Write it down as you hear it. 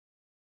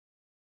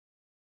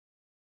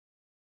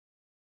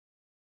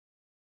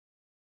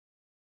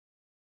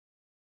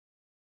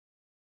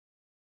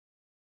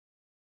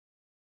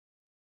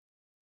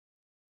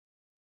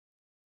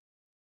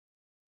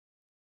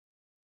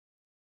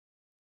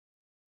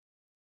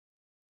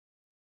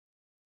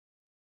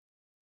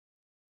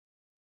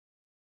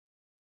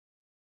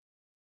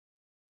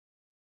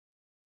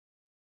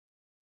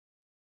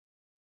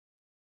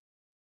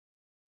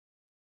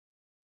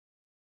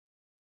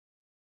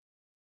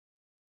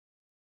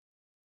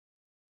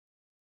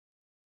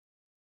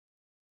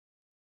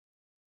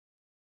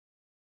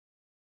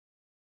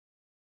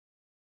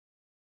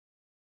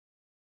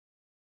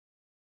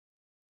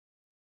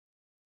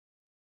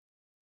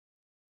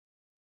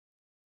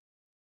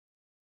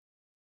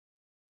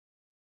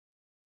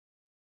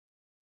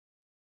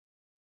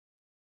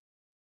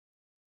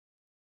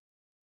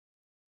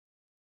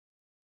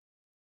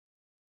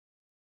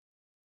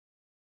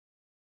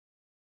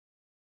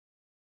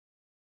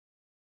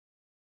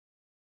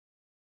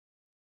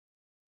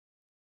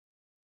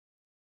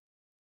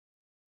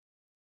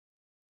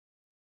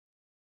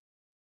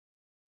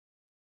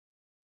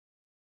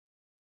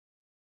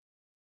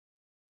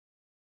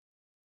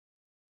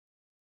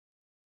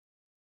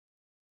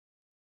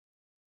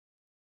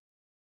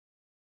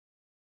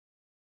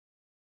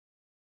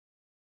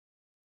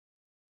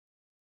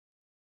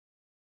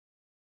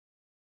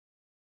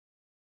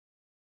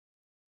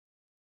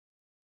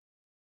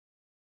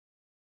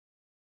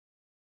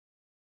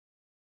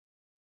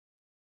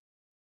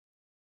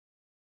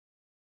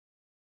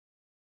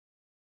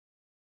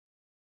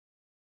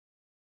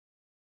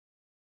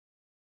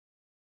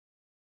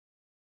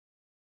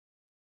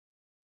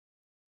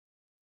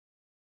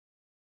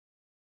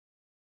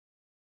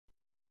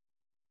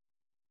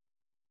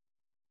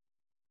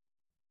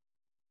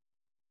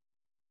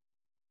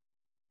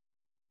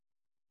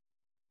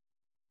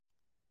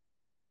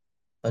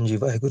ਹਾਂਜੀ,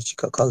 ਵਾਹਿਗੁਰੂ ਜੀ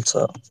ਕਾ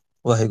ਖਾਲਸਾ,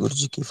 ਵਾਹਿਗੁਰੂ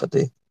ਜੀ ਕੀ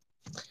ਫਤਿਹ।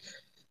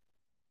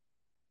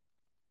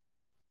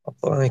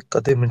 ਆਪਾਂ ਇੱਕ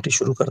ਅੱਧੇ ਮਿੰਟ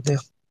ਸ਼ੁਰੂ ਕਰਦੇ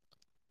ਹਾਂ,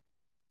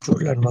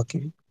 ਜੁੜ ਲੈਣ ਬਾਕੀ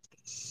ਵੀ।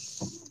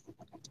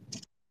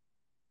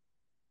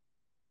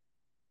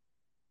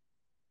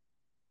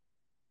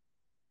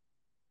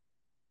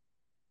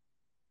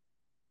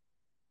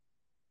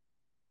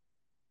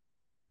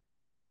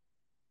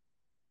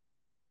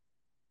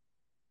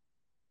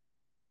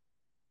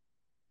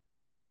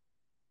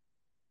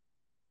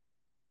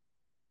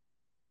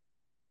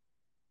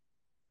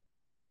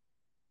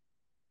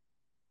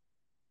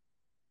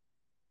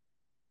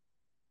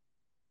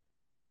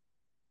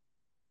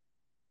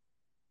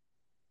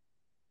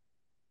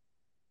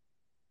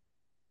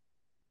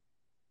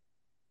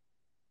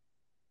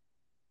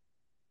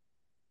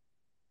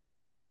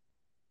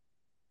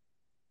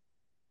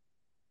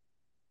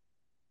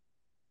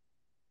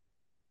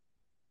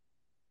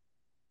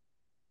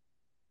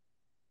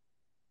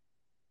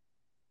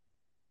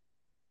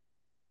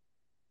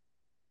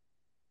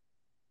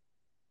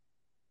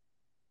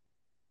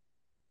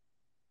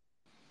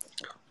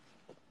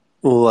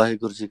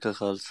 ਵਾਹਿਗੁਰੂ ਜੀ ਕਾ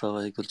ਖਾਲਸਾ,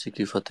 ਵਾਹਿਗੁਰੂ ਜੀ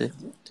ਕੀ ਫਤਿਹ।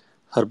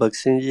 ਹਰਬਖਸ਼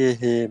ਸਿੰਘ ਜੀ,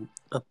 ਇਹ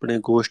ਆਪਣੇ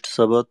ਗੋਸ਼ਟ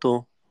ਸਭਾ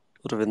ਤੋਂ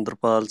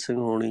ਰਵਿੰਦਰਪਾਲ ਸਿੰਘ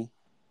ਹੋਣੀ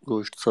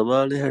ਗੋਸ਼ਟ ਸਭਾ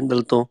ਵਾਲੇ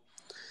ਹੈਂਡਲ ਤੋਂ,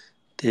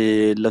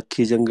 ਤੇ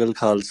ਲੱਖੀ ਜੰਗਲ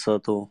ਖਾਲਸਾ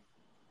ਤੋਂ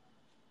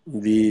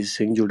ਵੀ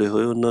ਸਿੰਘ ਜੁੜੇ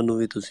ਹੋਏ, ਉਹਨਾਂ ਨੂੰ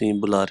ਵੀ ਤੁਸੀਂ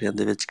ਬੁਲਾਰਿਆਂ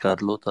ਦੇ ਵਿੱਚ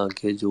ਕਰ ਲਓ ਤਾਂ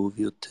ਕਿ ਜੋ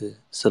ਵੀ ਉੱਥੇ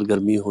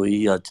ਸਰਗਰਮੀ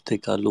ਹੋਈ ਅੱਜ ਤੇ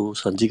ਕੱਲ੍ਹ ਉਹ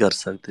ਸਾਂਝੀ ਕਰ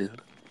ਸਕਦੇ ਹਨ।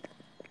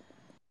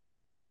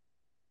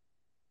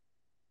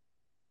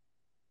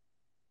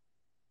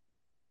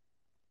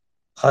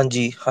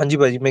 ਹਾਂਜੀ ਹਾਂਜੀ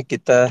ਭਾਜੀ, ਮੈਂ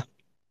ਕੀਤਾ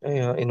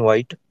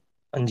ਇਨਵਾਈਟ।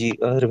 ਹਾਂਜੀ,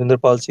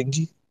 ਰਵਿੰਦਰਪਾਲ ਸਿੰਘ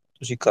ਜੀ,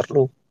 ਤੁਸੀਂ ਕਰ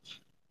ਲਓ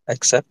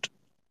ਐਕਸੈਪਟ।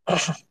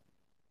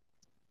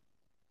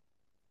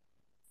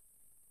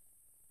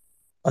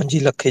 ਹਾਂਜੀ,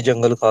 ਲੱਖੇ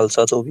ਜੰਗਲ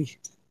ਖਾਲਸਾ ਤੋਂ ਵੀ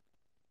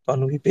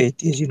ਤੁਹਾਨੂੰ ਵੀ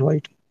ਭੇਜਤੀ ਹੈ ਜੀ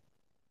ਇਨਵਾਈਟ।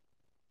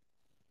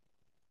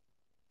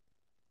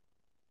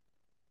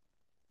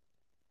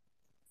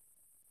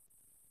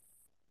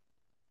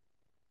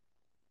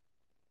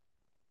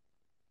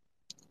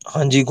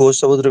 ਹਾਂਜੀ, ਗੋਸ਼ਟ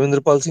ਸਬਦ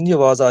ਰਵਿੰਦਰਪਾਲ ਸਿੰਘ ਜੀ,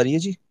 ਆਵਾਜ਼ ਆ ਰਹੀ ਹੈ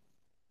ਜੀ?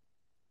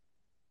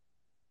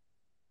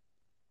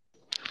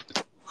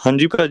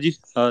 ਹਾਂਜੀ ਭਾਜੀ,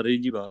 ਆ ਰਹੀ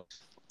ਜੀ ਬਾਤ।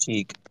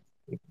 ਠੀਕ।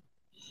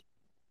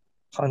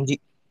 ਹਾਂਜੀ,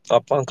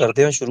 ਆਪਾਂ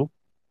ਕਰਦੇ ਹਾਂ ਸ਼ੁਰੂ।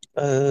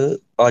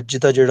 ਅੱਜ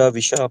ਦਾ ਜਿਹੜਾ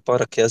ਵਿਸ਼ਾ ਆਪਾਂ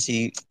ਰੱਖਿਆ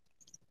ਸੀ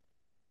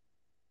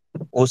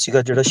ਉਹ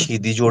ਸੀਗਾ ਜਿਹੜਾ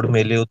ਸ਼ਹੀਦੀ ਜੋੜ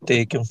ਮੇਲੇ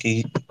ਉੱਤੇ,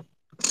 ਕਿਉਂਕਿ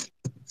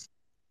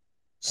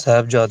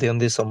ਸਾਹਿਬਜ਼ਾਦਿਆਂ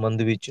ਦੇ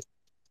ਸੰਬੰਧ ਵਿੱਚ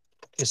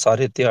ਇਹ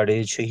ਸਾਰੇ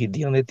ਦਿਹਾੜੇ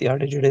ਸ਼ਹੀਦੀਆਂ ਦੇ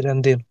ਦਿਹਾੜੇ ਜਿਹੜੇ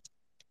ਰਹਿੰਦੇ ਨੇ,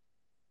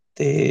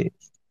 ਤੇ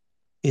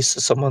ਇਸ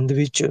ਸੰਬੰਧ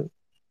ਵਿੱਚ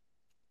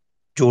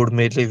ਜੋੜ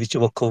ਮੇਲੇ ਵਿੱਚ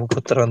ਵੱਖੋ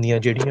ਵੱਖ ਤਰ੍ਹਾਂ ਦੀਆਂ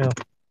ਜਿਹੜੀਆਂ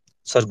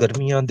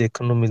ਸਰਗਰਮੀਆਂ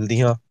ਦੇਖਣ ਨੂੰ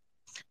ਮਿਲਦੀਆਂ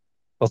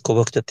ਵੱਖੋ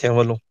ਵੱਖ ਜਥਿਆਂ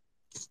ਵੱਲੋਂ।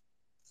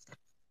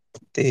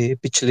 ਤੇ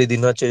ਪਿਛਲੇ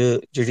ਦਿਨਾਂ 'ਚ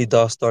ਜਿਹੜੀ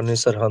ਦਾਸਤਾਨ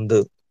ਸਰਹੰਦ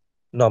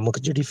ਨਾਮਕ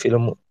ਜਿਹੜੀ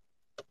ਫਿਲਮ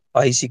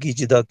ਆਈ ਸੀਗੀ,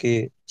 ਜਿਹਦਾ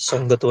ਕਿ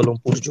ਸੰਗਤ ਵੱਲੋਂ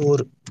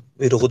ਪੁਰਜੋਰ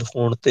ਵਿਰੋਧ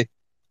ਹੋਣ ਤੇ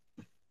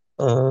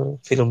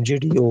ਫਿਲਮ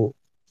ਜਿਹੜੀ ਉਹ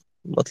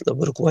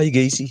ਮਤਲਬ ਰੁਕਵਾਈ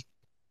ਗਈ ਸੀ,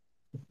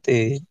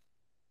 ਤੇ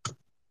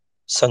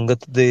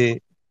ਸੰਗਤ ਦੇ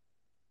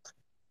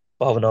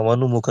ਭਾਵਨਾਵਾਂ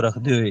ਨੂੰ ਮੁੱਖ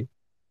ਰੱਖਦੇ ਹੋਏ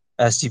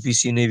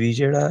SGPC ਨੇ ਵੀ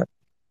ਜਿਹੜਾ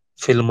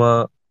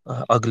ਫਿਲਮਾਂ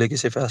ਅਗਲੇ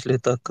ਕਿਸੇ ਫੈਸਲੇ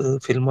ਤੱਕ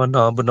ਫਿਲਮਾਂ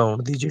ਨਾ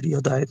ਬਣਾਉਣ ਦੀ ਜਿਹੜੀ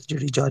ਹਦਾਇਤ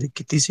ਜਿਹੜੀ ਜਾਰੀ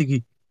ਕੀਤੀ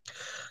ਸੀਗੀ।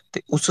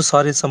 ਤੇ ਉਸ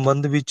ਸਾਰੇ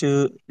ਸੰਬੰਧ ਵਿੱਚ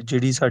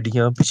ਜਿਹੜੀ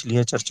ਸਾਡੀਆਂ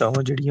ਪਿਛਲੀਆਂ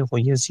ਚਰਚਾਵਾਂ ਜਿਹੜੀਆਂ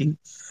ਹੋਈਆਂ ਸੀ,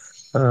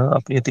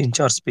 ਆਪਣੀਆਂ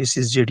 3-4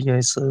 ਸਪੇਸਿਸ ਜਿਹੜੀਆਂ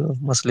ਇਸ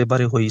ਮਸਲੇ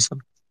ਬਾਰੇ ਹੋਈ ਸਨ,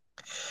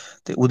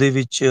 ਤੇ ਉਹਦੇ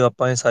ਵਿੱਚ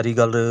ਆਪਾਂ ਇਹ ਸਾਰੀ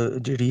ਗੱਲ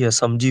ਜਿਹੜੀ ਹੈ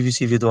ਸਮਝੀ ਵੀ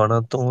ਸੀ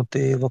ਵਿਦਵਾਨਾਂ ਤੋਂ,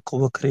 ਤੇ ਵੱਖੋ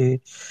ਵੱਖਰੇ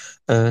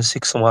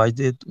ਸਿੱਖ ਸਮਾਜ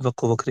ਦੇ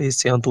ਵੱਖੋ ਵੱਖਰੇ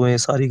ਹਿੱਸਿਆਂ ਤੋਂ ਇਹ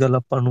ਸਾਰੀ ਗੱਲ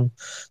ਆਪਾਂ ਨੂੰ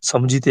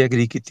ਸਮਝੀ ਤੇ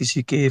ਐਗਰੀ ਕੀਤੀ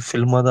ਸੀ ਕਿ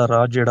ਫਿਲਮਾਂ ਦਾ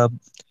ਰਾਹ ਜਿਹੜਾ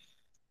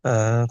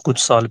ਕੁਝ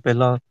ਸਾਲ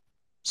ਪਹਿਲਾਂ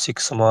ਸਿੱਖ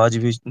ਸਮਾਜ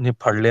ਵਿੱਚ ਨੇ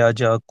ਫੜ ਲਿਆ,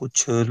 ਜਾਂ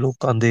ਕੁਛ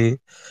ਲੋਕਾਂ ਦੇ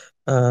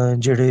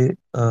ਜਿਹੜੇ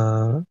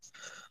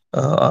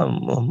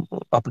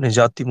ਆਪਣੇ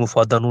ਜਾਤੀ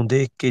ਮੁਫਾਦਾਂ ਨੂੰ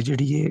ਦੇਖ ਕੇ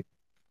ਜਿਹੜੀ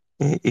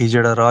ਇਹ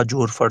ਜਿਹੜਾ ਰਾਹ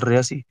ਜ਼ੋਰ ਫੜ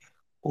ਰਿਹਾ ਸੀ,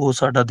 ਉਹ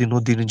ਸਾਡਾ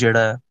ਦਿਨੋ ਦਿਨ ਜਿਹੜਾ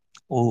ਹੈ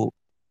ਉਹ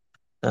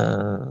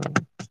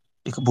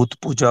ਇੱਕ ਬੁੱਤ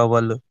ਪੂਜਾ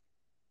ਵੱਲ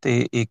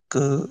ਤੇ ਇੱਕ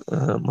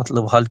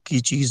ਮਤਲਬ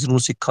ਹਲਕੀ ਚੀਜ਼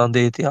ਨੂੰ ਸਿੱਖਾਂ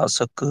ਦੇ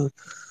ਇਤਿਹਾਸਕ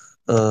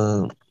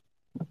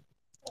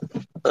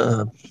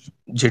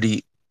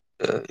ਜਿਹੜੀ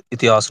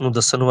ਇਤਿਹਾਸ ਨੂੰ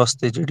ਦੱਸਣ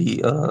ਵਾਸਤੇ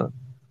ਜਿਹੜੀ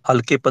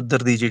ਹਲਕੇ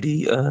ਪੱਧਰ ਦੀ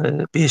ਜਿਹੜੀ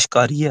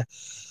ਪੇਸ਼ਕਾਰੀ ਹੈ,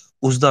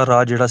 ਉਸਦਾ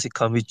ਰਾਹ ਜਿਹੜਾ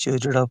ਸਿੱਖਾਂ ਵਿੱਚ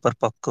ਜਿਹੜਾ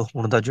ਪਰਪੱਕ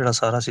ਹੋਣ ਦਾ ਜਿਹੜਾ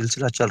ਸਾਰਾ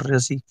ਸਿਲਸਿਲਾ ਚੱਲ ਰਿਹਾ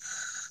ਸੀ,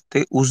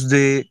 ਤੇ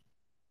ਉਸਦੇ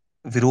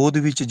ਵਿਰੋਧ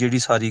ਵਿੱਚ ਜਿਹੜੀ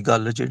ਸਾਰੀ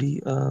ਗੱਲ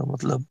ਜਿਹੜੀ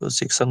ਮਤਲਬ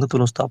ਸਿੱਖ ਸੰਗਤ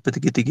ਵੱਲੋਂ ਸਥਾਪਿਤ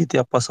ਕੀਤੀ ਗਈ, ਤੇ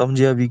ਆਪਾਂ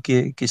ਸਮਝਿਆ ਵੀ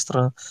ਕਿ ਕਿਸ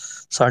ਤਰ੍ਹਾਂ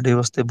ਸਾਡੇ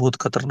ਵਾਸਤੇ ਬਹੁਤ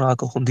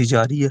ਖਤਰਨਾਕ ਹੁੰਦੀ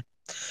ਜਾ ਰਹੀ ਹੈ।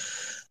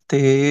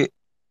 ਤੇ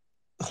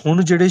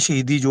ਹੁਣ ਜਿਹੜੇ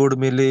ਸ਼ਹੀਦੀ ਜੋੜ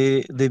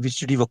ਮੇਲੇ ਦੇ ਵਿੱਚ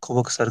ਜਿਹੜੀ ਵੱਖੋ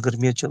ਵੱਖ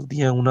ਸਰਗਰਮੀਆਂ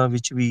ਚੱਲਦੀਆਂ, ਉਹਨਾਂ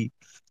ਵਿੱਚ ਵੀ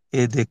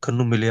ਇਹ ਦੇਖਣ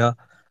ਨੂੰ ਮਿਲਿਆ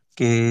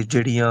ਕਿ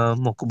ਜਿਹੜੀਆਂ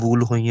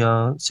ਮਕਬੂਲ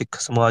ਹੋਈਆਂ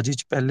ਸਿੱਖ ਸਮਾਜ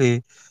ਵਿੱਚ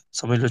ਪਹਿਲੇ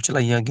ਸਮਝ ਲਓ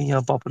ਚਲਾਈਆਂ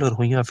ਗਈਆਂ ਪਾਪੂਲਰ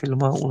ਹੋਈਆਂ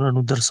ਫਿਲਮਾਂ, ਉਹਨਾਂ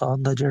ਨੂੰ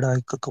ਦਰਸਾਉਣ ਦਾ ਜਿਹੜਾ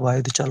ਇੱਕ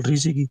ਕਵਾਇਦ ਚੱਲ ਰਹੀ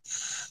ਸੀਗੀ,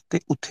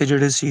 ਤੇ ਉੱਥੇ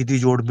ਜਿਹੜੇ ਸ਼ਹੀਦੀ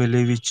ਜੋੜ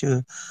ਮੇਲੇ ਵਿੱਚ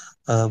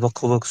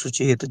ਵੱਖੋ ਵੱਖ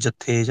ਸੁਚੇਤ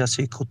ਜੱਥੇ ਜਾਂ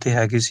ਸਿੱਖ ਉੱਥੇ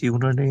ਹੈਗੇ ਸੀ,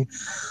 ਉਹਨਾਂ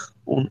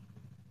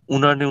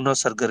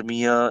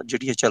ਸਰਗਰਮੀਆਂ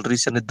ਜਿਹੜੀਆਂ ਚੱਲ ਰਹੀ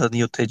ਸਨ ਇੱਦਾਂ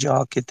ਦੀਆਂ ਉੱਥੇ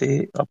ਜਾ ਕੇ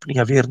ਤੇ ਆਪਣੀ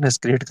ਅਵੇਅਰਨੈਸ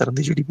ਕ੍ਰੀਏਟ ਕਰਨ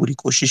ਦੀ ਜਿਹੜੀ ਪੂਰੀ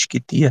ਕੋਸ਼ਿਸ਼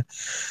ਕੀਤੀ ਹੈ,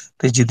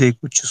 ਤੇ ਜਿਹਦੇ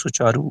ਕੁਛ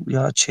ਸੁਚਾਰੂ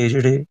ਜਾਂ ਅੱਛੇ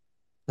ਜਿਹੜੇ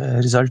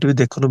ਰਿਜ਼ਲਟ ਵੀ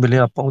ਦੇਖਣ ਨੂੰ ਮਿਲੇ।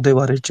 ਆਪਾਂ ਉਹਦੇ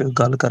ਬਾਰੇ 'ਚ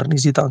ਗੱਲ ਕਰਨੀ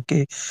ਸੀ ਤਾਂ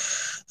ਕਿ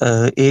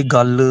ਇਹ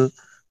ਗੱਲ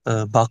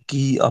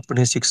ਬਾਕੀ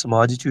ਆਪਣੇ ਸਿੱਖ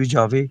ਸਮਾਜ 'ਚ ਵੀ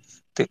ਜਾਵੇ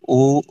ਅਤੇ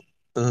ਉਹ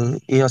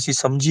ਇਹ ਅਸੀਂ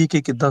ਸਮਝੀਏ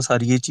ਕਿ ਕਿੱਦਾਂ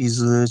ਸਾਰੀ ਇਹ ਚੀਜ਼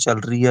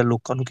ਚੱਲ ਰਹੀ ਹੈ,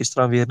 ਲੋਕਾਂ ਨੂੰ ਕਿਸ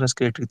ਤਰ੍ਹਾਂ ਅਵੇਅਰਨੈਸ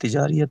ਕ੍ਰੀਏਟ ਕੀਤੀ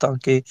ਜਾ ਰਹੀ ਹੈ ਤਾਂ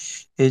ਕਿ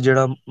ਇਹ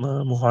ਜਿਹੜਾ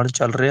ਮੁਹਾਨ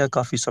ਚੱਲ ਰਿਹਾ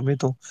ਕਾਫੀ ਸਮੇਂ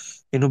ਤੋਂ,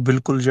 ਇਹਨੂੰ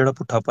ਬਿਲਕੁਲ ਜਿਹੜਾ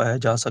ਪੁੱਠਾ ਪਾਇਆ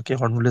ਜਾ ਸਕੇ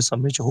ਆਉਣ ਵਾਲੇ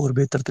ਸਮੇਂ 'ਚ ਹੋਰ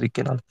ਬਿਹਤਰ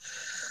ਤਰੀਕੇ ਨਾਲ।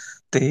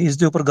 ਅਤੇ ਇਸ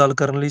ਦੇ ਉੱਪਰ ਗੱਲ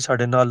ਕਰਨ ਲਈ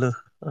ਸਾਡੇ ਨਾਲ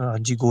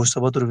ਹਾਂਜੀ ਗੋਸ਼ਟ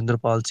ਸਭਾ ਤੋਂ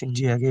ਰਵਿੰਦਰਪਾਲ ਸਿੰਘ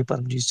ਜੀ ਹੈਗੇ,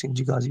 ਪਰਮਜੀਤ ਸਿੰਘ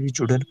ਜੀ ਗਾਜ਼ੀ ਵੀ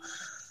ਜੁੜੇ ਨੇ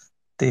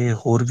ਅਤੇ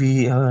ਹੋਰ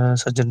ਵੀ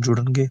ਸੱਜਣ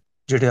ਜੁੜਨਗੇ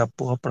ਜਿਹੜੇ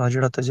ਆਪੋ ਆਪਣਾ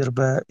ਜਿਹੜਾ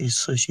ਤਜਰਬਾ ਹੈ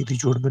ਇਸ ਸ਼ਹੀਦੀ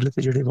ਜੋੜ ਮੇਲੇ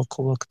 'ਤੇ ਜਿਹੜੇ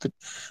ਵੱਖੋ ਵੱਖ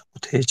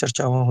ਉੱਥੇ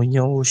ਚਰਚਾਵਾਂ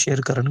ਹੋਈਆਂ ਉਹ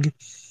ਸ਼ੇਅਰ ਕਰਨਗੇ।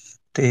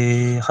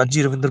 ਅਤੇ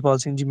ਹਾਂਜੀ ਰਵਿੰਦਰਪਾਲ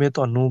ਸਿੰਘ ਜੀ, ਮੈਂ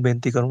ਤੁਹਾਨੂੰ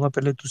ਬੇਨਤੀ ਕਰੂੰਗਾ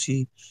ਪਹਿਲੇ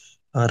ਤੁਸੀਂ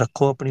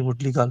ਰੱਖੋ ਆਪਣੀ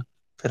ਮੁੱਢਲੀ ਗੱਲ,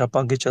 ਫਿਰ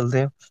ਆਪਾਂ ਅੱਗੇ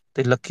ਚੱਲਦੇ ਹਾਂ।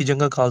 ਅਤੇ ਲੱਖੀ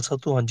ਜੰਗਾ ਖਾਲਸਾ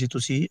ਤੋਂ ਹਾਂਜੀ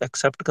ਤੁਸੀਂ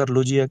ਐਕਸੈਪਟ ਕਰ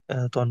ਲਓ ਜੀ,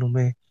 ਤੁਹਾਨੂੰ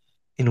ਮੈਂ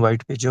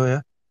ਇਨਵਾਈਟ ਭੇਜਿਆ ਹੋਇਆ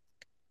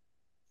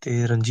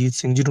ਅਤੇ ਰਣਜੀਤ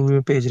ਸਿੰਘ ਜੀ ਨੂੰ ਵੀ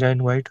ਮੈਂ ਭੇਜ ਰਿਹਾ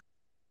ਇਨਵਾਈਟ।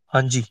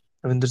 ਹਾਂਜੀ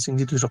ਰਵਿੰਦਰ ਸਿੰਘ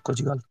ਜੀ ਤੁਸੀਂ ਰੱਖੋ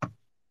ਜੀ ਗੱਲ।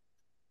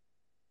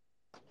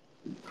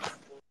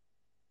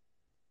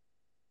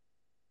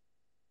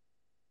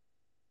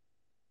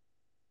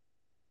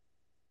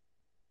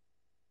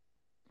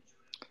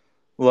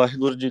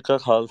 ਵਾਹਿਗੁਰੂ ਜੀ ਕਾ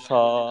ਖਾਲਸਾ,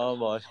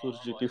 ਵਾਹਿਗੁਰੂ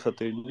ਜੀ ਕੀ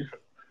ਫਤਿਹ ਜੀ।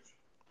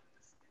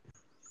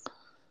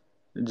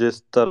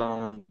 ਜਿਸ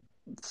ਤਰ੍ਹਾਂ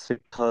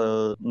ਸਿੱਖ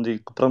ਦੀ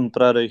ਇੱਕ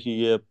ਪਰੰਪਰਾ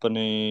ਰਹੀ ਹੈ,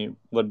 ਆਪਣੇ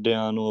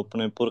ਵੱਡਿਆਂ ਨੂੰ,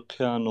 ਆਪਣੇ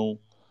ਪੁਰਖਿਆਂ ਨੂੰ,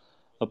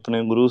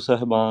 ਆਪਣੇ ਗੁਰੂ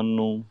ਸਾਹਿਬਾਨ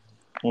ਨੂੰ,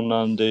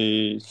 ਉਹਨਾਂ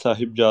ਦੇ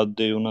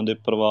ਸਾਹਿਬਜ਼ਾਦੇ, ਉਹਨਾਂ ਦੇ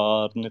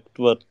ਪਰਿਵਾਰ,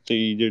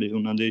 ਨਿਕਟਵਰਤੀ ਜਿਹੜੇ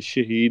ਉਹਨਾਂ ਦੇ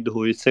ਸ਼ਹੀਦ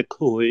ਹੋਏ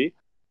ਸਿੱਖ ਹੋਏ,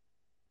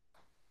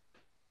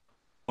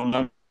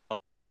 ਉਹਨਾਂ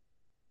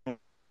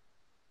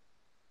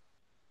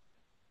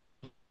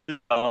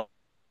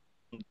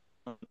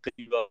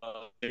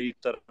ਕਈ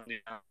ਤਰ੍ਹਾਂ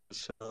ਦੀਆਂ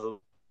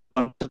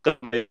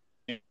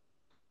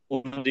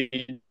ਉਹਨਾਂ ਦੀ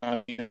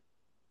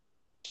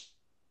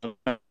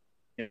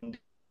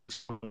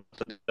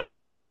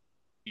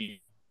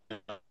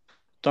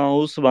ਤਾਂ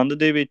ਉਸ ਸੰਬੰਧ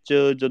ਦੇ ਵਿੱਚ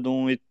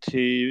ਜਦੋਂ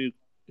ਇੱਥੇ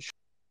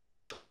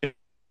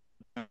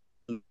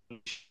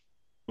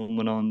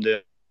ਮਨਾਉਂਦੇ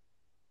ਆ,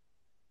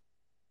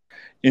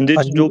 ਇਹਦੇ ਚ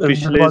ਹਾਂਜੀ ਜੋ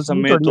ਪਿਛਲੇ ਰਵਿੰਦਰਪਾਲ ਸਿੰਘ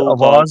ਸਮੇਂ ਤੁਹਾਡੀ ਤੋਂ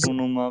ਆਵਾਜ਼,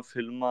 ਕਾਰਟੂਨੁਮਾ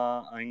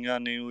ਫਿਲਮਾਂ ਆਈਆਂ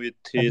ਨੇ, ਉਹ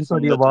ਇੱਥੇ ਹਾਂਜੀ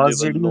ਤੁਹਾਡੀ ਸੰਗਤ ਦੇ ਆਵਾਜ਼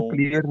ਜਿਹੜੀ ਉਹ ਵੱਲੋਂ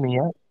ਕਲੀਅਰ ਨਹੀਂ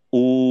ਹੈ।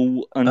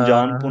 ਉਹ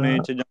ਅਣਜਾਣ ਪੁਣੇ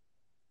ਚ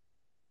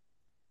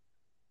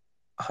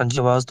ਹਾਂਜੀ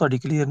ਆਵਾਜ਼ ਤੁਹਾਡੀ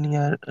ਕਲੀਅਰ ਨਹੀਂ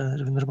ਹੈ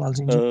ਰਵਿੰਦਰਪਾਲ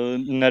ਸਿੰਘ ਜੀ।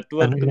 ਮੈਨੂੰ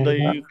ਨੈਟਵਰਕ ਦਾ ਲੱਗਦਾ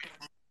ਹੀ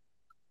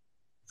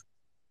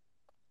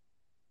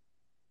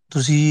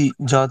ਤੁਸੀਂ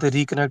ਜਾਂ ਤਾਂ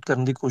ਰੀਕਨੈਕਟ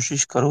ਕਰਨ ਦੀ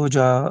ਕੋਸ਼ਿਸ਼ ਕਰੋ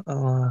ਜਾਂ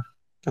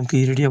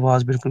ਕਿਉਂਕਿ ਜਿਹੜੀ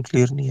ਆਵਾਜ਼ ਬਿਲਕੁਲ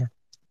ਕਲੀਅਰ ਨਹੀਂ ਹੈ।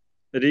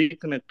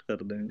 ਰੀਕਨੈਕਟ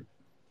ਕਰ ਦੇਣਗੇ।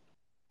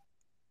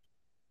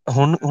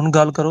 ਹੁਣ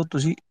ਗੱਲ ਕਰੋ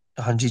ਤੁਸੀਂ।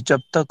 ਹਾਂਜੀ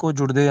ਜਦ ਤੱਕ ਉਹ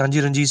ਜੁੜਦੇ,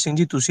 ਹਾਂਜੀ ਰਣਜੀਤ ਸਿੰਘ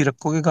ਜੀ ਤੁਸੀਂ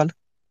ਰੱਖੋਗੇ ਗੱਲ।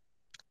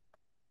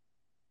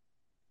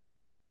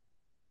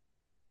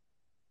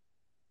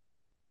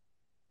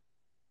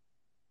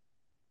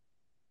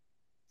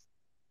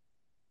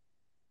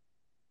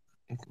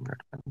 ਇੱਕ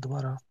ਮਿੰਟ ਮੈਂ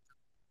ਦੁਬਾਰਾ,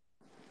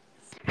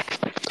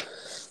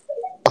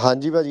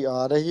 ਹਾਂਜੀ ਭਾਜੀ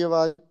ਆ ਰਹੀ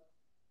ਆਵਾਜ਼?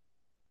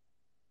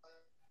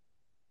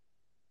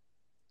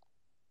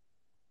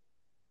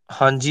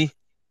 ਹਾਂਜੀ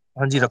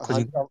ਹਾਂਜੀ ਰੱਖੋ ਹਾਂ,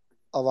 ਜੀ।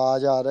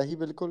 ਆਵਾਜ਼ ਆ ਰਹੀ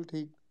ਬਿਲਕੁਲ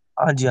ਠੀਕ?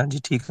 ਹਾਂਜੀ ਹਾਂਜੀ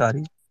ਠੀਕ ਆ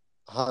ਰਹੀ।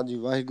 ਹਾਂਜੀ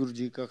ਵਾਹਿਗੁਰੂ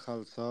ਜੀ ਕਾ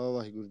ਖਾਲਸਾ,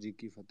 ਵਾਹਿਗੁਰੂ ਜੀ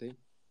ਕੀ ਫਤਿਹ।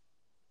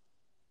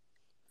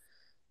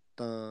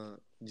 ਤਾਂ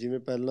ਜਿਵੇਂ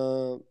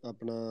ਪਹਿਲਾਂ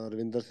ਆਪਣਾ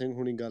ਰਵਿੰਦਰ ਸਿੰਘ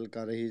ਹੁਣੀ ਗੱਲ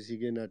ਕਰ ਰਹੇ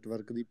ਸੀਗੇ,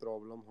 ਨੈਟਵਰਕ ਦੀ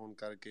ਪ੍ਰੋਬਲਮ ਹੋਣ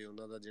ਕਰਕੇ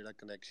ਉਹਨਾਂ ਦਾ ਜਿਹੜਾ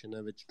ਕਨੈਕਸ਼ਨ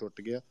ਹੈ ਵਿੱਚ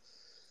ਟੁੱਟ ਗਿਆ,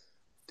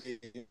 ਤੇ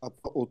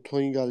ਆਪਾਂ ਉੱਥੋਂ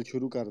ਹੀ ਗੱਲ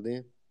ਸ਼ੁਰੂ ਕਰਦੇ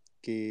ਹਾਂ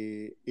ਕਿ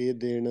ਇਹ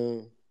ਦਿਨ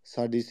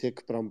ਸਾਡੀ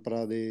ਸਿੱਖ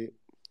ਪਰੰਪਰਾ ਦੇ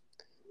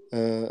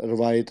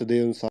ਰਵਾਇਤ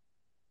ਦੇ ਅਨੁਸਾਰ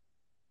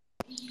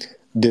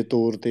ਦੇ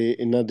ਤੌਰ 'ਤੇ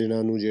ਇਹਨਾਂ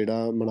ਦਿਨਾਂ ਨੂੰ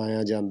ਜਿਹੜਾ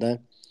ਮਨਾਇਆ ਜਾਂਦਾ ਹੈ।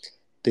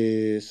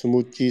 ਅਤੇ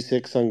ਸਮੁੱਚੀ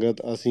ਸਿੱਖ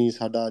ਸੰਗਤ, ਅਸੀਂ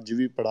ਸਾਡਾ ਅੱਜ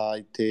ਵੀ ਪੜਾਅ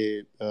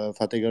ਇੱਥੇ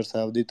ਫਤਿਹਗੜ੍ਹ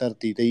ਸਾਹਿਬ ਦੀ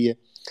ਧਰਤੀ 'ਤੇ ਹੀ ਹੈ।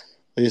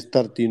 ਇਸ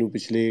ਧਰਤੀ ਨੂੰ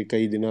ਪਿਛਲੇ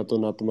ਕਈ ਦਿਨਾਂ ਤੋਂ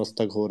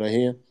ਨਤਮਸਤਕ ਹੋ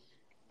ਰਹੇ ਹਾਂ।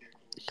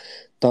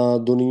 ਤਾਂ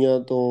ਦੁਨੀਆ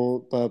ਤੋਂ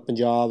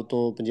ਪੰਜਾਬ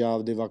ਤੋਂ,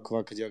 ਪੰਜਾਬ ਦੇ ਵੱਖ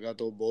ਵੱਖ ਜਗ੍ਹਾ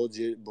ਤੋਂ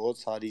ਬਹੁਤ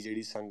ਸਾਰੀ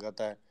ਜਿਹੜੀ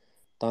ਸੰਗਤ ਹੈ,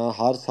 ਤਾਂ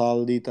ਹਰ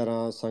ਸਾਲ ਦੀ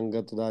ਤਰ੍ਹਾਂ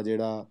ਸੰਗਤ ਦਾ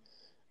ਜਿਹੜਾ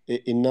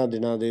ਇਹਨਾਂ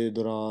ਦਿਨਾਂ ਦੇ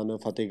ਦੌਰਾਨ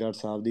ਫਤਿਹਗੜ੍ਹ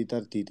ਸਾਹਿਬ ਦੀ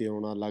ਧਰਤੀ 'ਤੇ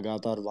ਆਉਣਾ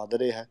ਲਗਾਤਾਰ ਵੱਧ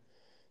ਰਿਹਾ।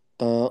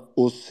 ਤਾਂ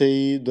ਉਸੇ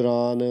ਹੀ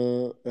ਦੌਰਾਨ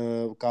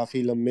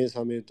ਕਾਫੀ ਲੰਮੇ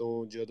ਸਮੇਂ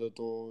ਤੋਂ, ਜਦੋਂ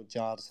ਤੋਂ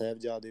ਚਾਰ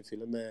ਸਾਹਿਬਜ਼ਾਦੇ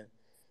ਫਿਲਮ ਹੈ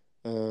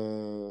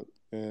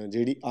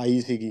ਜਿਹੜੀ ਆਈ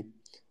ਸੀਗੀ,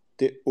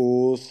 ਅਤੇ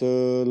ਉਸ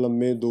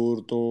ਲੰਮੇ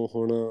ਦੌਰ ਤੋਂ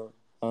ਹੁਣ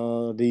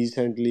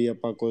ਰੀਸੈਂਟਲੀ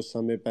ਆਪਾਂ ਕੁਝ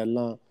ਸਮੇਂ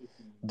ਪਹਿਲਾਂ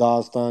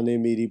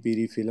ਦਾਸਤਾਨ-ਏ-ਮੀਰੀ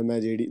ਪੀਰੀ ਫਿਲਮ ਹੈ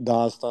ਜਿਹੜੀ,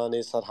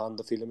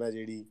 ਦਾਸਤਾਨ-ਏ-ਸਰਹੰਦ ਫਿਲਮ ਹੈ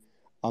ਜਿਹੜੀ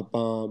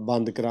ਆਪਾਂ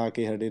ਬੰਦ ਕਰਾ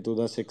ਕੇ ਹਟੇ, ਤੋਂ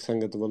ਉਹਦਾ ਸਿੱਖ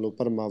ਸੰਗਤ ਵੱਲੋਂ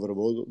ਭਰਮਾ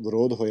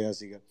ਵਿਰੋਧ ਹੋਇਆ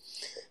ਸੀਗਾ।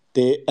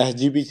 ਅਤੇ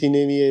SGPC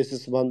ਨੇ ਵੀ ਇਸ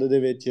ਸੰਬੰਧ ਦੇ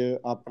ਵਿੱਚ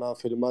ਆਪਣਾ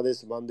ਫਿਲਮਾਂ ਦੇ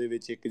ਸੰਬੰਧ ਦੇ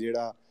ਵਿੱਚ ਇੱਕ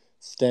ਜਿਹੜਾ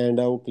ਸਟੈਂਡ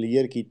ਆ ਉਹ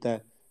ਕਲੀਅਰ ਕੀਤਾ,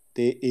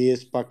 ਅਤੇ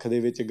ਇਸ ਪੱਖ ਦੇ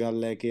ਵਿੱਚ ਗੱਲ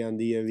ਲੈ ਕੇ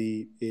ਆਉਂਦੀ ਹੈ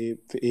ਵੀ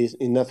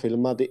ਇਹਨਾਂ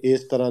ਫਿਲਮਾਂ 'ਤੇ,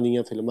 ਇਸ ਤਰ੍ਹਾਂ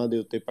ਦੀਆਂ ਫਿਲਮਾਂ ਦੇ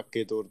ਉੱਤੇ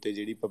ਪੱਕੇ ਤੌਰ 'ਤੇ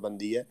ਜਿਹੜੀ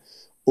ਪਾਬੰਦੀ ਹੈ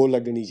ਉਹ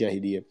ਲੱਗਣੀ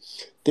ਚਾਹੀਦੀ ਹੈ।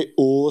 ਅਤੇ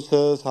ਉਸ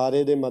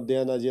ਸਾਰੇ ਦੇ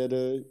ਮੱਦਿਆ ਨਜ਼ਰ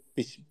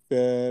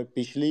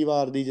ਪਿਛਲੀ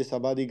ਵਾਰ ਦੀ ਜੇ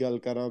ਸਭਾ ਦੀ ਗੱਲ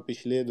ਕਰਾਂ,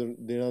 ਪਿਛਲੇ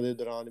ਦਿਨਾਂ ਦੇ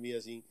ਦੌਰਾਨ ਵੀ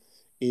ਅਸੀਂ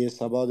ਇਸ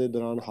ਸਭਾ ਦੇ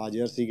ਦੌਰਾਨ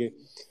ਹਾਜ਼ਰ ਸੀਗੇ।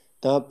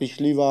 ਤਾਂ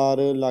ਪਿਛਲੀ ਵਾਰ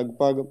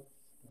ਲਗਭਗ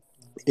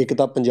ਇੱਕ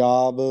ਤਾਂ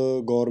ਪੰਜਾਬ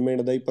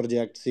ਗੌਰਮੈਂਟ ਦਾ ਹੀ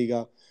ਪ੍ਰੋਜੈਕਟ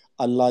ਸੀਗਾ,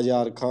 ਅੱਲਾ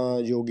ਯਾਰ ਖਾਂ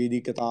ਯੋਗੀ ਦੀ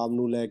ਕਿਤਾਬ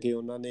ਨੂੰ ਲੈ ਕੇ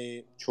ਉਹਨਾਂ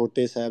ਨੇ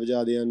ਛੋਟੇ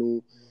ਸਾਹਿਬਜ਼ਾਦਿਆਂ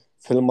ਨੂੰ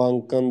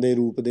ਫਿਲਮਾਂਕਨ ਦੇ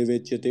ਰੂਪ ਦੇ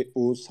ਵਿੱਚ, ਅਤੇ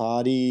ਉਹ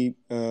ਸਾਰੀ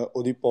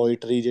ਉਹਦੀ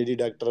ਪੋਇਟਰੀ ਜਿਹੜੀ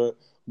ਡਾਕਟਰ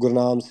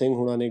ਗੁਰਨਾਮ ਸਿੰਘ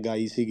ਹੁਣਾਂ ਨੇ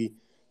ਗਾਈ ਸੀਗੀ,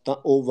 ਤਾਂ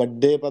ਉਹ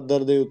ਵੱਡੇ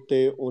ਪੱਧਰ ਦੇ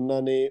ਉੱਤੇ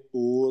ਉਹਨਾਂ ਨੇ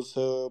ਉਸ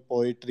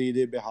ਪੋਇਟਰੀ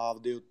ਦੇ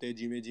ਬਿਹਾਵ ਦੇ ਉੱਤੇ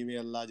ਜਿਵੇਂ ਜਿਵੇਂ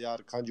ਅੱਲਾ ਜਾ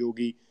ਰੱਖਾਂ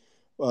ਜੋਗੀ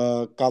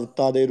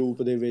ਕਵਿਤਾ ਦੇ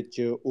ਰੂਪ ਦੇ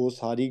ਵਿੱਚ ਉਹ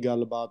ਸਾਰੀ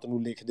ਗੱਲਬਾਤ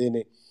ਨੂੰ ਲਿਖਦੇ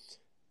ਨੇ,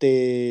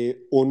 ਅਤੇ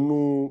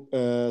ਉਹਨੂੰ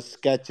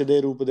ਸਕੈਚ ਦੇ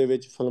ਰੂਪ ਦੇ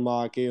ਵਿੱਚ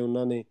ਫਿਲਮਾ ਕੇ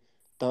ਉਹਨਾਂ ਨੇ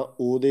ਤਾਂ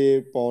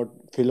ਉਹਦੇ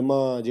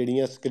ਫਿਲਮਾਂ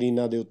ਜਿਹੜੀਆਂ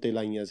ਸਕਰੀਨਾਂ ਦੇ ਉੱਤੇ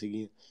ਲਾਈਆਂ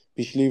ਸੀਗੀਆਂ।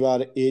 ਪਿਛਲੀ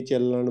ਵਾਰ ਇਹ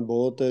ਚੱਲਣ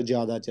ਬਹੁਤ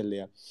ਜ਼ਿਆਦਾ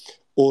ਚੱਲਿਆ।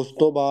 ਉਸ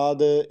ਤੋਂ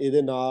ਬਾਅਦ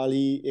ਇਹਦੇ ਨਾਲ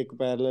ਹੀ ਇੱਕ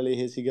ਪੈਰਲਲ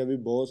ਇਹ ਸੀਗਾ ਵੀ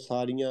ਬਹੁਤ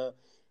ਸਾਰੀਆਂ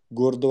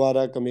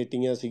ਗੁਰਦੁਆਰਾ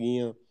ਕਮੇਟੀਆਂ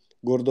ਸੀਗੀਆਂ।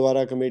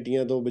 ਗੁਰਦੁਆਰਾ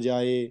ਕਮੇਟੀਆਂ ਤੋਂ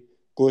ਬਜਾਏ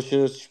ਕੁਛ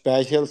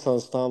ਸਪੈਸ਼ਲ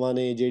ਸੰਸਥਾਵਾਂ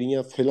ਨੇ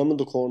ਜਿਹੜੀਆਂ ਫਿਲਮ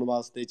ਦਿਖਾਉਣ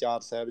ਵਾਸਤੇ,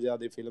 ਚਾਰ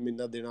ਸਾਹਿਬਜ਼ਾਦੇ ਫਿਲਮ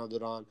ਇਹਨਾਂ ਦਿਨਾਂ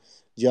ਦੌਰਾਨ,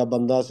 ਜਾਂ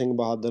ਬੰਦਾ ਸਿੰਘ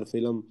ਬਹਾਦਰ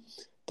ਫਿਲਮ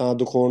ਤਾਂ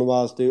ਦਿਖਾਉਣ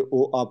ਵਾਸਤੇ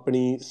ਉਹ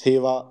ਆਪਣੀ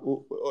ਸੇਵਾ,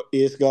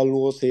 ਇਸ ਗੱਲ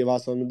ਨੂੰ ਉਹ ਸੇਵਾ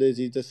ਸਮਝਦੇ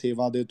ਸੀ, ਅਤੇ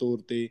ਸੇਵਾ ਦੇ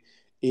ਤੌਰ 'ਤੇ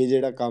ਇਹ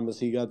ਜਿਹੜਾ ਕੰਮ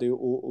ਸੀਗਾ ਅਤੇ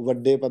ਉਹ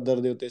ਵੱਡੇ ਪੱਧਰ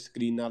ਦੇ ਉੱਤੇ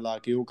ਸਕਰੀਨਾਂ ਲਾ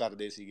ਕੇ ਉਹ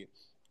ਕਰਦੇ ਸੀਗੇ।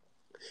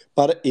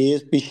 ਪਰ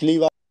ਇਸ ਪਿਛਲੀ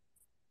ਵਾਰ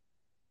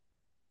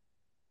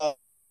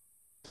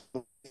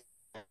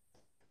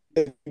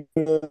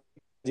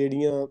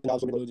ਜਿਹੜੀਆਂ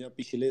ਜਾਂ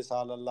ਪਿਛਲੇ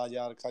ਸਾਲ ਅੱਲਾ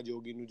ਯਾਰ ਰੱਖਾ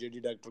ਜੋਗੀ ਨੂੰ ਜਿਹੜੀ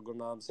ਡਾਕਟਰ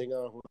ਗੁਰਨਾਮ ਸਿੰਘ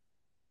ਹੁਣ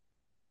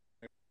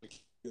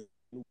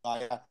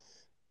ਗਾਇਆ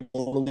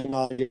ਦੇ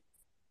ਨਾਲ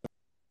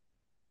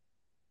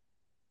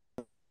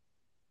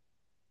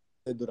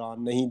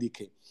ਦੌਰਾਨ ਨਹੀਂ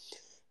ਦਿਖੇ,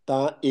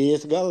 ਤਾਂ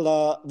ਇਸ ਗੱਲ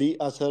ਦਾ ਵੀ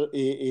ਅਸਰ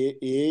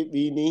ਇਹ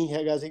ਵੀ ਨਹੀਂ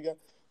ਹੈਗਾ ਸੀਗਾ।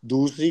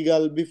 ਦੂਸਰੀ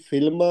ਗੱਲ ਵੀ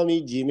ਫਿਲਮਾਂ ਵੀ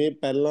ਜਿਵੇਂ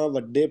ਪਹਿਲਾਂ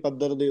ਵੱਡੇ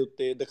ਪੱਧਰ ਦੇ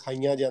ਉੱਤੇ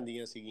ਦਿਖਾਈਆਂ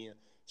ਜਾਂਦੀਆਂ ਸੀਗੀਆਂ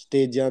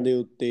ਸਟੇਜਾਂ ਦੇ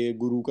ਉੱਤੇ,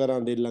 ਗੁਰੂ ਘਰਾਂ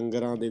ਦੇ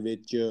ਲੰਗਰਾਂ ਦੇ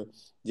ਵਿੱਚ,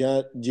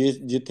 ਜਾਂ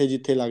ਜਿੱਥੇ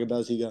ਜਿੱਥੇ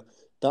ਲੱਗਦਾ ਸੀਗਾ,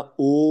 ਤਾਂ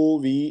ਉਹ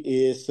ਵੀ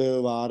ਇਸ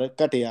ਵਾਰ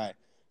ਘਟਿਆ ਹੈ।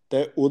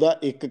 ਅਤੇ ਉਹਦਾ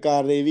ਇੱਕ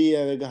ਕਾਰਨ ਇਹ ਵੀ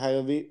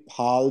ਹੈਗਾ ਵੀ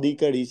ਹਾਲ ਦੀ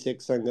ਘੜੀ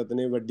ਸਿੱਖ ਸੰਗਤ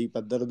ਨੇ ਵੱਡੀ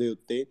ਪੱਧਰ ਦੇ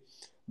ਉੱਤੇ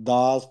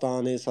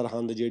ਦਾਸਤਾਨ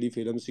ਸਰਹੰਦ ਜਿਹੜੀ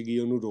ਫਿਲਮ ਸੀਗੀ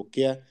ਉਹਨੂੰ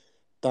ਰੋਕਿਆ,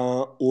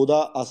 ਤਾਂ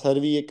ਉਹਦਾ ਅਸਰ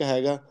ਵੀ ਇੱਕ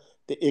ਹੈਗਾ।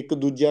 ਅਤੇ ਇੱਕ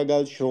ਦੂਜਾ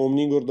ਗੱਲ,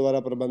 ਸ਼੍ਰੋਮਣੀ ਗੁਰਦੁਆਰਾ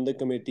ਪ੍ਰਬੰਧਕ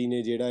ਕਮੇਟੀ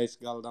ਨੇ ਜਿਹੜਾ ਇਸ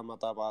ਗੱਲ ਦਾ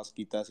ਮਤਾ ਪਾਸ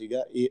ਕੀਤਾ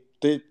ਸੀਗਾ,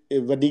 ਅਤੇ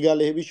ਵੱਡੀ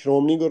ਗੱਲ ਇਹ ਵੀ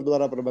ਸ਼੍ਰੋਮਣੀ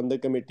ਗੁਰਦੁਆਰਾ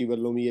ਪ੍ਰਬੰਧਕ ਕਮੇਟੀ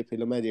ਵੱਲੋਂ ਵੀ ਇਹ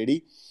ਫਿਲਮ ਹੈ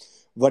ਜਿਹੜੀ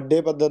ਵੱਡੇ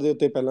ਪੱਧਰ ਦੇ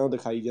ਉੱਤੇ ਪਹਿਲਾਂ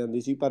ਦਿਖਾਈ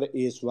ਜਾਂਦੀ ਸੀ, ਪਰ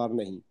ਇਸ ਵਾਰ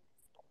ਨਹੀਂ।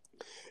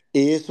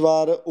 ਇਸ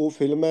ਵਾਰ ਉਹ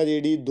ਫਿਲਮ ਹੈ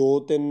ਜਿਹੜੀ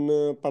 2-3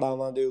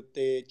 ਪੜਾਵਾਂ ਦੇ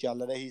ਉੱਤੇ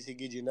ਚੱਲ ਰਹੀ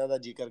ਸੀਗੀ, ਜਿਨ੍ਹਾਂ ਦਾ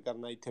ਜ਼ਿਕਰ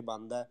ਕਰਨਾ ਇੱਥੇ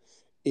ਬਣਦਾ।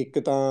 ਇੱਕ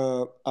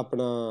ਤਾਂ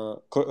ਆਪਣਾ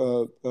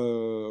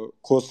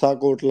ਖੋਸਾ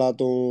ਕੋਟਲਾ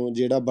ਤੋਂ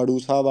ਜਿਹੜਾ ਬੜੂ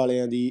ਸਾਹਿਬ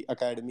ਵਾਲਿਆਂ ਦੀ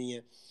ਅਕੈਡਮੀ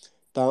ਹੈ,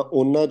 ਤਾਂ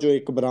ਉਹਨਾਂ 'ਚੋਂ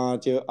ਇੱਕ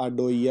ਬ੍ਰਾਂਚ ਅੱਡ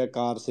ਹੋਈ ਹੈ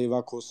ਕਾਰ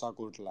ਸੇਵਾ ਖੋਸਾ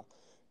ਕੋਟਲਾ,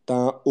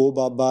 ਤਾਂ ਉਹ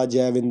ਬਾਬਾ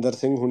ਜੈਵਿੰਦਰ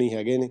ਸਿੰਘ ਹੁਣੀ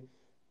ਹੈਗੇ ਨੇ,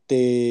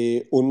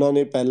 ਅਤੇ ਉਹਨਾਂ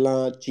ਨੇ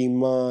ਪਹਿਲਾਂ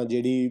ਚੀਮਾ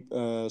ਜਿਹੜੀ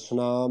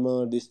ਸੁਨਾਮ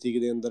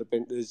ਡਿਸਟ੍ਰਿਕਟ ਦੇ ਅੰਦਰ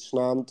ਪਿੰਡ,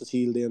 ਸੁਨਾਮ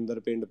ਤਹਿਸੀਲ ਦੇ ਅੰਦਰ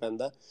ਪਿੰਡ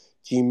ਪੈਂਦਾ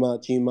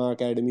ਚੀਮਾ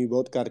ਅਕੈਡਮੀ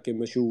ਬਹੁਤ ਕਰਕੇ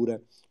ਮਸ਼ਹੂਰ ਹੈ,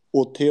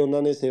 ਉੱਥੇ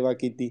ਉਹਨਾਂ ਨੇ ਸੇਵਾ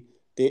ਕੀਤੀ,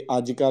 ਅਤੇ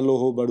ਅੱਜ ਕੱਲ੍ਹ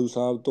ਉਹ ਬੜੂ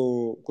ਸਾਹਿਬ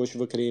ਤੋਂ ਕੁਛ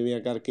ਵਖਰੇਵਿਆਂ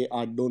ਕਰਕੇ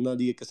ਅੱਡ ਉਹਨਾਂ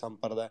ਦੀ ਇੱਕ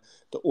ਸੰਪਰਦਾ,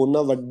 ਅਤੇ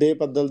ਉਹਨਾਂ ਵੱਡੇ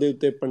ਪੱਧਰ ਦੇ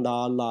ਉੱਤੇ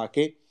ਪੰਡਾਲ ਲਾ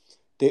ਕੇ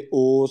ਅਤੇ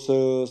ਉਸ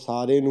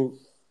ਸਾਰੇ ਨੂੰ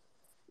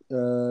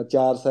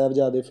ਚਾਰ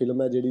ਸਾਹਿਬਜ਼ਾਦੇ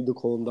ਫਿਲਮ ਹੈ ਜਿਹੜੀ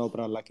ਦਿਖਾਉਣ ਦਾ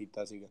ਉਪਰਾਲਾ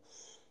ਕੀਤਾ ਸੀਗਾ।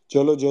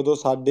 ਚਲੋ, ਜਦੋਂ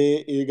ਸਾਡੇ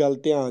ਇਹ ਗੱਲ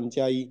ਧਿਆਨ 'ਚ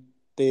ਆਈ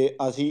ਅਤੇ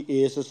ਅਸੀਂ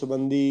ਇਸ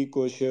ਸੰਬੰਧੀ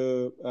ਕੁਛ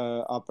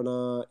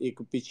ਆਪਣਾ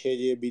ਇੱਕ ਪਿੱਛੇ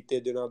ਜਿਹੇ ਬੀਤੇ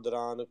ਦਿਨਾਂ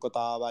ਦੌਰਾਨ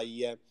ਕਿਤਾਬ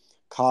ਆਈ ਹੈ,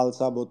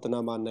 ਖਾਲਸਾ ਬੁੱਤ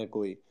ਨਾ ਮਾਨੈ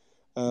ਕੋਈ,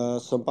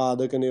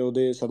 ਸੰਪਾਦਕ ਨੇ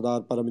ਉਹਦੇ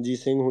ਸਰਦਾਰ ਪਰਮਜੀਤ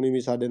ਸਿੰਘ ਹੁਣੀ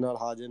ਵੀ ਸਾਡੇ ਨਾਲ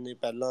ਹਾਜ਼ਰ ਨੇ।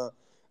 ਪਹਿਲਾਂ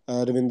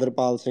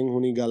ਰਵਿੰਦਰਪਾਲ ਸਿੰਘ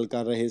ਹੁਣੀ ਗੱਲ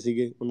ਕਰ ਰਹੇ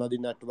ਸੀਗੇ, ਉਹਨਾਂ ਦੀ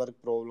ਨੈਟਵਰਕ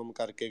ਪ੍ਰੋਬਲਮ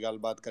ਕਰਕੇ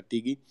ਗੱਲਬਾਤ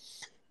ਕੱਟੀ ਗਈ,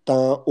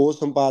 ਤਾਂ ਉਹ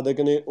ਸੰਪਾਦਕ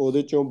ਨੇ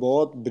ਉਹਦੇ 'ਚੋਂ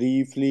ਬਹੁਤ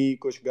ਬਰੀਫਲੀ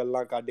ਕੁਛ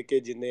ਗੱਲਾਂ ਕੱਢ ਕੇ,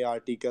 ਜਿੰਨੇ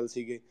ਆਰਟੀਕਲ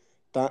ਸੀਗੇ,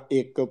 ਤਾਂ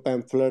ਇੱਕ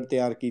ਪੈਂਫਲੇਟ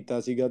ਤਿਆਰ ਕੀਤਾ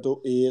ਸੀਗਾ। ਤਾਂ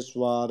ਇਸ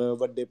ਵਾਰ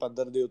ਵੱਡੇ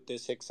ਪੱਧਰ ਦੇ ਉੱਤੇ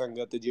ਸਿੱਖ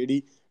ਸੰਗਤ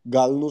ਜਿਹੜੀ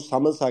ਗੱਲ ਨੂੰ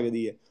ਸਮਝ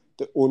ਸਕਦੀ ਹੈ,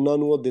 ਅਤੇ ਉਹਨਾਂ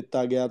ਨੂੰ ਉਹ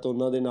ਦਿੱਤਾ ਗਿਆ, ਤਾਂ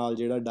ਉਹਨਾਂ ਦੇ ਨਾਲ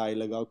ਜਿਹੜਾ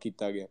ਡਾਇਲੋਗ ਆ ਉਹ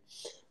ਕੀਤਾ ਗਿਆ।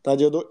 ਤਾਂ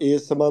ਜਦੋਂ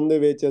ਇਸ ਸੰਬੰਧ ਦੇ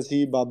ਵਿੱਚ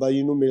ਅਸੀਂ ਬਾਬਾ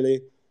ਜੀ ਨੂੰ ਮਿਲੇ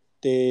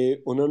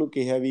ਅਤੇ ਉਹਨਾਂ ਨੂੰ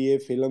ਕਿਹਾ ਵੀ ਇਹ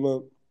ਫਿਲਮ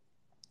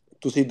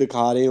ਤੁਸੀਂ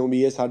ਦਿਖਾ ਰਹੇ ਹੋ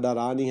ਵੀ ਇਹ ਸਾਡਾ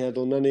ਰਾਹ ਨਹੀਂ ਹੈ,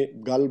 ਤਾਂ ਉਹਨਾਂ ਨੇ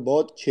ਗੱਲ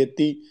ਬਹੁਤ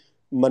ਛੇਤੀ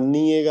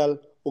ਮੰਨੀ ਇਹ ਗੱਲ।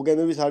 ਉਹ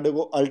ਕਹਿੰਦੇ ਵੀ ਸਾਡੇ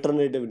ਕੋਲ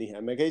ਅਲਟਰਨੇਟਿਵ ਨਹੀਂ ਹੈ।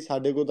 ਮੈਂ ਕਿਹਾ ਜੀ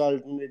ਸਾਡੇ ਕੋਲ ਤਾਂ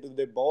ਅਲਟਰਨੇਟਿਵ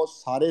ਦੇ ਬਹੁਤ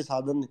ਸਾਰੇ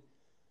ਸਾਧਨ ਨੇ।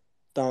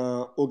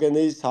 ਤਾਂ ਉਹ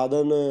ਕਹਿੰਦੇ ਜੀ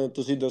ਸਾਧਨ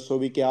ਤੁਸੀਂ ਦੱਸੋ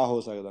ਵੀ ਕਿਆ ਹੋ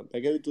ਸਕਦਾ।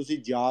 ਮੈਂ ਕਿਹਾ ਵੀ ਤੁਸੀਂ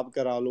ਜਾਪ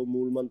ਕਰਾ ਲਓ,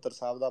 ਮੂਲ ਮੰਤਰ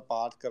ਸਾਹਿਬ ਦਾ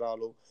ਪਾਠ ਕਰਾ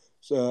ਲਓ,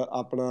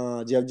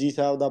 ਆਪਣਾ ਜਪਜੀ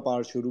ਸਾਹਿਬ ਦਾ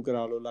ਪਾਠ ਸ਼ੁਰੂ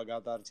ਕਰਾ ਲਓ,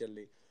 ਲਗਾਤਾਰ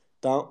ਚੱਲੇ।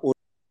 ਤਾਂ ਉਹ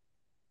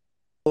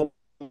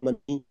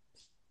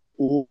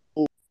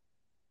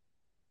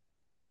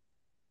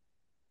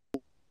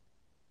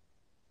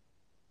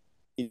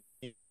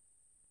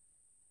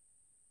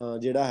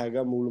ਜਿਹੜਾ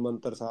ਹੈਗਾ ਮੂਲ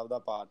ਮੰਤਰ ਸਾਹਿਬ ਦਾ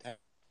ਪਾਠ ਹੈ,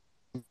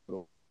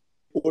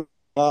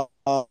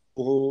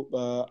 ਉਹ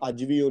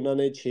ਅੱਜ ਵੀ ਉਹਨਾਂ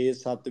ਨੇ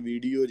 6-7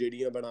 ਵੀਡੀਓ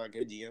ਜਿਹੜੀਆਂ ਬਣਾ ਕੇ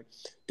ਭੇਜੀਆਂ,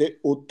 ਅਤੇ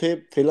ਉੱਥੇ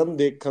ਫਿਲਮ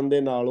ਦੇਖਣ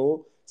ਦੇ ਨਾਲੋਂ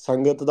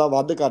ਸੰਗਤ ਦਾ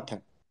ਵੱਧ ਇਕੱਠ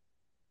ਹੈ।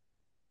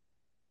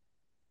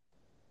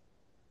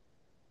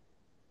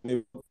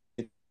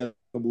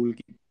 ਕਬੂਲ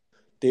ਕੀਤੀ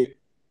ਅਤੇ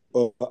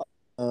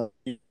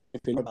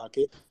ਫਿਲਮ ਆ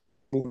ਕੇ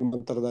ਮੂਲ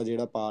ਮੰਤਰ ਦਾ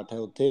ਜਿਹੜਾ ਪਾਠ ਹੈ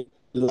ਉੱਥੇ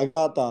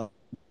ਲਗਾਤਾਰ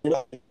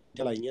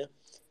ਚਲਾਈਆਂ,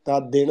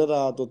 ਤਾਂ ਦਿਨ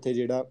ਰਾਤ ਉੱਥੇ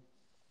ਜਿਹੜਾ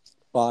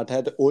ਪਾਠ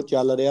ਹੈ ਤੇ ਉਹ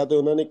ਚੱਲ ਰਿਹਾ। ਤੇ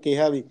ਉਹਨਾਂ ਨੇ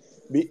ਕਿਹਾ ਵੀ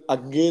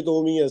ਅੱਗੇ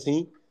ਤੋਂ ਵੀ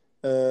ਅਸੀਂ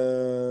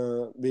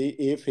ਵੀ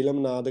ਇਹ ਫਿਲਮ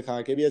ਨਾ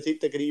ਦਿਖਾ ਕੇ ਵੀ ਅਸੀਂ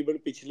ਤਕਰੀਬਨ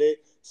ਪਿਛਲੇ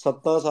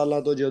 7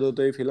 ਸਾਲਾਂ ਤੋਂ ਜਦੋਂ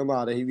ਤੋਂ ਇਹ ਫਿਲਮ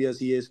ਆ ਰਹੀ ਵੀ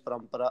ਅਸੀਂ ਇਸ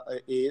ਪਰੰਪਰਾ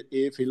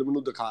ਇਹ ਫਿਲਮ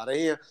ਨੂੰ ਦਿਖਾ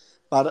ਰਹੇ ਹਾਂ,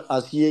 ਪਰ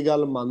ਅਸੀਂ ਇਹ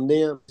ਗੱਲ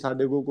ਮੰਨਦੇ ਹਾਂ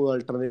ਸਾਡੇ ਕੋਲ ਕੋਈ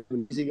ਅਲਟਰਨੇਟਿਵ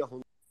ਨਹੀਂ ਸੀਗਾ।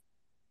 ਹੁਣ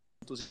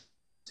ਤੁਸੀਂ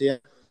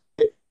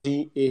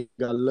ਇਹ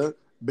ਗੱਲ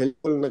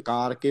ਬਿਲਕੁਲ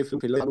ਨਕਾਰ ਕੇ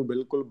ਫਿਲਮ ਨੂੰ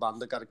ਬਿਲਕੁਲ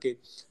ਬੰਦ ਕਰਕੇ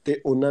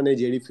ਤੇ ਉਹਨਾਂ ਨੇ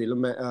ਜਿਹੜੀ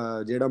ਫਿਲਮ ਹੈ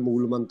ਜਿਹੜਾ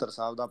ਮੂਲ ਮੰਤਰ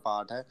ਸਾਹਿਬ ਦਾ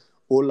ਪਾਠ ਹੈ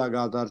ਉਹ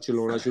ਲਗਾਤਾਰ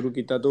ਚਲਾਉਣਾ ਸ਼ੁਰੂ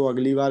ਕੀਤਾ। ਤਾਂ ਉਹ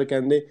ਅਗਲੀ ਵਾਰ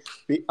ਕਹਿੰਦੇ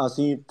ਵੀ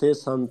ਅਸੀਂ ਇੱਥੇ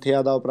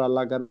ਸੰਥਿਆ ਦਾ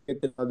ਉਪਰਾਲਾ ਕਰਕੇ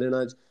 3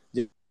 ਦਿਨਾਂ 'ਚ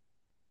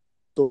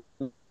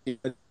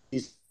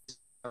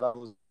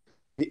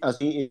ਵੀ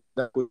ਅਸੀਂ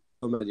ਇਹਦਾ ਕੋਈ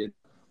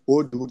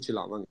ਉਹ ਜ਼ਰੂਰ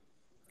ਚਲਾਵਾਂਗੇ।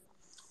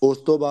 ਉਸ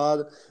ਤੋਂ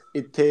ਬਾਅਦ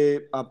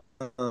ਇੱਥੇ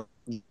ਆਪਣਾ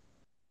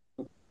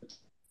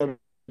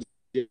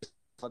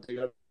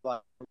ਫਤਿਹਗੜ੍ਹ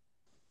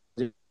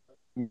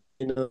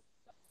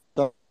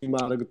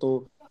ਮਾਰਗ ਤੋਂ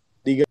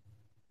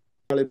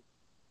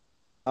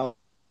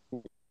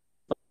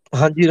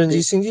ਹਾਂਜੀ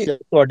ਰਣਜੀਤ ਸਿੰਘ ਜੀ,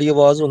 ਤੁਹਾਡੀ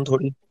ਆਵਾਜ਼ ਹੁਣ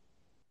ਥੋੜੀ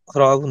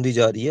ਖਰਾਬ ਹੁੰਦੀ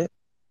ਜਾ ਰਹੀ ਹੈ,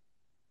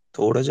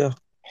 ਥੋੜਾ ਜਿਹਾ।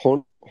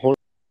 ਹੁਣ ਹੁਣ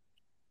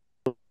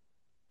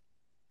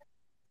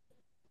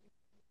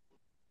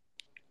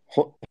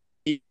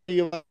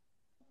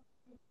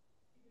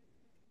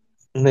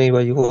ਨਹੀਂ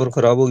ਭਾਈ, ਹੋਰ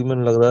ਖਰਾਬ ਹੋ ਗਈ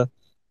ਮੈਨੂੰ ਲੱਗਦਾ।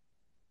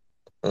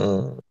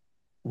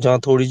 ਜਾਂ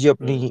ਥੋੜੀ ਜਿਹੀ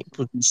ਆਪਣੀ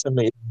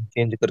ਪੋਜੀਸ਼ਨ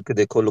ਚੇਂਜ ਕਰਕੇ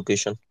ਦੇਖੋ,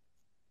 ਲੋਕੇਸ਼ਨ।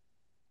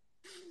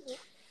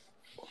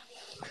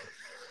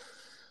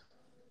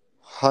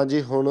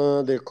 ਹਾਂਜੀ ਹੁਣ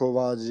ਦੇਖੋ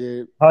ਆਵਾਜ਼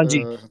ਜੇ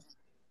ਹਾਂਜੀ,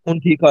 ਹੁਣ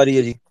ਠੀਕ ਆ ਰਹੀ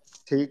ਹੈ ਜੀ।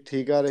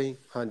 ਠੀਕ ਆ ਰਹੀ।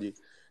 ਹਾਂਜੀ,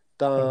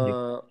 ਤਾਂ ਹਾਂਜੀ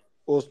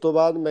ਉਸ ਤੋਂ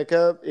ਬਾਅਦ ਮੈਂ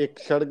ਕਿਹਾ ਇੱਕ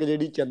ਸੜਕ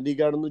ਜਿਹੜੀ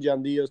ਚੰਡੀਗੜ੍ਹ ਨੂੰ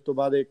ਜਾਂਦੀ ਹੈ, ਉਸ ਤੋਂ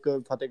ਬਾਅਦ ਇੱਕ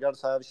ਫਤਿਹਗੜ੍ਹ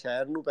ਸਾਹਿਬ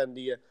ਸ਼ਹਿਰ ਨੂੰ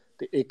ਪੈਂਦੀ ਹੈ,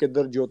 ਤੇ ਇੱਕ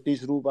ਇੱਧਰ ਜੋਤੀ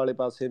ਸਰੂਪ ਵਾਲੇ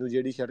ਪਾਸੇ ਨੂੰ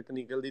ਜਿਹੜੀ ਸੜਕ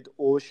ਨਿਕਲਦੀ, ਤੇ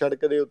ਉਸ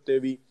ਸੜਕ ਦੇ ਉੱਤੇ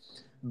ਵੀ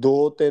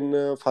 2-3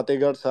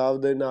 ਫਤਿਹਗੜ੍ਹ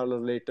ਸਾਹਿਬ ਦੇ ਨਾਲ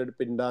ਰਿਲੇਟਡ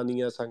ਪਿੰਡਾਂ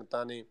ਦੀਆਂ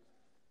ਸੰਗਤਾਂ ਨੇ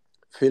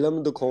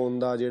ਫਿਲਮ ਦਿਖਾਉਣ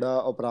ਦਾ ਜਿਹੜਾ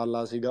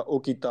ਉਪਰਾਲਾ ਸੀਗਾ ਉਹ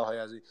ਕੀਤਾ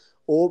ਹੋਇਆ ਸੀ।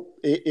 ਉਹ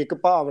ਇੱਕ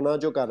ਭਾਵਨਾ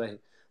 'ਚੋਂ ਕਰ ਰਹੇ,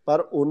 ਪਰ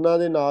ਉਹਨਾਂ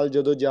ਦੇ ਨਾਲ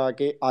ਜਦੋਂ ਜਾ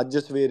ਕੇ ਅੱਜ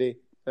ਸਵੇਰੇ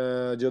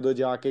ਜਦੋਂ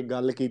ਜਾ ਕੇ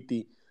ਗੱਲ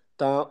ਕੀਤੀ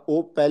ਤਾਂ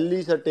ਉਹ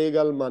ਪਹਿਲੀ ਸੱਟੇ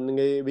ਗੱਲ ਮੰਨ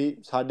ਗਏ ਵੀ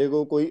ਸਾਡੇ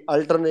ਕੋਲ ਕੋਈ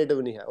ਅਲਟਰਨੇਟਿਵ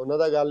ਨਹੀਂ ਹੈ। ਉਹਨਾਂ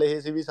ਦਾ ਗੱਲ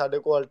ਇਹ ਸੀ ਵੀ ਸਾਡੇ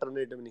ਕੋਲ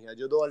ਅਲਟਰਨੇਟਿਵ ਨਹੀਂ ਹੈ।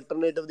 ਜਦੋਂ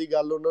ਅਲਟਰਨੇਟਿਵ ਦੀ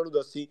ਗੱਲ ਉਹਨਾਂ ਨੂੰ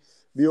ਦੱਸੀ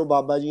ਵੀ ਉਹ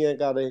ਬਾਬਾ ਜੀ ਐਂ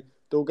ਕਰ ਰਹੇ,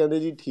 ਤਾਂ ਉਹ ਕਹਿੰਦੇ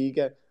ਜੀ ਠੀਕ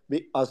ਹੈ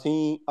ਵੀ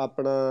ਅਸੀਂ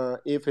ਆਪਣਾ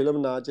ਇਹ ਫਿਲਮ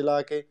ਨਾ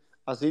ਚਲਾ ਕੇ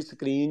ਅਸੀਂ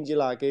ਸਕਰੀਨ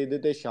ਚਲਾ ਕੇ ਇਹਦੇ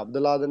 'ਤੇ ਸ਼ਬਦ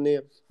ਲਾ ਦਿੰਦੇ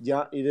ਹਾਂ,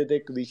 ਜਾਂ ਇਹਦੇ 'ਤੇ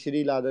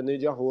ਕਵਿਸ਼ਰੀ ਲਾ ਦਿੰਦੇ,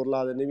 ਜਾਂ ਹੋਰ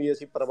ਲਾ ਦਿੰਦੇ, ਵੀ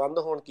ਅਸੀਂ ਪ੍ਰਬੰਧ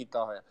ਹੁਣ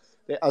ਕੀਤਾ ਹੋਇਆ।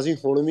 ਅਤੇ ਅਸੀਂ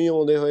ਹੁਣ ਵੀ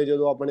ਆਉਂਦੇ ਹੋਏ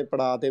ਜਦੋਂ ਆਪਣੇ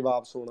ਪੜਾਅ 'ਤੇ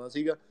ਵਾਪਸ ਹੋਣਾ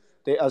ਸੀਗਾ,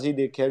 ਅਤੇ ਅਸੀਂ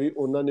ਦੇਖਿਆ ਵੀ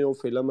ਉਹਨਾਂ ਨੇ ਉਹ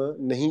ਫਿਲਮ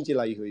ਨਹੀਂ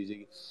ਚਲਾਈ ਹੋਈ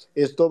ਸੀਗੀ।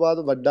 ਇਸ ਤੋਂ ਬਾਅਦ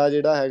ਵੱਡਾ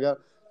ਜਿਹੜਾ ਹੈਗਾ,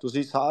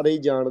 ਤੁਸੀਂ ਸਾਰੇ ਹੀ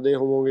ਜਾਣਦੇ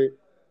ਹੋਵੋਗੇ,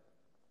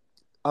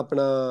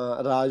 ਆਪਣਾ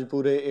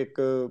ਰਾਜਪੁਰੇ ਇੱਕ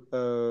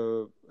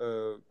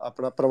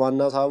ਆਪਣਾ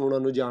ਪਰਵਾਨਾ ਸਾਹਿਬ ਉਹਨਾਂ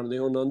ਨੂੰ ਜਾਣਦੇ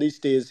ਹੋ, ਉਹਨਾਂ ਦੀ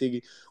ਸਟੇਜ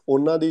ਸੀਗੀ।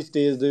 ਉਹਨਾਂ ਦੀ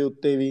ਸਟੇਜ ਦੇ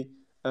ਉੱਤੇ ਵੀ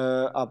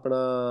ਆਪਣਾ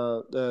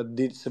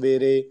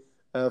ਸਵੇਰੇ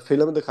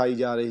ਫਿਲਮ ਦਿਖਾਈ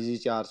ਜਾ ਰਹੀ ਸੀ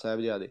 4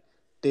 ਸਾਹਿਬਜ਼ਾਦੇ,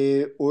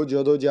 ਅਤੇ ਉਹ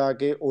ਜਦੋਂ ਜਾ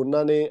ਕੇ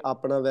ਉਹਨਾਂ ਨੇ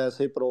ਆਪਣਾ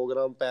ਵੈਸੇ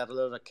ਪ੍ਰੋਗਰਾਮ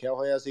ਪੈਰਲਲ ਰੱਖਿਆ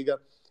ਹੋਇਆ ਸੀਗਾ,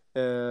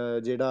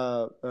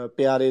 ਜਿਹੜਾ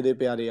ਪਿਆਰੇ ਦੇ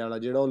ਪਿਆਰੇ ਵਾਲਾ,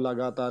 ਜਿਹੜਾ ਉਹ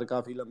ਲਗਾਤਾਰ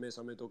ਕਾਫੀ ਲੰਬੇ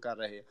ਸਮੇਂ ਤੋਂ ਕਰ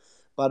ਰਹੇ ਆ।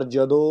 ਪਰ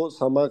ਜਦੋਂ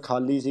ਸਮਾਂ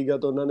ਖਾਲੀ ਸੀਗਾ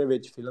ਤਾਂ ਉਹਨਾਂ ਨੇ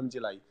ਵਿੱਚ ਫਿਲਮ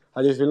ਚਲਾਈ,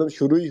 ਹਜੇ ਫਿਲਮ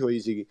ਸ਼ੁਰੂ ਹੀ ਹੋਈ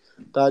ਸੀਗੀ।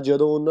 ਤਾਂ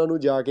ਜਦੋਂ ਉਹਨਾਂ ਨੂੰ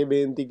ਜਾ ਕੇ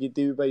ਬੇਨਤੀ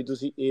ਕੀਤੀ ਵੀ ਭਾਈ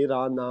ਤੁਸੀਂ ਇਹ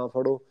ਰਾਹ ਨਾ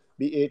ਫੜੋ,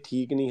 ਵੀ ਇਹ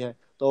ਠੀਕ ਨਹੀਂ ਹੈ,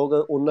 ਤਾਂ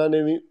ਉਹਨਾਂ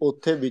ਨੇ ਵੀ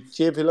ਉੱਥੇ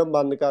ਵਿੱਚੇ ਫਿਲਮ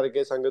ਬੰਦ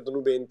ਕਰਕੇ ਸੰਗਤ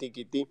ਨੂੰ ਬੇਨਤੀ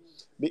ਕੀਤੀ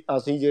ਵੀ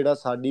ਅਸੀਂ ਜਿਹੜਾ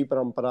ਸਾਡੀ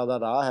ਪਰੰਪਰਾ ਦਾ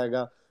ਰਾਹ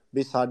ਹੈਗਾ,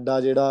 ਵੀ ਸਾਡਾ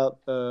ਜਿਹੜਾ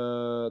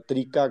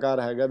ਤਰੀਕਾਕਾਰ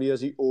ਹੈਗਾ, ਵੀ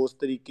ਅਸੀਂ ਉਸ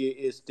ਤਰੀਕੇ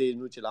ਇਸ ਸਟੇਜ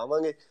ਨੂੰ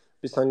ਚਲਾਵਾਂਗੇ।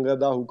 ਵੀ ਸੰਗਤ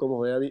ਦਾ ਹੁਕਮ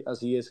ਹੋਇਆ ਵੀ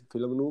ਅਸੀਂ ਇਸ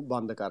ਫਿਲਮ ਨੂੰ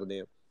ਬੰਦ ਕਰਦੇ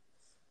ਹਾਂ।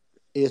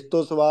 ਇਸ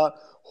ਤੋਂ ਸਿਵਾ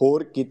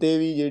ਹੋਰ ਕਿਤੇ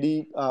ਵੀ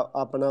ਜਿਹੜੀ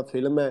ਆਪਣਾ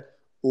ਫਿਲਮ ਹੈ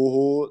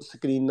ਉਹ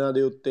ਸਕਰੀਨਾਂ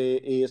ਦੇ ਉੱਤੇ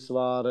ਇਸ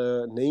ਵਾਰ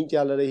ਨਹੀਂ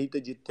ਚੱਲ ਰਹੀ, ਅਤੇ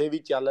ਜਿੱਥੇ ਵੀ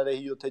ਚੱਲ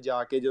ਰਹੀ ਉੱਥੇ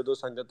ਜਾ ਕੇ ਜਦੋਂ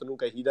ਸੰਗਤ ਨੂੰ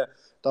ਕਹੀਦਾ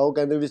ਤਾਂ ਉਹ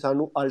ਕਹਿੰਦੇ ਵੀ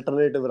ਸਾਨੂੰ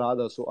ਅਲਟਰਨੇਟਿਵ ਰਾਹ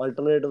ਦੱਸੋ।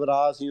 ਅਲਟਰਨੇਟਿਵ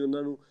ਰਾਹ ਅਸੀਂ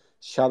ਉਹਨਾਂ ਨੂੰ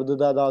ਸ਼ਬਦ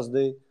ਦਾ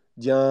ਦੱਸਦੇ,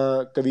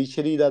 ਜਾਂ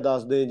ਕਵੀਸ਼ਰੀ ਦਾ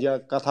ਦੱਸਦੇ, ਜਾਂ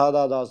ਕਥਾ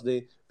ਦਾ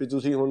ਦੱਸਦੇ ਵੀ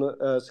ਤੁਸੀਂ ਹੁਣ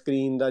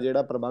ਸਕਰੀਨ ਦਾ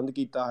ਜਿਹੜਾ ਪ੍ਰਬੰਧ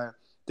ਕੀਤਾ ਹੈ,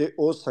 ਅਤੇ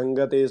ਉਹ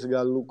ਸੰਗਤ ਇਸ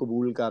ਗੱਲ ਨੂੰ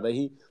ਕਬੂਲ ਕਰ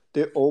ਰਹੀ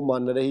ਅਤੇ ਉਹ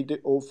ਮੰਨ ਰਹੀ, ਅਤੇ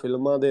ਉਹ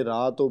ਫਿਲਮਾਂ ਦੇ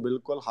ਰਾਹ ਤੋਂ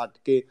ਬਿਲਕੁਲ ਹਟ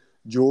ਕੇ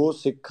ਜੋ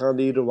ਸਿੱਖਾਂ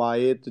ਦੀ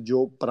ਰਵਾਇਤ,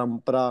 ਜੋ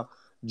ਪਰੰਪਰਾ,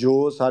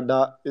 ਜੋ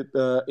ਸਾਡਾ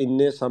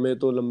ਇੰਨੇ ਸਮੇਂ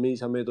ਤੋਂ ਲੰਮੀ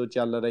ਸਮੇਂ ਤੋਂ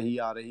ਚੱਲ ਰਹੀ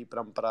ਆ ਰਹੀ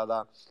ਪਰੰਪਰਾ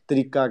ਦਾ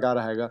ਤਰੀਕਾਕਾਰ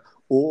ਹੈਗਾ,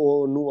 ਉਹ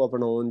ਉਹਨੂੰ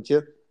ਅਪਣਾਉਣ 'ਚ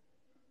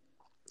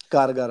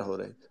ਕਾਰਗਰ ਹੋ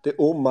ਰਹੇ, ਅਤੇ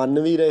ਉਹ ਮੰਨ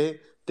ਵੀ ਰਹੇ,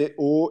 ਅਤੇ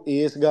ਉਹ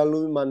ਇਸ ਗੱਲ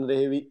ਨੂੰ ਵੀ ਮੰਨ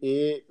ਰਹੇ ਵੀ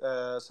ਇਹ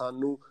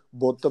ਸਾਨੂੰ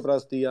ਬੁੱਤ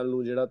ਪ੍ਰਸਤੀ ਵੱਲ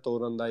ਨੂੰ ਜਿਹੜਾ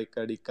ਤੋਰਨ ਦਾ ਇੱਕ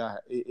ਅੜਿੱਕਾ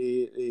ਹੈ,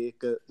 ਇਹ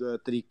ਇੱਕ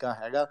ਤਰੀਕਾ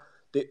ਹੈਗਾ,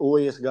 ਅਤੇ ਉਹ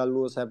ਇਸ ਗੱਲ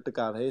ਨੂੰ ਅਸੈਪਟ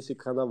ਕਰ ਰਹੇ।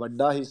 ਸਿੱਖਾਂ ਦਾ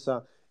ਵੱਡਾ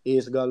ਹਿੱਸਾ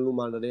ਇਸ ਗੱਲ ਨੂੰ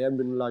ਮੰਨ ਰਿਹਾ।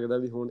 ਮੈਨੂੰ ਲੱਗਦਾ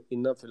ਵੀ ਹੁਣ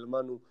ਇਹਨਾਂ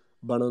ਫਿਲਮਾਂ ਨੂੰ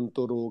ਬਣਨ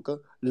ਤੋਂ ਰੋਕ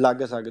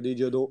ਲੱਗ ਸਕਦੀ,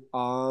 ਜਦੋਂ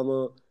ਆਮ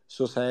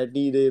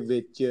ਸੁਸਾਇਟੀ ਦੇ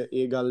ਵਿੱਚ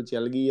ਇਹ ਗੱਲ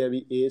ਚੱਲ ਗਈ ਹੈ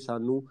ਵੀ ਇਹ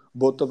ਸਾਨੂੰ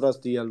ਬੁੱਤ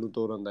ਪ੍ਰਸਤੀ ਵੱਲ ਨੂੰ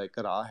ਤੋਰਨ ਦਾ ਇੱਕ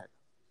ਰਾਹ ਹੈ।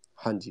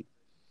 ਹਾਂਜੀ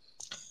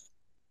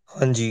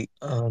ਹਾਂਜੀ,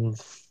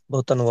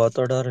 ਬਹੁਤ ਧੰਨਵਾਦ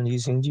ਤੁਹਾਡਾ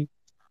ਰਣਜੀਤ ਸਿੰਘ ਜੀ।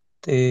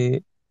 ਤੇ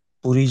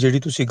ਪੂਰੀ ਜਿਹੜੀ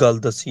ਤੁਸੀਂ ਗੱਲ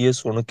ਦੱਸੀ ਹੈ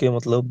ਸੁਣ ਕੇ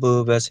ਮਤਲਬ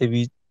ਵੈਸੇ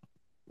ਵੀ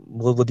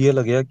ਬਹੁਤ ਵਧੀਆ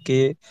ਲੱਗਿਆ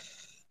ਕਿ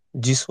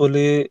ਜਿਸ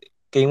ਵੇਲੇ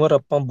ਕਈ ਵਾਰ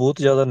ਆਪਾਂ ਬਹੁਤ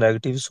ਜ਼ਿਆਦਾ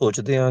ਨੈਗੇਟਿਵ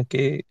ਸੋਚਦੇ ਹਾਂ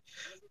ਕਿ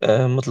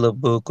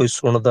ਮਤਲਬ ਕੋਈ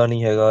ਸੁਣਦਾ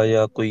ਨਹੀਂ ਹੈਗਾ,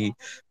 ਜਾਂ ਕੋਈ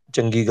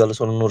ਚੰਗੀ ਗੱਲ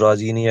ਸੁਣਨ ਨੂੰ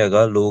ਰਾਜ਼ੀ ਨਹੀਂ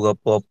ਹੈਗਾ, ਲੋਕ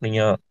ਆਪੋ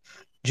ਆਪਣੀਆਂ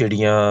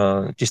ਜਿਹੜੀਆਂ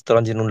ਜਿਸ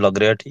ਤਰ੍ਹਾਂ ਜਿਹਨੂੰ ਲੱਗ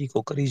ਰਿਹਾ ਠੀਕ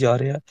ਉਹ ਕਰੀ ਜਾ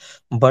ਰਿਹਾ।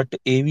 ਬਟ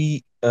ਇਹ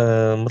ਵੀ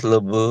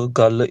ਮਤਲਬ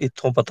ਗੱਲ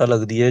ਇੱਥੋਂ ਪਤਾ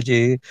ਲੱਗਦੀ ਹੈ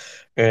ਜੇ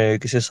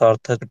ਕਿਸੇ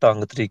ਸਾਰਥਕ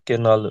ਢੰਗ ਤਰੀਕੇ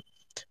ਨਾਲ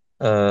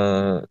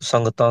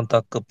ਸੰਗਤਾਂ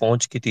ਤੱਕ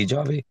ਪਹੁੰਚ ਕੀਤੀ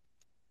ਜਾਵੇ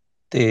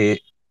ਤੇ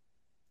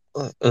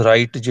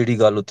ਰਾਈਟ ਜਿਹੜੀ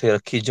ਗੱਲ ਉੱਥੇ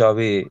ਰੱਖੀ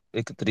ਜਾਵੇ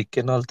ਇੱਕ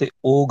ਤਰੀਕੇ ਨਾਲ, ਤੇ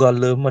ਉਹ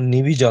ਗੱਲ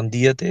ਮੰਨੀ ਵੀ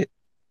ਜਾਂਦੀ ਹੈ। ਤੇ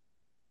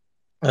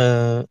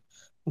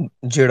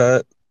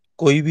ਜਿਹੜਾ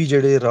ਕੋਈ ਵੀ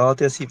ਜਿਹੜੇ ਰਾਹ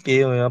ਤੇ ਅਸੀਂ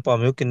ਪਏ ਹੋਏ ਹਾਂ,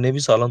 ਭਾਵੇਂ ਉਹ ਕਿੰਨੇ ਵੀ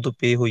ਸਾਲਾਂ ਤੋਂ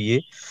ਪਏ ਹੋਈਏ,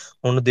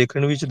 ਹੁਣ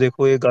ਦੇਖਣ ਵਿੱਚ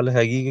ਦੇਖੋ ਇਹ ਗੱਲ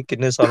ਹੈਗੀ ਕਿ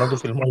ਕਿੰਨੇ ਸਾਲਾਂ ਤੋਂ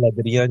ਫਿਲਮਾਂ ਲੱਗ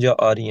ਰਹੀਆਂ ਜਾਂ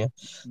ਆ ਰਹੀਆਂ,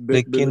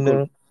 ਲੇਕਿਨ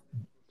ਬਿਲਕੁਲ।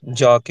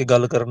 ਜਾ ਕੇ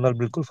ਗੱਲ ਕਰਨ ਨਾਲ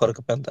ਬਿਲਕੁਲ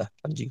ਫਰਕ ਪੈਂਦਾ।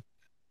 ਹਾਂਜੀ।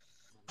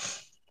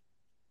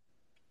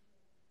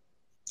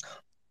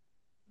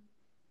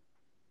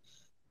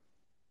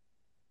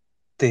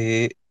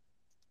 ਤੇ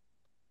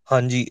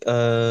ਹਾਂਜੀ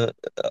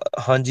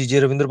ਹਾਂਜੀ, ਜੇ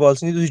ਰਵਿੰਦਰਪਾਲ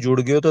ਸਿੰਘ ਜੀ ਤੁਸੀਂ ਜੁੜ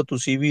ਗਏ ਹੋ ਤਾਂ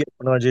ਤੁਸੀਂ ਵੀ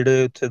ਆਪਣਾ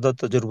ਜਿਹੜੇ ਉੱਥੇ ਦਾ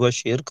ਤਜਰਬਾ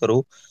ਸ਼ੇਅਰ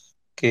ਕਰੋ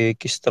ਕਿ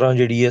ਕਿਸ ਤਰ੍ਹਾਂ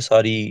ਜਿਹੜੀ ਹੈ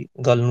ਸਾਰੀ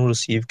ਗੱਲ ਨੂੰ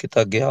ਰਿਸੀਵ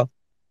ਕੀਤਾ ਗਿਆ।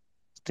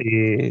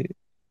 ਤੇ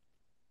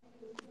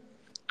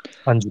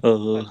ਹਾਂਜੀ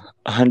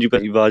ਹਾਂਜੀ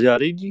ਭਾਜੀ, ਆਵਾਜ਼ ਆ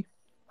ਰਹੀ ਜੀ?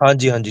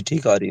 ਹਾਂਜੀ ਹਾਂਜੀ,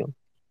 ਠੀਕ ਆ ਰਹੀ ਹੋ।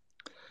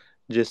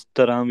 ਜਿਸ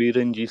ਤਰ੍ਹਾਂ ਵੀ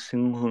ਰਣਜੀਤ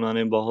ਸਿੰਘ ਹੁਣਾਂ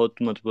ਨੇ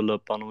ਬਹੁਤ ਮਤਲਬ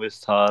ਆਪਾਂ ਨੂੰ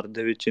ਵਿਸਥਾਰ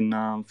ਦੇ ਵਿੱਚ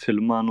ਇਹਨਾਂ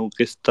ਫਿਲਮਾਂ ਨੂੰ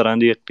ਕਿਸ ਤਰ੍ਹਾਂ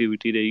ਦੀ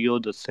ਐਕਟੀਵਿਟੀ ਰਹੀ ਉਹ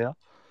ਦੱਸਿਆ,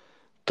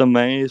 ਤਾਂ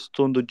ਮੈਂ ਇਸ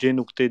ਤੋਂ ਦੂਜੇ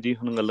ਨੁਕਤੇ ਦੀ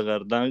ਹੁਣ ਗੱਲ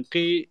ਕਰਦਾ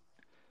ਕਿ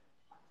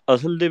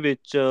ਅਸਲ ਦੇ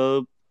ਵਿੱਚ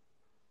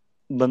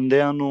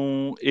ਬੰਦਿਆਂ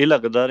ਨੂੰ ਇਹ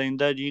ਲੱਗਦਾ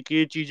ਰਹਿੰਦਾ ਜੀ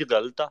ਕਿ ਇਹ ਚੀਜ਼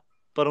ਗਲਤ ਆ,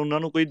 ਪਰ ਉਹਨਾਂ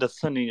ਨੂੰ ਕੋਈ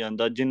ਦੱਸਣ ਨਹੀਂ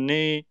ਜਾਂਦਾ। ਜਿੰਨੇ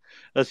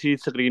ਅਸੀਂ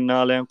ਸਕਰੀਨਾਂ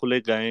ਵਾਲਿਆਂ ਕੋਲੇ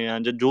ਗਏ ਆ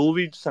ਜਾਂ ਜੋ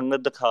ਵੀ ਸੰਗਤ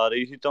ਦਿਖਾ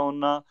ਰਹੀ ਸੀ, ਤਾਂ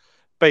ਉਹਨਾਂ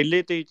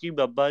ਪਹਿਲੇ ਤੇ ਕਿ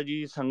ਬਾਬਾ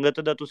ਜੀ ਸੰਗਤ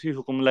ਦਾ ਤੁਸੀਂ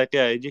ਹੁਕਮ ਲੈ ਕੇ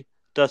ਆਏ ਜੀ,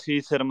 ਤਾਂ ਅਸੀਂ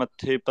ਸਿਰ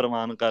ਮੱਥੇ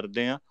ਪ੍ਰਵਾਨ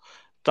ਕਰਦੇ ਹਾਂ।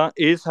 ਤਾਂ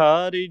ਇਹ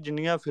ਸਾਰੀ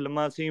ਜਿੰਨੀਆਂ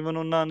ਫਿਲਮਾਂ ਸੀ, ਈਵਨ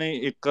ਉਹਨਾਂ ਨੇ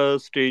ਇੱਕ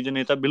ਸਟੇਜ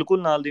ਨੇ ਤਾਂ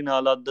ਬਿਲਕੁਲ ਨਾਲ ਦੀ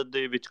ਨਾਲ ਅੱਧ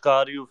ਦੇ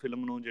ਵਿਚਕਾਰ ਹੀ ਉਹ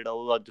ਫਿਲਮ ਨੂੰ ਜਿਹੜਾ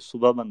ਉਹ ਅੱਜ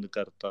ਸੁਬਾਹ ਬੰਦ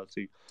ਕਰਤਾ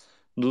ਸੀ।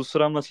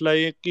 ਦੂਸਰਾ ਮਸਲਾ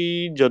ਇਹ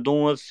ਕਿ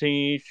ਜਦੋਂ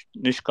ਅਸੀਂ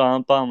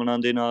ਨਿਸ਼ਕਾਮ ਭਾਵਨਾ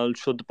ਦੇ ਨਾਲ,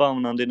 ਸ਼ੁੱਧ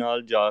ਭਾਵਨਾ ਦੇ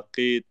ਨਾਲ ਜਾ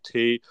ਕੇ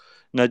ਇੱਥੇ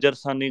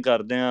ਨਜ਼ਰਸਾਨੀ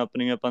ਕਰਦੇ ਹਾਂ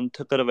ਆਪਣੀਆਂ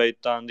ਪੰਥਕ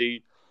ਰਵਾਇਤਾਂ ਦੀ,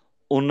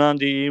 ਉਹਨਾਂ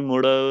ਦੀ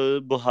ਮੁੜ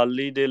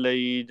ਬਹਾਲੀ ਦੇ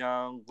ਲਈ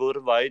ਜਾਂ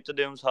ਗੁਰਵਾਇਤ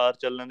ਦੇ ਅਨੁਸਾਰ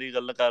ਚੱਲਣ ਦੀ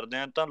ਗੱਲ ਕਰਦੇ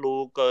ਹਾਂ, ਤਾਂ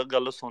ਲੋਕ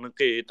ਗੱਲ ਸੁਣ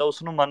ਕੇ ਤਾਂ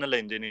ਉਸ ਨੂੰ ਮੰਨ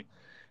ਲੈਂਦੇ ਨੇ।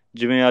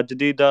 ਜਿਵੇਂ ਅੱਜ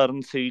ਦੀ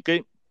ਉਦਾਹਰਨ ਸੀ ਕਿ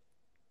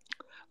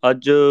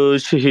ਅੱਜ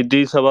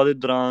ਸ਼ਹੀਦੀ ਸਭਾ ਦੇ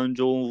ਦੌਰਾਨ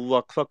ਜੋ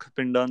ਵੱਖ-ਵੱਖ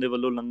ਪਿੰਡਾਂ ਦੇ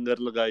ਵੱਲੋਂ ਲੰਗਰ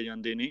ਲਗਾਏ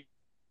ਜਾਂਦੇ ਨੇ,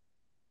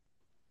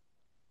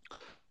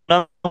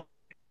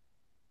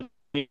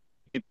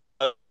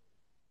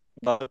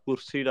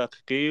 ਕੁਰਸੀ ਰੱਖ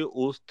ਕੇ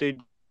ਉਸ ਤੇ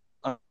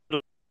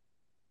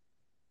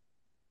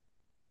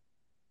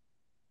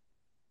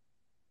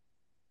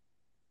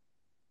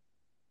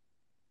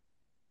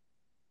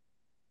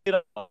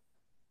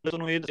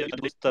ਤੁਹਾਨੂੰ ਇਹ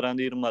ਇਸ ਤਰ੍ਹਾਂ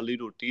ਦੀ ਰੁਮਾਲੀ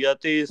ਰੋਟੀ ਆ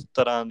ਤੇ ਇਸ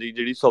ਤਰ੍ਹਾਂ ਦੀ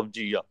ਜਿਹੜੀ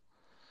ਸਬਜ਼ੀ ਆ,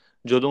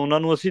 ਜਦੋਂ ਉਹਨਾਂ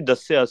ਨੂੰ ਅਸੀਂ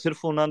ਦੱਸਿਆ,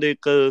 ਸਿਰਫ ਉਹਨਾਂ ਦੇ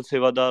ਇੱਕ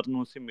ਸੇਵਾਦਾਰ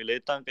ਨੂੰ ਅਸੀਂ ਮਿਲੇ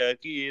ਤਾਂ ਕਿਹਾ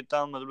ਕਿ ਇਹ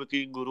ਤਾਂ ਮਤਲਬ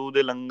ਕਿ ਗੁਰੂ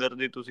ਦੇ ਲੰਗਰ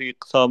ਦੀ ਤੁਸੀਂ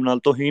ਇੱਕ ਹਿਸਾਬ ਨਾਲ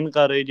ਤੋਹੀਨ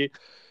ਕਰ ਰਹੇ ਜੇ,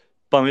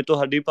 ਭਾਵੇਂ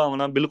ਤੁਹਾਡੀ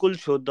ਭਾਵਨਾ ਬਿਲਕੁਲ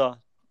ਸ਼ੁੱਧ ਆ।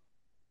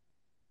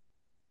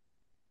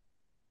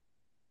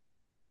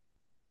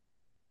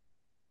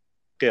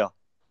 ਕਿਆ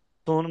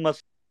ਹੁਣ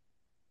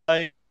ਮਸਲਾ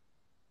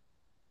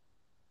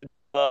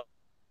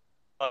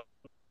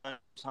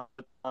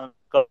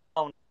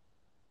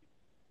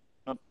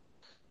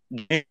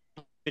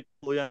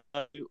ਹੋ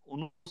ਜਾਂਦਾ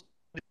ਉਹਨੂੰ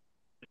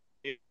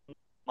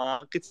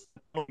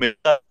ਨੂੰ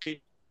ਮਿਲਦਾ ਕਿ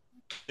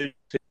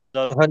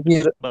ਹਾਂਜੀ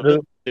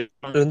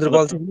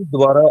ਰਵਿੰਦਰਪਾਲ ਸਿੰਘ ਜੀ,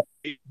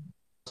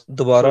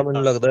 ਦੁਬਾਰਾ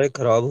ਮੈਨੂੰ ਲੱਗਦਾ ਹੈ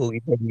ਖਰਾਬ ਹੋ ਗਈ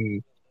ਤੁਹਾਡੀ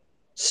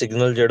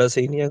ਸਿਗਨਲ, ਜਿਹੜਾ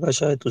ਸਹੀ ਨਹੀਂ ਹੈਗਾ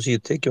ਸ਼ਾਇਦ ਤੁਸੀਂ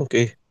ਇੱਥੇ,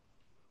 ਕਿਉਂਕਿ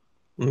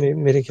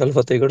ਮੇਰੇ ਖਿਆਲ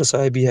ਫਤਿਹਗੜ੍ਹ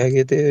ਸਾਹਿਬ ਵੀ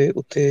ਹੈਗੇ ਤੇ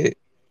ਉੱਥੇ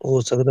ਹੋ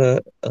ਸਕਦਾ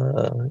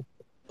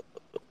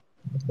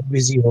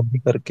ਬਿਜ਼ੀ ਹੋਣ ਦੇ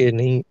ਕਰਕੇ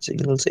ਨਹੀਂ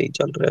ਸਿਗਨਲ ਸਹੀ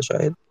ਚੱਲ ਰਿਹਾ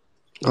ਸ਼ਾਇਦ।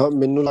 ਹਾਂ,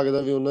 ਮੈਨੂੰ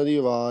ਲੱਗਦਾ ਵੀ ਉਹਨਾਂ ਦੀ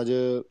ਆਵਾਜ਼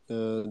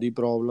ਦੀ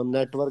ਪ੍ਰੋਬਲਮ,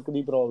 ਨੈਟਵਰਕ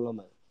ਦੀ ਪ੍ਰੋਬਲਮ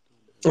ਹੈ।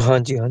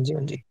 ਹਾਂਜੀ ਹਾਂਜੀ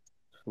ਹਾਂਜੀ,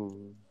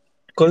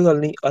 ਕੋਈ ਗੱਲ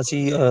ਨਹੀਂ,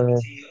 ਅਸੀਂ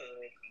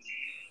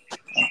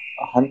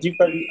ਹਾਂਜੀ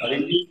ਭਾਜੀ ਆ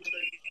ਰਹੀ ਜੀ।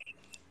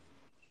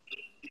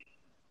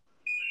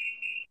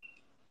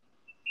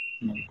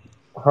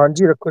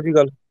 ਹਾਂਜੀ ਰੱਖੋ ਜੀ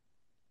ਗੱਲ।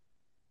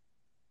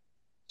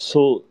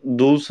 ਸੋ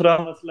ਦੂਸਰਾ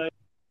ਮਸਲਾ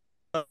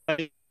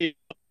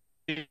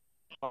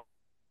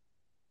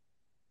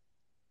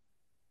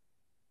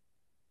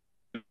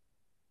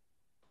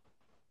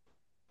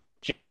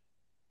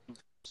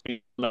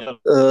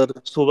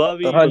ਸੁਬਾਹ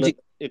ਵੀ ਹਾਂਜੀ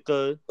ਇੱਕ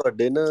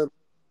ਤੁਹਾਡੇ ਨਾ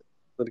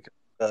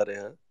ਆ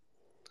ਰਿਹਾ,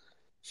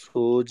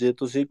 ਸੋ ਜੇ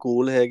ਤੁਸੀਂ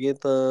ਕੋਲ ਹੈਗੇ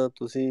ਤਾਂ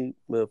ਤੁਸੀਂ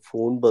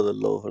ਫੋਨ ਬਦਲ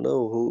ਲਓ, ਹਨਾ,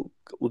 ਉਹ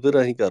ਉਹਦੇ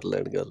ਰਾਹੀਂ ਕਰ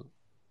ਲੈਣ ਗੱਲ।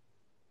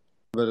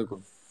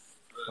 ਬਿਲਕੁਲ।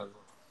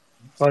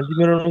 ਹਾਂਜੀ,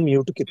 ਮੈਂ ਉਹਨਾਂ ਨੂੰ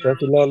ਮਿਊਟ ਕੀਤਾ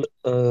ਫਿਲਹਾਲ।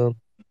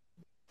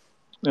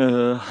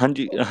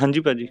 ਹਾਂਜੀ ਹਾਂਜੀ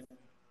ਭਾਜੀ।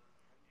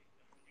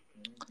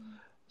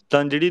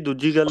 ਤਾਂ ਜਿਹੜੀ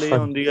ਦੂਜੀ ਗੱਲ ਇਹ ਹਾਂਜੀ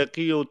ਆਉਂਦੀ ਆ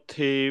ਕਿ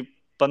ਉੱਥੇ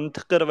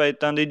ਪੰਥਕ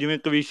ਰਵਾਇਤਾਂ ਦੀ ਜਿਵੇਂ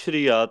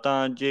ਕਵੀਸ਼ਰੀ ਆ,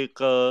 ਤਾਂ ਜੇ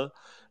ਇੱਕ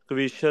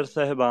ਕਵੀਸ਼ਰ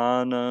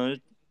ਸਾਹਿਬਾਨ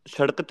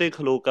ਸੜਕ ਤੇ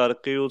ਖਲੋ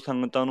ਕਰਕੇ ਉਹ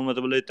ਸੰਗਤਾਂ ਨੂੰ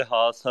ਮਤਲਬ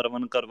ਇਤਿਹਾਸ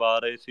ਸਰਵਣ ਕਰਵਾ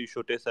ਰਹੇ ਸੀ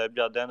ਛੋਟੇ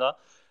ਸਾਹਿਬਜ਼ਾਦਿਆਂ ਦਾ,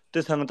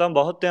 ਤੇ ਸੰਗਤਾਂ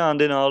ਬਹੁਤ ਧਿਆਨ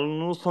ਦੇ ਨਾਲ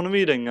ਉਹਨੂੰ ਸੁਣ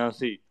ਵੀ ਰਹੀਆਂ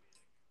ਸੀ।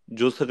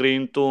 ਜੋ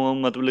ਸਕਰੀਨ ਤੋਂ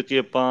ਮਤਲਬ ਕਿ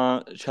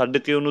ਆਪਾਂ ਛੱਡ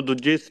ਕੇ ਉਹਨੂੰ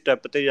ਦੂਜੇ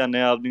ਸਟੈਪ ਤੇ ਜਾਂਦੇ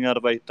ਹਾਂ ਆਪਦੀਆਂ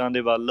ਰਵਾਇਤਾਂ ਦੇ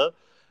ਵੱਲ,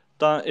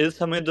 ਤਾਂ ਇਸ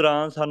ਸਮੇਂ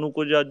ਦੌਰਾਨ ਸਾਨੂੰ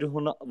ਕੁਝ ਅੱਜ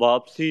ਹੁਣ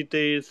ਵਾਪਸੀ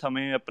ਤੇ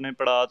ਸਮੇਂ ਆਪਣੇ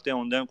ਪੜਾਅ ਤੇ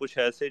ਆਉਂਦਿਆਂ ਕੁਛ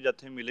ਐਸੇ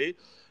ਜਥੇ ਮਿਲੇ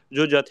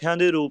ਜੋ ਜਥਿਆਂ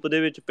ਦੇ ਰੂਪ ਦੇ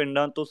ਵਿੱਚ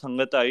ਪਿੰਡਾਂ ਤੋਂ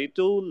ਸੰਗਤ ਆਈ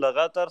ਤੇ ਉਹ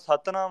ਲਗਾਤਾਰ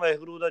ਸਤਿਨਾਮ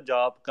ਵਾਹਿਗੁਰੂ ਦਾ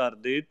ਜਾਪ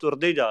ਕਰਦੇ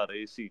ਤੁਰਦੇ ਜਾ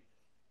ਰਹੇ ਸੀ।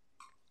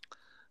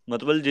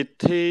 ਮਤਲਬ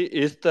ਜਿੱਥੇ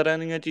ਇਸ ਤਰ੍ਹਾਂ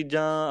ਦੀਆਂ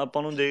ਚੀਜ਼ਾਂ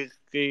ਆਪਾਂ ਨੂੰ ਦੇਖ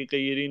ਕੇ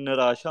ਕਈ ਵਾਰੀ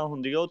ਨਿਰਾਸ਼ਾ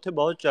ਹੁੰਦੀ ਆ, ਉੱਥੇ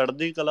ਬਹੁਤ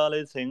ਚੜ੍ਹਦੀ ਕਲਾ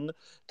ਵਾਲੇ ਸਿੰਘ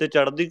ਤੇ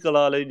ਚੜ੍ਹਦੀ ਕਲਾ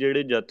ਵਾਲੇ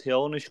ਜਿਹੜੇ ਜਥੇ ਆ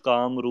ਉਹ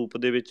ਨਿਸ਼ਕਾਮ ਰੂਪ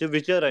ਦੇ ਵਿੱਚ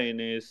ਵਿਚਰ ਰਹੇ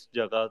ਨੇ ਇਸ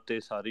ਜਗ੍ਹਾ ਤੇ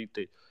ਸਾਰੀ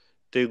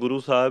ਤੇ ਗੁਰੂ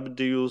ਸਾਹਿਬ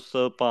ਦੀ ਉਸ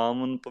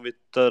ਪਾਵਨ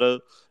ਪਵਿੱਤਰ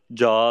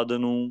ਯਾਦ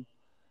ਨੂੰ,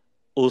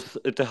 ਉਸ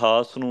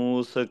ਇਤਿਹਾਸ ਨੂੰ,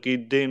 ਉਸ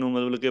ਅਕੀਦੇ ਨੂੰ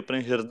ਮਤਲਬ ਕਿ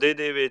ਆਪਣੇ ਹਿਰਦੇ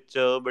ਦੇ ਵਿੱਚ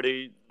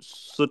ਬੜੀ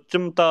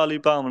ਸੁਚਮਤਾ ਵਾਲੀ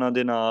ਭਾਵਨਾ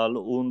ਦੇ ਨਾਲ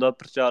ਉਹਦਾ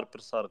ਪ੍ਰਚਾਰ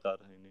ਪ੍ਰਸਾਰ ਕਰ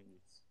ਰਹੇ ਨੇ ਜੀ।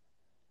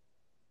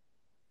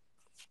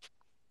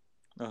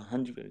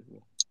 ਹਾਂਜੀ ਭਾਈ।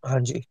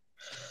 ਹਾਂਜੀ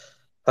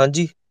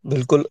ਹਾਂਜੀ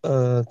ਬਿਲਕੁਲ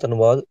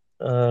ਧੰਨਵਾਦ।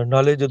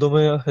 ਨਾਲੇ ਜਦੋਂ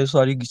ਮੈਂ ਇਹ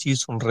ਸਾਰੀ ਚੀਜ਼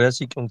ਸੁਣ ਰਿਹਾ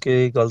ਸੀ,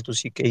 ਕਿਉਂਕਿ ਇਹ ਗੱਲ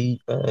ਤੁਸੀਂ ਕਹੀ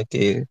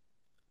ਕਿ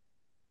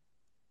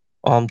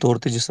ਆਮ ਤੌਰ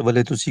ਤੇ ਜਿਸ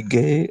ਵੇਲੇ ਤੁਸੀਂ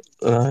ਗਏ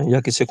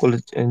ਜਾਂ ਕਿਸੇ ਕੋਲ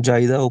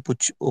ਜਾਈਦਾ,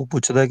 ਉਹ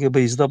ਪੁੱਛਦਾ ਕਿ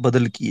ਬਈ ਇਸਦਾ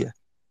ਬਦਲ ਕੀ ਹੈ।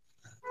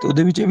 ਤੇ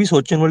ਉਹਦੇ ਵਿੱਚ ਇਹ ਵੀ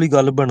ਸੋਚਣ ਵਾਲੀ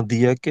ਗੱਲ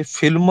ਬਣਦੀ ਹੈ ਕਿ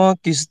ਫਿਲਮਾਂ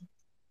ਕਿਸ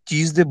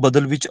ਚੀਜ਼ ਦੇ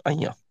ਬਦਲ ਵਿੱਚ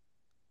ਆਈਆਂ।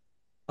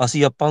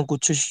 ਆਪਾਂ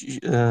ਕੁਛ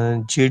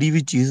ਜਿਹੜੀ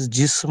ਵੀ ਚੀਜ਼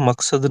ਜਿਸ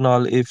ਮਕਸਦ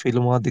ਨਾਲ ਇਹ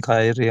ਫਿਲਮਾਂ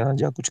ਦਿਖਾਏ ਰਿਹਾ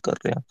ਜਾਂ ਕੁਝ ਕਰ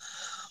ਰਿਹਾ,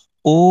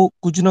 ਉਹ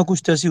ਕੁਝ ਨਾ ਕੁਝ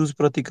ਤਾਂ ਅਸੀਂ ਉਸ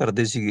ਪ੍ਰਤੀ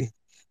ਕਰਦੇ ਸੀਗੇ,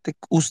 ਤੇ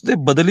ਉਸਦੇ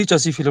ਬਦਲੇ 'ਚ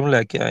ਅਸੀਂ ਫਿਲਮ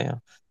ਲੈ ਕੇ ਆਏ ਹਾਂ।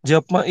 ਜੇ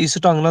ਆਪਾਂ ਇਸ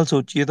ਢੰਗ ਨਾਲ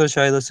ਸੋਚੀਏ ਤਾਂ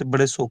ਸ਼ਾਇਦ ਅਸੀਂ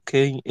ਬੜੇ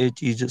ਸੌਖੇ ਹੀ ਇਹ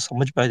ਚੀਜ਼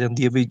ਸਮਝ ਪੈ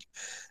ਜਾਂਦੀ ਹੈ ਵੀ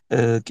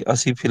ਕਿ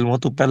ਅਸੀਂ ਫਿਲਮਾਂ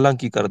ਤੋਂ ਪਹਿਲਾਂ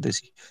ਕੀ ਕਰਦੇ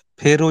ਸੀ।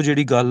 ਫਿਰ ਉਹ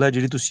ਜਿਹੜੀ ਗੱਲ ਹੈ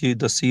ਜਿਹੜੀ ਤੁਸੀਂ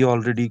ਦੱਸੀ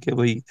ਆਲਰੇਡੀ ਕਿ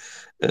ਬਈ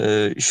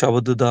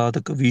ਸ਼ਬਦ ਦਾ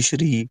ਤੇ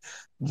ਕਵੀਸ਼ਰੀ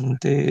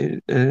ਤੇ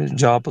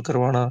ਜਾਪ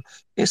ਕਰਵਾਉਣਾ,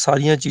 ਇਹ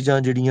ਸਾਰੀਆਂ ਚੀਜ਼ਾਂ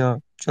ਜਿਹੜੀਆਂ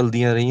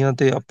ਚਲਦੀਆਂ ਰਹੀਆਂ,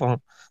 ਤੇ ਆਪਾਂ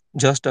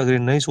ਜਸਟ ਅਗਰ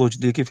ਇੰਨਾ ਹੀ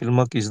ਸੋਚਦੇ ਕਿ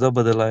ਫਿਲਮਾਂ ਕਿਸ ਦਾ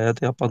ਬਦਲ ਆਇਆ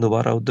ਤੇ ਆਪਾਂ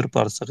ਦੁਬਾਰਾ ਉੱਧਰ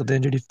ਭਰ ਸਕਦੇ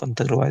ਹਾਂ ਜਿਹੜੀ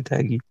ਪੰਥਕ ਰਵਾਇਤ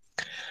ਹੈਗੀ।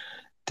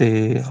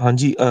 ਤੇ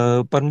ਹਾਂਜੀ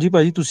ਪਰਮ ਜੀ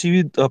ਭਾਜੀ, ਤੁਸੀਂ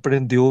ਵੀ ਆਪਣੇ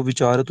ਦਿਓ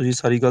ਵਿਚਾਰ, ਤੁਸੀਂ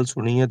ਸਾਰੀ ਗੱਲ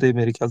ਸੁਣੀ ਹੈ ਤੇ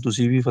ਮੇਰੇ ਖਿਆਲ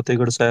ਤੁਸੀਂ ਵੀ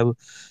ਫਤਿਹਗੜ੍ਹ ਸਾਹਿਬ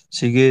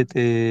ਸੀਗੇ,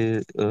 ਤੇ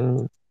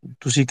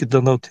ਤੁਸੀਂ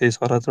ਕਿੱਦਾਂ ਦਾ ਉੱਥੇ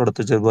ਸਾਰਾ ਤੁਹਾਡਾ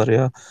ਤਜਰਬਾ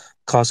ਰਿਹਾ,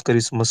 ਖਾਸ ਕਰ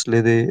ਇਸ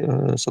ਮਸਲੇ ਦੇ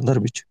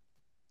ਸੰਦਰਭ ਵਿੱਚ?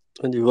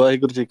 ਹਾਂਜੀ,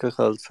 ਵਾਹਿਗੁਰੂ ਜੀ ਕਾ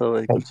ਖਾਲਸਾ,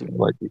 ਵਾਹਿਗੁਰੂ ਜੀ।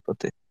 ਵਾਹਿਗੁਰੂ ਜੀ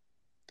ਫਤਿਹ।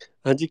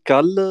 ਹਾਂਜੀ,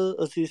 ਕੱਲ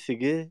ਅਸੀਂ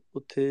ਸੀਗੇ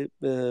ਉੱਥੇ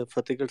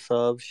ਫਤਿਹਗੜ੍ਹ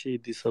ਸਾਹਿਬ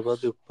ਸ਼ਹੀਦੀ ਸਭਾ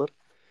ਦੇ ਉੱਪਰ,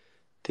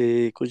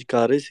 ਤੇ ਕੁਝ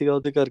ਕਾਰਜ ਸੀਗਾ,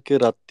 ਉਹਦੇ ਕਰਕੇ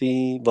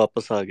ਰਾਤੀ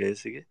ਵਾਪਸ ਆ ਗਏ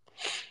ਸੀਗੇ।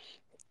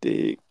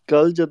 ਤੇ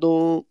ਕੱਲ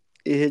ਜਦੋਂ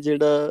ਇਹ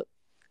ਜਿਹੜਾ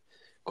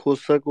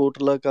ਖੋਸਾ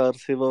ਕੋਟਲਾ ਕਾਰ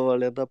ਸੇਵਾ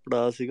ਵਾਲਿਆਂ ਦਾ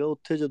ਪੜਾਅ ਸੀਗਾ,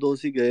 ਉੱਥੇ ਜਦੋਂ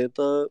ਅਸੀਂ ਗਏ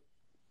ਤਾਂ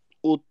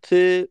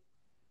ਉੱਥੇ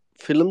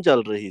ਫਿਲਮ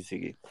ਚੱਲ ਰਹੀ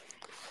ਸੀਗੀ।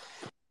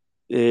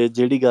 ਇਹ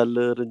ਜਿਹੜੀ ਗੱਲ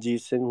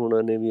ਰਣਜੀਤ ਸਿੰਘ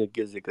ਹੋਣਾ ਨੇ ਵੀ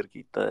ਅੱਗੇ ਜ਼ਿਕਰ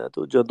ਕੀਤਾ ਆ,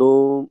 ਤੇ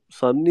ਜਦੋਂ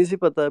ਸਾਨੂੰ ਨਹੀਂ ਸੀ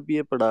ਪਤਾ ਵੀ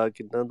ਇਹ ਪੜਾਅ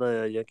ਕਿੱਦਾਂ ਦਾ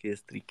ਆ ਜਾਂ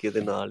ਕਿਸ ਤਰੀਕੇ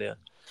ਦੇ ਨਾਲ ਆ,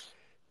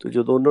 ਤੇ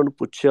ਜਦੋਂ ਉਹਨਾਂ ਨੂੰ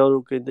ਪੁੱਛਿਆ,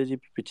 ਉਹ ਕਹਿੰਦੇ ਜੀ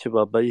ਪਿੱਛੇ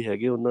ਬਾਬਾ ਜੀ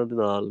ਹੈਗੇ, ਉਹਨਾਂ ਦੇ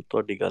ਨਾਲ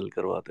ਤੁਹਾਡੀ ਗੱਲ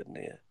ਕਰਵਾ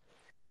ਦਿੰਦੇ ਆ।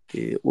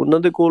 ਤੇ ਉਹਨਾਂ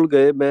ਦੇ ਕੋਲ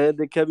ਗਏ, ਮੈਂ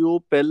ਦੇਖਿਆ ਵੀ ਉਹ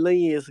ਪਹਿਲਾਂ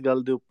ਹੀ ਇਸ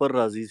ਗੱਲ ਦੇ ਉੱਪਰ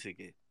ਰਾਜ਼ੀ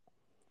ਸੀਗੇ।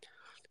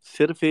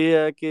 ਸਿਰਫ ਇਹ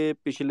ਹੈ ਕਿ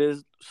ਪਿਛਲੇ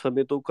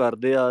ਸਮੇਂ ਤੋਂ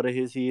ਕਰਦੇ ਆ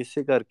ਰਹੇ ਸੀ,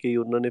 ਇਸੇ ਕਰਕੇ ਹੀ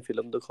ਉਹਨਾਂ ਨੇ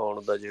ਫਿਲਮ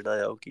ਦਿਖਾਉਣ ਦਾ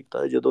ਜਿਹੜਾ ਆ ਉਹ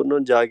ਕੀਤਾ। ਜਦੋਂ ਉਹਨਾਂ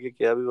ਨੂੰ ਜਾ ਕੇ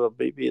ਕਿਹਾ ਵੀ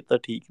ਬਾਬਾ ਜੀ ਵੀ ਇਹ ਤਾਂ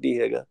ਠੀਕ ਨਹੀਂ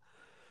ਹੈਗਾ,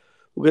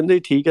 ਉਹ ਕਹਿੰਦੇ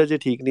ਠੀਕ ਹੈ, ਜੇ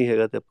ਠੀਕ ਨਹੀਂ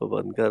ਹੈਗਾ ਤੇ ਆਪਾਂ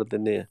ਬੰਦ ਕਰ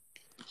ਦਿੰਦੇ ਹਾਂ।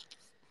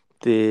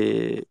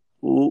 ਤੇ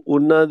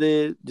ਉਹਨਾਂ ਦੇ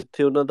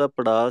ਜਿੱਥੇ ਉਹਨਾਂ ਦਾ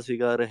ਪੜਾਅ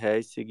ਸੀਗਾ,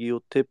 ਰਿਹਾਇਸ਼ ਸੀਗੀ,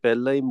 ਉੱਥੇ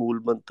ਪਹਿਲਾਂ ਹੀ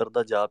ਮੂਲ ਮੰਤਰ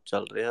ਦਾ ਜਾਪ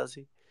ਚੱਲ ਰਿਹਾ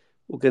ਸੀ।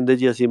 ਉਹ ਕਹਿੰਦੇ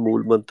ਜੀ ਅਸੀਂ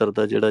ਮੂਲ ਮੰਤਰ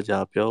ਦਾ ਜਿਹੜਾ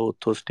ਜਾਪ ਆ ਉਹ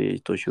ਉੱਥੋਂ ਸਟੇਜ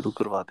ਤੋਂ ਸ਼ੁਰੂ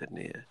ਕਰਵਾ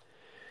ਦਿੰਦੇ ਹਾਂ।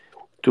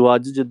 ਤੇ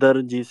ਅੱਜ ਜਿੱਦਾਂ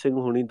ਰਣਜੀਤ ਸਿੰਘ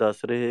ਹੁਣੀ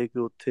ਦੱਸ ਰਹੇ ਕਿ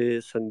ਉੱਥੇ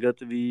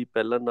ਸੰਗਤ ਵੀ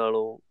ਪਹਿਲਾਂ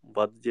ਨਾਲੋਂ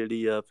ਵੱਧ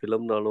ਜਿਹੜੀ ਆ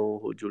ਫਿਲਮ ਨਾਲੋਂ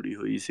ਉਹ ਜੁੜੀ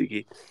ਹੋਈ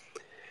ਸੀਗੀ।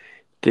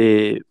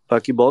 ਤੇ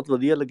ਬਾਕੀ ਬਹੁਤ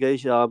ਵਧੀਆ ਲੱਗਿਆ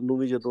ਸ਼ਾਮ ਨੂੰ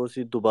ਵੀ, ਜਦੋਂ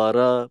ਅਸੀਂ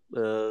ਦੁਬਾਰਾ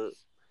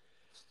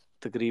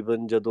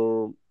ਤਕਰੀਬਨ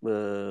ਜਦੋਂ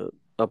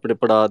ਆਪਣੇ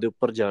ਪੜਾਅ ਦੇ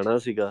ਉੱਪਰ ਜਾਣਾ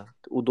ਸੀਗਾ,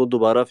 ਉਦੋਂ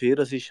ਦੁਬਾਰਾ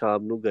ਫਿਰ ਅਸੀਂ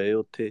ਸ਼ਾਮ ਨੂੰ ਗਏ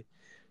ਉੱਥੇ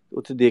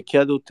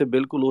ਦੇਖਿਆ, ਤੇ ਉੱਥੇ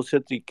ਬਿਲਕੁਲ ਉਸੇ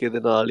ਤਰੀਕੇ ਦੇ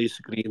ਨਾਲ ਹੀ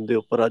ਸਕਰੀਨ ਦੇ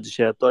ਉੱਪਰ, ਅੱਜ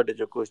ਸ਼ਾਇਦ ਤੁਹਾਡੇ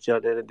ਚੋਂ ਕੁਛ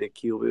ਜਾਣਿਆਂ ਨੇ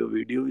ਦੇਖੀ ਹੋਵੇ, ਉਹ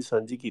ਵੀਡੀਓ ਵੀ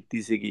ਸਾਂਝੀ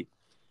ਕੀਤੀ ਸੀਗੀ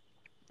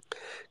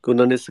ਕਿ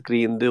ਉਹਨਾਂ ਨੇ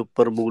ਸਕਰੀਨ ਦੇ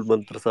ਉੱਪਰ ਮੂਲ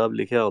ਮੰਤਰ ਸਾਹਿਬ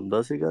ਲਿਖਿਆ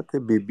ਹੁੰਦਾ ਸੀਗਾ, ਤੇ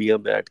ਬੀਬੀਆਂ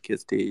ਬੈਠ ਕੇ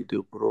ਸਟੇਜ ਦੇ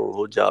ਉੱਪਰੋਂ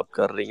ਉਹ ਜਾਪ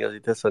ਕਰ ਰਹੀਆਂ ਸੀ,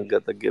 ਤੇ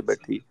ਸੰਗਤ ਅੱਗੇ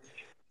ਬੈਠੀ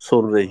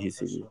ਸੁਣ ਰਹੀ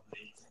ਸੀਗੀ।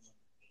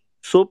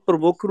 ਸੋ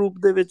ਪ੍ਰਮੁੱਖ ਰੂਪ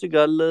ਦੇ ਵਿੱਚ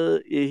ਗੱਲ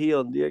ਇਹੀ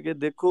ਆਉਂਦੀ ਹੈ ਕਿ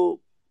ਦੇਖੋ,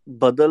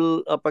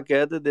 ਬਦਲ ਆਪਾਂ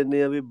ਕਹਿ ਤੇ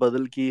ਦਿੰਦੇ ਹਾਂ ਵੀ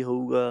ਬਦਲ ਕੀ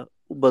ਹੋਊਗਾ,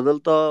 ਉਹ ਬਦਲ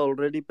ਤਾਂ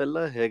ਆਲਰੇਡੀ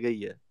ਪਹਿਲਾਂ ਹੈਗਾ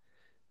ਹੀ ਹੈ।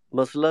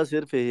 ਮਸਲਾ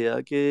ਸਿਰਫ ਇਹ ਆ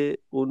ਕਿ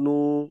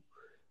ਉਹਨੂੰ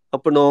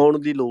ਅਪਣਾਉਣ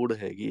ਦੀ ਲੋੜ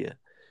ਹੈਗੀ ਹੈ।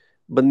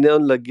 ਬੰਦਿਆਂ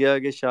ਨੂੰ ਲੱਗਿਆ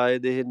ਕਿ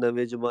ਸ਼ਾਇਦ ਇਹ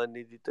ਨਵੇਂ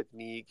ਜ਼ਮਾਨੇ ਦੀ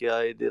ਤਕਨੀਕ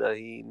ਆ, ਇਹਦੇ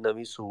ਰਾਹੀਂ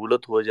ਨਵੀਂ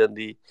ਸਹੂਲਤ ਹੋ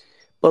ਜਾਂਦੀ,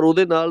 ਪਰ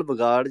ਉਹਦੇ ਨਾਲ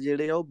ਵਿਗਾੜ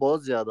ਜਿਹੜੇ ਆ ਉਹ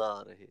ਬਹੁਤ ਜ਼ਿਆਦਾ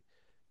ਆ ਰਹੇ।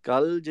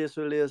 ਕੱਲ ਜਿਸ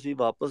ਵੇਲੇ ਅਸੀਂ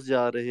ਵਾਪਸ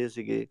ਜਾ ਰਹੇ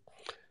ਸੀਗੇ,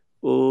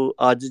 ਉਹ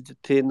ਅੱਜ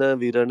ਜਿੱਥੇ ਇਹਨਾਂ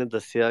ਵੀਰਾਂ ਨੇ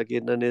ਦੱਸਿਆ ਕਿ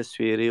ਇਹਨਾਂ ਨੇ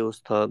ਸਵੇਰੇ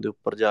ਉਸ ਥਾਂ ਦੇ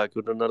ਉੱਪਰ ਜਾ ਕੇ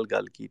ਉਹਨਾਂ ਨਾਲ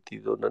ਗੱਲ ਕੀਤੀ,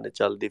 ਤੇ ਉਹਨਾਂ ਨੇ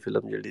ਚੱਲਦੀ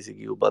ਫਿਲਮ ਜਿਹੜੀ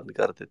ਸੀਗੀ ਉਹ ਬੰਦ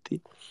ਕਰ ਦਿੱਤੀ।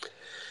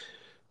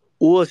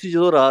 ਉਹ ਅਸੀਂ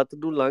ਜਦੋਂ ਰਾਤ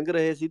ਨੂੰ ਲੰਘ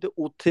ਰਹੇ ਸੀ, ਤੇ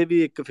ਉੱਥੇ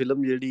ਵੀ ਇੱਕ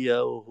ਫਿਲਮ ਜਿਹੜੀ ਆ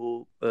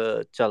ਉਹ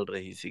ਚੱਲ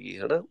ਰਹੀ ਸੀਗੀ,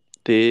 ਹਨਾ।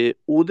 ਤੇ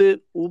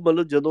ਉਹ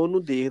ਮਤਲਬ ਜਦੋਂ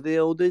ਉਹਨੂੰ ਦੇਖਦੇ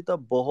ਆ, ਉਹਦੇ ਤਾਂ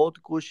ਬਹੁਤ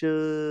ਕੁਛ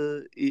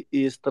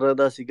ਇਸ ਤਰ੍ਹਾਂ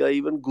ਦਾ ਸੀਗਾ,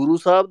 ਈਵਨ ਗੁਰੂ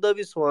ਸਾਹਿਬ ਦਾ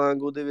ਵੀ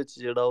ਸਵਾਂਗ ਉਹਦੇ ਵਿੱਚ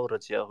ਜਿਹੜਾ ਉਹ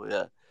ਰਚਿਆ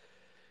ਹੋਇਆ।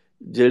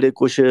 ਜਿਹੜੇ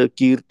ਕੁਛ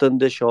ਕੀਰਤਨ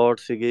ਦੇ ਸ਼ਾਟ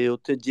ਸੀਗੇ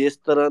ਉੱਥੇ, ਜਿਸ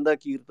ਤਰ੍ਹਾਂ ਦਾ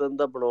ਕੀਰਤਨ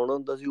ਦਾ ਬਣਾਉਣਾ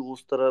ਹੁੰਦਾ ਸੀ,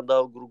 ਉਸ ਤਰ੍ਹਾਂ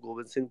ਦਾ ਗੁਰੂ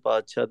ਗੋਬਿੰਦ ਸਿੰਘ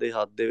ਪਾਤਸ਼ਾਹ ਦੇ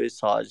ਹੱਥ ਦੇ ਵਿੱਚ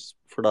ਸਾਜ਼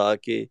ਫੜਾ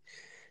ਕੇ,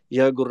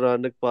 ਜਾਂ ਗੁਰੂ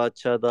ਨਾਨਕ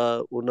ਪਾਤਸ਼ਾਹ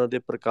ਦਾ ਉਹਨਾਂ ਦੇ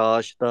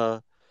ਪ੍ਰਕਾਸ਼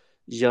ਦਾ,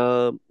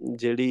 ਜਾਂ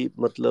ਜਿਹੜੀ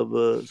ਮਤਲਬ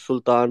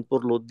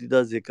ਸੁਲਤਾਨਪੁਰ ਲੋਧੀ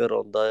ਦਾ ਜ਼ਿਕਰ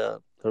ਆਉਂਦਾ ਆ,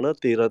 ਹਨਾ,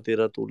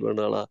 13-13 ਤੋਲਣ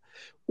ਵਾਲਾ,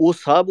 ਉਹ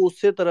ਸਭ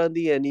ਉਸੇ ਤਰ੍ਹਾਂ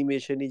ਦੀ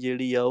ਐਨੀਮੇਸ਼ਨ ਹੀ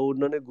ਜਿਹੜੀ ਆ, ਉਹ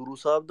ਉਹਨਾਂ ਨੇ ਗੁਰੂ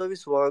ਸਾਹਿਬ ਦਾ ਵੀ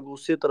ਸਵਾਂਗ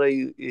ਉਸੇ ਤਰ੍ਹਾਂ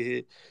ਹੀ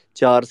ਇਹ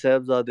ਚਾਰ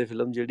ਸਾਹਿਬਜ਼ਾਦੇ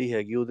ਫਿਲਮ ਜਿਹੜੀ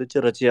ਹੈਗੀ ਉਹਦੇ 'ਚ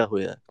ਰਚਿਆ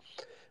ਹੋਇਆ।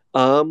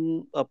 ਆਮ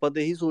ਆਪਾਂ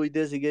ਤਾਂ ਇਹੀ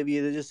ਸੋਚਦੇ ਸੀਗੇ ਵੀ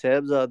ਇਹਦੇ 'ਚ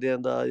ਸਾਹਿਬਜ਼ਾਦਿਆਂ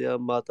ਦਾ ਜਾਂ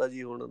ਮਾਤਾ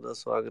ਜੀ ਹੋਣਾ ਦਾ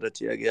ਸਵਾਂਗ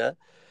ਰਚਿਆ ਗਿਆ,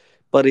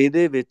 ਪਰ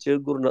ਇਹਦੇ ਵਿੱਚ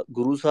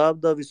ਗੁਰੂ ਸਾਹਿਬ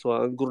ਦਾ ਵੀ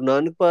ਸਵਾਂਗ, ਗੁਰੂ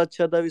ਨਾਨਕ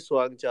ਪਾਤਸ਼ਾਹ ਦਾ ਵੀ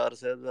ਸਵਾਂਗ ਚਾਰ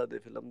ਸਾਹਿਬਜ਼ਾਦੇ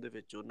ਫਿਲਮ ਦੇ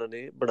ਵਿੱਚ ਉਹਨਾਂ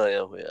ਨੇ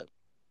ਬਣਾਇਆ ਹੋਇਆ।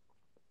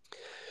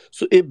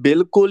 ਸੋ ਇਹ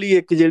ਬਿਲਕੁਲ ਹੀ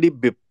ਇੱਕ ਜਿਹੜੀ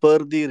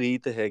ਵਿਪਰ ਦੀ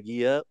ਰੀਤ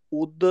ਹੈਗੀ ਆ,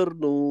 ਉਧਰ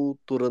ਨੂੰ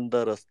ਤੁਰਨ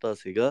ਦਾ ਰਸਤਾ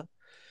ਸੀਗਾ।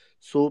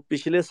 ਸੋ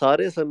ਪਿਛਲੇ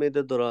ਸਾਰੇ ਸਮੇਂ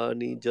ਦੇ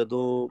ਦੌਰਾਨ ਹੀ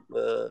ਜਦੋਂ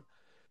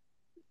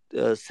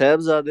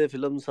ਸਾਹਿਬਜ਼ਾਦੇ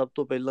ਫਿਲਮ ਸਭ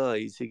ਤੋਂ ਪਹਿਲਾਂ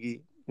ਆਈ ਸੀਗੀ,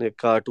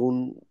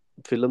 ਕਾਰਟੂਨ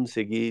ਫਿਲਮ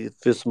ਸੀਗੀ,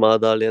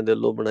 ਫਿਸਮਾਦ ਵਾਲਿਆਂ ਦੇ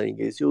ਵੱਲੋਂ ਬਣਾਈ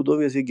ਗਈ ਸੀ, ਉਦੋਂ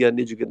ਵੀ ਅਸੀਂ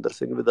ਗਿਆਨੀ ਜੋਗਿੰਦਰ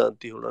ਸਿੰਘ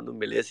ਵਿਦਾਂਤੀ ਹੋਣਾ ਨੂੰ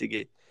ਮਿਲੇ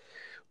ਸੀਗੇ।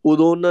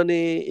 ਉਦੋਂ ਉਹਨਾਂ ਨੇ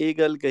ਇਹ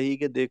ਗੱਲ ਕਹੀ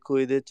ਕਿ ਦੇਖੋ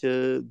ਇਹਦੇ 'ਚ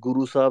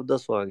ਗੁਰੂ ਸਾਹਿਬ ਦਾ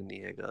ਸਵਾਂਗ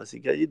ਨਹੀਂ ਹੈਗਾ।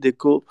 ਅਸੀਂ ਕਿਹਾ ਜੀ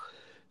ਦੇਖੋ,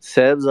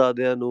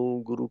 ਸਾਹਿਬਜ਼ਾਦਿਆਂ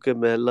ਨੂੰ, ਗੁਰੂ ਕੇ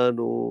ਮਹਿਲਾਂ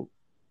ਨੂੰ,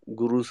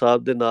 ਗੁਰੂ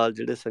ਸਾਹਿਬ ਦੇ ਨਾਲ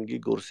ਜਿਹੜੇ ਸੰਗੀ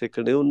ਗੁਰਸਿੱਖ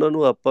ਨੇ ਉਹਨਾਂ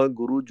ਨੂੰ ਆਪਾਂ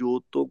ਗੁਰੂ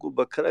ਜੋਤ ਤੋਂ ਕੋਈ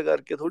ਵੱਖਰਾ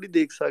ਕਰਕੇ ਥੋੜ੍ਹੀ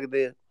ਦੇਖ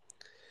ਸਕਦੇ ਹਾਂ।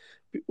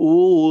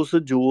 ਉਹ ਉਸ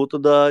ਜੋਤ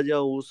ਦਾ ਜਾਂ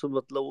ਉਸ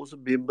ਮਤਲਬ ਉਸ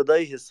ਬਿੰਬ ਦਾ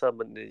ਹੀ ਹਿੱਸਾ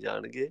ਮੰਨੇ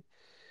ਜਾਣਗੇ।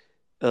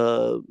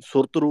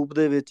 ਸੁਰਤ ਰੂਪ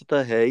ਦੇ ਵਿੱਚ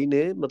ਤਾਂ ਹੈ ਹੀ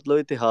ਨੇ, ਮਤਲਬ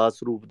ਇਤਿਹਾਸ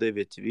ਰੂਪ ਦੇ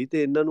ਵਿੱਚ ਵੀ,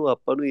 ਤੇ ਇਹਨਾਂ ਨੂੰ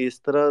ਆਪਾਂ ਨੂੰ ਇਸ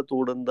ਤਰ੍ਹਾਂ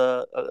ਤੋੜਨ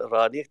ਦਾ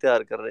ਰਾਹ ਨਹੀਂ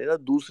ਅਖਤਿਆਰ ਕਰਨਾ ਚਾਹੀਦਾ।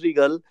 ਦੂਸਰੀ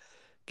ਗੱਲ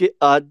ਕਿ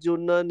ਅੱਜ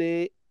ਉਹਨਾਂ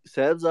ਨੇ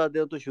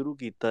ਸਾਹਿਬਜ਼ਾਦਿਆਂ ਤੋਂ ਸ਼ੁਰੂ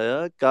ਕੀਤਾ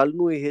ਆ, ਕੱਲ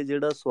ਨੂੰ ਇਹ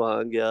ਜਿਹੜਾ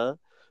ਸਵਾਂਗ ਆ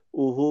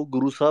ਉਹ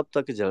ਗੁਰੂ ਸਾਹਿਬ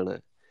ਤੱਕ ਜਾਣਾ।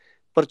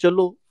 ਪਰ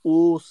ਚਲੋ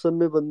ਉਹ ਉਸ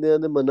ਸਮੇਂ ਬੰਦਿਆਂ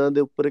ਦੇ ਮਨਾਂ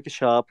ਦੇ ਉੱਪਰ ਇੱਕ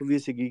ਛਾਪ ਵੀ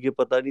ਸੀਗੀ ਕਿ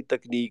ਪਤਾ ਨਹੀਂ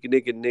ਤਕਨੀਕ ਨੇ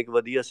ਕਿੰਨੇ ਕੁ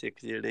ਵਧੀਆ ਸਿੱਖ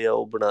ਜਿਹੜੇ ਆ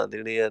ਉਹ ਬਣਾ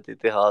ਦੇਣੇ ਆ, ਤੇ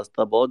ਇਤਿਹਾਸ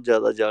ਤਾਂ ਬਹੁਤ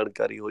ਜ਼ਿਆਦਾ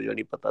ਜਾਣਕਾਰੀ ਹੋ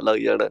ਜਾਣੀ, ਪਤਾ ਲੱਗ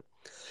ਜਾਣਾ।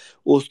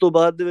 ਉਸ ਤੋਂ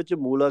ਬਾਅਦ ਦੇ ਵਿੱਚ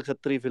ਮੂਲਾ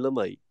ਖੱਤਰੀ ਫਿਲਮ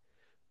ਆਈ,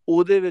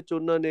 ਉਹਦੇ ਵਿੱਚ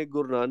ਉਹਨਾਂ ਨੇ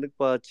ਗੁਰੂ ਨਾਨਕ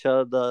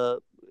ਪਾਤਸ਼ਾਹ ਦਾ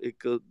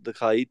ਇੱਕ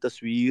ਦਿਖਾਈ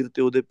ਤਸਵੀਰ,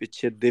 ਤੇ ਉਹਦੇ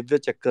ਪਿੱਛੇ ਦਿਵਯ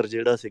ਚੱਕਰ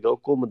ਜਿਹੜਾ ਸੀਗਾ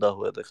ਉਹ ਘੁੰਮਦਾ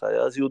ਹੋਇਆ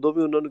ਦਿਖਾਇਆ। ਅਸੀਂ ਉਦੋਂ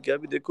ਵੀ ਉਹਨਾਂ ਨੂੰ ਕਿਹਾ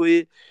ਵੀ ਦੇਖੋ,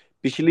 ਇਹ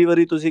ਪਿਛਲੀ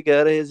ਵਾਰੀ ਤੁਸੀਂ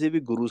ਕਹਿ ਰਹੇ ਸੀ ਵੀ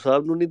ਗੁਰੂ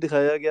ਸਾਹਿਬ ਨੂੰ ਨਹੀਂ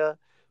ਦਿਖਾਇਆ ਗਿਆ,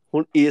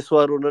 ਹੁਣ ਇਸ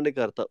ਵਾਰ ਉਹਨਾਂ ਨੇ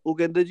ਕਰਤਾ। ਉਹ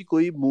ਕਹਿੰਦੇ ਜੀ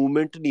ਕੋਈ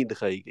ਮੂਵਮੈਂਟ ਨਹੀਂ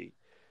ਦਿਖਾਈ ਗਈ।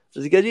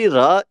 ਅਸੀਂ ਕਿਹਾ ਜੀ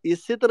ਰਾਹ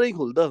ਇਸੇ ਤਰ੍ਹਾਂ ਹੀ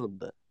ਖੁੱਲਦਾ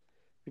ਹੁੰਦਾ,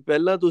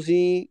 ਪਹਿਲਾਂ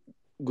ਤੁਸੀਂ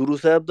ਗੁਰੂ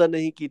ਸਾਹਿਬ ਦਾ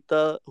ਨਹੀਂ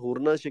ਕੀਤਾ,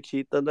 ਹੋਰਨਾਂ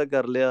ਸ਼ਖਸੀਅਤਾਂ ਦਾ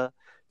ਕਰ ਲਿਆ,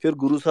 ਫਿਰ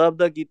ਗੁਰੂ ਸਾਹਿਬ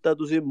ਦਾ ਕੀਤਾ,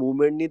 ਤੁਸੀਂ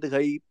ਮੂਵਮੈਂਟ ਨਹੀਂ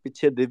ਦਿਖਾਈ,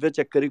 ਪਿੱਛੇ ਦਿਵਯ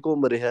ਚੱਕਰ ਹੀ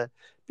ਘੁੰਮ ਰਿਹਾ।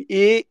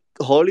 ਇਹ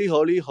ਹੌਲੀ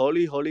ਹੌਲੀ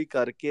ਹੌਲੀ ਹੌਲੀ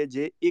ਕਰਕੇ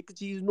ਜੇ ਇੱਕ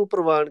ਚੀਜ਼ ਨੂੰ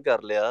ਪ੍ਰਵਾਨ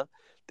ਕਰ ਲਿਆ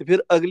ਤੇ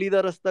ਫਿਰ ਅਗਲੀ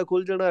ਦਾ ਰਸਤਾ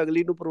ਖੁੱਲ ਜਾਣਾ,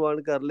 ਅਗਲੀ ਨੂੰ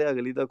ਪ੍ਰਵਾਨ ਕਰ ਲਿਆ,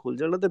 ਅਗਲੀ ਦਾ ਖੁੱਲ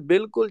ਜਾਣਾ। ਤੇ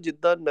ਬਿਲਕੁਲ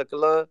ਜਿੱਦਾਂ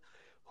ਨਕਲਾਂ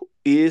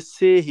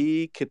ਇਸੇ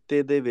ਹੀ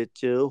ਖਿੱਤੇ ਦੇ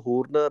ਵਿੱਚ,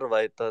 ਹੋਰਨਾਂ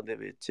ਰਵਾਇਤਾਂ ਦੇ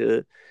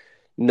ਵਿੱਚ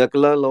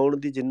ਨਕਲਾਂ ਲਾਉਣ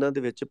ਦੀ ਜਿਨ੍ਹਾਂ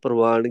ਦੇ ਵਿੱਚ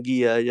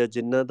ਪ੍ਰਵਾਨਗੀ ਆ, ਜਾਂ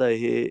ਜਿਨ੍ਹਾਂ ਦਾ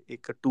ਇਹ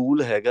ਇੱਕ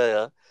ਟੂਲ ਹੈਗਾ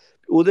ਆ,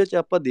 ਉਹਦੇ 'ਚ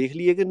ਆਪਾਂ ਦੇਖ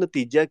ਲਈਏ ਕਿ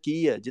ਨਤੀਜਾ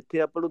ਕੀ ਹੈ। ਜਿੱਥੇ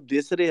ਆਪਾਂ ਨੂੰ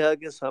ਦਿਸ ਰਿਹਾ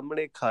ਕਿ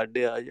ਸਾਹਮਣੇ ਖੱਡ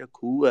ਆ ਜਾਂ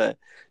ਖੂਹ ਹੈ,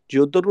 ਜੇ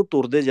ਉੱਧਰ ਨੂੰ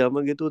ਤੁਰਦੇ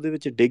ਜਾਵਾਂਗੇ ਤਾਂ ਉਹਦੇ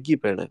ਵਿੱਚ ਡਿੱਗ ਹੀ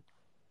ਪੈਣਾ।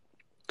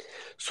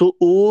 ਸੋ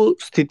ਉਹ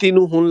ਸਥਿਤੀ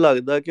ਨੂੰ ਹੁਣ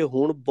ਲੱਗਦਾ ਕਿ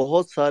ਹੁਣ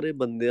ਬਹੁਤ ਸਾਰੇ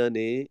ਬੰਦਿਆਂ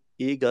ਨੇ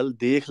ਇਹ ਗੱਲ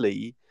ਦੇਖ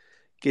ਲਈ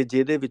ਕਿ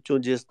ਜਿਹਦੇ ਵਿੱਚੋਂ,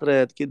 ਜਿਸ ਤਰ੍ਹਾਂ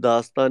ਐਤਕੀ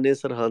ਦਾਸਤਾਨੇ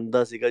ਸਰਹੰਦ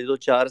ਦਾ ਸੀਗਾ, ਜਦੋਂ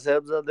ਚਾਰ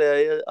ਸਾਹਿਬਜ਼ਾਦੇ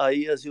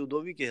ਆਈ, ਅਸੀਂ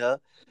ਉਦੋਂ ਵੀ ਕਿਹਾ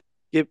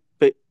ਕਿ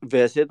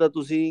ਵੈਸੇ ਤਾਂ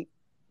ਤੁਸੀਂ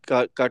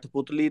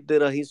ਕਠਪੁਤਲੀ ਦੇ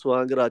ਰਾਹੀਂ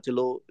ਸਵਾਂਗ ਰਚ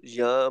ਲਓ,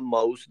 ਜਾਂ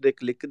ਮਾਊਸ ਦੇ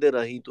ਕਲਿੱਕ ਦੇ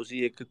ਰਾਹੀਂ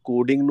ਤੁਸੀਂ ਇੱਕ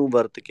ਕੋਡਿੰਗ ਨੂੰ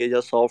ਵਰਤ ਕੇ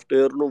ਜਾਂ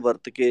ਸੌਫਟਵੇਅਰ ਨੂੰ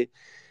ਵਰਤ ਕੇ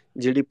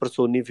ਜਿਹੜੀ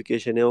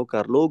ਪਰਸੋਨੀਫਿਕੇਸ਼ਨ ਹੈ ਉਹ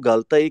ਕਰ ਲਓ।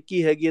 ਗੱਲ ਤਾਂ ਇੱਕ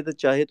ਹੀ ਹੈਗੀ ਹੈ, ਤੇ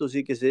ਚਾਹੇ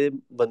ਤੁਸੀਂ ਕਿਸੇ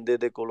ਬੰਦੇ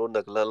ਦੇ ਕੋਲੋਂ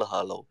ਨਕਲਾਂ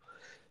ਲਹਾ ਲਓ,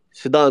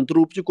 ਸਿਧਾਂਤ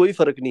ਰੂਪ 'ਚ ਕੋਈ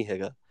ਫਰਕ ਨਹੀਂ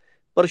ਹੈਗਾ।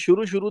 ਪਰ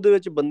ਸ਼ੁਰੂ ਦੇ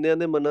ਵਿੱਚ ਬੰਦਿਆਂ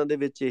ਦੇ ਮਨਾਂ ਦੇ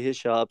ਵਿੱਚ ਇਹ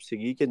ਛਾਪ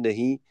ਸੀਗੀ ਕਿ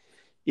ਨਹੀਂ,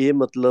 ਇਹ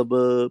ਮਤਲਬ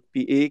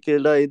ਵੀ ਇਹ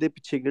ਕਿਹੜਾ, ਇਹਦੇ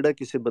ਪਿੱਛੇ ਕਿਹੜਾ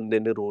ਕਿਸੇ ਬੰਦੇ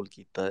ਨੇ ਰੋਲ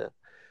ਕੀਤਾ ਆ।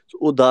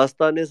 ਉਹ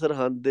ਦਾਸਤਾਨੇ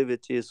ਸਰਹੰਦ ਦੇ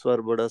ਵਿੱਚ ਇਸ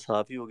ਵਾਰ ਬੜਾ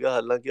ਸਾਫ਼ ਹੀ ਹੋ ਗਿਆ।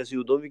 ਹਾਲਾਂਕਿ ਅਸੀਂ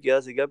ਉਦੋਂ ਵੀ ਕਿਹਾ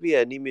ਸੀਗਾ ਵੀ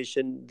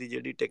ਐਨੀਮੇਸ਼ਨ ਦੀ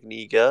ਜਿਹੜੀ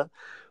ਟੈਕਨੀਕ ਆ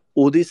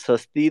ਉਹਦੀ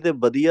ਸਸਤੀ ਤੇ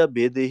ਵਧੀਆ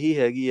ਬਿਧ ਇਹੀ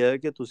ਹੈਗੀ ਆ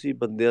ਕਿ ਤੁਸੀਂ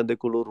ਬੰਦਿਆਂ ਦੇ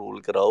ਕੋਲੋਂ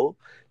ਰੋਲ ਕਰਾਓ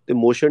ਤੇ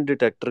ਮੋਸ਼ਨ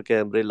ਡਿਟੈਕਟਰ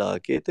ਕੈਮਰੇ ਲਾ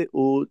ਕੇ, ਤੇ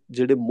ਉਹ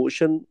ਜਿਹੜੇ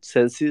ਮੋਸ਼ਨ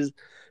ਸੈਂਸਿਸ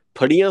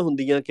ਫੜੀਆਂ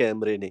ਹੁੰਦੀਆਂ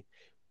ਕੈਮਰੇ ਨੇ,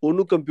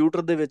 ਉਹਨੂੰ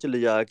ਕੰਪਿਊਟਰ ਦੇ ਵਿੱਚ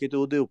ਲਿਜਾ ਕੇ ਤੇ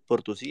ਉਹਦੇ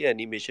ਉੱਪਰ ਤੁਸੀਂ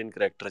ਐਨੀਮੇਸ਼ਨ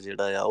ਕਰੈਕਟਰ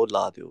ਜਿਹੜਾ ਆ ਉਹ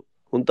ਲਾ ਦਿਓ।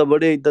 ਹੁਣ ਤਾਂ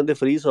ਬੜੇ ਇਦਾਂ ਦੇ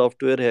ਫ੍ਰੀ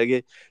ਸੌਫਟਵੇਅਰ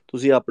ਹੈਗੇ,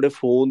 ਤੁਸੀਂ ਆਪਣੇ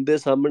ਫੋਨ ਦੇ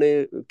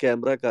ਸਾਹਮਣੇ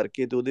ਕੈਮਰਾ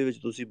ਕਰਕੇ ਤੇ ਉਹਦੇ ਵਿੱਚ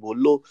ਤੁਸੀਂ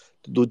ਬੋਲੋ,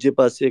 ਤੇ ਦੂਜੇ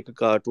ਪਾਸੇ ਇੱਕ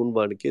ਕਾਰਟੂਨ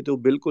ਬਣ ਕੇ, ਤੇ ਉਹ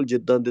ਬਿਲਕੁਲ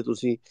ਜਿੱਦਾਂ ਦੇ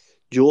ਤੁਸੀਂ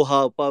ਜੋ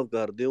ਹਾਵ ਭਾਵ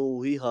ਕਰਦੇ ਹੋ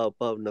ਉਹੀ ਹਾਵ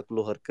ਭਾਵ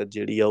ਨਕਲੋ ਹਰਕਤ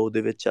ਜਿਹੜੀ ਆ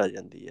ਉਹਦੇ ਵਿੱਚ ਆ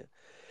ਜਾਂਦੀ ਹੈ।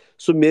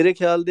 ਸੋ ਮੇਰੇ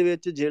ਖਿਆਲ ਦੇ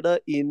ਵਿੱਚ ਜਿਹੜਾ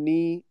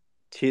ਇੰਨੀ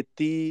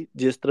ਛੇਤੀ,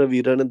 ਜਿਸ ਤਰ੍ਹਾਂ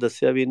ਵੀਰਾਂ ਨੇ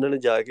ਦੱਸਿਆ ਵੀ ਇਹਨਾਂ ਨੇ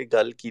ਜਾ ਕੇ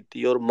ਗੱਲ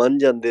ਕੀਤੀ ਔਰ ਮੰਨ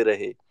ਜਾਂਦੇ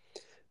ਰਹੇ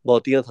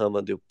ਬਹੁਤੀਆਂ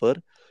ਥਾਵਾਂ ਦੇ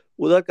ਉੱਪਰ,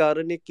 ਉਹਦਾ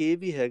ਕਾਰਨ ਇੱਕ ਇਹ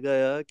ਵੀ ਹੈਗਾ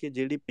ਆ ਕਿ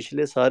ਜਿਹੜੀ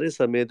ਪਿਛਲੇ ਸਾਰੇ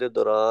ਸਮੇਂ ਦੇ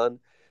ਦੌਰਾਨ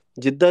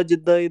ਜਿੱਦਾਂ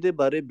ਜਿੱਦਾਂ ਇਹਦੇ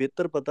ਬਾਰੇ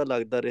ਬਿਹਤਰ ਪਤਾ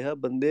ਲੱਗਦਾ ਰਿਹਾ,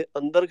 ਬੰਦੇ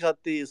ਅੰਦਰ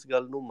ਖਾਤੇ ਇਸ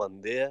ਗੱਲ ਨੂੰ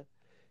ਮੰਨਦੇ ਆ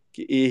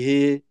ਕਿ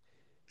ਇਹ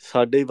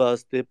ਸਾਡੇ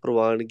ਵਾਸਤੇ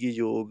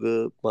ਪ੍ਰਵਾਨਗੀਯੋਗ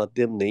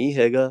ਮਾਧਿਅਮ ਨਹੀਂ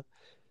ਹੈਗਾ।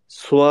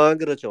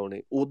 ਸਵਾਂਗ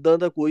ਰਚਾਉਣੇ, ਉੱਦਾਂ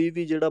ਦਾ ਕੋਈ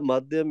ਵੀ ਜਿਹੜਾ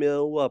ਮਾਧਿਅਮ ਆ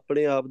ਉਹ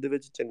ਆਪਣੇ ਆਪ ਦੇ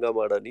ਵਿੱਚ ਚੰਗਾ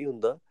ਮਾੜਾ ਨਹੀਂ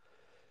ਹੁੰਦਾ,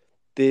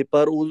 ਤੇ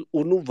ਪਰ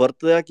ਉਹਨੂੰ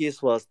ਵਰਤਿਆ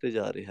ਕਿਸ ਵਾਸਤੇ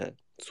ਜਾ ਰਿਹਾ ਹੈ।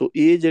 ਸੋ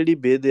ਇਹ ਜਿਹੜੀ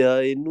ਬਿਧ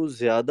ਆ, ਇਹਨੂੰ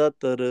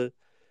ਜ਼ਿਆਦਾਤਰ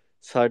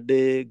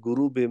ਸਾਡੇ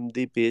ਗੁਰੂ ਬਿੰਬ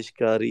ਦੀ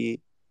ਪੇਸ਼ਕਾਰੀ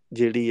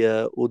ਜਿਹੜੀ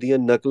ਆ ਉਹਦੀਆਂ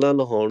ਨਕਲਾਂ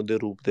ਲਾਉਣ ਦੇ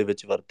ਰੂਪ ਦੇ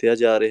ਵਿੱਚ ਵਰਤਿਆ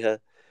ਜਾ ਰਿਹਾ।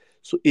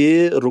 ਸੋ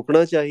ਇਹ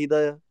ਰੁਕਣਾ ਚਾਹੀਦਾ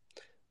ਆ।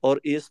 ਔਰ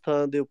ਇਸ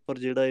ਥਾਂ ਦੇ ਉੱਪਰ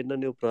ਜਿਹੜਾ ਇਹਨਾਂ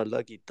ਨੇ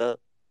ਉਪਰਾਲਾ ਕੀਤਾ,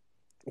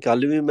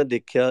 ਕੱਲ ਵੀ ਮੈਂ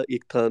ਦੇਖਿਆ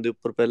ਇੱਕ ਥਾਂ ਦੇ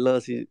ਉੱਪਰ, ਪਹਿਲਾਂ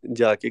ਅਸੀਂ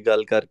ਜਾ ਕੇ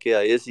ਗੱਲ ਕਰਕੇ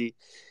ਆਏ ਸੀ,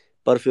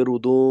 ਪਰ ਫਿਰ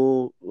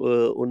ਉਦੋਂ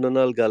ਉਹਨਾਂ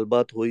ਨਾਲ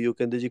ਗੱਲਬਾਤ ਹੋਈ, ਉਹ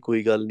ਕਹਿੰਦੇ ਜੀ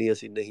ਕੋਈ ਗੱਲ ਨਹੀਂ,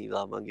 ਅਸੀਂ ਨਹੀਂ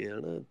ਲਾਵਾਂਗੇ, ਹੈ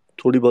ਨਾ।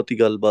 ਥੋੜ੍ਹੀ ਬਹੁਤੀ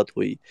ਗੱਲਬਾਤ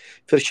ਹੋਈ,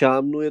 ਫਿਰ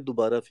ਸ਼ਾਮ ਨੂੰ ਇਹ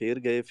ਦੁਬਾਰਾ ਫੇਰ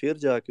ਗਏ, ਫਿਰ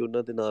ਜਾ ਕੇ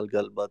ਉਹਨਾਂ ਦੇ ਨਾਲ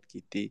ਗੱਲਬਾਤ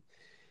ਕੀਤੀ,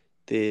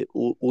 ਤੇ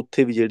ਉਹ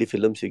ਉੱਥੇ ਵੀ ਜਿਹੜੀ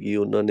ਫਿਲਮ ਸੀਗੀ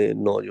ਉਹਨਾਂ ਨੇ,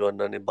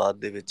 ਨੌਜਵਾਨਾਂ ਨੇ ਬਾਅਦ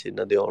ਦੇ ਵਿੱਚ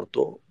ਇਹਨਾਂ ਦੇ ਆਉਣ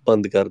ਤੋਂ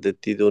ਬੰਦ ਕਰ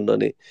ਦਿੱਤੀ, ਤੇ ਉਹਨਾਂ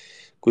ਨੇ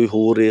ਕੋਈ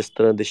ਹੋਰ ਇਸ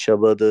ਤਰ੍ਹਾਂ ਦੇ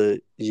ਸ਼ਬਦ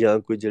ਜਾਂ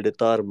ਕੋਈ ਜਿਹੜੇ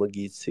ਧਾਰਮਿਕ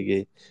ਗੀਤ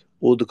ਸੀਗੇ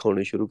ਉਹ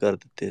ਦਿਖਾਉਣੇ ਸ਼ੁਰੂ ਕਰ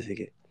ਦਿੱਤੇ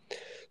ਸੀਗੇ।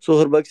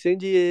 ਸੋ ਹਰਬਖਸ਼ ਸਿੰਘ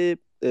ਜੀ,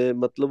 ਇਹ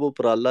ਮਤਲਬ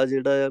ਉਪਰਾਲਾ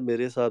ਜਿਹੜਾ ਆ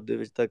ਮੇਰੇ ਹਿਸਾਬ ਦੇ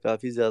ਵਿੱਚ ਤਾਂ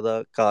ਕਾਫੀ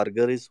ਜ਼ਿਆਦਾ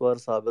ਕਾਰਗਰ ਇਸ ਵਾਰ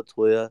ਸਾਬਤ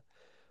ਹੋਇਆ।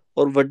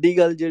 ਔਰ ਵੱਡੀ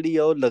ਗੱਲ ਜਿਹੜੀ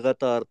ਆ ਉਹ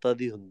ਲਗਾਤਾਰਤਾ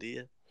ਦੀ ਹੁੰਦੀ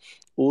ਹੈ,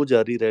 ਉਹ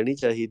ਜਾਰੀ ਰਹਿਣੀ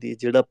ਚਾਹੀਦੀ।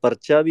 ਜਿਹੜਾ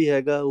ਪਰਚਾ ਵੀ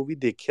ਹੈਗਾ ਉਹ ਵੀ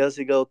ਦੇਖਿਆ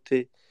ਸੀਗਾ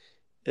ਉੱਥੇ,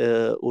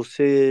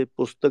 ਉਸੇ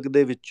ਪੁਸਤਕ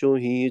ਦੇ ਵਿੱਚੋਂ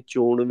ਹੀ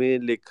ਚੋਣਵੇਂ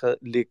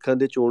ਲੇਖਾਂ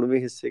ਦੇ ਚੋਣਵੇਂ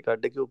ਹਿੱਸੇ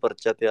ਕੱਢ ਕੇ ਉਹ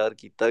ਪਰਚਾ ਤਿਆਰ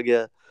ਕੀਤਾ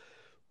ਗਿਆ।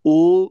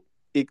 ਉਹ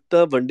ਇੱਕ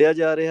ਤਾਂ ਵੰਡਿਆ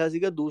ਜਾ ਰਿਹਾ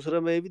ਸੀਗਾ, ਦੂਸਰਾ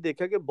ਮੈਂ ਇਹ ਵੀ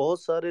ਦੇਖਿਆ ਕਿ ਬਹੁਤ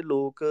ਸਾਰੇ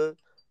ਲੋਕ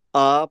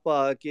ਆਪ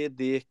ਆ ਕੇ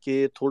ਦੇਖ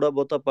ਕੇ ਥੋੜ੍ਹਾ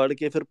ਬਹੁਤਾ ਪੜ੍ਹ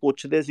ਕੇ ਫਿਰ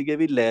ਪੁੱਛਦੇ ਸੀਗੇ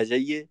ਵੀ ਲੈ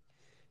ਜਾਈਏ।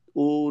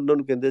 ਉਹ ਉਹਨਾਂ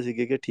ਨੂੰ ਕਹਿੰਦੇ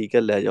ਸੀਗੇ ਕਿ ਠੀਕ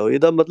ਹੈ ਲੈ ਜਾਓ।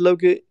 ਇਹਦਾ ਮਤਲਬ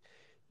ਕਿ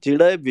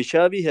ਜਿਹੜਾ ਇਹ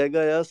ਵਿਸ਼ਾ ਵੀ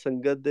ਹੈਗਾ ਆ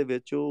ਸੰਗਤ ਦੇ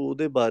ਵਿੱਚ,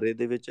 ਉਹਦੇ ਬਾਰੇ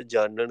ਦੇ ਵਿੱਚ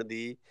ਜਾਣਨ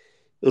ਦੀ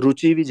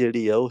ਰੁਚੀ ਵੀ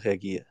ਜਿਹੜੀ ਆ ਉਹ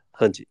ਹੈਗੀ ਆ।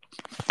 ਹਾਂਜੀ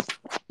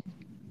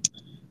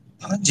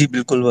ਹਾਂਜੀ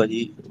ਬਿਲਕੁਲ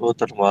ਭਾਜੀ, ਬਹੁਤ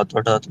ਧੰਨਵਾਦ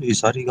ਤੁਹਾਡਾ। ਤੁਸੀਂ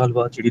ਸਾਰੀ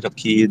ਗੱਲਬਾਤ ਜਿਹੜੀ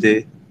ਰੱਖੀ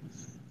ਇਹਦੇ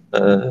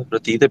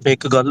ਪ੍ਰਤੀ। ਤੇ ਮੈਂ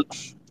ਇੱਕ ਗੱਲ,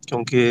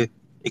 ਕਿਉਂਕਿ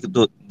ਇੱਕ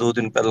ਦੋ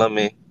ਦਿਨ ਪਹਿਲਾਂ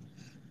ਮੈਂ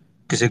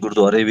ਕਿਸੇ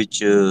ਗੁਰਦੁਆਰੇ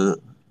ਵਿੱਚ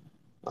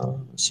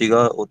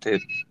ਸੀਗਾ, ਉੱਥੇ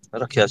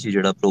ਰੱਖਿਆ ਸੀ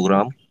ਜਿਹੜਾ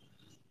ਪ੍ਰੋਗਰਾਮ,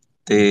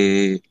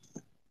 ਤੇ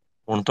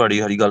ਹੁਣ ਤੁਹਾਡੀ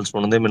ਸਾਰੀ ਗੱਲ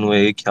ਸੁਣਦੇ ਮੈਨੂੰ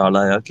ਇਹ ਖਿਆਲ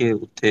ਆਇਆ ਕਿ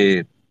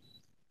ਉੱਥੇ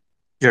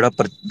ਜਿਹੜਾ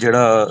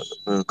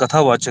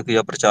ਕਥਾਵਾਚਕ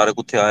ਜਾਂ ਪ੍ਰਚਾਰਕ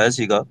ਉੱਥੇ ਆਇਆ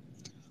ਸੀਗਾ,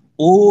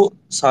 ਉਹ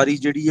ਸਾਰੀ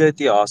ਜਿਹੜੀ ਹੈ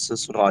ਇਤਿਹਾਸ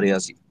ਸੁਣਾ ਰਿਹਾ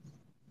ਸੀ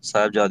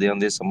ਸਾਹਿਬਜ਼ਾਦਿਆਂ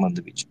ਦੇ ਸੰਬੰਧ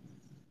ਵਿੱਚ,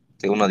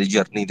 ਤੇ ਉਹਨਾਂ ਦੀ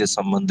ਜਰਨੀ ਦੇ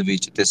ਸੰਬੰਧ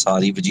ਵਿੱਚ, ਤੇ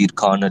ਸਾਰੀ ਵਜ਼ੀਰ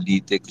ਖਾਨ ਅਲੀ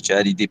ਤੇ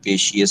ਕਚਹਿਰੀ ਦੀ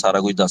ਪੇਸ਼ੀ, ਇਹ ਸਾਰਾ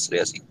ਕੁਝ ਦੱਸ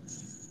ਰਿਹਾ ਸੀ।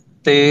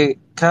 ਤੇ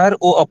ਖੈਰ,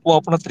 ਉਹ ਆਪੋ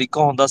ਆਪਣਾ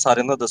ਤਰੀਕਾ ਹੁੰਦਾ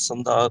ਸਾਰਿਆਂ ਦਾ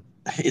ਦੱਸਣ ਦਾ,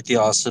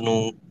 ਇਤਿਹਾਸ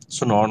ਨੂੰ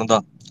ਸੁਣਾਉਣ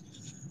ਦਾ।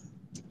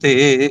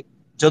 ਤੇ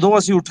ਜਦੋਂ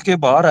ਅਸੀਂ ਉੱਠ ਕੇ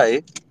ਬਾਹਰ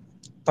ਆਏ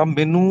ਤਾਂ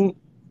ਮੈਨੂੰ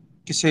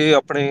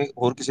ਆਪਣੇ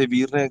ਹੋਰ ਕਿਸੇ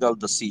ਵੀਰ ਨੇ ਇਹ ਗੱਲ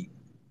ਦੱਸੀ,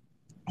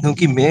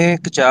 ਕਿਉਂਕਿ ਮੈਂ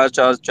ਇੱਕ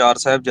ਚਾਰ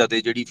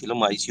ਸਾਹਿਬਜ਼ਾਦੇ ਜਿਹੜੀ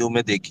ਫਿਲਮ ਆਈ ਸੀ ਉਹ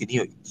ਮੈਂ ਦੇਖੀ ਨਹੀਂ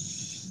ਹੋਈ,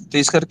 ਤੇ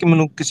ਇਸ ਕਰਕੇ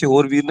ਮੈਨੂੰ ਕਿਸੇ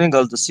ਹੋਰ ਵੀਰ ਨੇ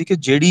ਗੱਲ ਦੱਸੀ ਕਿ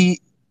ਜਿਹੜੀ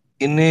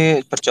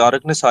ਇਹਨੇ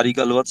ਪ੍ਰਚਾਰਕ ਨੇ ਸਾਰੀ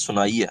ਗੱਲਬਾਤ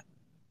ਸੁਣਾਈ ਹੈ,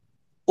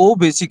 ਉਹ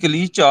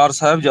ਬੇਸਿਕਲੀ ਚਾਰ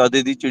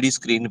ਸਾਹਿਬਜ਼ਾਦੇ ਦੀ ਜਿਹੜੀ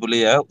ਸਕਰੀਨ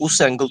ਪਲੇ ਹੈ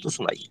ਉਸ ਐਂਗਲ ਤੋਂ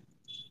ਸੁਣਾਈ।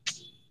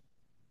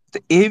 ਤੇ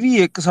ਇਹ ਵੀ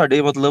ਇੱਕ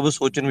ਸਾਡੇ ਮਤਲਬ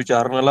ਸੋਚਣ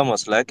ਵਿਚਾਰਨ ਵਾਲਾ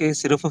ਮਸਲਾ ਹੈ ਕਿ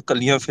ਸਿਰਫ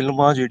ਕੱਲੀਆਂ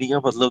ਫਿਲਮਾਂ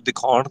ਜਿਹੜੀਆਂ ਮਤਲਬ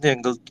ਦਿਖਾਉਣ ਦੇ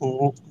ਐਂਗਲ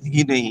ਤੋਂ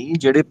ਹੀ ਨਹੀਂ,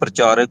 ਜਿਹੜੇ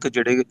ਪ੍ਰਚਾਰਕ,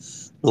 ਜਿਹੜੇ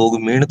ਲੋਕ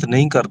ਮਿਹਨਤ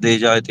ਨਹੀਂ ਕਰਦੇ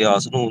ਜਾਂ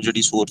ਇਤਿਹਾਸ ਨੂੰ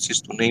ਜਿਹੜੀ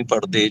ਸੋਰਸਿਸ ਤੋਂ ਨਹੀਂ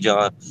ਪੜ੍ਹਦੇ,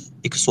 ਜਾਂ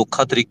ਇੱਕ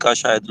ਸੌਖਾ ਤਰੀਕਾ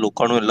ਸ਼ਾਇਦ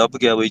ਲੋਕਾਂ ਨੂੰ ਲੱਭ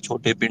ਗਿਆ ਬਈ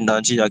ਛੋਟੇ ਪਿੰਡਾਂ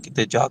 'ਚ ਜਾਂ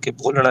ਕਿਤੇ ਜਾ ਕੇ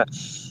ਬੋਲਣਾ,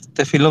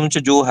 ਤੇ ਫਿਲਮ 'ਚ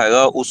ਜੋ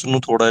ਹੈਗਾ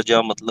ਉਸਨੂੰ ਥੋੜਾ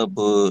ਜਿਹਾ ਮਤਲਬ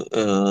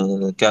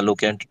ਕਹਿ ਲਓ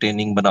ਕਿ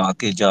ਐਂਟਰਟੇਨਿੰਗ ਬਣਾ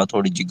ਕੇ ਜਾਂ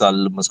ਥੋੜੀ ਜਿਹੀ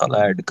ਗੱਲ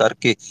ਮਸਾਲਾ ਐਡ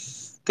ਕਰਕੇ,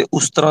 ਤੇ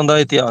ਉਸ ਤਰ੍ਹਾਂ ਦਾ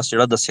ਇਤਿਹਾਸ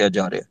ਜਿਹੜਾ ਦੱਸਿਆ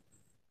ਜਾ ਰਿਹਾ।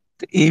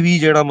 ਤੇ ਇਹ ਵੀ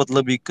ਜਿਹੜਾ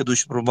ਮਤਲਬ ਇੱਕ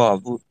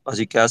ਦੁਸ਼ਪ੍ਰਭਾਵ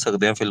ਅਸੀਂ ਕਹਿ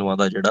ਸਕਦੇ ਹਾਂ ਫਿਲਮਾਂ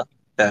ਦਾ ਜਿਹੜਾ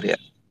ਪੈ ਰਿਹਾ।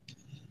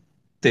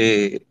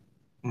 ਤੇ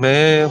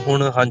ਮੈਂ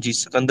ਹੁਣ, ਹਾਂਜੀ,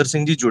 ਸਿਕੰਦਰ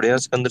ਸਿੰਘ ਜੀ ਜੁੜਿਆ।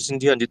 ਸਿਕੰਦਰ ਸਿੰਘ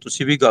ਜੀ, ਹਾਂਜੀ,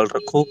 ਤੁਸੀਂ ਵੀ ਗੱਲ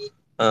ਰੱਖੋ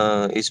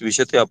ਇਸ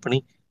ਵਿਸ਼ੇ ਤੇ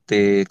ਆਪਣੀ,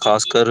 ਤੇ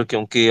ਖਾਸ ਕਰ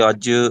ਕਿਉਂਕਿ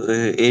ਅੱਜ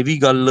ਇਹ ਵੀ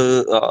ਗੱਲ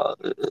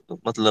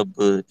ਮਤਲਬ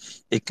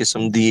ਇੱਕ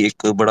ਕਿਸਮ ਦੀ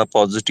ਇੱਕ ਬੜਾ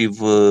ਪੋਜ਼ਿਟਿਵ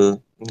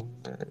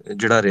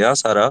ਜਿਹੜਾ ਰਿਹਾ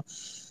ਸਾਰਾ,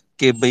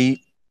 ਕਿ ਬਈ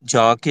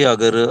ਜਾ ਕੇ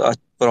ਅਗਰ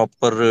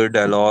ਪ੍ਰੋਪਰ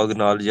ਡਾਇਲੋਗ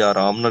ਨਾਲ ਜਾਂ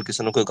ਆਰਾਮ ਨਾਲ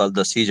ਕਿਸੇ ਨੂੰ ਕੋਈ ਗੱਲ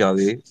ਦੱਸੀ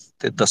ਜਾਵੇ,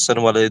 ਤੇ ਦੱਸਣ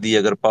ਵਾਲੇ ਦੀ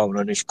ਅਗਰ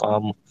ਭਾਵਨਾ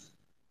ਨਿਸ਼ਕਾਮ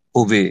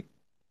ਹੋਵੇ,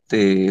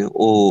 ਤੇ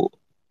ਉਹ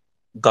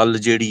ਗੱਲ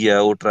ਜਿਹੜੀ ਹੈ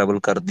ਉਹ ਟਰੈਵਲ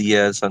ਕਰਦੀ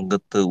ਹੈ,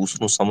 ਸੰਗਤ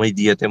ਉਸਨੂੰ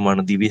ਸਮਝਦੀ ਹੈ ਤੇ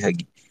ਮੰਨਦੀ ਵੀ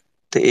ਹੈਗੀ।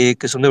 ਤੇ ਇਹ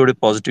ਕਿਸਮ ਦੇ ਬੜੇ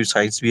ਪੋਜ਼ਿਟਿਵ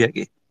ਸਾਈਨਸ ਵੀ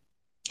ਹੈਗੇ।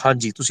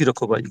 ਹਾਂਜੀ, ਤੁਸੀਂ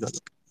ਰੱਖੋ ਭਾਜੀ ਗੱਲ।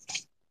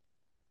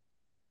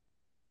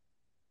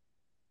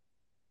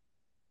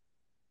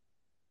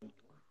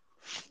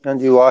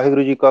 ਹਾਂਜੀ,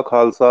 ਵਾਹਿਗੁਰੂ ਜੀ ਕਾ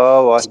ਖਾਲਸਾ,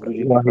 ਵਾਹਿਗੁਰੂ ਜੀ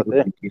ਕੀ ਵਾਹਿਗੁਰੂ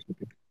ਫਤਿਹ। ਜੀ ਕੀ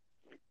ਫਤਿਹ।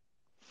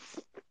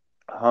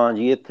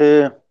 ਹਾਂਜੀ,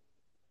 ਇੱਥੇ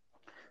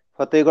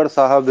ਫਤਿਹਗੜ੍ਹ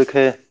ਸਾਹਿਬ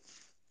ਵਿਖੇ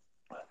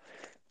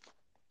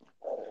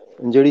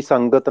ਜਿਹੜੀ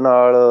ਸੰਗਤ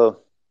ਨਾਲ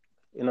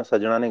ਇਹਨਾਂ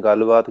ਸੱਜਣਾ ਨੇ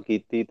ਗੱਲਬਾਤ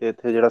ਕੀਤੀ, ਤੇ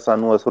ਇੱਥੇ ਜਿਹੜਾ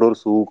ਸਾਨੂੰ ਅਸਰ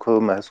ਰਸੂਖ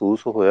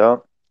ਮਹਿਸੂਸ ਹੋਇਆ,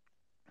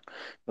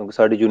 ਕਿਉਂਕਿ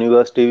ਸਾਡੀ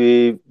ਯੂਨੀਵਰਸਿਟੀ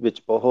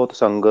ਵਿੱਚ ਬਹੁਤ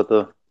ਸੰਗਤ,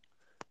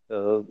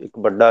 ਇੱਕ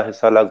ਵੱਡਾ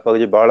ਹਿੱਸਾ, ਲਗਭਗ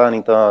ਜੇ ਬਾਹਲਾ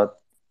ਨਹੀਂ ਤਾਂ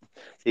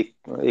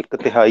ਇੱਕ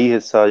ਤਿਹਾਈ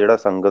ਹਿੱਸਾ ਜਿਹੜਾ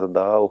ਸੰਗਤ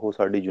ਦਾ, ਉਹ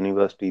ਸਾਡੀ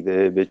ਯੂਨੀਵਰਸਿਟੀ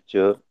ਦੇ ਵਿੱਚ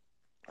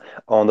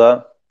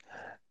ਆਉਂਦਾ,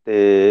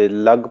 ਤੇ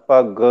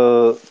ਲਗਭਗ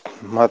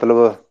ਮਤਲਬ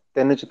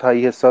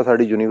 3/4 ਹਿੱਸਾ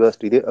ਸਾਡੀ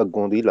ਯੂਨੀਵਰਸਿਟੀ ਦੇ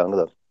ਅੱਗੋਂ ਦੀ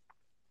ਲੰਘਦਾ।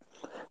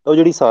 ਤਾਂ ਉਹ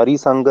ਜਿਹੜੀ ਸਾਰੀ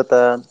ਸੰਗਤ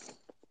ਹੈ,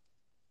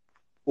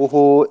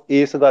 ਉਹ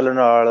ਇਸ ਗੱਲ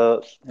ਨਾਲ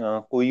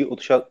ਕੋਈ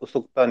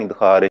ਉਤਸੁਕਤਾ ਨਹੀਂ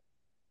ਦਿਖਾ ਰਹੀ।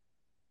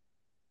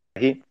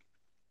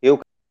 ਇਹ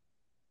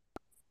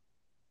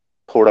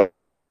ਥੋੜਾ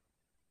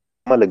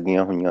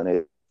ਲੱਗੀਆਂ ਹੋਈਆਂ ਨੇ,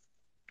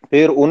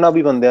 ਫਿਰ ਉਹਨਾਂ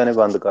ਵੀ ਬੰਦਿਆਂ ਨੇ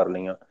ਬੰਦ ਕਰ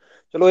ਲਈਆਂ।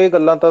 ਚਲੋ, ਇਹ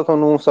ਗੱਲਾਂ ਤਾਂ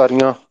ਤੁਹਾਨੂੰ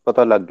ਸਾਰੀਆਂ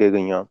ਪਤਾ ਲੱਗ ਕੇ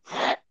ਗਈਆਂ।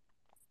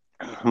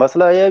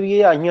 ਮਸਲਾ ਇਹ ਹੈ ਵੀ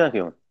ਇਹ ਆਈਆਂ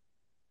ਕਿਉਂ।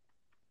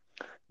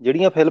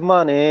 ਜਿਹੜੀਆਂ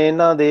ਫਿਲਮਾਂ ਨੇ,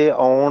 ਇਹਨਾਂ ਦੇ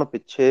ਆਉਣ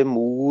ਪਿੱਛੇ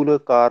ਮੂਲ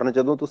ਕਾਰਨ,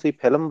 ਜਦੋਂ ਤੁਸੀਂ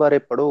ਫਿਲਮ ਬਾਰੇ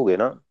ਪੜ੍ਹੋਗੇ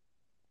ਨਾ,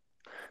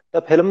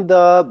 ਤਾਂ ਫਿਲਮ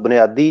ਦਾ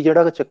ਬੁਨਿਆਦੀ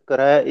ਜਿਹੜਾ ਚੱਕਰ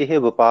ਹੈ, ਇਹ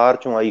ਵਪਾਰ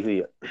ਚੋਂ ਆਈ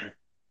ਹੋਈ ਹੈ।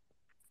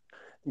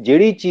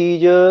 ਜਿਹੜੀ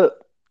ਚੀਜ਼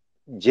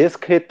ਜਿਸ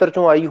ਖੇਤਰ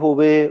ਚੋਂ ਆਈ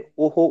ਹੋਵੇ,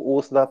 ਉਹ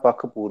ਉਸ ਦਾ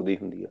ਪੱਖ ਪੂਰਦੀ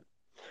ਹੁੰਦੀ ਹੈ।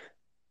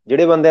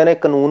 ਜਿਹੜੇ ਬੰਦਿਆਂ ਨੇ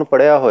ਕਾਨੂੰਨ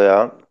ਪੜ੍ਹਿਆ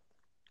ਹੋਇਆ,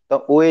 ਤਾਂ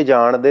ਉਹ ਇਹ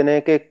ਜਾਣਦੇ ਨੇ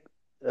ਕਿ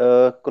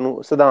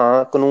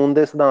ਕਾਨੂੰਨ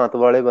ਦੇ ਸਿਧਾਂਤ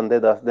ਵਾਲੇ ਬੰਦੇ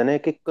ਦੱਸਦੇ ਨੇ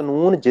ਕਿ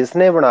ਕਾਨੂੰਨ ਜਿਸ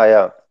ਨੇ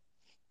ਬਣਾਇਆ,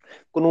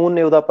 ਕਾਨੂੰਨ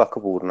ਨੇ ਉਹਦਾ ਪੱਖ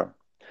ਪੂਰਨਾ।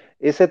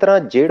 ਇਸੇ ਤਰ੍ਹਾਂ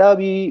ਜਿਹੜਾ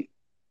ਵੀ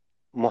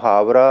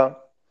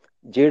ਮੁਹਾਵਰਾ,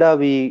 ਜਿਹੜਾ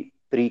ਵੀ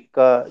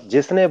ਤਰੀਕਾ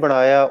ਜਿਸ ਨੇ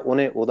ਬਣਾਇਆ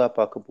ਉਹਨੇ ਉਹਦਾ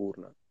ਪੱਖ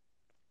ਪੂਰਨਾ।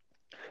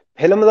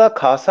 ਫਿਲਮ ਦਾ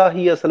ਖਾਸਾ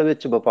ਹੀ ਅਸਲ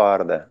ਵਿੱਚ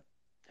ਵਪਾਰ ਦਾ,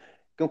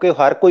 ਕਿਉਂਕਿ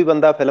ਹਰ ਕੋਈ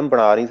ਬੰਦਾ ਫਿਲਮ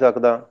ਬਣਾ ਨਹੀਂ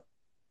ਸਕਦਾ।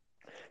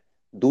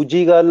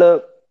 ਦੂਜੀ ਗੱਲ,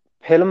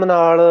 ਫਿਲਮ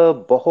ਨਾਲ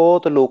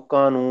ਬਹੁਤ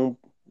ਲੋਕਾਂ ਨੂੰ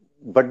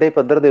ਵੱਡੇ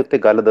ਪੱਧਰ ਦੇ ਉੱਤੇ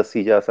ਗੱਲ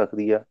ਦੱਸੀ ਜਾ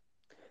ਸਕਦੀ ਆ,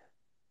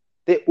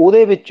 ਤੇ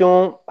ਉਹਦੇ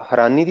ਵਿੱਚੋਂ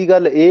ਹੈਰਾਨੀ ਦੀ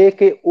ਗੱਲ ਇਹ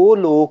ਕਿ ਉਹ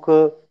ਲੋਕ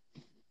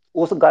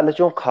ਉਸ ਗੱਲ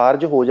ਚੋਂ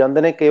ਖਾਰਜ ਹੋ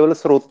ਜਾਂਦੇ ਨੇ, ਕੇਵਲ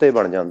ਸਰੋਤੇ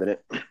ਬਣ ਜਾਂਦੇ ਨੇ।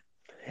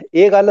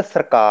 ਇਹ ਗੱਲ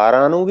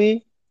ਸਰਕਾਰਾਂ ਨੂੰ ਵੀ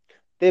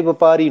ਤੇ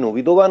ਵਪਾਰੀ ਨੂੰ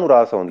ਵੀ, ਦੋਵਾਂ ਨੂੰ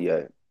ਰਾਸ ਆਉਂਦੀ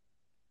ਹੈ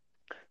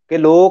ਕਿ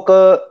ਲੋਕ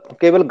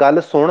ਕੇਵਲ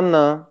ਗੱਲ ਸੁਣਨ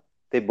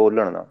ਤੇ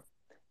ਬੋਲਣ ਨਾ।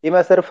 ਇਹ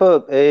ਮੈਂ ਸਿਰਫ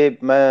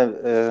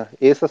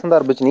ਇਸ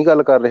ਸੰਦਰਭ 'ਚ ਨਹੀਂ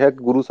ਗੱਲ ਕਰ ਰਿਹਾ ਕਿ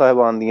ਗੁਰੂ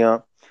ਸਾਹਿਬਾਨ ਦੀਆਂ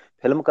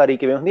ਫਿਲਮਕਾਰੀ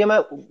ਕਿਵੇਂ ਹੁੰਦੀ ਹੈ,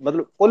 ਮੈਂ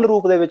ਮਤਲਬ ਕੁੱਲ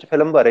ਰੂਪ ਦੇ ਵਿੱਚ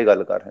ਫਿਲਮ ਬਾਰੇ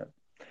ਗੱਲ ਕਰ ਰਿਹਾ।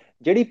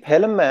 ਜਿਹੜੀ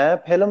ਫਿਲਮ ਹੈ,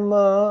 ਫਿਲਮ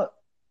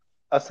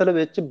ਅਸਲ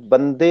ਵਿੱਚ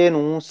ਬੰਦੇ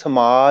ਨੂੰ,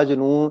 ਸਮਾਜ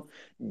ਨੂੰ,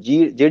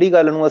 ਜਿਹੜੀ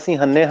ਗੱਲ ਨੂੰ ਅਸੀਂ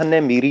ਹੰਨੇ ਹੰਨੇ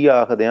ਮੀਰੀ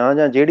ਆਖਦੇ ਹਾਂ,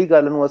 ਜਾਂ ਜਿਹੜੀ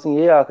ਗੱਲ ਨੂੰ ਅਸੀਂ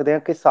ਇਹ ਆਖਦੇ ਹਾਂ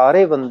ਕਿ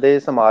ਸਾਰੇ ਬੰਦੇ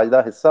ਸਮਾਜ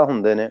ਦਾ ਹਿੱਸਾ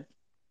ਹੁੰਦੇ ਨੇ,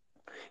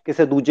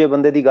 ਕਿਸੇ ਦੂਜੇ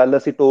ਬੰਦੇ ਦੀ ਗੱਲ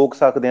ਅਸੀਂ ਟੋਕ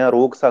ਸਕਦੇ ਹਾਂ,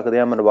 ਰੋਕ ਸਕਦੇ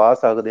ਹਾਂ, ਮਨਵਾ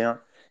ਸਕਦੇ ਹਾਂ,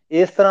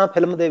 ਇਸ ਤਰ੍ਹਾਂ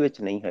ਫਿਲਮ ਦੇ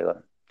ਵਿੱਚ ਨਹੀਂ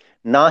ਹੈਗਾ।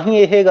 ਨਾ ਹੀ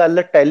ਇਹ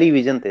ਗੱਲ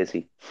ਟੈਲੀਵਿਜ਼ਨ ਤੇ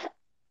ਸੀ।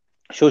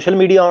 ਸੋਸ਼ਲ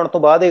ਮੀਡੀਆ ਆਉਣ ਤੋਂ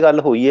ਬਾਅਦ ਇਹ ਗੱਲ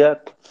ਹੋਈ ਹੈ।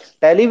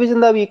 ਟੈਲੀਵਿਜ਼ਨ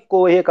ਦਾ ਵੀ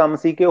ਇੱਕੋ ਇਹ ਕੰਮ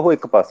ਸੀ ਕਿ ਉਹ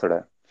ਇੱਕ ਪਾਸੜ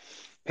ਹੈ,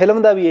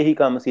 ਫਿਲਮ ਦਾ ਵੀ ਇਹੀ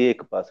ਕੰਮ ਸੀ, ਇਹ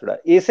ਇੱਕ ਪਾਸੜ ਹੈ।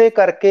 ਇਸੇ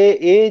ਕਰਕੇ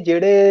ਇਹ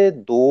ਜਿਹੜੇ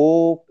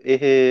ਦੋ ਇਹ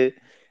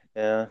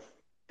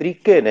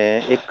ਤਰੀਕੇ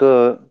ਨੇ, ਇੱਕ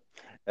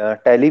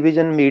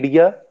ਟੈਲੀਵਿਜ਼ਨ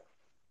ਮੀਡੀਆ,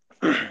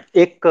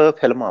 ਇੱਕ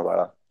ਫਿਲਮਾਂ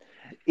ਵਾਲਾ,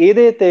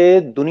 ਇਹਦੇ ਤੇ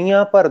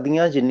ਦੁਨੀਆ ਭਰ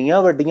ਦੀਆਂ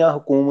ਜਿੰਨੀਆਂ ਵੱਡੀਆਂ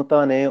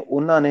ਹਕੂਮਤਾਂ ਨੇ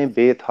ਉਹਨਾਂ ਨੇ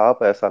ਬੇਥਾਹ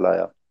ਪੈਸਾ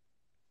ਲਾਇਆ।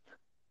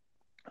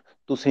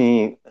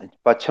 ਤੁਸੀਂ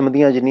ਪੱਛਮ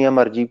ਦੀਆਂ ਜਿੰਨੀਆਂ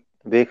ਮਰਜ਼ੀ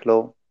ਵੇਖ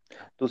ਲਓ,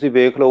 ਤੁਸੀਂ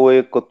ਵੇਖ ਲਓ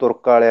ਇੱਕ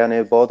ਤੁਰਕ ਵਾਲਿਆਂ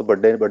ਨੇ ਬਹੁਤ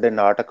ਵੱਡੇ ਵੱਡੇ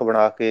ਨਾਟਕ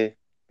ਬਣਾ ਕੇ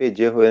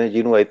ਭੇਜੇ ਹੋਏ ਨੇ,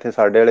 ਜਿਹਨੂੰ ਇੱਥੇ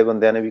ਸਾਡੇ ਵਾਲੇ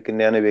ਬੰਦਿਆਂ ਨੇ ਵੀ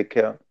ਕਿੰਨਿਆਂ ਨੇ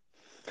ਵੇਖਿਆ।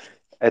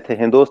 ਇੱਥੇ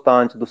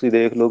ਹਿੰਦੁਸਤਾਨ 'ਚ ਤੁਸੀਂ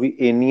ਦੇਖ ਲਓ ਵੀ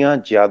ਇੰਨੀਆਂ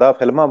ਜ਼ਿਆਦਾ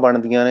ਫਿਲਮਾਂ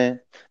ਬਣਦੀਆਂ ਨੇ,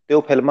 ਤੇ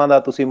ਉਹ ਫਿਲਮਾਂ ਦਾ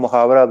ਤੁਸੀਂ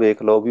ਮੁਹਾਵਰਾ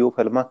ਵੇਖ ਲਓ ਵੀ ਉਹ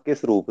ਫਿਲਮਾਂ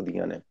ਕਿਸ ਰੂਪ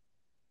ਦੀਆਂ ਨੇ।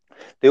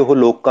 ਤੇ ਉਹ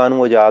ਲੋਕਾਂ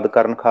ਨੂੰ ਆਜ਼ਾਦ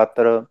ਕਰਨ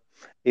ਖਾਤਰ,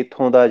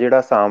 ਇੱਥੋਂ ਦਾ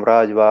ਜਿਹੜਾ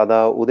ਸਾਮਰਾਜਵਾਦ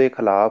ਆ ਉਹਦੇ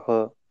ਖਿਲਾਫ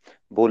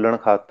ਬੋਲਣ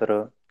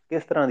ਖਾਤਰ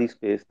ਕਿਸ ਤਰ੍ਹਾਂ ਦੀ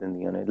ਸਪੇਸ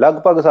ਦਿੰਦੀਆਂ ਨੇ।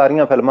 ਲਗਭਗ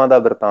ਸਾਰੀਆਂ ਫਿਲਮਾਂ ਦਾ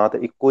ਬਿਰਤਾਂਤ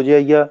ਇੱਕੋ ਜਿਹਾ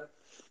ਹੀ ਆ।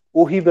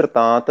 ਉਹੀ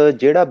ਬਿਰਤਾਂਤ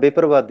ਜਿਹੜਾ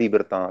ਬਿਪਰਵਾਦੀ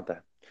ਬਿਰਤਾਂਤ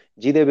ਹੈ,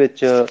 ਜਿਹਦੇ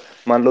ਵਿੱਚ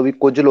ਮੰਨ ਲਓ ਵੀ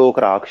ਕੁਝ ਲੋਕ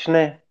ਰਾਖਸ਼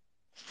ਨੇ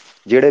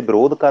ਜਿਹੜੇ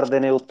ਵਿਰੋਧ ਕਰਦੇ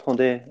ਨੇ ਉੱਥੋਂ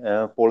ਦੇ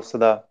ਪੁਲਿਸ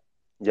ਦਾ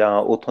ਜਾਂ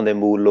ਉੱਥੋਂ ਦੇ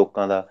ਮੂਲ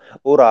ਲੋਕਾਂ ਦਾ।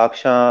 ਉਹ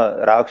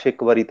ਰਾਖਸ਼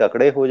ਇੱਕ ਵਾਰੀ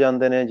ਤਕੜੇ ਹੋ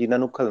ਜਾਂਦੇ ਨੇ, ਜਿਨ੍ਹਾਂ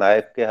ਨੂੰ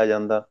ਖਲਨਾਇਕ ਕਿਹਾ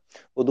ਜਾਂਦਾ।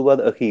 ਉਦੋਂ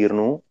ਬਾਅਦ ਅਖੀਰ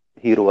ਨੂੰ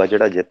ਹੀਰੋ ਆ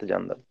ਜਿਹੜਾ ਜਿੱਤ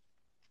ਜਾਂਦਾ।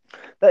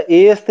 ਤਾਂ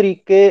ਇਸ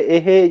ਤਰੀਕੇ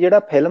ਇਹ ਜਿਹੜਾ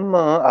ਫਿਲਮ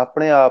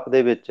ਆਪਣੇ ਆਪ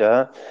ਦੇ ਵਿੱਚ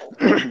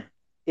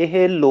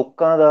ਇਹ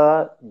ਲੋਕਾਂ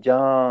ਦਾ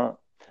ਜਾਂ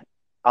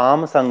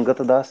ਆਮ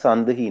ਸੰਗਤ ਦਾ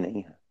ਸੰਦ ਹੀ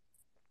ਨਹੀਂ ਹੈ।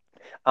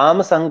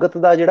 ਆਮ ਸੰਗਤ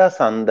ਦਾ ਜਿਹੜਾ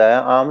ਸੰਦ ਹੈ,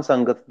 ਆਮ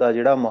ਸੰਗਤ ਦਾ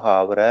ਜਿਹੜਾ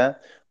ਮੁਹਾਵਰਾ ਹੈ,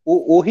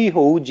 ਉਹ ਉਹੀ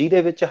ਹੋਊ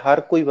ਜਿਹਦੇ ਵਿੱਚ ਹਰ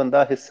ਕੋਈ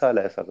ਬੰਦਾ ਹਿੱਸਾ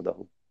ਲੈ ਸਕਦਾ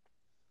ਹੋ,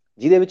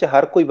 ਜਿਹਦੇ ਵਿੱਚ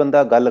ਹਰ ਕੋਈ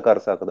ਬੰਦਾ ਗੱਲ ਕਰ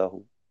ਸਕਦਾ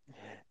ਹੋ।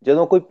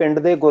 ਜਦੋਂ ਕੋਈ ਪਿੰਡ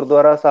ਦੇ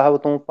ਗੁਰਦੁਆਰਾ ਸਾਹਿਬ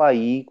ਤੋਂ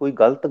ਭਾਈ ਕੋਈ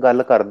ਗਲਤ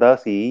ਗੱਲ ਕਰਦਾ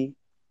ਸੀ,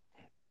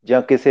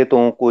 ਜਾਂ ਕਿਸੇ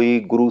ਤੋਂ ਕੋਈ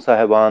ਗੁਰੂ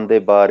ਸਾਹਿਬਾਨ ਦੇ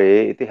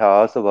ਬਾਰੇ,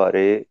 ਇਤਿਹਾਸ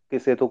ਬਾਰੇ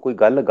ਕਿਸੇ ਤੋਂ ਕੋਈ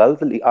ਗੱਲ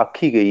ਗਲਤ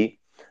ਆਖੀ ਗਈ,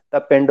 ਤਾਂ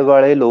ਪਿੰਡ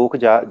ਵਾਲੇ ਲੋਕ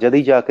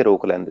ਜਦੀ ਜਾ ਕੇ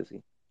ਰੋਕ ਲੈਂਦੇ ਸੀ।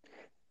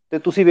 ਤੇ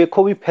ਤੁਸੀਂ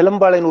ਵੇਖੋ ਵੀ ਫਿਲਮ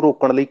ਵਾਲੇ ਨੂੰ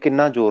ਰੋਕਣ ਲਈ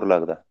ਕਿੰਨਾ ਜ਼ੋਰ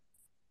ਲੱਗਦਾ,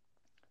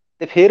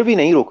 ਤੇ ਫਿਰ ਵੀ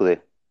ਨਹੀਂ ਰੁਕਦੇ।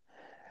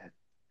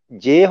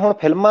 ਜੇ ਹੁਣ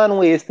ਫਿਲਮਾਂ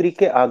ਨੂੰ ਇਸ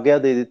ਤਰੀਕੇ ਆਗਿਆ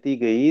ਦੇ ਦਿੱਤੀ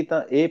ਗਈ,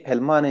 ਤਾਂ ਇਹ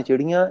ਫਿਲਮਾਂ ਨੇ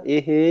ਜਿਹੜੀਆਂ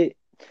ਇਹ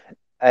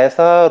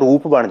ਐਸਾ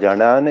ਰੂਪ ਬਣ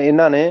ਜਾਣਾ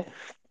ਇਹਨਾਂ ਨੇ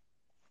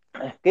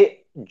ਕਿ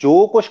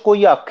ਜੋ ਕੁਛ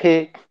ਕੋਈ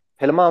ਆਖੇ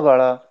ਫਿਲਮਾਂ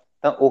ਵਾਲਾ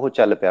ਤਾਂ ਉਹ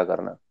ਚੱਲ ਪਿਆ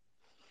ਕਰਨਾ।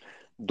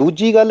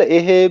 ਦੂਜੀ ਗੱਲ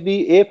ਇਹ ਵੀ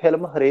ਇਹ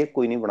ਫਿਲਮ ਹਰੇਕ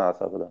ਕੋਈ ਨਹੀਂ ਬਣਾ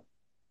ਸਕਦਾ।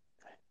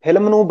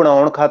 ਫਿਲਮ ਨੂੰ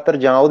ਬਣਾਉਣ ਖਾਤਰ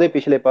ਜਾਂ ਉਹਦੇ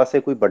ਪਿਛਲੇ ਪਾਸੇ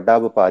ਕੋਈ ਵੱਡਾ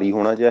ਵਪਾਰੀ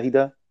ਹੋਣਾ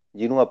ਚਾਹੀਦਾ,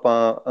 ਜਿਹਨੂੰ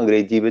ਆਪਾਂ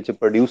ਅੰਗਰੇਜ਼ੀ ਵਿੱਚ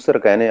ਪ੍ਰੋਡਿਊਸਰ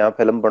ਕਹਿੰਦੇ ਆ,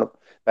 ਫਿਲਮ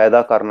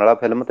ਪੈਦਾ ਕਰਨ ਵਾਲਾ,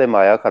 ਫਿਲਮ ਤੇ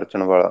ਮਾਇਆ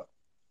ਖਰਚਣ ਵਾਲਾ,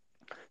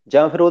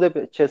 ਜਾਂ ਫਿਰ ਉਹਦੇ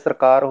ਪਿੱਛੇ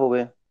ਸਰਕਾਰ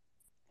ਹੋਵੇ।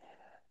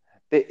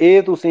 ਤੇ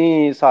ਇਹ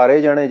ਤੁਸੀਂ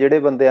ਸਾਰੇ ਜਣੇ ਜਿਹੜੇ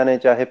ਬੰਦਿਆਂ ਨੇ,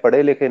 ਚਾਹੇ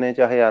ਪੜ੍ਹੇ ਲਿਖੇ ਨੇ,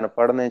 ਚਾਹੇ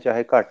ਅਨਪੜ੍ਹ ਨੇ,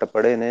 ਚਾਹੇ ਘੱਟ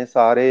ਪੜ੍ਹੇ ਨੇ,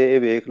 ਸਾਰੇ ਇਹ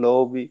ਵੇਖ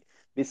ਲਓ ਵੀ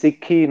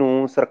ਸਿੱਖੀ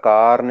ਨੂੰ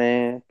ਸਰਕਾਰ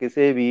ਨੇ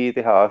ਕਿਸੇ ਵੀ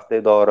ਇਤਿਹਾਸ ਦੇ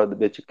ਦੌਰ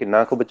ਵਿੱਚ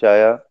ਕਿੰਨਾ ਕੁ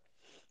ਬਚਾਇਆ,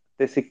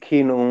 ਤੇ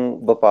ਸਿੱਖੀ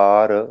ਨੂੰ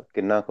ਵਪਾਰ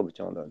ਕਿੰਨਾ ਕੁ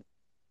ਬਚਾਉਂਦਾ।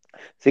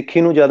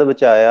 ਸਿੱਖੀ ਨੂੰ ਜਦ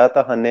ਬਚਾਇਆ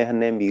ਤਾਂ ਹੰਨੇ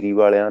ਹੰਨੇ ਮੀਰੀ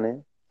ਵਾਲਿਆਂ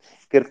ਨੇ,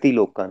 ਕਿਰਤੀ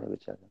ਲੋਕਾਂ ਨੇ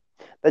ਬਚਾਇਆ।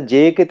 ਤਾਂ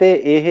ਜੇ ਕਿਤੇ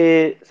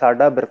ਇਹ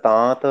ਸਾਡਾ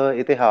ਬਿਰਤਾਂਤ,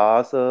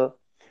 ਇਤਿਹਾਸ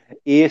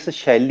ਇਸ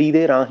ਸ਼ੈਲੀ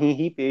ਦੇ ਰਾਹੀਂ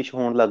ਹੀ ਪੇਸ਼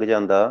ਹੋਣ ਲੱਗ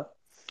ਜਾਂਦਾ,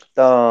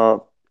 ਤਾਂ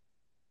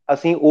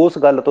ਅਸੀਂ ਉਸ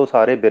ਗੱਲ ਤੋਂ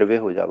ਸਾਰੇ ਬਿਰਵੇ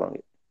ਹੋ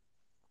ਜਾਵਾਂਗੇ।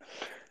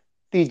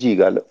 ਤੀਜੀ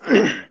ਗੱਲ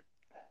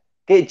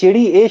ਕਿ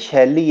ਜਿਹੜੀ ਇਹ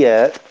ਸ਼ੈਲੀ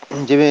ਹੈ,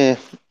 ਜਿਵੇਂ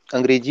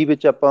ਅੰਗਰੇਜ਼ੀ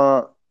ਵਿੱਚ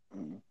ਆਪਾਂ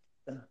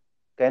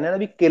ਕਹਿੰਦੇ ਨਾ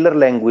ਵੀ ਕਿਲਰ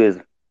ਲੈਂਗੁਏਜ,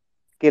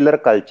 ਕਿਲਰ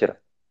ਕਲਚਰ,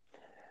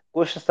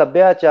 ਕੁਛ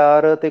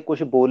ਸੱਭਿਆਚਾਰ ਤੇ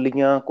ਕੁਛ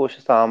ਬੋਲੀਆਂ, ਕੁਛ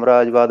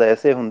ਸਾਮਰਾਜਵਾਦ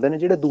ਐਸੇ ਹੁੰਦੇ ਨੇ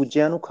ਜਿਹੜੇ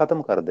ਦੂਜਿਆਂ ਨੂੰ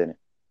ਖਤਮ ਕਰਦੇ ਨੇ।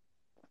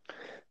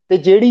 ਤੇ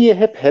ਜਿਹੜੀ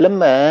ਇਹ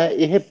ਫਿਲਮ ਹੈ,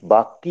 ਇਹ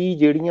ਬਾਕੀ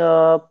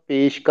ਜਿਹੜੀਆਂ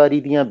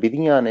ਪੇਸ਼ਕਾਰੀ ਦੀਆਂ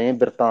ਵਿਧੀਆਂ ਨੇ,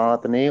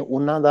 ਬਿਰਤਾਂਤ ਨੇ,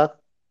 ਉਹਨਾਂ ਦਾ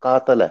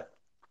ਕਾਤਲ ਹੈ।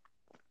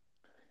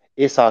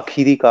 ਇਹ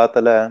ਸਾਖੀ ਦੀ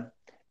ਕਾਤਲ ਹੈ,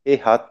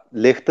 ਇਹ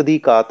ਲਿਖਤ ਦੀ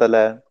ਕਾਤਲ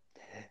ਹੈ।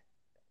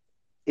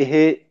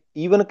 ਇਹ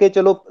ਈਵਨ ਕਿ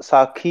ਚਲੋ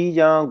ਸਾਖੀ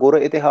ਜਾਂ ਗੁਰ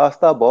ਇਤਿਹਾਸ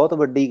ਤਾਂ ਬਹੁਤ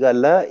ਵੱਡੀ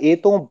ਗੱਲ ਹੈ, ਇਹ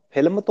ਤੋਂ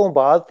ਫਿਲਮ ਤੋਂ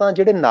ਬਾਅਦ ਤਾਂ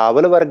ਜਿਹੜੇ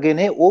ਨਾਵਲ ਵਰਗੇ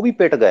ਨੇ ਉਹ ਵੀ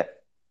ਪਿਟ ਗਏ।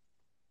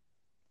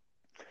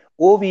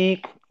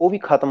 ਉਹ ਵੀ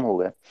ਖਤਮ ਹੋ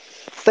ਗਿਆ।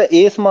 ਤਾਂ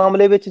ਇਸ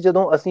ਮਾਮਲੇ ਵਿੱਚ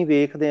ਜਦੋਂ ਅਸੀਂ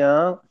ਵੇਖਦੇ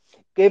ਹਾਂ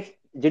ਕਿ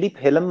ਜਿਹੜੀ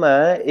ਫਿਲਮ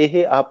ਹੈ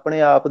ਇਹ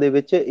ਆਪਣੇ ਆਪ ਦੇ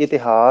ਵਿੱਚ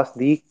ਇਤਿਹਾਸ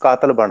ਦੀ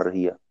ਕਾਤਲ ਬਣ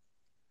ਰਹੀ ਆ,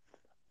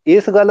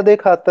 ਇਸ ਗੱਲ ਦੇ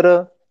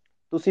ਖਾਤਰ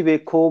ਤੁਸੀਂ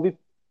ਵੇਖੋ ਵੀ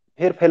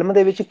ਫਿਰ ਫਿਲਮ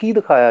ਦੇ ਵਿੱਚ ਕੀ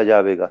ਦਿਖਾਇਆ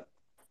ਜਾਵੇਗਾ,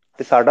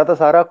 ਤੇ ਸਾਡਾ ਤਾਂ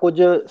ਸਾਰਾ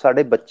ਕੁਝ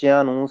ਸਾਡੇ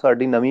ਬੱਚਿਆਂ ਨੂੰ,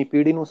 ਸਾਡੀ ਨਵੀਂ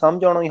ਪੀੜ੍ਹੀ ਨੂੰ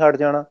ਸਮਝ ਆਉਣੋਂ ਹੀ ਹਟ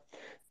ਜਾਣਾ।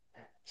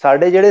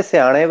 ਸਾਡੇ ਜਿਹੜੇ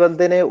ਸਿਆਣੇ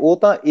ਬੰਦੇ ਨੇ ਉਹ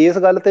ਤਾਂ ਇਸ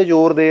ਗੱਲ ਤੇ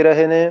ਜ਼ੋਰ ਦੇ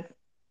ਰਹੇ ਨੇ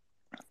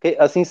ਕਿ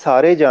ਅਸੀਂ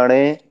ਸਾਰੇ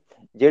ਜਾਣੇ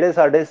ਜਿਹੜੇ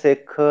ਸਾਡੇ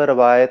ਸਿੱਖ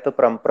ਰਵਾਇਤ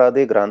ਪਰੰਪਰਾ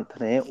ਦੇ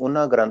ਗ੍ਰੰਥ ਨੇ,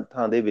 ਉਹਨਾਂ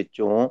ਗ੍ਰੰਥਾਂ ਦੇ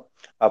ਵਿੱਚੋਂ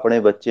ਆਪਣੇ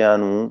ਬੱਚਿਆਂ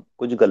ਨੂੰ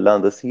ਕੁਝ ਗੱਲਾਂ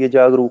ਦੱਸੀਏ,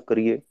 ਜਾਗਰੂਕ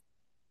ਕਰੀਏ।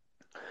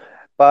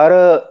 ਪਰ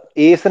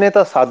ਇਸ ਨੇ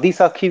ਤਾਂ ਸਾਦੀ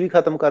ਸਾਖੀ ਵੀ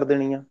ਖਤਮ ਕਰ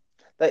ਦੇਣੀ ਆ।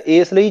 ਤਾਂ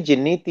ਇਸ ਲਈ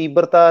ਜਿੰਨੀ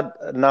ਤੀਬਰਤਾ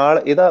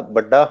ਨਾਲ ਇਹਦਾ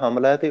ਵੱਡਾ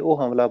ਹਮਲਾ ਹੈ, ਤੇ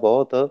ਉਹ ਹਮਲਾ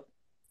ਬਹੁਤ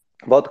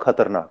ਬਹੁਤ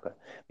ਖਤਰਨਾਕ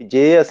ਹੈ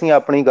ਜੇ ਅਸੀਂ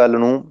ਆਪਣੀ ਗੱਲ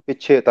ਨੂੰ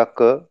ਪਿੱਛੇ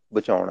ਤੱਕ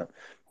ਬਚਾਉਣਾ।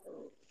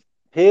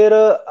 ਫਿਰ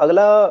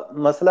ਅਗਲਾ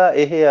ਮਸਲਾ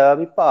ਇਹ ਆ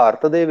ਵੀ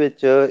ਭਾਰਤ ਦੇ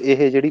ਵਿੱਚ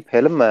ਇਹ ਜਿਹੜੀ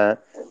ਫਿਲਮ ਹੈ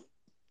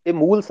ਇਹ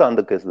ਮੂਲ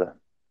ਸੰਦ ਕਿਸ ਦਾ?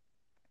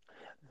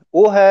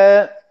 ਉਹ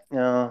ਹੈ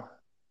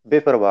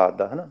ਬੇਪਰਵਾਦ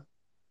ਦਾ, ਹਨਾ।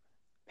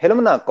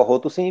 ਫਿਲਮ ਨਾ ਕਹੋ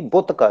ਤੁਸੀਂ,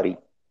 ਬੁੱਤਕਾਰੀ।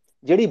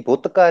 ਜਿਹੜੀ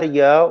ਬੁੱਤਕਾਰੀ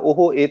ਆ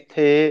ਉਹ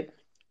ਇੱਥੇ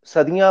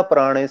ਸਦੀਆਂ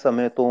ਪੁਰਾਣੇ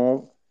ਸਮੇਂ ਤੋਂ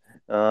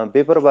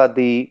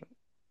ਬੇਪਰਵਾਦੀ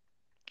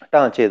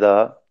ਢਾਂਚੇ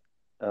ਦਾ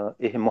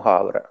ਇਹ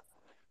ਮੁਹਾਵਰਾ।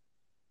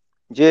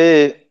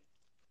 ਜੇ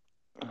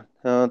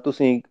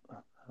ਤੁਸੀਂ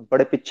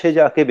ਬੜੇ ਪਿੱਛੇ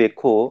ਜਾ ਕੇ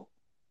ਵੇਖੋ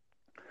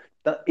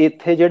ਤਾਂ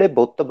ਇੱਥੇ ਜਿਹੜੇ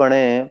ਬੁੱਤ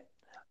ਬਣੇ,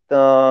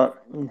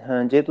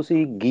 ਤਾਂ ਜੇ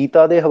ਤੁਸੀਂ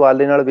ਗੀਤਾ ਦੇ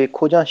ਹਵਾਲੇ ਨਾਲ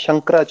ਵੇਖੋ ਜਾਂ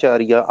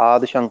ਸ਼ੰਕਰਾਚਾਰੀਆ,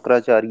 ਆਦਿ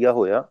ਸ਼ੰਕਰਾਚਾਰੀਆ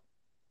ਹੋਇਆ,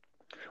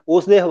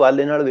 ਉਸ ਦੇ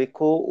ਹਵਾਲੇ ਨਾਲ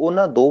ਵੇਖੋ,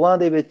 ਉਹਨਾਂ ਦੋਵਾਂ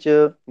ਦੇ ਵਿੱਚ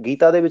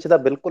ਗੀਤਾ ਦੇ ਵਿੱਚ ਤਾਂ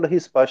ਬਿਲਕੁਲ ਹੀ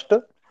ਸਪਸ਼ਟ,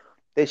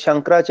 ਤੇ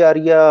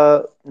ਸ਼ੰਕਰਾਚਾਰੀਆ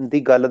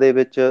ਦੀ ਗੱਲ ਦੇ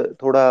ਵਿੱਚ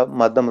ਥੋੜਾ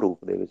ਮਾਧਮ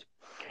ਰੂਪ ਦੇ ਵਿੱਚ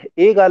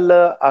ਇਹ ਗੱਲ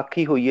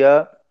ਆਖੀ ਹੋਈ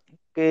ਆ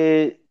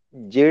ਕਿ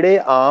ਜਿਹੜੇ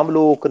ਆਮ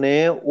ਲੋਕ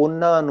ਨੇ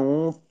ਉਹਨਾਂ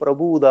ਨੂੰ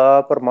ਪ੍ਰਭੂ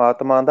ਦਾ,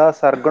 ਪਰਮਾਤਮਾ ਦਾ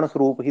ਸਰਗਣ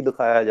ਸਰੂਪ ਹੀ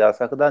ਦਿਖਾਇਆ ਜਾ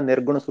ਸਕਦਾ,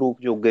 ਨਿਰਗੁਣ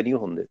ਸਰੂਪ ਜੋਗੇ ਨਹੀਂ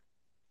ਹੁੰਦੇ।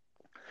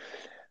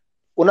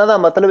 ਉਹਨਾਂ ਦਾ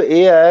ਮਤਲਬ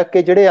ਇਹ ਹੈ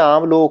ਕਿ ਜਿਹੜੇ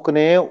ਆਮ ਲੋਕ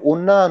ਨੇ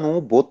ਉਹਨਾਂ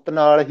ਨੂੰ ਬੁੱਤ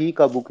ਨਾਲ ਹੀ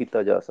ਕਾਬੂ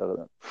ਕੀਤਾ ਜਾ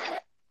ਸਕਦਾ।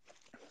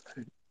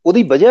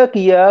 ਉਹਦੀ ਵਜ੍ਹਾ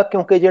ਕੀ ਆ?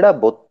 ਕਿਉਂਕਿ ਜਿਹੜਾ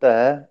ਬੁੱਤ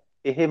ਹੈ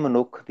ਇਹ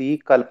ਮਨੁੱਖ ਦੀ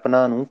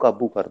ਕਲਪਨਾ ਨੂੰ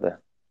ਕਾਬੂ ਕਰਦਾ ਹੈ।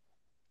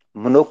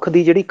 ਮਨੁੱਖ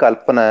ਦੀ ਜਿਹੜੀ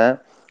ਕਲਪਨਾ ਹੈ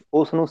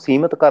ਉਸ ਨੂੰ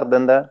ਸੀਮਿਤ ਕਰ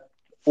ਦਿੰਦਾ,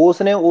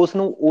 ਉਸਨੇ ਉਸ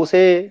ਨੂੰ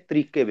ਉਸੇ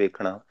ਤਰੀਕੇ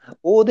ਵੇਖਣਾ।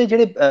 ਉਹਦੇ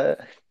ਜਿਹੜੇ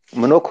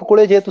ਮਨੁੱਖ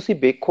ਕੋਲੇ, ਜੇ ਤੁਸੀਂ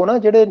ਵੇਖੋ ਨਾ,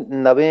 ਜਿਹੜੇ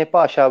ਨਵੇਂ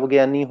ਭਾਸ਼ਾ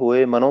ਵਿਗਿਆਨੀ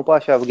ਹੋਏ,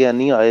 ਮਨੋਭਾਸ਼ਾ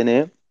ਵਿਗਿਆਨੀ ਆਏ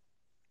ਨੇ,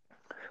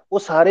 ਉਹ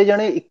ਸਾਰੇ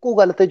ਜਣੇ ਇੱਕੋ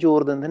ਗੱਲ ਤੇ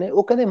ਜ਼ੋਰ ਦਿੰਦੇ ਨੇ।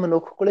 ਉਹ ਕਹਿੰਦੇ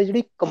ਮਨੁੱਖ ਕੋਲੇ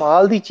ਜਿਹੜੀ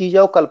ਕਮਾਲ ਦੀ ਚੀਜ਼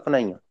ਆ ਉਹ ਕਲਪਨਾ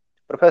ਹੀ ਆ।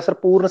 ਪ੍ਰੋਫੈਸਰ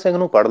ਪੂਰਨ ਸਿੰਘ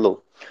ਨੂੰ ਪੜ੍ਹ ਲਓ,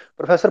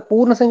 ਪ੍ਰੋਫੈਸਰ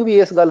ਪੂਰਨ ਸਿੰਘ ਵੀ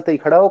ਇਸ ਗੱਲ ਤੇ ਹੀ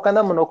ਖੜਾ। ਉਹ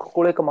ਕਹਿੰਦਾ ਮਨੁੱਖ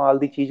ਕੋਲੇ ਕਮਾਲ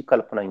ਦੀ ਚੀਜ਼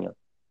ਕਲਪਨਾ ਹੀ ਆ।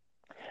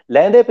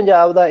 ਲਹਿੰਦੇ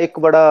ਪੰਜਾਬ ਦਾ ਇੱਕ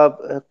ਬੜਾ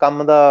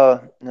ਕੰਮ ਦਾ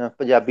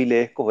ਪੰਜਾਬੀ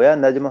ਲੇਖਕ ਹੋਇਆ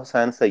ਨਜਮ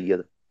ਹੁਸੈਨ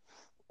ਸੈਯਦ।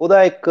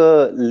 ਉਹਦਾ ਇੱਕ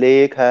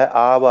ਲੇਖ ਹੈ,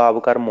 ਆਬ ਆਬ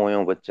ਕਰ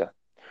ਮੋਇਓ ਬੱਚਾ।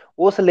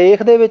 ਉਸ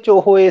ਲੇਖ ਦੇ ਵਿੱਚ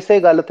ਉਹ ਇਸੇ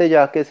ਗੱਲ ਤੇ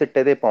ਜਾ ਕੇ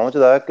ਸਿੱਟੇ ਤੇ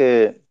ਪਹੁੰਚਦਾ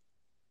ਕਿ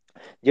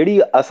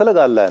ਜਿਹੜੀ ਅਸਲ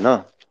ਗੱਲ ਹੈ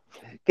ਨਾ,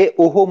 ਕਿ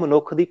ਉਹ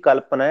ਮਨੁੱਖ ਦੀ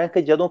ਕਲਪਨਾ ਹੈ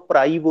ਕਿ ਜਦੋਂ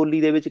ਪਰਾਈ ਬੋਲੀ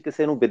ਦੇ ਵਿੱਚ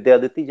ਕਿਸੇ ਨੂੰ ਵਿੱਦਿਆ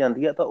ਦਿੱਤੀ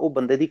ਜਾਂਦੀ ਹੈ ਤਾਂ ਉਹ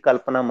ਬੰਦੇ ਦੀ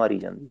ਕਲਪਨਾ ਮਾਰੀ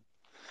ਜਾਂਦੀ।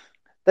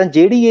 ਤਾਂ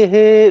ਜਿਹੜੀ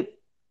ਇਹ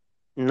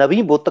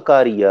ਨਵੀਂ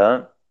ਬੁੱਤਕਾਰੀ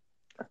ਆ,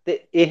 ਤੇ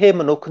ਇਹ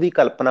ਮਨੁੱਖ ਦੀ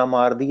ਕਲਪਨਾ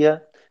ਮਾਰਦੀ ਆ,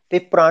 ਤੇ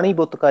ਪੁਰਾਣੀ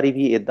ਬੁੱਤਕਾਰੀ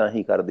ਵੀ ਇਦਾਂ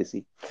ਹੀ ਕਰਦੀ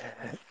ਸੀ।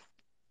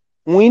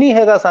 ਉਹੀ ਨਹੀਂ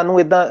ਹੈਗਾ ਸਾਨੂੰ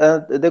ਏਦਾਂ,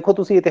 ਦੇਖੋ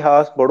ਤੁਸੀਂ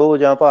ਇਤਿਹਾਸ ਪੜ੍ਹੋ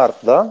ਜਾਂ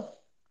ਭਾਰਤ ਦਾ,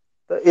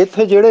 ਤਾਂ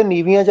ਇੱਥੇ ਜਿਹੜੇ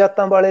ਨੀਵੀਆਂ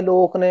ਜਾਤਾਂ ਵਾਲੇ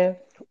ਲੋਕ ਨੇ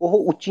ਉਹ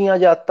ਉੱਚੀਆਂ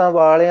ਜਾਤਾਂ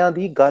ਵਾਲਿਆਂ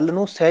ਦੀ ਗੱਲ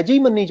ਨੂੰ ਸਹਿਜੇ ਹੀ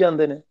ਮੰਨੀ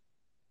ਜਾਂਦੇ ਨੇ,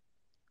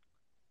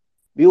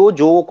 ਵੀ ਉਹ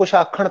ਜੋ ਕੁਛ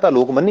ਆਖਣ ਤਾਂ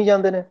ਲੋਕ ਮੰਨੀ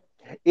ਜਾਂਦੇ ਨੇ।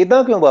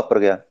 ਏਦਾਂ ਕਿਉਂ ਵਾਪਰ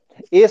ਗਿਆ?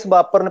 ਇਸ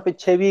ਵਾਪਰਨ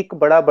ਪਿੱਛੇ ਵੀ ਇੱਕ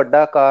ਬੜਾ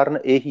ਵੱਡਾ ਕਾਰਨ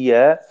ਇਹੀ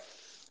ਹੈ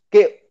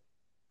ਕਿ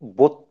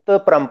ਬੁੱਤ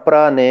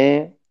ਪਰੰਪਰਾ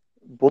ਨੇ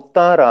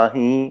ਬੁੱਤਾਂ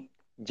ਰਾਹੀਂ,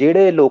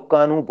 ਜਿਹੜੇ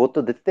ਲੋਕਾਂ ਨੂੰ ਬੁੱਤ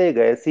ਦਿੱਤੇ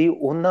ਗਏ ਸੀ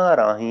ਉਹਨਾਂ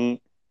ਰਾਹੀਂ,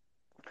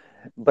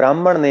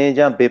 ਬ੍ਰਾਹਮਣ ਨੇ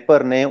ਜਾਂ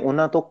ਬੇਪਰ ਨੇ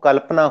ਉਹਨਾਂ ਤੋਂ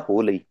ਕਲਪਨਾ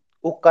ਖੋਹ ਲਈ।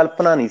 ਉਹ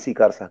ਕਲਪਨਾ ਨਹੀਂ ਸੀ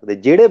ਕਰ ਸਕਦੇ।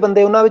 ਜਿਹੜੇ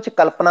ਬੰਦੇ ਉਹਨਾਂ ਵਿੱਚ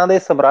ਕਲਪਨਾ ਦੇ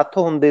ਸਮਰੱਥ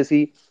ਹੁੰਦੇ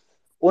ਸੀ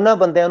ਉਹਨਾਂ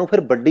ਬੰਦਿਆਂ ਨੂੰ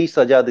ਫਿਰ ਵੱਡੀ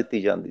ਸਜ਼ਾ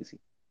ਦਿੱਤੀ ਜਾਂਦੀ ਸੀ।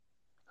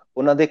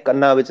 ਉਹਨਾਂ ਦੇ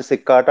ਕੰਨਾਂ ਵਿੱਚ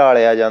ਸਿੱਕਾ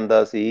ਢਾਲਿਆ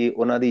ਜਾਂਦਾ ਸੀ,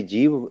 ਉਹਨਾਂ ਦੀ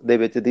ਜੀਭ ਦੇ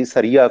ਵਿੱਚ ਦੀ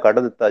ਸਰੀਆ ਕੱਢ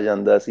ਦਿੱਤਾ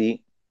ਜਾਂਦਾ ਸੀ।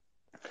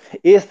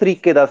 ਇਸ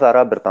ਤਰੀਕੇ ਦਾ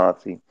ਸਾਰਾ ਬਿਰਤਾਂਤ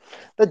ਸੀ।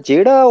 ਤਾਂ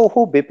ਜਿਹੜਾ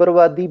ਉਹ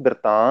ਬੇਪਰਵਾਦੀ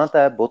ਬਿਰਤਾਂਤ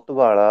ਹੈ ਬੁੱਤ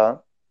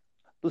ਵਾਲਾ,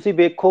 ਤੁਸੀਂ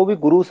ਵੇਖੋ ਵੀ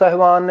ਗੁਰੂ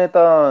ਸਾਹਿਬਾਨ ਨੇ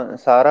ਤਾਂ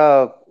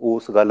ਸਾਰਾ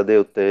ਉਸ ਗੱਲ ਦੇ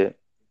ਉੱਤੇ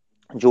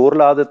ਜ਼ੋਰ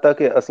ਲਾ ਦਿੱਤਾ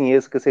ਕਿ ਅਸੀਂ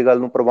ਇਸ ਕਿਸੇ ਗੱਲ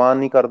ਨੂੰ ਪ੍ਰਵਾਨ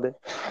ਨਹੀਂ ਕਰਦੇ।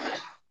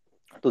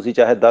 ਤੁਸੀਂ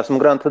ਚਾਹੇ ਦਸਮ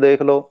ਗ੍ਰੰਥ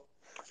ਦੇਖ ਲਓ,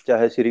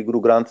 ਚਾਹੇ ਸ੍ਰੀ ਗੁਰੂ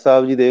ਗ੍ਰੰਥ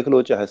ਸਾਹਿਬ ਜੀ ਦੇਖ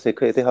ਲਓ, ਚਾਹੇ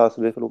ਸਿੱਖ ਇਤਿਹਾਸ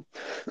ਦੇਖ ਲਓ।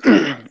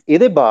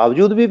 ਇਹਦੇ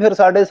ਬਾਵਜੂਦ ਵੀ ਫਿਰ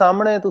ਸਾਡੇ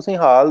ਸਾਹਮਣੇ ਤੁਸੀਂ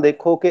ਹਾਲ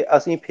ਦੇਖੋ ਕਿ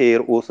ਅਸੀਂ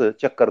ਫੇਰ ਉਸ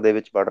ਚੱਕਰ ਦੇ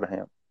ਵਿੱਚ ਵੜ ਰਹੇ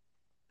ਹਾਂ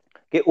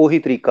ਕਿ ਉਹੀ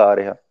ਤਰੀਕਾ ਆ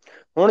ਰਿਹਾ।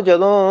 ਹੁਣ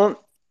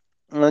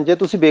ਜਦੋਂ ਜੇ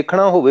ਤੁਸੀਂ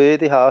ਵੇਖਣਾ ਹੋਵੇ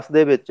ਇਤਿਹਾਸ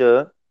ਦੇ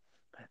ਵਿੱਚ,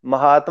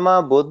 ਮਹਾਤਮਾ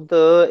ਬੁੱਧ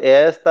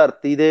ਇਸ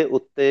ਧਰਤੀ ਦੇ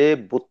ਉੱਤੇ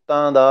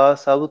ਬੁੱਤਾਂ ਦਾ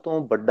ਸਭ ਤੋਂ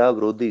ਵੱਡਾ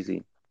ਵਿਰੋਧੀ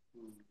ਸੀ,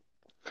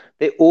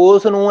 ਤੇ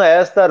ਉਸ ਨੂੰ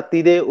ਇਸ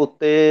ਧਰਤੀ ਦੇ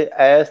ਉੱਤੇ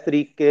ਇਸ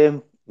ਤਰੀਕੇ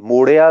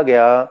ਮੋੜਿਆ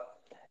ਗਿਆ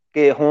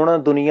ਕਿ ਹੁਣ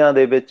ਦੁਨੀਆ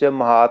ਦੇ ਵਿੱਚ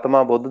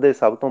ਮਹਾਤਮਾ ਬੁੱਧ ਦੇ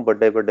ਸਭ ਤੋਂ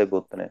ਵੱਡੇ ਵੱਡੇ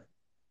ਬੁੱਤ ਨੇ।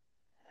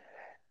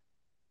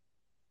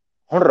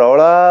 ਹੁਣ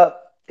ਰੌਲਾ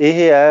ਇਹ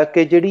ਹੈ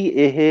ਕਿ ਜਿਹੜੀ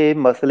ਇਹ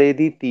ਮਸਲੇ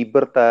ਦੀ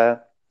ਤੀਬਰਤਾ ਹੈ,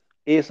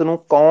 ਇਸ ਨੂੰ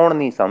ਕੌਣ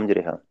ਨਹੀਂ ਸਮਝ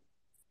ਰਿਹਾ।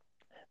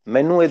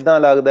 ਮੈਨੂੰ ਇਦਾਂ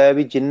ਲੱਗਦਾ ਹੈ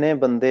ਵੀ ਜਿੰਨੇ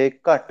ਬੰਦੇ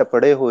ਘੱਟ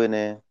ਪੜ੍ਹੇ ਹੋਏ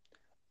ਨੇ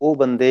ਉਹ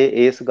ਬੰਦੇ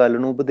ਇਸ ਗੱਲ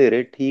ਨੂੰ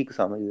ਵਧੇਰੇ ਠੀਕ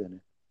ਸਮਝਦੇ ਨੇ।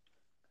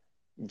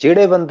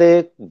 ਜਿਹੜੇ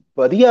ਬੰਦੇ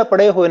ਵਧੀਆ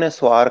ਪੜ੍ਹੇ ਹੋਏ ਨੇ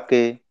ਸਵਾਰ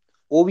ਕੇ,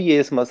 ਉਹ ਵੀ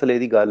ਇਸ ਮਸਲੇ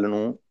ਦੀ ਗੱਲ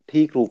ਨੂੰ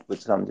ਠੀਕ ਰੂਪ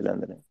ਵਿੱਚ ਸਮਝ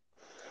ਲੈਂਦੇ ਨੇ।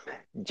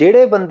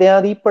 ਜਿਹੜੇ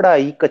ਬੰਦਿਆਂ ਦੀ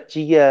ਪੜ੍ਹਾਈ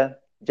ਕੱਚੀ ਹੈ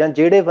ਜਾਂ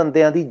ਜਿਹੜੇ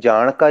ਬੰਦਿਆਂ ਦੀ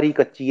ਜਾਣਕਾਰੀ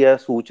ਕੱਚੀ ਹੈ,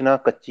 ਸੂਚਨਾ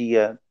ਕੱਚੀ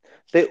ਹੈ,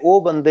 ਤੇ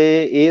ਉਹ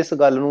ਬੰਦੇ ਇਸ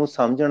ਗੱਲ ਨੂੰ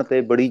ਸਮਝਣ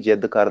ਤੇ ਬੜੀ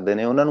ਜਿੱਦ ਕਰਦੇ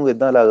ਨੇ। ਉਹਨਾਂ ਨੂੰ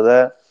ਏਦਾਂ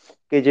ਲੱਗਦਾ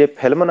ਕਿ ਜੇ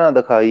ਫਿਲਮ ਨਾ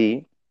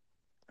ਦਿਖਾਈ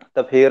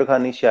ਤਾਂ ਫੇਰ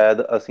ਖਾਨੀ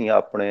ਸ਼ਾਇਦ ਅਸੀਂ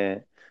ਆਪਣੇ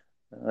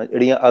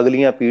ਜਿਹੜੀਆਂ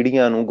ਅਗਲੀਆਂ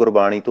ਪੀੜ੍ਹੀਆਂ ਨੂੰ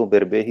ਗੁਰਬਾਣੀ ਤੋਂ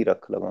ਬਿਰਵੇ ਹੀ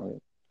ਰੱਖ ਲਵਾਂਗੇ।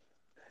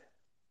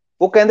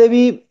 ਉਹ ਕਹਿੰਦੇ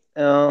ਵੀ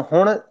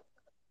ਹੁਣ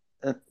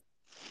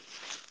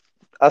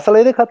ਅਸਲ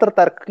ਇਹਦੇ ਖਾਤਰ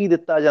ਤਰਕ ਕੀ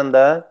ਦਿੱਤਾ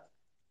ਜਾਂਦਾ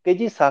ਕਿ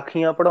ਜੀ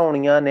ਸਾਖੀਆਂ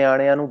ਪੜ੍ਹਾਉਣੀਆਂ,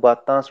 ਨਿਆਣਿਆਂ ਨੂੰ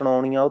ਬਾਤਾਂ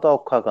ਸੁਣਾਉਣੀਆਂ, ਉਹ ਤਾਂ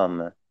ਔਖਾ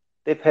ਕੰਮ ਹੈ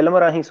ਤੇ ਫਿਲਮ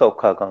ਰਾਹੀਂ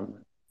ਸੌਖਾ ਕੰਮ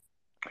ਹੈ।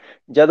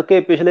 ਜਦ ਕਿ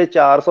ਪਿਛਲੇ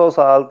 400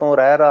 ਸਾਲ ਤੋਂ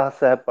ਰਹਿ ਰਾਸ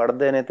ਸਾਹਿਬ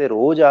ਪੜ੍ਹਦੇ ਨੇ ਤੇ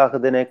ਰੋਜ਼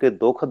ਆਖਦੇ ਨੇ ਕਿ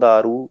ਦੁੱਖ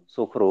ਦਾਰੂ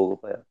ਸੁੱਖ ਰੋਗ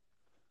ਪਿਆ।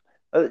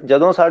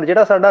 ਜਦੋਂ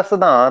ਜਿਹੜਾ ਸਾਡਾ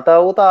ਸਿਧਾਂਤ ਆ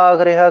ਉਹ ਤਾਂ ਆਖ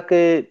ਰਿਹਾ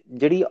ਕਿ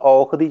ਜਿਹੜੀ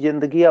ਔਖ ਦੀ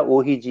ਜ਼ਿੰਦਗੀ ਆ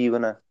ਉਹੀ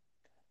ਜੀਵਨ ਹੈ।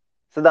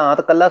 ਸਿਧਾਂਤ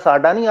ਇਕੱਲਾ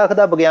ਸਾਡਾ ਨਹੀਂ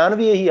ਆਖਦਾ, ਵਿਗਿਆਨ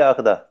ਵੀ ਇਹੀ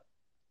ਆਖਦਾ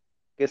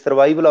ਕਿ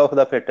ਸਰਵਾਈਵਲ ਆਫ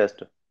ਦਾ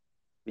ਫਿਟੈਸਟ।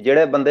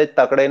 ਜਿਹੜੇ ਬੰਦੇ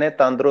ਤਕੜੇ ਨੇ,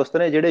 ਤੰਦਰੁਸਤ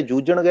ਨੇ, ਜਿਹੜੇ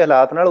ਜੂਝਣਗੇ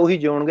ਹਾਲਾਤ ਨਾਲ, ਉਹੀ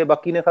ਜਿਉਣਗੇ,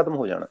 ਬਾਕੀ ਨੇ ਖਤਮ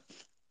ਹੋ ਜਾਣਾ।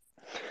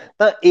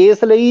 ਤਾਂ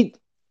ਇਸ ਲਈ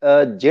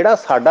ਜਿਹੜਾ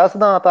ਸਾਡਾ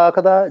ਸਿਧਾਂਤ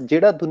ਆਖਦਾ,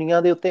 ਜਿਹੜਾ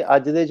ਦੁਨੀਆ ਦੇ ਉੱਤੇ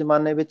ਅੱਜ ਦੇ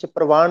ਜ਼ਮਾਨੇ ਵਿੱਚ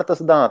ਪ੍ਰਵਾਨਿਤ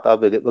ਸਿਧਾਂਤ ਆ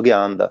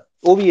ਵਿਗਿਆਨ ਦਾ,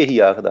 ਉਹ ਵੀ ਇਹੀ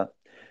ਆਖਦਾ।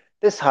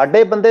 ਤੇ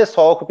ਸਾਡੇ ਬੰਦੇ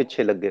ਸੌਖ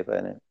ਪਿੱਛੇ ਲੱਗੇ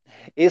ਪਏ ਨੇ।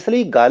 ਇਸ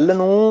ਲਈ ਗੱਲ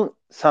ਨੂੰ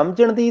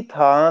ਸਮਝਣ ਦੀ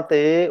ਥਾਂ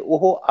ਤੇ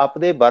ਉਹ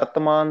ਆਪਦੇ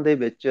ਵਰਤਮਾਨ ਦੇ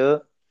ਵਿੱਚ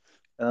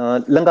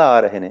ਲੰਘਾ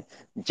ਰਹੇ ਨੇ।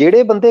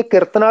 ਜਿਹੜੇ ਬੰਦੇ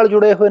ਕਿਰਤ ਨਾਲ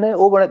ਜੁੜੇ ਹੋਏ ਨੇ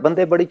ਉਹ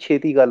ਬੰਦੇ ਬੜੀ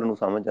ਛੇਤੀ ਗੱਲ ਨੂੰ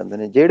ਸਮਝ ਜਾਂਦੇ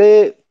ਨੇ।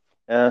 ਜਿਹੜੇ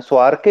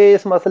ਸਵਾਰ ਕੇ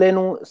ਇਸ ਮਸਲੇ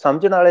ਨੂੰ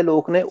ਸਮਝਣ ਵਾਲੇ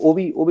ਲੋਕ ਨੇ ਉਹ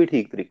ਵੀ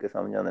ਠੀਕ ਤਰੀਕੇ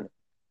ਸਮਝ ਜਾਂਦੇ ਨੇ।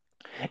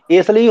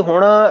 ਇਸ ਲਈ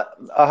ਹੁਣ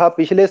ਆਹ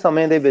ਪਿਛਲੇ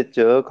ਸਮੇਂ ਦੇ ਵਿੱਚ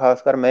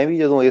ਖਾਸ ਕਰ ਮੈਂ ਵੀ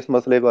ਜਦੋਂ ਇਸ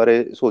ਮਸਲੇ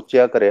ਬਾਰੇ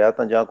ਸੋਚਿਆ ਕਰਿਆ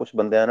ਤਾਂ ਜਾਂ ਕੁਛ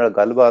ਬੰਦਿਆਂ ਨਾਲ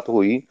ਗੱਲਬਾਤ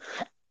ਹੋਈ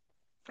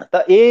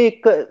ਤਾਂ ਇਹ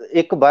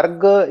ਇੱਕ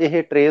ਵਰਗ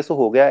ਇਹ ਟਰੇਸ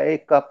ਹੋ ਗਿਆ।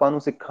 ਇੱਕ ਆਪਾਂ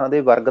ਨੂੰ ਸਿੱਖਾਂ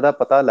ਦੇ ਵਰਗ ਦਾ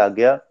ਪਤਾ ਲੱਗ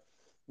ਗਿਆ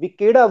ਵੀ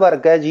ਕਿਹੜਾ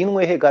ਵਰਗ ਹੈ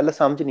ਜਿਹਨੂੰ ਇਹ ਗੱਲ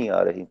ਸਮਝ ਨਹੀਂ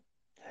ਆ ਰਹੀ।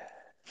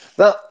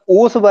 ਤਾਂ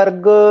ਉਸ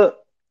ਵਰਗ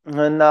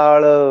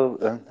ਨਾਲ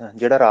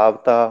ਜਿਹੜਾ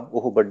ਰਾਬਤਾ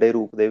ਉਹ ਵੱਡੇ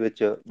ਰੂਪ ਦੇ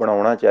ਵਿੱਚ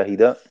ਬਣਾਉਣਾ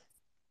ਚਾਹੀਦਾ,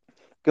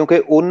 ਕਿਉਂਕਿ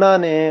ਉਹਨਾਂ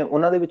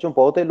ਦੇ ਵਿੱਚੋਂ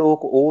ਬਹੁਤੇ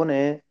ਲੋਕ ਉਹ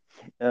ਨੇ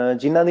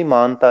ਜਿਨ੍ਹਾਂ ਦੀ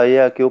ਮਾਨਤਾ ਇਹ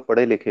ਆ ਕਿ ਉਹ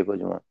ਪੜ੍ਹੇ ਲਿਖੇ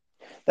ਵਜੋਂ ਆ।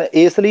 ਤਾਂ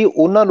ਇਸ ਲਈ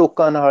ਉਹਨਾਂ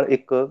ਲੋਕਾਂ ਨਾਲ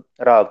ਇੱਕ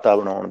ਰਾਬਤਾ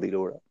ਬਣਾਉਣ ਦੀ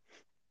ਲੋੜ ਹੈ।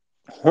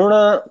 ਹੁਣ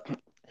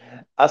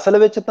ਅਸਲ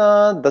ਵਿੱਚ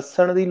ਤਾਂ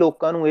ਦੱਸਣ ਦੀ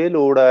ਲੋਕਾਂ ਨੂੰ ਇਹ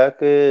ਲੋੜ ਹੈ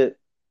ਕਿ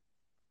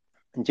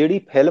ਜਿਹੜੀ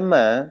ਫਿਲਮ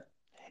ਹੈ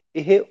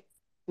ਇਹ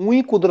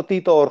ਊਂਈ ਕੁਦਰਤੀ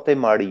ਤੌਰ ਤੇ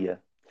ਮਾੜੀ ਹੈ।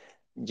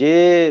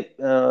 ਜੇ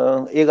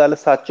ਇਹ ਗੱਲ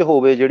ਸੱਚ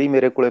ਹੋਵੇ ਜਿਹੜੀ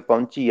ਮੇਰੇ ਕੋਲੇ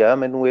ਪਹੁੰਚੀ ਆ,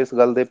 ਮੈਨੂੰ ਇਸ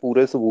ਗੱਲ ਦੇ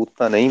ਪੂਰੇ ਸਬੂਤ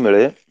ਤਾਂ ਨਹੀਂ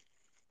ਮਿਲੇ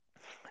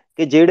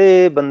ਕਿ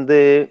ਜਿਹੜੇ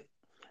ਬੰਦੇ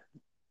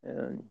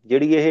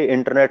ਜਿਹੜੀ ਇਹ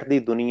ਇੰਟਰਨੈਟ ਦੀ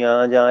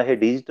ਦੁਨੀਆ ਜਾਂ ਇਹ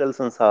ਡਿਜੀਟਲ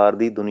ਸੰਸਾਰ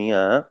ਦੀ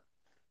ਦੁਨੀਆ,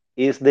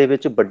 ਇਸ ਦੇ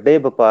ਵਿੱਚ ਵੱਡੇ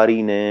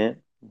ਵਪਾਰੀ ਨੇ,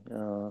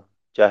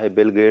 ਚਾਹੇ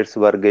ਬਿਲ ਗੇਟਸ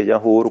ਵਰਗੇ ਜਾਂ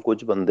ਹੋਰ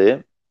ਕੁਝ ਬੰਦੇ,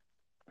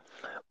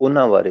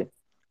 ਉਹਨਾਂ ਬਾਰੇ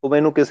ਉਹ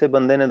ਮੈਨੂੰ ਕਿਸੇ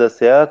ਬੰਦੇ ਨੇ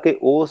ਦੱਸਿਆ ਕਿ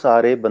ਉਹ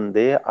ਸਾਰੇ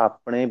ਬੰਦੇ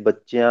ਆਪਣੇ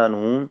ਬੱਚਿਆਂ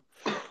ਨੂੰ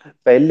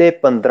ਪਹਿਲੇ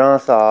 15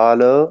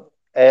 ਸਾਲ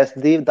ਇਸ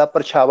ਦਾ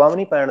ਪਰਛਾਵਾਂ ਵੀ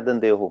ਨਹੀਂ ਪੈਣ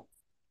ਦਿੰਦੇ। ਉਹ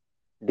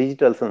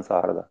ਡਿਜੀਟਲ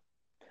ਸੰਸਾਰ ਦਾ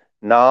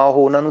ਨਾ ਉਹ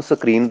ਉਹਨਾਂ ਨੂੰ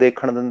ਸਕਰੀਨ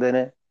ਦੇਖਣ ਦਿੰਦੇ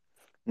ਨੇ,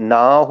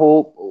 ਨਾ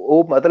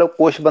ਉਹ ਮਤਲਬ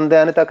ਕੁਛ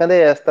ਬੰਦਿਆਂ ਨੇ ਤਾਂ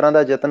ਕਹਿੰਦੇ ਇਸ ਤਰ੍ਹਾਂ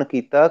ਦਾ ਯਤਨ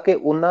ਕੀਤਾ ਕਿ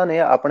ਉਹਨਾਂ ਨੇ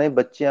ਆਪਣੇ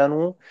ਬੱਚਿਆਂ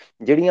ਨੂੰ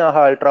ਜਿਹੜੀਆਂ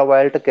ਆਹ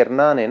ਅਲਟਰਾਵਾਇਲਟ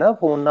ਕਿਰਨਾਂ ਨੇ ਨਾ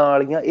ਫੋਨਾਂ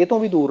ਵਾਲੀਆਂ, ਇਹ ਤੋਂ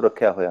ਵੀ ਦੂਰ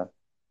ਰੱਖਿਆ ਹੋਇਆ।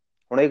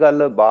 ਹੁਣ ਇਹ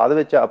ਗੱਲ ਬਾਅਦ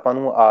ਵਿੱਚ ਆਪਾਂ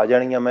ਨੂੰ ਆ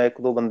ਜਾਣੀ ਆ। ਮੈਂ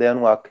ਇੱਕ ਦੋ ਬੰਦਿਆਂ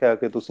ਨੂੰ ਆਖਿਆ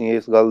ਕਿ ਤੁਸੀਂ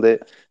ਇਸ ਗੱਲ ਦੇ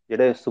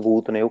ਜਿਹੜੇ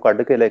ਸਬੂਤ ਨੇ ਉਹ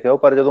ਕੱਢ ਕੇ ਲੈ ਕੇ ਆਓ,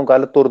 ਪਰ ਜਦੋਂ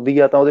ਗੱਲ ਤੁਰਦੀ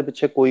ਆ ਤਾਂ ਉਹਦੇ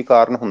ਪਿੱਛੇ ਕੋਈ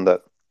ਕਾਰਨ ਹੁੰਦਾ।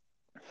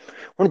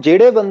 ਹੁਣ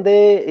ਜਿਹੜੇ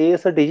ਬੰਦੇ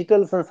ਇਸ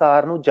ਡਿਜੀਟਲ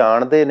ਸੰਸਾਰ ਨੂੰ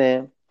ਜਾਣਦੇ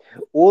ਨੇ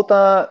ਉਹ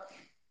ਤਾਂ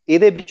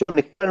ਇਹਦੇ ਵਿੱਚੋਂ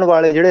ਨਿਕਲਣ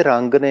ਵਾਲੇ ਜਿਹੜੇ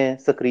ਰੰਗ ਨੇ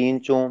ਸਕਰੀਨ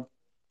ਚੋਂ,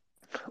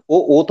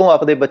 ਉਹ ਤੋਂ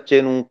ਆਪਦੇ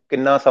ਬੱਚੇ ਨੂੰ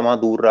ਕਿੰਨਾ ਸਮਾਂ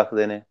ਦੂਰ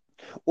ਰੱਖਦੇ ਨੇ,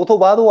 ਉਹ ਤੋਂ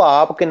ਬਾਅਦ ਉਹ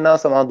ਆਪ ਕਿੰਨਾ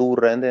ਸਮਾਂ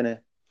ਦੂਰ ਰਹਿੰਦੇ ਨੇ,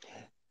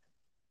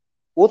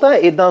 ਉਹ ਤਾਂ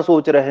ਏਦਾਂ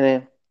ਸੋਚ ਰਹੇ ਨੇ।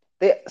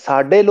 ਤੇ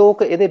ਸਾਡੇ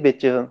ਲੋਕ ਇਹਦੇ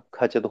ਵਿੱਚ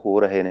ਖਚਤ ਹੋ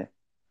ਰਹੇ ਨੇ।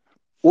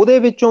 ਉਹਦੇ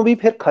ਵਿੱਚੋਂ ਵੀ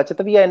ਫਿਰ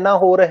ਖਚਤ ਵੀ ਇੰਨਾ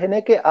ਹੋ ਰਹੇ ਨੇ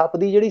ਕਿ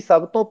ਆਪਦੀ ਜਿਹੜੀ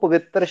ਸਭ ਤੋਂ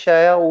ਪਵਿੱਤਰ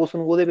ਸ਼ੈ ਆ ਉਸ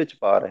ਨੂੰ ਉਹਦੇ ਵਿੱਚ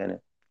ਪਾ ਰਹੇ ਨੇ।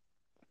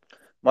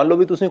 ਮੰਨ ਲਓ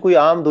ਵੀ ਤੁਸੀਂ ਕੋਈ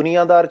ਆਮ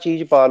ਦੁਨੀਆਦਾਰ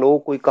ਚੀਜ਼ ਪਾ ਲਓ,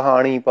 ਕੋਈ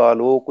ਕਹਾਣੀ ਪਾ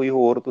ਲਓ, ਕੋਈ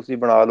ਹੋਰ ਤੁਸੀਂ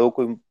ਬਣਾ ਲਓ,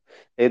 ਕੋਈ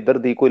ਇੱਧਰ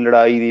ਦੀ ਕੋਈ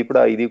ਲੜਾਈ ਦੀ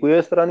ਪੜ੍ਹਾਈ ਦੀ ਕੋਈ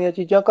ਇਸ ਤਰ੍ਹਾਂ ਦੀਆਂ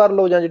ਚੀਜ਼ਾਂ ਕਰ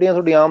ਲਓ, ਜਾਂ ਜਿਹੜੀਆਂ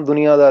ਤੁਹਾਡੀ ਆਮ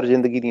ਦੁਨੀਆਦਾਰ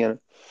ਜ਼ਿੰਦਗੀ ਦੀਆਂ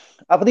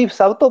ਆਪਣੀ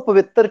ਸਭ ਤੋਂ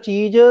ਪਵਿੱਤਰ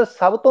ਚੀਜ਼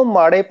ਸਭ ਤੋਂ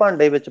ਮਾੜੇ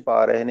ਭਾਂਡੇ ਵਿੱਚ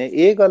ਪਾ ਰਹੇ ਨੇ।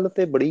 ਇਹ ਗੱਲ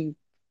ਤੇ ਬੜੀ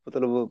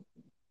ਮਤਲਬ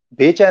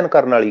ਬੇਚੈਨ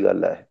ਕਰਨ ਵਾਲੀ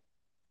ਗੱਲ ਹੈ।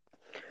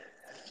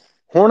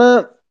 ਹੁਣ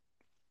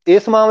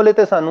ਇਸ ਮਾਮਲੇ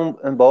ਤੇ ਸਾਨੂੰ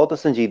ਬਹੁਤ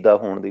ਸੰਜੀਦਾ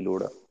ਹੋਣ ਦੀ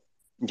ਲੋੜ ਆ।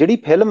 ਜਿਹੜੀ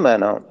ਫਿਲਮ ਹੈ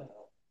ਨਾ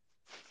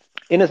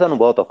ਇਹਨੇ ਸਾਨੂੰ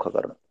ਬਹੁਤ ਔਖਾ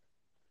ਕਰਨਾ।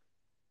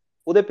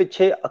 ਉਹਦੇ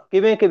ਪਿੱਛੇ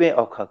ਕਿਵੇਂ ਕਿਵੇਂ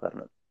ਔਖਾ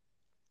ਕਰਨਾ।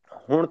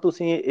 ਹੁਣ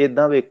ਤੁਸੀਂ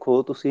ਏਦਾਂ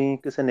ਵੇਖੋ, ਤੁਸੀਂ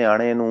ਕਿਸੇ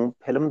ਨਿਆਣੇ ਨੂੰ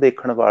ਫਿਲਮ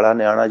ਦੇਖਣ ਵਾਲਾ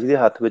ਨਿਆਣਾ ਜਿਹਦੇ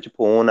ਹੱਥ ਵਿੱਚ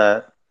ਫੋਨ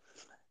ਹੈ,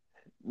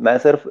 ਮੈਂ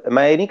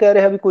ਇਹ ਨਹੀਂ ਕਹਿ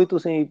ਰਿਹਾ ਵੀ ਕੋਈ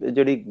ਤੁਸੀਂ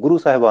ਜਿਹੜੀ ਗੁਰੂ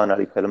ਸਾਹਿਬਾਨ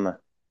ਵਾਲੀ ਫਿਲਮ ਹੈ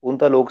ਉਹਨੂੰ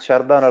ਤਾਂ ਲੋਕ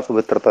ਸ਼ਰਧਾ ਨਾਲ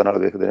ਪਵਿੱਤਰਤਾ ਨਾਲ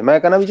ਵੇਖਦੇ ਨੇ। ਮੈਂ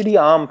ਕਹਿੰਦਾ ਵੀ ਜਿਹੜੀ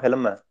ਆਮ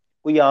ਫਿਲਮ ਹੈ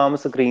ਕੋਈ ਆਮ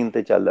ਸਕਰੀਨ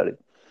ਤੇ ਚੱਲ ਵਾਲੀ,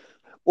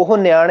 ਉਹ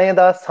ਨਿਆਣੇ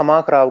ਦਾ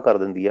ਸਮਾਂ ਖਰਾਬ ਕਰ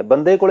ਦਿੰਦੀ ਹੈ।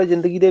 ਬੰਦੇ ਕੋਲੇ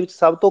ਜ਼ਿੰਦਗੀ ਦੇ ਵਿੱਚ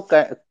ਸਭ ਤੋਂ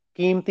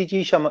ਕੀਮਤੀ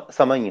ਚੀਜ਼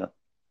ਸਮਾਂ ਹੀ ਆ।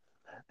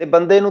 ਤੇ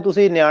ਬੰਦੇ ਨੂੰ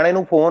ਤੁਸੀਂ ਨਿਆਣੇ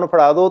ਨੂੰ ਫੋਨ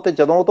ਫੜਾ ਦਿਓ ਤੇ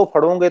ਜਦੋਂ ਉਹ ਤੋਂ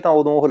ਫੜੋਗੇ ਤਾਂ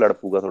ਉਦੋਂ ਉਹ ਲੜ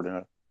ਪਊਗਾ ਤੁਹਾਡੇ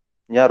ਨਾਲ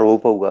ਜਾਂ ਰੋ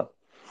ਪਊਗਾ।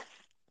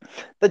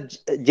 ਤਾਂ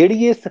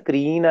ਜਿਹੜੀ ਇਹ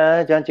ਸਕਰੀਨ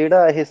ਹੈ ਜਾਂ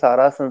ਜਿਹੜਾ ਇਹ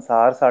ਸਾਰਾ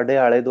ਸੰਸਾਰ ਸਾਡੇ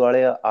ਆਲੇ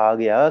ਦੁਆਲੇ ਆ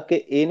ਗਿਆ ਕਿ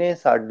ਇਹਨੇ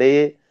ਸਾਡੇ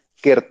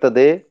ਕਿਰਤ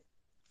ਦੇ,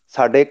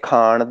 ਸਾਡੇ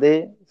ਖਾਣ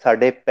ਦੇ,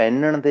 ਸਾਡੇ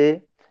ਪਹਿਨਣ ਦੇ,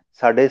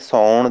 ਸਾਡੇ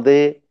ਸੌਣ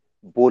ਦੇ,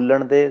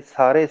 ਬੋਲਣ ਦੇ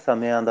ਸਾਰੇ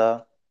ਸਮਿਆਂ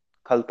ਦਾ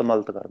ਖਲਤ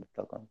ਮਲਤ ਕਰ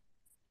ਦਿੱਤਾ ਕੰਮ।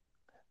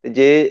 ਤੇ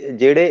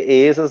ਜਿਹੜੇ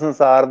ਇਸ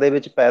ਸੰਸਾਰ ਦੇ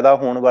ਵਿੱਚ ਪੈਦਾ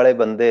ਹੋਣ ਵਾਲੇ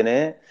ਬੰਦੇ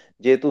ਨੇ,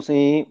 ਜੇ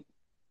ਤੁਸੀਂ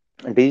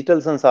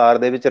ਡਿਜੀਟਲ ਸੰਸਾਰ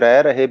ਦੇ ਵਿੱਚ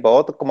ਰਹਿ ਰਹੇ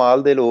ਬਹੁਤ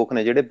ਕਮਾਲ ਦੇ ਲੋਕ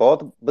ਨੇ ਜਿਹੜੇ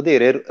ਬਹੁਤ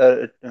ਵਧੇਰੇ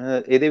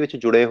ਇਹਦੇ ਵਿੱਚ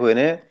ਜੁੜੇ ਹੋਏ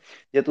ਨੇ,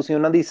 ਜੇ ਤੁਸੀਂ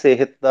ਉਹਨਾਂ ਦੀ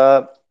ਸਿਹਤ ਦਾ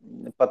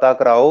ਪਤਾ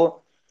ਕਰਾਓ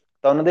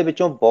ਤਾਂ ਉਹਨਾਂ ਦੇ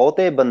ਵਿੱਚੋਂ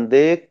ਬਹੁਤੇ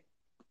ਬੰਦੇ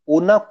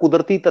ਉਹਨਾਂ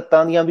ਕੁਦਰਤੀ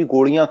ਤੱਤਾਂ ਦੀਆਂ ਵੀ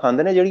ਗੋਲੀਆਂ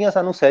ਖਾਂਦੇ ਨੇ ਜਿਹੜੀਆਂ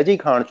ਸਾਨੂੰ ਸਹਿਜੇ ਹੀ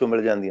ਖਾਣ ਚੋਂ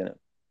ਮਿਲ ਜਾਂਦੀਆਂ ਨੇ।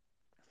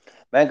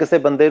 ਮੈਂ ਕਿਸੇ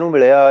ਬੰਦੇ ਨੂੰ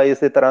ਮਿਲਿਆ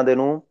ਇਸੇ ਤਰ੍ਹਾਂ ਦੇ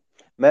ਨੂੰ,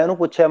 ਮੈਂ ਉਹਨੂੰ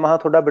ਪੁੱਛਿਆ ਮੈਂ ਕਿਹਾ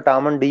ਤੁਹਾਡਾ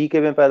ਵਿਟਾਮਿਨ ਡੀ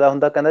ਕਿਵੇਂ ਪੈਦਾ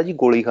ਹੁੰਦਾ, ਕਹਿੰਦਾ ਜੀ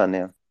ਗੋਲੀ ਖਾਂਦੇ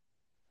ਆ।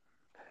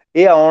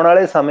 ਇਹ ਆਉਣ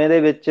ਵਾਲੇ ਸਮੇਂ ਦੇ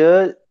ਵਿੱਚ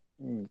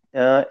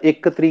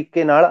ਇੱਕ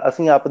ਤਰੀਕੇ ਨਾਲ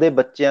ਅਸੀਂ ਆਪਦੇ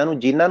ਬੱਚਿਆਂ ਨੂੰ,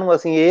 ਜਿਨ੍ਹਾਂ ਨੂੰ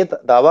ਅਸੀਂ ਇਹ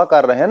ਦਾਅਵਾ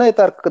ਕਰ ਰਹੇ ਹਾਂ ਨਾ, ਇਹ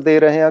ਤਰਕ ਦੇ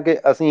ਰਹੇ ਹਾਂ ਕਿ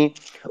ਅਸੀਂ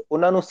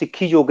ਉਹਨਾਂ ਨੂੰ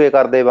ਸਿੱਖੀ ਯੋਗੇ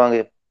ਕਰ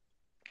ਦੇਵਾਂਗੇ,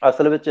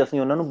 ਅਸਲ ਵਿੱਚ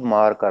ਅਸੀਂ ਉਹਨਾਂ ਨੂੰ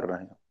ਬਿਮਾਰ ਕਰ ਰਹੇ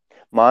ਹਾਂ,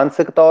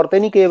 ਮਾਨਸਿਕ ਤੌਰ ਤੇ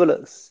ਨਹੀਂ ਕੇਵਲ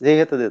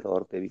ਸਿਹਤ ਦੇ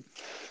ਤੌਰ ਤੇ ਵੀ।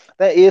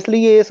 ਤਾਂ ਇਸ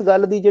ਲਈ ਇਸ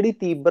ਗੱਲ ਦੀ ਜਿਹੜੀ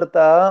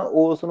ਤੀਬਰਤਾ,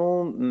 ਉਸ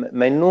ਨੂੰ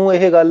ਮੈਨੂੰ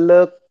ਇਹ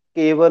ਗੱਲ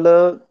ਕੇਵਲ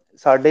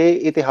ਸਾਡੇ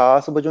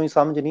ਇਤਿਹਾਸ ਵਜੋਂ ਹੀ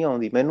ਸਮਝ ਨਹੀਂ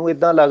ਆਉਂਦੀ। ਮੈਨੂੰ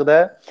ਏਦਾਂ ਲੱਗਦਾ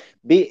ਹੈ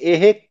ਵੀ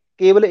ਇਹ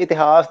ਕੇਵਲ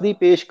ਇਤਿਹਾਸ ਦੀ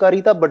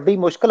ਪੇਸ਼ਕਾਰੀ ਤਾਂ ਵੱਡੀ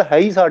ਮੁਸ਼ਕਲ ਹੈ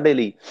ਹੀ ਸਾਡੇ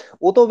ਲਈ,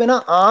 ਉਹ ਤੋਂ ਬਿਨਾਂ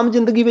ਆਮ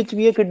ਜ਼ਿੰਦਗੀ ਵਿੱਚ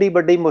ਵੀ ਇਹ ਕਿੱਡੀ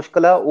ਵੱਡੀ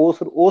ਮੁਸ਼ਕਲ ਆ,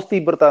 ਉਸ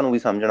ਤੀਬਰਤਾ ਨੂੰ ਵੀ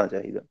ਸਮਝਣਾ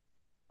ਚਾਹੀਦਾ।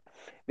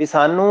 ਵੀ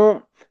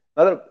ਸਾਨੂੰ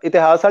ਮਤਲਬ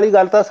ਇਤਿਹਾਸ ਵਾਲੀ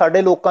ਗੱਲ ਤਾਂ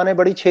ਸਾਡੇ ਲੋਕਾਂ ਨੇ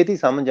ਬੜੀ ਛੇਤੀ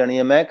ਸਮਝ ਜਾਣੀ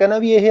ਹੈ। ਮੈਂ ਕਹਿੰਦਾ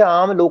ਵੀ ਇਹ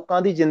ਆਮ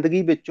ਲੋਕਾਂ ਦੀ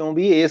ਜ਼ਿੰਦਗੀ ਵਿੱਚੋਂ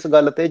ਵੀ ਇਸ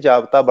ਗੱਲ ਤੇ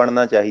ਜਾਬਤਾ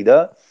ਬਣਨਾ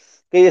ਚਾਹੀਦਾ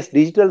ਕਿ ਇਸ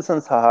ਡਿਜੀਟਲ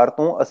ਸੰਸਾਰ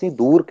ਤੋਂ ਅਸੀਂ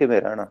ਦੂਰ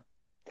ਕਿਵੇਂ ਰਹਿਣਾ।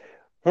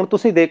 ਹੁਣ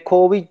ਤੁਸੀਂ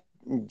ਦੇਖੋ ਵੀ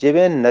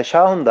ਜਿਵੇਂ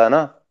ਨਸ਼ਾ ਹੁੰਦਾ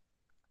ਨਾ,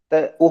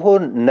 ਤਾਂ ਉਹ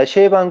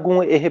ਨਸ਼ੇ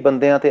ਵਾਂਗੂ ਇਹ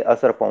ਬੰਦਿਆਂ ਤੇ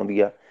ਅਸਰ ਪਾਉਂਦੀ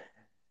ਆ।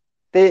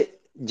 ਤੇ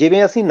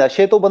ਜਿਵੇਂ ਅਸੀਂ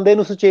ਨਸ਼ੇ ਤੋਂ ਬੰਦੇ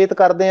ਨੂੰ ਸੁਚੇਤ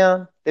ਕਰਦੇ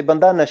ਹਾਂ ਤੇ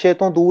ਬੰਦਾ ਨਸ਼ੇ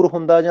ਤੋਂ ਦੂਰ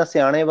ਹੁੰਦਾ, ਜਾਂ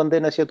ਸਿਆਣੇ ਬੰਦੇ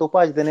ਨਸ਼ੇ ਤੋਂ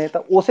ਭੱਜਦੇ ਨੇ,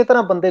 ਤਾਂ ਉਸੇ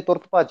ਤਰ੍ਹਾਂ ਬੰਦੇ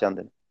ਤੁਰਤ ਭੱਜ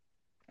ਜਾਂਦੇ ਨੇ।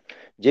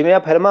 ਜਿਵੇਂ ਆ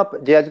ਫਿਲਮਾਂ,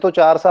 ਜੇ ਅੱਜ ਤੋਂ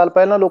 4 ਸਾਲ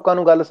ਪਹਿਲਾਂ ਲੋਕਾਂ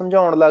ਨੂੰ ਗੱਲ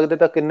ਸਮਝਾਉਣ ਲੱਗਦੇ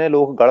ਤਾਂ ਕਿੰਨੇ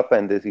ਲੋਕ ਗਲ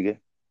ਪੈਂਦੇ ਸੀਗੇ,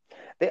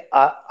 ਤੇ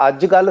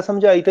ਅੱਜ ਗੱਲ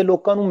ਸਮਝਾਈ ਤੇ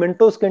ਲੋਕਾਂ ਨੂੰ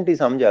ਮਿੰਟੋ ਸਕਿੰਟ ਹੀ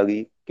ਸਮਝ ਆ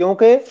ਗਈ,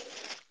 ਕਿਉਂਕਿ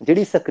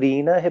ਜਿਹੜੀ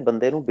ਸਕਰੀਨ ਆ ਇਹ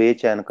ਬੰਦੇ ਨੂੰ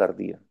ਬੇਚੈਨ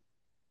ਕਰਦੀ ਆ।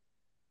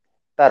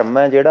 ਧਰਮ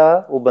ਹੈ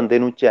ਜਿਹੜਾ, ਉਹ ਬੰਦੇ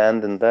ਨੂੰ ਚੈਨ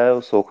ਦਿੰਦਾ,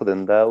 ਉਹ ਸੁੱਖ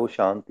ਦਿੰਦਾ, ਉਹ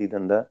ਸ਼ਾਂਤੀ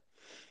ਦਿੰਦਾ।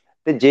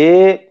 ਤੇ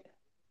ਜੇ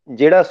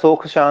ਜਿਹੜਾ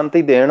ਸੁੱਖ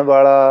ਸ਼ਾਂਤੀ ਦੇਣ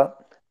ਵਾਲਾ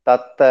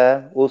ਤੱਤ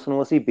ਹੈ ਉਸ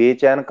ਨੂੰ ਅਸੀਂ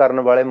ਬੇਚੈਨ ਕਰਨ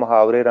ਵਾਲੇ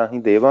ਮੁਹਾਵਰੇ ਰਾਹੀਂ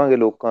ਦੇਵਾਂਗੇ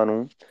ਲੋਕਾਂ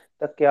ਨੂੰ,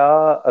 ਤਾਂ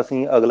ਕਿਆ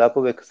ਅਸੀਂ ਅਗਲਾ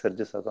ਭਵਿੱਖ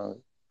ਸਿਰਜ ਸਕਾਂਗੇ।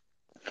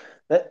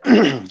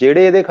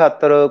 ਜਿਹੜੇ ਇਹਦੇ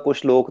ਖਾਤਰ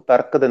ਕੁਛ ਲੋਕ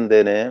ਤਰਕ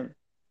ਦਿੰਦੇ ਨੇ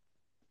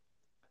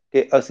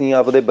ਕਿ ਅਸੀਂ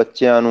ਆਪਦੇ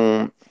ਬੱਚਿਆਂ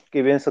ਨੂੰ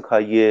ਕਿਵੇਂ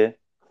ਸਿਖਾਈਏ,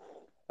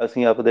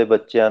 ਅਸੀਂ ਆਪਦੇ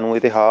ਬੱਚਿਆਂ ਨੂੰ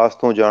ਇਤਿਹਾਸ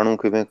ਤੋਂ ਜਾਣੂ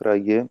ਕਿਵੇਂ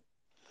ਕਰਾਈਏ,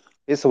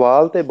 ਇਹ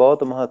ਸਵਾਲ ਤੇ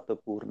ਬਹੁਤ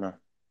ਮਹੱਤਵਪੂਰਨ ਆ।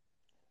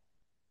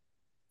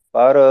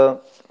 ਪਰ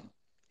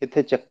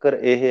ਇੱਥੇ ਚੱਕਰ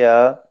ਇਹ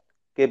ਆ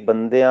ਕਿ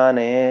ਬੰਦਿਆਂ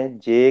ਨੇ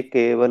ਜੇ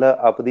ਕੇਵਲ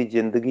ਆਪਣੀ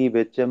ਜ਼ਿੰਦਗੀ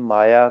ਵਿੱਚ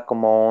ਮਾਇਆ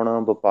ਕਮਾਉਣ,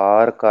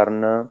 ਵਪਾਰ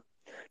ਕਰਨ,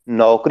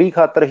 ਨੌਕਰੀ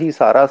ਖਾਤਰ ਹੀ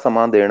ਸਾਰਾ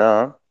ਸਮਾਂ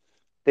ਦੇਣਾ,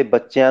 ਤੇ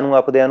ਬੱਚਿਆਂ ਨੂੰ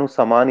ਆਪਦਿਆਂ ਨੂੰ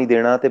ਸਮਾਂ ਨਹੀਂ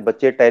ਦੇਣਾ, ਤੇ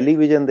ਬੱਚੇ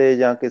ਟੈਲੀਵਿਜ਼ਨ ਦੇ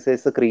ਜਾਂ ਕਿਸੇ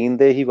ਸਕਰੀਨ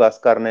ਦੇ ਹੀ ਵਸ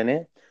ਕਰਨੇ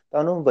ਨੇ, ਤਾਂ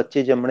ਉਹਨੂੰ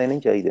ਬੱਚੇ ਜੰਮਣੇ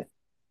ਨਹੀਂ ਚਾਹੀਦੇ।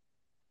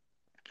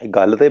 ਇਹ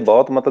ਗੱਲ ਤੇ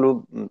ਬਹੁਤ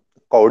ਮਤਲਬ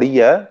ਕੌੜੀ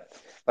ਹੈ,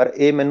 ਪਰ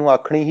ਇਹ ਮੈਨੂੰ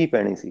ਆਖਣੀ ਹੀ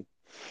ਪੈਣੀ ਸੀ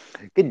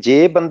ਕਿ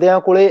ਜੇ ਬੰਦਿਆਂ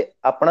ਕੋਲੇ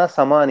ਆਪਣਾ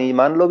ਸਮਾਂ ਨਹੀਂ,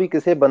 ਮੰਨ ਲਓ ਵੀ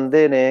ਕਿਸੇ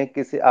ਬੰਦੇ ਨੇ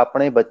ਕਿਸੇ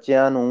ਆਪਣੇ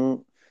ਬੱਚਿਆਂ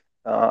ਨੂੰ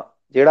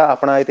ਜਿਹੜਾ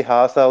ਆਪਣਾ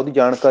ਇਤਿਹਾਸ ਆ ਉਹਦੀ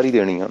ਜਾਣਕਾਰੀ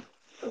ਦੇਣੀ ਆ,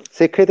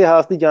 ਸਿੱਖ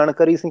ਇਤਿਹਾਸ ਦੀ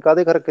ਜਾਣਕਾਰੀ ਅਸੀਂ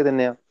ਕਾਹਦੇ ਕਰਕੇ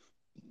ਦਿੰਦੇ ਹਾਂ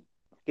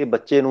ਕਿ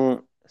ਬੱਚੇ ਨੂੰ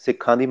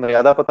ਸਿੱਖਾਂ ਦੀ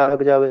ਮਰਿਆਦਾ ਪਤਾ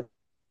ਲੱਗ ਜਾਵੇ,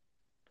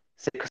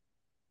 ਸਿੱਖ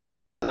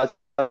ਦਾ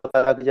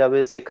ਪਤਾ ਲੱਗ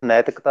ਜਾਵੇ, ਸਿੱਖ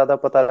ਨੈਤਿਕਤਾ ਦਾ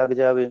ਪਤਾ ਲੱਗ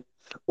ਜਾਵੇ,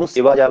 ਉਹ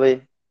ਸੇਵਾ ਜਾਵੇ,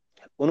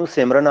 ਉਹਨੂੰ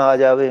ਸਿਮਰਨ ਆ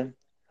ਜਾਵੇ,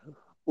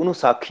 ਉਹਨੂੰ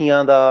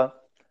ਸਾਖੀਆਂ ਦਾ,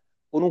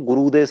 ਉਹਨੂੰ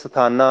ਗੁਰੂ ਦੇ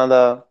ਸਥਾਨਾਂ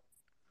ਦਾ,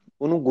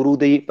 ਉਹਨੂੰ ਗੁਰੂ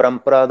ਦੀ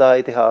ਪਰੰਪਰਾ ਦਾ,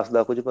 ਇਤਿਹਾਸ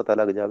ਦਾ ਕੁਝ ਪਤਾ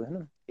ਲੱਗ ਜਾਵੇ। ਹੈ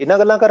ਨਾ, ਇਹਨਾਂ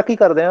ਗੱਲਾਂ ਕਰਕੇ ਹੀ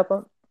ਕਰਦੇ ਹਾਂ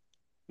ਆਪਾਂ,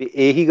 ਵੀ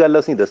ਇਹੀ ਗੱਲ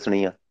ਅਸੀਂ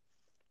ਦੱਸਣੀ ਆ।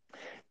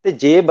 ਤੇ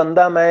ਜੇ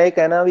ਬੰਦਾ, ਮੈਂ ਇਹ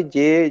ਕਹਿਣਾ ਵੀ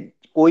ਜੇ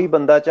ਕੋਈ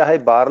ਬੰਦਾ ਚਾਹੇ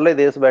ਬਾਹਰਲੇ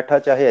ਦੇਸ਼ ਬੈਠਾ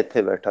ਚਾਹੇ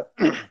ਇੱਥੇ ਬੈਠਾ,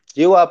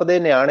 ਜੇ ਉਹ ਆਪਦੇ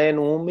ਨਿਆਣੇ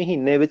ਨੂੰ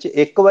ਮਹੀਨੇ ਵਿੱਚ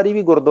ਇੱਕ ਵਾਰੀ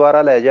ਵੀ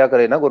ਗੁਰਦੁਆਰਾ ਲੈ ਜਾ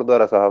ਕਰੇ ਨਾ,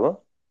 ਗੁਰਦੁਆਰਾ ਸਾਹਿਬ,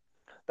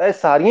 ਤਾਂ ਇਹ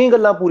ਸਾਰੀਆਂ ਹੀ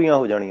ਗੱਲਾਂ ਪੂਰੀਆਂ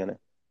ਹੋ ਜਾਣੀਆਂ ਨੇ।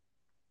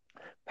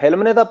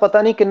 ਫਿਲਮ ਨੇ ਤਾਂ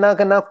ਪਤਾ ਨਹੀਂ ਕਿੰਨਾ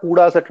ਕਿੰਨਾ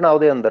ਕੂੜਾ ਸੱਟਣਾ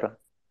ਉਹਦੇ ਅੰਦਰ,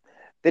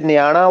 ਤੇ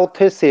ਨਿਆਣਾ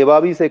ਉੱਥੇ ਸੇਵਾ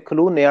ਵੀ ਸਿੱਖ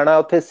ਲੂ, ਨਿਆਣਾ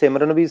ਉੱਥੇ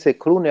ਸਿਮਰਨ ਵੀ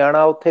ਸਿੱਖ ਲੂ,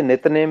 ਨਿਆਣਾ ਉੱਥੇ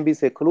ਨਿਤਨੇਮ ਵੀ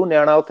ਸਿੱਖ ਲੂ,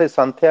 ਨਿਆਣਾ ਉੱਥੇ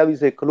ਸੰਥਿਆ ਵੀ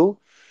ਸਿੱਖ ਲੂ,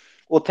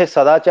 ਉੱਥੇ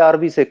ਸਦਾਚਾਰ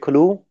ਵੀ ਸਿੱਖ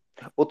ਲੂ,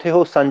 ਉੱਥੇ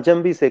ਉਹ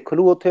ਸੰਜਮ ਵੀ ਸਿੱਖ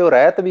ਲੂ, ਉੱਥੇ ਉਹ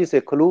ਰਹਿਤ ਵੀ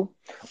ਸਿੱਖ ਲੂ,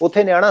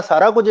 ਉੱਥੇ ਨਿਆਣਾ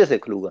ਸਾਰਾ ਕੁਝ ਹੀ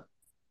ਸਿੱਖ ਲੂਗਾ।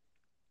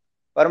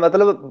 ਪਰ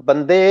ਮਤਲਬ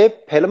ਬੰਦੇ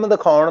ਫਿਲਮ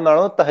ਦਿਖਾਉਣ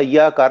ਨਾਲੋਂ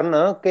ਤਹਈਆ ਕਰਨ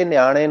ਕਿ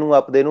ਨਿਆਣੇ ਨੂੰ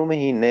ਆਪਦੇ ਨੂੰ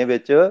ਮਹੀਨੇ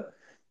ਵਿੱਚ,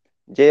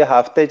 ਜੇ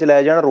ਹਫ਼ਤੇ 'ਚ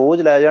ਲੈ ਜਾਣ,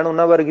 ਰੋਜ਼ ਲੈ ਜਾਣ,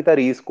 ਉਹਨਾਂ ਵਰਗੀ ਤਾਂ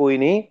ਰੀਸ ਕੋਈ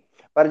ਨਹੀਂ।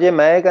 ਪਰ ਜੇ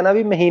ਮੈਂ ਇਹ ਕਹਿੰਦਾ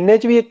ਵੀ ਮਹੀਨੇ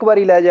 'ਚ ਵੀ ਇੱਕ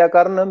ਵਾਰੀ ਲੈ ਜਾ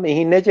ਕਰਨ,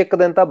 ਮਹੀਨੇ 'ਚ ਇੱਕ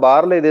ਦਿਨ ਤਾਂ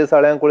ਬਾਹਰਲੇ ਦੇਸ਼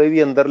ਵਾਲਿਆਂ ਕੋਲੇ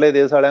ਵੀ, ਅੰਦਰਲੇ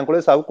ਦੇਸ਼ ਵਾਲਿਆਂ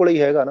ਕੋਲੇ, ਸਭ ਕੋਲੇ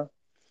ਹੀ ਹੈਗਾ ਨਾ।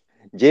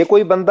 ਜੇ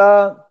ਕੋਈ ਬੰਦਾ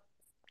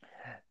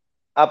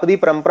ਆਪਣੀ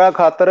ਪਰੰਪਰਾ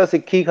ਖਾਤਰ,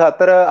 ਸਿੱਖੀ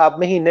ਖਾਤਰ ਆਪ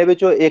ਮਹੀਨੇ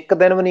ਵਿੱਚੋਂ ਇੱਕ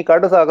ਦਿਨ ਵੀ ਨਹੀਂ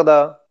ਕੱਢ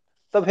ਸਕਦਾ,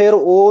 ਤਾਂ ਫਿਰ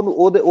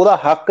ਉਹਦਾ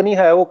ਹੱਕ ਨਹੀਂ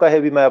ਹੈ ਉਹ ਕਹੇ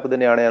ਵੀ ਮੈਂ ਆਪਦੇ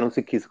ਨਿਆਣਿਆਂ ਨੂੰ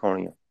ਸਿੱਖੀ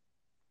ਸਿਖਾਉਣੀ ਆ।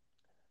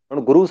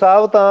 ਹੁਣ ਗੁਰੂ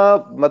ਸਾਹਿਬ ਤਾਂ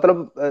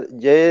ਮਤਲਬ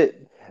ਜੇ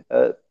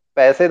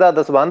ਪੈਸੇ ਦਾ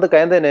ਦਸਵੰਧ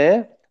ਕਹਿੰਦੇ ਨੇ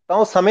ਤਾਂ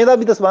ਉਹ ਸਮੇਂ ਦਾ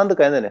ਵੀ ਦਸਵੰਧ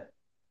ਕਹਿੰਦੇ ਨੇ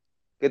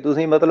ਕਿ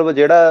ਤੁਸੀਂ ਮਤਲਬ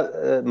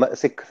ਜਿਹੜਾ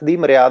ਸਿੱਖ ਦੀ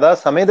ਮਰਿਆਦਾ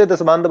ਸਮੇਂ ਦੇ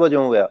ਦਸਵੰਧ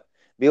ਵਜੋਂ ਆ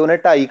ਵੀ ਉਹਨੇ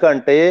 2.5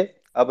 ਘੰਟੇ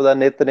ਆਪਦਾ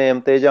ਨਿਤਨੇਮ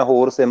ਤੇ ਜਾਂ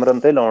ਹੋਰ ਸਿਮਰਨ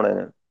ਤੇ ਲਾਉਣੇ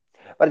ਨੇ।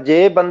 ਪਰ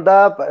ਜੇ ਬੰਦਾ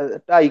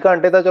 2.5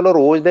 ਘੰਟੇ ਤਾਂ ਚਲੋ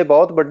ਰੋਜ਼ ਦੇ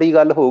ਬਹੁਤ ਵੱਡੀ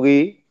ਗੱਲ ਹੋ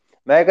ਗਈ,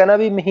 ਮੈਂ ਕਹਿੰਦਾ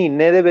ਵੀ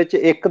ਮਹੀਨੇ ਦੇ ਵਿੱਚ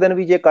ਇੱਕ ਦਿਨ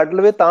ਵੀ ਜੇ ਕੱਢ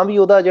ਲਵੇ ਤਾਂ ਵੀ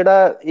ਉਹਦਾ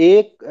ਜਿਹੜਾ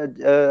ਇਹ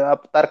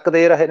ਤਰਕ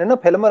ਦੇ ਰਹੇ ਨੇ ਨਾ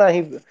ਫਿਲਮ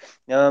ਰਾਹੀਂ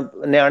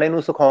ਨਿਆਣੇ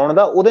ਨੂੰ ਸਿਖਾਉਣ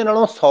ਦਾ, ਉਹਦੇ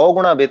ਨਾਲੋਂ 100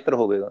 ਗੁਣਾ ਬਿਹਤਰ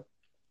ਹੋਵੇਗਾ।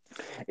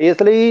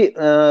 ਇਸ ਲਈ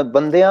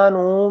ਬੰਦਿਆਂ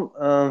ਨੂੰ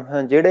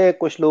ਜਿਹੜੇ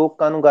ਕੁਝ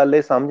ਲੋਕਾਂ ਨੂੰ ਗੱਲ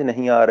ਇਹ ਸਮਝ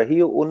ਨਹੀਂ ਆ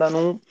ਰਹੀ, ਉਹਨਾਂ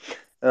ਨੂੰ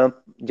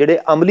ਜਿਹੜੇ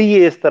ਅਮਲੀ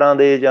ਇਸ ਤਰ੍ਹਾਂ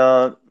ਦੇ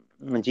ਜਾਂ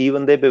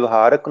ਜੀਵਨ ਦੇ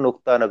ਵਿਵਹਾਰਕ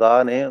ਨੁਕਤਾ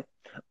ਨਿਗਾਹ ਨੇ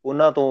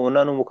ਉਹਨਾਂ ਤੋਂ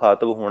ਉਹਨਾਂ ਨੂੰ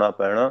ਮੁਖਾਤਬ ਹੋਣਾ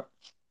ਪੈਣਾ,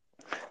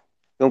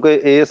 ਕਿਉਂਕਿ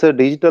ਇਸ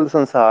ਡਿਜੀਟਲ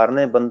ਸੰਸਾਰ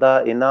ਨੇ ਬੰਦਾ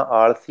ਇੰਨਾ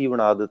ਆਲਸੀ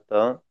ਬਣਾ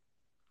ਦਿੱਤਾ,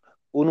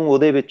 ਉਹਨੂੰ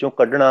ਉਹਦੇ ਵਿੱਚੋਂ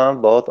ਕੱਢਣਾ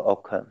ਬਹੁਤ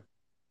ਔਖਾ ਹੈ।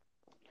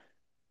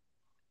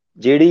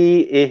 ਜਿਹੜੀ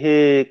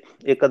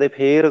ਇਹ ਕਦੇ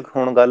ਫੇਰ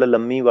ਹੁਣ ਗੱਲ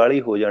ਲੰਮੀ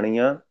ਵਾਲੀ ਹੋ ਜਾਣੀ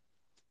ਆ,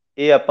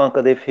 ਇਹ ਆਪਾਂ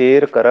ਕਦੇ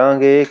ਫੇਰ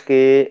ਕਰਾਂਗੇ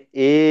ਕਿ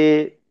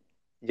ਇਹ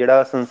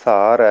ਜਿਹੜਾ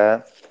ਸੰਸਾਰ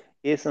ਹੈ,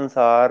 ਇਹ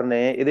ਸੰਸਾਰ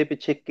ਨੇ ਇਹਦੇ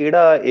ਪਿੱਛੇ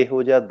ਕਿਹੜਾ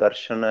ਇਹੋ ਜਿਹਾ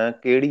ਦਰਸ਼ਨ ਹੈ,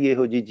 ਕਿਹੜੀ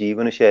ਇਹੋ ਜਿਹੀ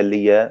ਜੀਵਨ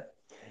ਸ਼ੈਲੀ ਹੈ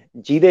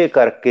ਜਿਹਦੇ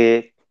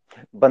ਕਰਕੇ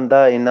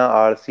ਬੰਦਾ ਇੰਨਾ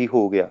ਆਲਸੀ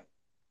ਹੋ ਗਿਆ,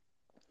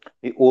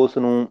 ਵੀ ਉਸ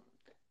ਨੂੰ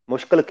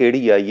ਮੁਸ਼ਕਲ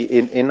ਕਿਹੜੀ ਆਈ।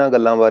 ਇਹਨਾਂ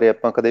ਗੱਲਾਂ ਬਾਰੇ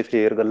ਆਪਾਂ ਕਦੇ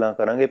ਫੇਰ ਗੱਲਾਂ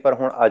ਕਰਾਂਗੇ। ਪਰ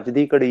ਹੁਣ ਅੱਜ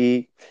ਦੀ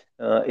ਘੜੀ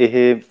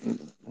ਇਹ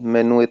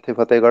ਮੈਨੂੰ ਇੱਥੇ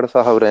ਫਤਿਹਗੜ੍ਹ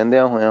ਸਾਹਿਬ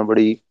ਰਹਿੰਦਿਆਂ ਹੋਇਆਂ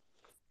ਬੜੀ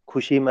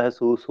ਖੁਸ਼ੀ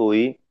ਮਹਿਸੂਸ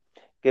ਹੋਈ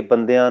ਕਿ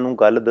ਬੰਦਿਆਂ ਨੂੰ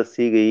ਗੱਲ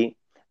ਦੱਸੀ ਗਈ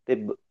ਤੇ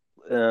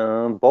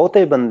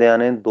ਬਹੁਤੇ ਬੰਦਿਆਂ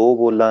ਨੇ 2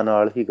 ਬੋਲਾਂ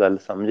ਨਾਲ ਹੀ ਗੱਲ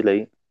ਸਮਝ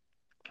ਲਈ,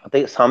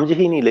 ਅਤੇ ਸਮਝ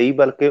ਹੀ ਨਹੀਂ ਲਈ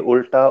ਬਲਕਿ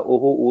ਉਲਟਾ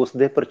ਉਹ ਉਸ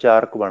ਦੇ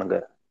ਪ੍ਰਚਾਰਕ ਬਣ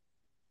ਗਏ।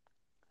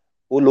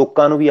 ਉਹ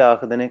ਲੋਕਾਂ ਨੂੰ ਵੀ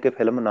ਆਖਦੇ ਨੇ ਕਿ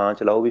ਫਿਲਮ ਨਾ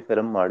ਚਲਾਓ, ਵੀ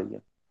ਫਿਲਮ ਮਾੜੀ ਹੈ।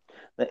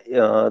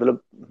 ਮਤਲਬ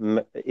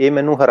ਇਹ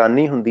ਮੈਨੂੰ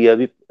ਹੈਰਾਨੀ ਹੁੰਦੀ ਆ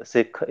ਵੀ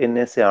ਸਿੱਖ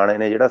ਇੰਨੇ ਸਿਆਣੇ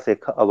ਨੇ, ਜਿਹੜਾ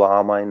ਸਿੱਖ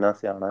ਆਵਾਮ ਆ ਇੰਨਾ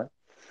ਸਿਆਣਾ,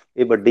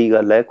 ਇਹ ਵੱਡੀ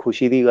ਗੱਲ ਹੈ,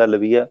 ਖੁਸ਼ੀ ਦੀ ਗੱਲ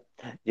ਵੀ ਆ।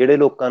 ਜਿਹੜੇ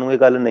ਲੋਕਾਂ ਨੂੰ ਇਹ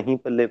ਗੱਲ ਨਹੀਂ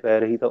ਪੱਲੇ ਪੈ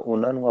ਰਹੀ ਤਾਂ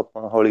ਉਹਨਾਂ ਨੂੰ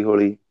ਆਪਾਂ ਹੌਲੀ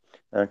ਹੌਲੀ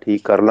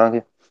ਠੀਕ ਕਰ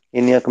ਲਾਂਗੇ।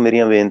 ਇੰਨੀਆਂ ਕੁ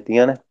ਮੇਰੀਆਂ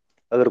ਬੇਨਤੀਆਂ ਨੇ,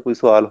 ਅਗਰ ਕੋਈ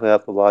ਸਵਾਲ ਹੋਇਆ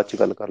ਆਪਾਂ ਬਾਅਦ 'ਚ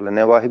ਗੱਲ ਕਰ ਲੈਂਦੇ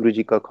ਹਾਂ। ਵਾਹਿਗੁਰੂ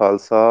ਜੀ ਕਾ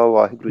ਖਾਲਸਾ,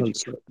 ਵਾਹਿਗੁਰੂ ਜੀ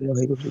ਕੀ ਫਤਿਹ।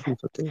 ਵਾਹਿਗੁਰੂ ਜੀ ਕੀ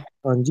ਫਤਿਹ।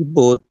 ਹਾਂਜੀ,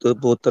 ਬਹੁਤ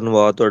ਬਹੁਤ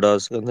ਧੰਨਵਾਦ ਤੁਹਾਡਾ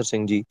ਸਿਕੰਦਰ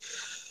ਸਿੰਘ ਜੀ,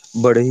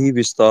 ਬੜੇ ਹੀ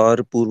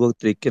ਵਿਸਤਾਰ ਪੂਰਵਕ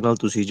ਤਰੀਕੇ ਨਾਲ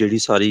ਤੁਸੀਂ ਜਿਹੜੀ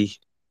ਸਾਰੀ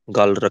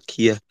ਗੱਲ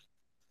ਰੱਖੀ ਹੈ,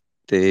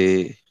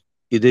 ਤੇ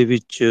ਇਹਦੇ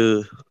ਵਿੱਚ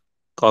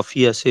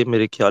ਕਾਫੀ ਐਸੇ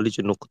ਮੇਰੇ ਖਿਆਲ ਵਿੱਚ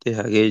ਨੁਕਤੇ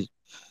ਹੈਗੇ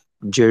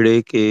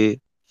ਜਿਹੜੇ ਕਿ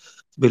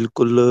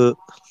ਬਿਲਕੁਲ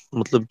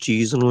ਮਤਲਬ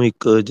ਚੀਜ਼ ਨੂੰ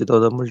ਇੱਕ ਜਿੱਦਾਂ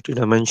ਦਾ ਮਲਟੀ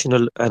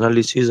ਡਾਇਮੈਂਸ਼ਨਲ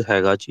ਐਨਾਲਿਸਿਸ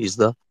ਹੈਗਾ ਚੀਜ਼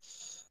ਦਾ,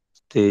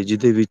 ਤੇ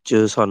ਜਿਹਦੇ ਵਿੱਚ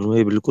ਸਾਨੂੰ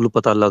ਇਹ ਬਿਲਕੁਲ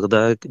ਪਤਾ ਲੱਗਦਾ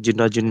ਹੈ ਕਿ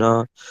ਜਿੰਨਾ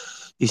ਜਿੰਨਾ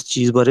ਇਸ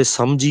ਚੀਜ਼ ਬਾਰੇ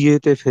ਸਮਝੀਏ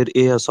ਤੇ ਫਿਰ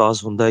ਇਹ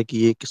ਅਹਿਸਾਸ ਹੁੰਦਾ ਹੈ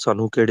ਕਿ ਇਹ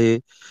ਸਾਨੂੰ ਕਿਹੜੇ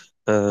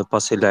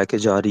ਪਾਸੇ ਲੈ ਕੇ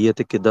ਜਾ ਰਹੀ ਹੈ,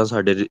 ਤੇ ਕਿੱਦਾਂ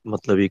ਸਾਡੇ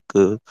ਮਤਲਬ ਇੱਕ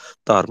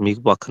ਧਾਰਮਿਕ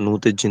ਪੱਖ ਨੂੰ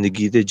ਤੇ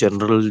ਜ਼ਿੰਦਗੀ ਦੇ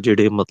ਜਨਰਲ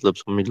ਜਿਹੜੇ ਮਤਲਬ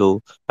ਸਮਝ ਲਓ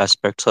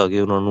ਐਸਪੈਕਟਸ ਆ ਗਏ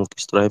ਉਹਨਾਂ ਨੂੰ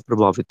ਕਿਸ ਤਰ੍ਹਾਂ ਇਹ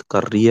ਪ੍ਰਭਾਵਿਤ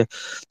ਕਰ ਰਹੀ ਹੈ,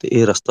 ਤੇ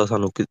ਇਹ ਰਸਤਾ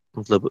ਸਾਨੂੰ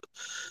ਮਤਲਬ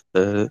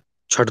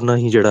ਛੱਡਣਾ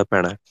ਹੀ ਜਿਹੜਾ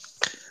ਪੈਣਾ।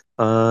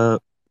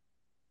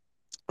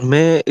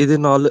 ਮੈਂ ਇਹਦੇ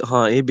ਨਾਲ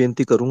ਹਾਂ ਇਹ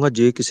ਬੇਨਤੀ ਕਰੂੰਗਾ,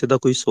 ਜੇ ਕਿਸੇ ਦਾ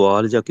ਕੋਈ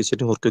ਸਵਾਲ ਜਾਂ ਕਿਸੇ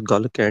ਨੇ ਹੋਰ ਕੋਈ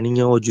ਗੱਲ ਕਹਿਣੀ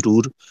ਆ ਉਹ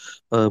ਜ਼ਰੂਰ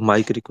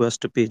ਮਾਈਕ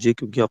ਰਿਕੁਐਸਟ ਭੇਜੇ,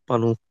 ਕਿਉਂਕਿ ਆਪਾਂ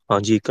ਨੂੰ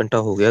ਹਾਂਜੀ 1 ਘੰਟਾ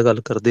ਹੋ ਗਿਆ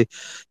ਗੱਲ ਕਰਦੇ,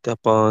 ਤੇ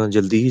ਆਪਾਂ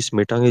ਜਲਦੀ ਹੀ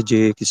ਸਮੇਟਾਂਗੇ।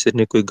 ਜੇ ਕਿਸੇ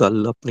ਨੇ ਕੋਈ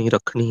ਗੱਲ ਆਪਣੀ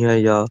ਰੱਖਣੀ ਹੈ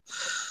ਜਾਂ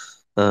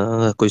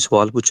ਕੋਈ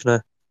ਸਵਾਲ ਪੁੱਛਣਾ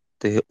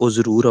ਤੇ ਉਹ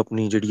ਜ਼ਰੂਰ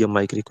ਆਪਣੀ ਜਿਹੜੀ ਆ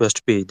ਮਾਈਕ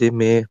ਰਿਕੁਐਸਟ ਭੇਜ ਦੇ।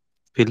 ਮੈਂ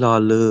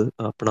ਫਿਲਹਾਲ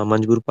ਆਪਣਾ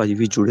ਮੰਜਪੁਰ ਭਾਜੀ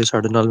ਵੀ ਜੁੜੇ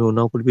ਸਾਡੇ ਨਾਲ, ਮੈਂ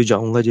ਉਹਨਾਂ ਕੋਲ ਵੀ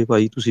ਜਾਊਂਗਾ। ਜੇ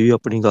ਭਾਈ ਤੁਸੀਂ ਵੀ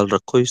ਆਪਣੀ ਗੱਲ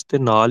ਰੱਖੋ ਇਸ ਤੇ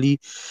ਨਾਲ ਹੀ,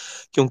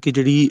 ਕਿਉਂਕਿ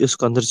ਜਿਹੜੀ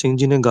ਸਿਕੰਦਰ ਸਿੰਘ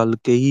ਜੀ ਨੇ ਗੱਲ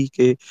ਕਹੀ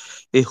ਕਿ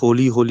ਇਹ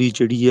ਹੌਲੀ ਹੌਲੀ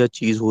ਜਿਹੜੀ ਆ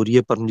ਚੀਜ਼ ਹੋ ਰਹੀ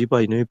ਹੈ, ਪਰਮਜੀਤ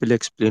ਭਾਈ ਨੇ ਵੀ ਪਹਿਲਾਂ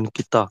ਐਕਸਪਲੇਨ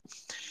ਕੀਤਾ।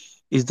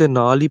 ਇਸ ਦੇ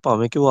ਨਾਲ ਹੀ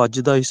ਭਾਵੇਂ ਕਿ ਉਹ ਅੱਜ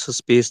ਦਾ ਇਸ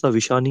ਸਪੇਸ ਦਾ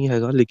ਵਿਸ਼ਾ ਨਹੀਂ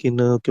ਹੈਗਾ, ਲੇਕਿਨ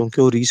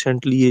ਕਿਉਂਕਿ ਉਹ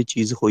ਰੀਸੈਂਟਲੀ ਇਹ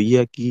ਚੀਜ਼ ਹੋਈ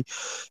ਹੈ ਕਿ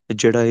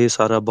ਜਿਹੜਾ ਇਹ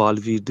ਸਾਰਾ ਬਾਲ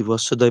ਵੀਰ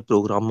ਦਿਵਸ ਦੇ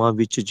ਪ੍ਰੋਗਰਾਮਾਂ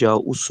ਵਿੱਚ ਜਾਂ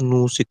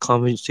ਉਸਨੂੰ ਸਿੱਖਾਂ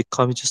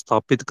ਵਿੱਚ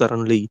ਸਥਾਪਿਤ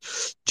ਕਰਨ ਲਈ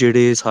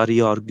ਜਿਹੜੇ ਸਾਰੀ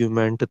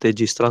ਆਰਗੂਮੈਂਟ ਤੇ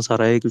ਜਿਸ ਤਰ੍ਹਾਂ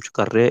ਸਾਰਾ ਇਹ ਕੁਛ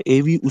ਕਰ ਰਿਹਾ,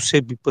 ਇਹ ਵੀ ਉਸੇ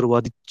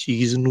ਵਿਪਰਵਾਦੀ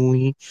ਚੀਜ਼ ਨੂੰ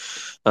ਹੀ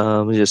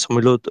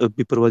ਸਮਝ ਲਓ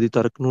ਵਿਪਰਵਾਦੀ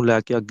ਤਰਕ ਨੂੰ ਲੈ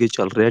ਕੇ ਅੱਗੇ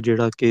ਚੱਲ ਰਿਹਾ,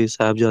 ਜਿਹੜਾ ਕਿ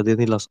ਸਾਹਿਬਜ਼ਾਦਿਆਂ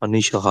ਦੀ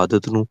ਲਾਸਾਨੀ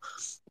ਸ਼ਹਾਦਤ ਨੂੰ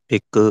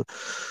ਇੱਕ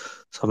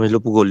ਸਮਝ ਲਓ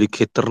ਭੂਗੋਲਿਕ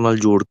ਖੇਤਰ ਨਾਲ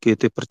ਜੋੜ ਕੇ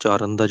ਤੇ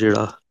ਪ੍ਰਚਾਰਨ ਦਾ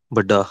ਜਿਹੜਾ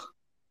ਵੱਡਾ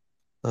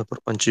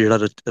ਪ੍ਰਪੰਚ ਜਿਹੜਾ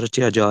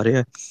ਰਚਿਆ ਜਾ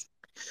ਰਿਹਾ।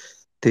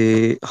 ਤੇ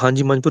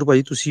ਹਾਂਜੀ ਮਨਪੁਰ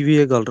ਭਾਈ ਤੁਸੀਂ ਵੀ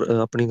ਇਹ ਗੱਲ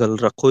ਆਪਣੀ ਗੱਲ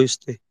ਰੱਖੋ ਇਸ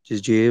ਤੇ,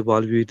 ਜੇ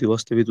ਬਾਲ ਵਿਰ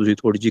ਦਿਵਸ ਤੇ ਵੀ ਤੁਸੀਂ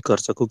ਥੋੜ੍ਹੀ ਜਿਹੀ ਕਰ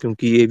ਸਕੋ,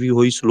 ਕਿਉਂਕਿ ਇਹ ਵੀ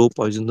ਉਹੀ ਸਲੋ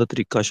ਪੋਇਜ਼ਨ ਦਾ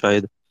ਤਰੀਕਾ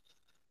ਸ਼ਾਇਦ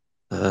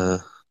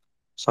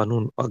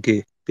ਸਾਨੂੰ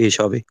ਅੱਗੇ ਪੇਸ਼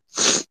ਆਵੇ।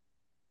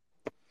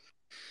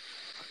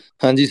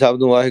 ਹਾਂਜੀ, ਸਭ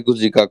ਨੂੰ ਵਾਹਿਗੁਰੂ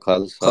ਜੀ ਕਾ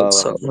ਖਾਲਸਾ,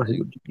 ਖਾਲਸਾ ਵਾਹਿਗੁਰੂ ਜੀ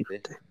ਵਾਹਿਗੁਰੂ ਕੀ ਕੀ ਫਤਿਹ।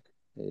 ਫਤਿਹ।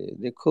 ਤੇ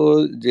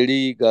ਦੇਖੋ,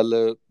 ਜਿਹੜੀ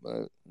ਗੱਲ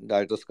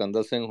ਡਾਕਟਰ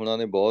ਸਿਕੰਦਰ ਸਿੰਘ ਹੁਣਾਂ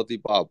ਨੇ ਬਹੁਤ ਹੀ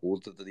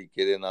ਭਾਵਪੂਰਤ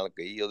ਤਰੀਕੇ ਦੇ ਨਾਲ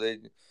ਕਹੀ,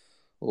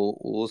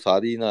 ਉਹ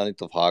ਸਾਰੀ ਨਾਲ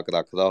ਇਤਫਾਕ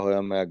ਰੱਖਦਾ ਹੋਇਆ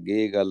ਮੈਂ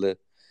ਅੱਗੇ ਇਹ ਗੱਲ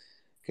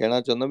ਕਹਿਣਾ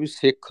ਚਾਹੁੰਦਾ ਵੀ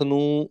ਸਿੱਖ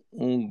ਨੂੰ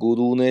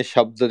ਗੁਰੂ ਨੇ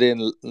ਸ਼ਬਦ ਦੇ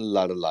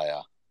ਲੜ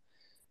ਲਾਇਆ,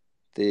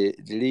 ਤੇ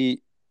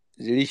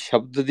ਜਿਹੜੀ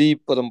ਸ਼ਬਦ ਦੀ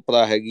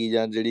ਪਰੰਪਰਾ ਹੈਗੀ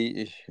ਜਾਂ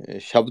ਜਿਹੜੀ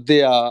ਸ਼ਬਦ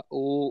ਆ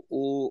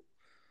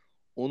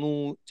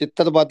ਉਹਨੂੰ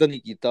ਚਿੱਤਰਬੱਧ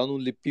ਨਹੀਂ ਕੀਤਾ,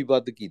 ਉਹਨੂੰ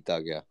ਲਿਪੀਬੱਧ ਕੀਤਾ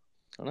ਗਿਆ,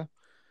 ਹਨਾ।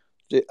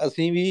 ਤੇ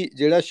ਅਸੀਂ ਵੀ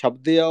ਜਿਹੜਾ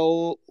ਸ਼ਬਦ ਆ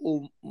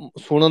ਉਹ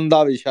ਸੁਣਨ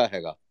ਦਾ ਵਿਸ਼ਾ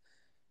ਹੈਗਾ,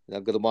 ਜਾਂ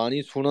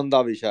ਗੁਰਬਾਣੀ ਸੁਣਨ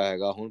ਦਾ ਵਿਸ਼ਾ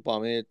ਹੈਗਾ। ਹੁਣ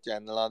ਭਾਵੇਂ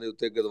ਚੈਨਲਾਂ ਦੇ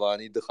ਉੱਤੇ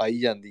ਗੁਰਬਾਣੀ ਦਿਖਾਈ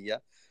ਜਾਂਦੀ ਆ,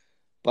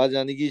 ਪਰ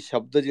ਯਾਨੀ ਕਿ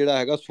ਸ਼ਬਦ ਜਿਹੜਾ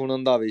ਹੈਗਾ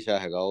ਸੁਣਨ ਦਾ ਵਿਸ਼ਾ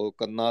ਹੈਗਾ, ਉਹ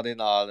ਕੰਨਾਂ ਦੇ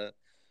ਨਾਲ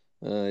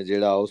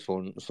ਜਿਹੜਾ ਉਹ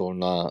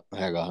ਸੁਣਨਾ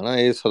ਹੈਗਾ ਹਨਾ।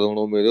 ਇਹ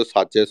ਸੁਣੋ ਮੇਰੇ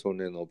ਸੱਚੇ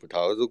ਸੁਣਨੇ ਨੂੰ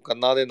ਬਿਠਾਓ, ਤੂੰ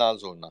ਕੰਨਾਂ ਦੇ ਨਾਲ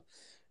ਸੁਣਨਾ।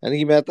 ਯਾਨੀ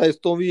ਕਿ ਮੈਂ ਤਾਂ ਇਸ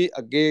ਤੋਂ ਵੀ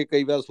ਅੱਗੇ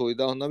ਕਈ ਵਾਰ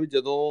ਸੋਚਦਾ ਹੁੰਦਾ ਵੀ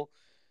ਜਦੋਂ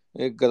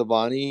ਇਹ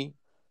ਗੁਰਬਾਣੀ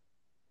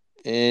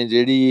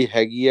ਜਿਹੜੀ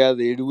ਹੈਗੀ ਆ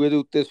ਰੇਡੂਏ ਦੇ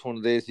ਉੱਤੇ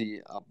ਸੁਣਦੇ ਸੀ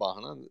ਆਪਾਂ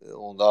ਹਨਾ,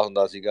 ਆਉਂਦਾ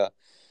ਹੁੰਦਾ ਸੀਗਾ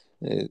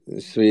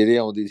ਸਵੇਰੇ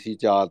ਆਉਂਦੀ ਸੀ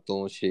 4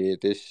 ਤੋਂ 6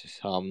 ਤੇ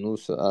ਸ਼ਾਮ ਨੂੰ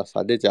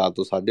 4:30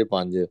 ਤੋਂ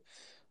 5:30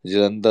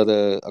 ਜਲੰਧਰ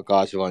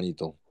ਆਕਾਸ਼ਵਾਣੀ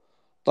ਤੋਂ।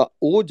 ਤਾਂ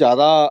ਉਹ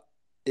ਜ਼ਿਆਦਾ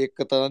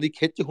ਇੱਕ ਤਰ੍ਹਾਂ ਦੀ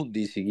ਖਿੱਚ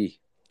ਹੁੰਦੀ ਸੀਗੀ।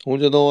 ਹੁਣ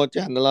ਜਦੋਂ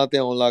ਚੈਨਲਾਂ ਤੇ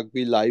ਆਉਣ ਲੱਗ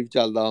ਪਈ, ਲਾਈਵ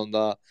ਚੱਲਦਾ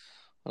ਹੁੰਦਾ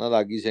ਹਨਾ,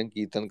 ਰਾਗੀ ਸਿੰਘ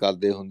ਕੀਰਤਨ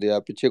ਕਰਦੇ ਹੁੰਦੇ ਆ,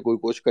 ਪਿੱਛੇ ਕੋਈ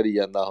ਕੁਛ ਕਰੀ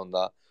ਜਾਂਦਾ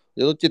ਹੁੰਦਾ,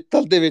 ਜਦੋਂ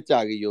ਚਿੱਤਰ ਦੇ ਵਿੱਚ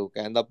ਆ ਗਈ, ਉਹ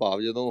ਕਹਿਣ ਦਾ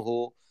ਭਾਵ ਜਦੋਂ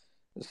ਉਹ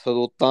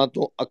ਸਰੋਤਾਂ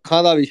ਤੋਂ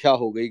ਅੱਖਾਂ ਦਾ ਵਿਸ਼ਾ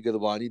ਹੋ ਗਈ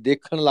ਗੁਰਬਾਣੀ,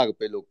 ਦੇਖਣ ਲੱਗ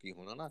ਪਏ ਲੋਕੀ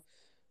ਹੁਣ ਹਨਾ।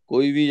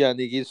 ਕੋਈ ਵੀ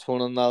ਯਾਨੀ ਕਿ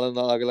ਸੁਣਨ ਨਾਲ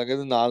ਅਗਲਾ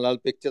ਕਹਿੰਦੇ ਨਾਲ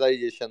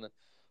ਪਿਕਚਰਾਈਜੇਸ਼ਨ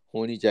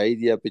ਹੋਣੀ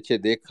ਚਾਹੀਦੀ ਆ, ਪਿੱਛੇ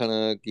ਦੇਖਣ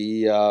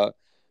ਕੀ ਆ,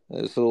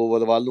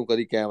 ਸਰੋਵਰ ਵੱਲ ਨੂੰ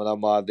ਕਦੀ ਕੈਮਰਾ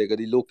ਮਾਰਦੇ,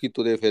 ਕਦੀ ਲੋਕੀ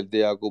ਤੁਰੇ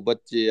ਫਿਰਦੇ ਆ, ਕੋਈ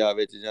ਬੱਚੇ ਆ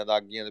ਵਿੱਚ ਜਾਂ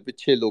ਰਾਗੀਆਂ ਦੇ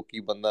ਪਿੱਛੇ ਲੋਕੀ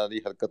ਬੰਦਾ ਦੀ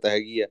ਹਰਕਤ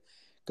ਹੈਗੀ ਆ।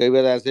 ਕਈ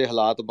ਵਾਰ ਐਸੇ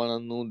ਹਾਲਾਤ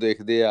ਬਣਨ ਨੂੰ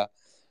ਦੇਖਦੇ ਆ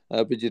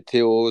ਵੀ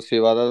ਜਿੱਥੇ ਉਹ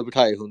ਸੇਵਾਦਾਰ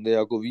ਬਿਠਾਏ ਹੁੰਦੇ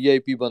ਆ, ਕੋਈ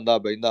VIP ਬੰਦਾ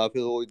ਬਹਿੰਦਾ,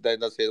 ਫਿਰ ਉਹ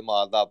ਇੱਦਾਂ ਸਿਰ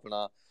ਮਾਰਦਾ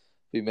ਆਪਣਾ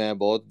ਵੀ ਮੈਂ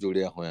ਬਹੁਤ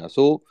ਜੁੜਿਆ ਹੋਇਆ।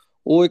 ਸੋ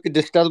ਉਹ ਇੱਕ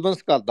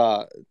ਡਿਸਟਰਬੈਂਸ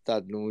ਕਰਦਾ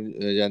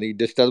ਤੁਹਾਨੂੰ, ਯਾਨੀ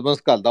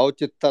ਡਿਸਟਰਬੈਂਸ ਕਰਦਾ ਉਹ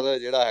ਚਿੱਤਰ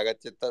ਜਿਹੜਾ ਹੈਗਾ,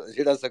 ਚਿੱਤਰ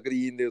ਜਿਹੜਾ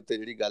ਸਕਰੀਨ ਦੇ ਉੱਤੇ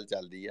ਜਿਹੜੀ ਗੱਲ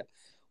ਚੱਲਦੀ ਆ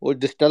ਉਹ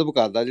ਡਿਸਟਰਬ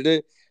ਕਰਦਾ।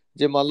 ਜਿਹੜੇ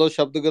ਜੇ ਮੰਨ ਲਓ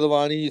ਸ਼ਬਦ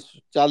ਗੁਰਬਾਣੀ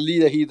ਚੱਲ ਹੀ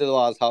ਰਹੀ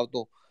ਦਰਬਾਰ ਸਾਹਿਬ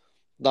ਤੋਂ,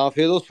 ਤਾਂ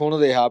ਫਿਰ ਉਹ ਸੁਣ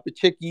ਰਿਹਾ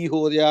ਪਿੱਛੇ ਕੀ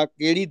ਹੋ ਰਿਹਾ,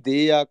 ਕਿਹੜੀ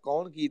ਦੇਹ ਆ,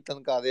 ਕੌਣ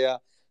ਕੀਰਤਨ ਕਰ ਰਿਹਾ,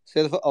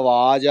 ਸਿਰਫ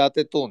ਆਵਾਜ਼ ਆ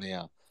ਤੇ ਧੁਨ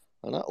ਆ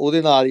ਹਨਾ,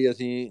 ਉਹਦੇ ਨਾਲ ਹੀ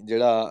ਅਸੀਂ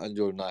ਜਿਹੜਾ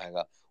ਜੁੜਨਾ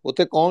ਹੈਗਾ।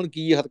 ਉੱਥੇ ਕੌਣ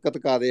ਕੀ ਹਰਕਤ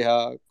ਕਰ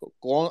ਰਿਹਾ,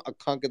 ਕੌਣ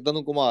ਅੱਖਾਂ ਕਿੱਧਰ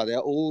ਨੂੰ ਘੁਮਾ ਰਿਹਾ,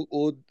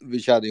 ਉਹ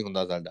ਵਿਸ਼ਾ ਨਹੀਂ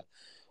ਹੁੰਦਾ ਸਾਡਾ।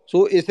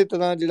 ਸੋ ਇਸੇ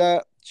ਤਰ੍ਹਾਂ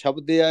ਜਿਹੜਾ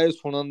ਸ਼ਬਦ ਆ ਇਹ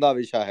ਸੁਣਨ ਦਾ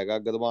ਵਿਸ਼ਾ ਹੈਗਾ,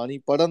 ਗੁਰਬਾਣੀ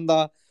ਪੜ੍ਹਨ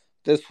ਦਾ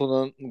ਤੇ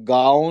ਸੁਣਨ,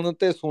 ਗਾਉਣ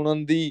ਤੇ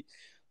ਸੁਣਨ ਦੀ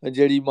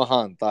ਜਿਹੜੀ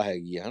ਮਹਾਨਤਾ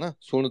ਹੈਗੀ ਆ ਹਨਾ।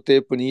 ਸੁਣ ਤੇ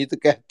ਪੁਨੀਤ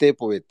ਕਹਿਤੇ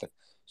ਪਵਿੱਤ,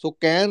 ਸੋ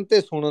ਕਹਿਣ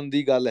ਤੇ ਸੁਣਨ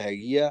ਦੀ ਗੱਲ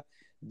ਹੈਗੀ ਆ।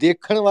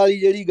 ਦੇਖਣ ਵਾਲੀ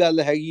ਜਿਹੜੀ ਗੱਲ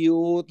ਹੈਗੀ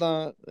ਉਹ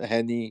ਤਾਂ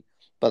ਹੈ ਨਹੀਂ,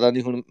 ਪਤਾ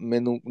ਨਹੀਂ ਹੁਣ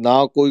ਮੈਨੂੰ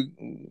ਨਾ ਕੋਈ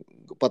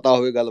ਪਤਾ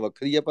ਹੋਵੇ, ਗੱਲ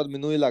ਵੱਖਰੀ ਆ, ਪਰ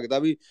ਮੈਨੂੰ ਇਹ ਲੱਗਦਾ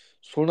ਵੀ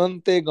ਸੁਣਨ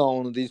ਤੇ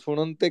ਗਾਉਣ ਦੀ,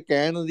 ਸੁਣਨ ਤੇ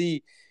ਕਹਿਣ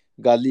ਦੀ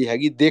ਗੱਲ ਹੀ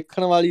ਹੈਗੀ।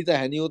 ਦੇਖਣ ਵਾਲੀ ਤਾਂ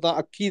ਹੈ ਨਹੀਂ, ਉਹ ਤਾਂ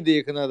ਅੱਖੀ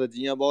ਦੇਖਣਾ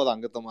ਰੱਜੀਆਂ ਬਹੁਤ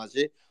ਰੰਗ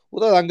ਤਮਾਸ਼ੇ,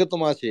 ਉਹਦਾ ਰੰਗ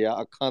ਤਮਾਸ਼ੇ ਆ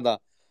ਅੱਖਾਂ ਦਾ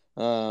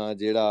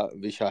ਜਿਹੜਾ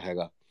ਵਿਸ਼ਾ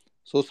ਹੈਗਾ।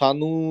 ਸੋ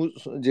ਸਾਨੂੰ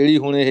ਜਿਹੜੀ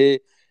ਹੁਣ ਇਹ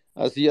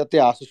ਅਸੀਂ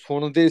ਇਤਿਹਾਸ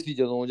ਸੁਣਦੇ ਸੀ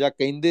ਜਦੋਂ ਜਾਂ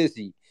ਕਹਿੰਦੇ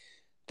ਸੀ,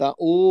 ਤਾਂ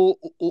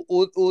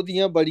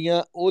ਉਹਦੀਆਂ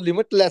ਬੜੀਆਂ ਉਹ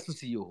ਲਿਮਿਟਲੈਸ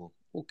ਸੀ,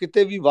 ਉਹ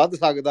ਕਿਤੇ ਵੀ ਵੱਧ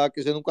ਸਕਦਾ,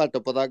 ਕਿਸੇ ਨੂੰ ਘੱਟ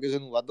ਪਤਾ, ਕਿਸੇ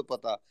ਨੂੰ ਵੱਧ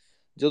ਪਤਾ।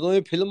 ਜਦੋਂ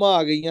ਇਹ ਫਿਲਮਾਂ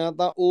ਆ ਗਈਆਂ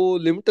ਤਾਂ ਉਹ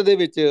ਲਿਮਟ ਦੇ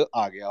ਵਿੱਚ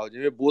ਆ ਗਿਆ, ਉਹ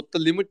ਜਿਵੇਂ ਬੁੱਤ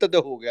ਲਿਮਿਟਡ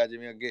ਹੋ ਗਿਆ।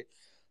 ਜਿਵੇਂ ਅੱਗੇ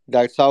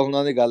ਡਾਕਟਰ ਸਾਹਿਬ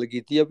ਉਹਨਾਂ ਨੇ ਗੱਲ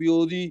ਕੀਤੀ ਆ ਵੀ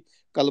ਉਹਦੀ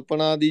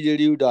ਕਲਪਨਾ ਦੀ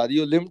ਜਿਹੜੀ ਉਡਾਰੀ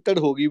ਉਹ ਲਿਮਟਡ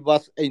ਹੋ ਗਈ,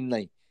 ਬਸ ਇੰਨਾ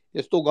ਹੀ,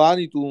 ਇਸ ਤੋਂ ਗਾਂਹ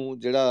ਨਹੀਂ ਤੂੰ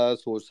ਜਿਹੜਾ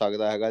ਸੋਚ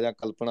ਸਕਦਾ ਹੈਗਾ, ਜਾਂ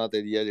ਕਲਪਨਾ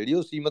ਤੇਰੀ ਆ ਜਿਹੜੀ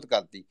ਉਹ ਸੀਮਤ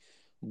ਕਰਤੀ।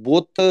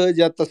 ਬੁੱਤ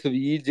ਜਾਂ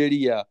ਤਸਵੀਰ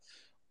ਜਿਹੜੀ ਆ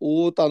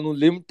ਉਹ ਤੁਹਾਨੂੰ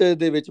ਲਿਮਟ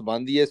ਦੇ ਵਿੱਚ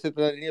ਬਣਦੀ ਹੈ। ਇਸੇ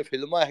ਤਰ੍ਹਾਂ ਜਿਹੜੀਆਂ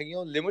ਫਿਲਮਾਂ ਹੈਗੀਆਂ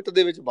ਉਹ ਲਿਮਟ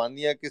ਦੇ ਵਿੱਚ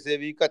ਬਣਦੀਆਂ। ਕਿਸੇ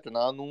ਵੀ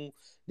ਘਟਨਾ ਨੂੰ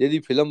ਜਿਹਦੀ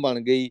ਫਿਲਮ ਬਣ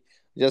ਗਈ,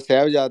 ਜਾਂ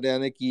ਸਾਹਿਬਜ਼ਾਦਿਆਂ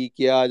ਨੇ ਕੀ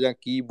ਕਿਹਾ ਜਾਂ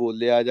ਕੀ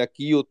ਬੋਲਿਆ ਜਾਂ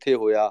ਕੀ ਉੱਥੇ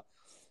ਹੋਇਆ,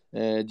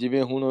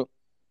 ਜਿਵੇਂ ਹੁਣ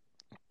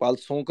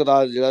ਪਲਸੋਂ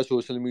ਦਾ ਜਿਹੜਾ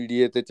ਸੋਸ਼ਲ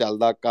ਮੀਡੀਆ ਤੇ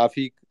ਚੱਲਦਾ,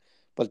 ਕਾਫੀ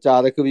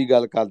ਪ੍ਰਚਾਰਕ ਵੀ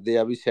ਗੱਲ ਕਰਦੇ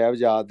ਆ ਵੀ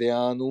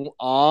ਸਾਹਿਬਜ਼ਾਦਿਆਂ ਨੂੰ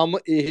ਆਮ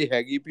ਇਹ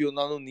ਹੈਗੀ ਵੀ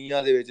ਉਹਨਾਂ ਨੂੰ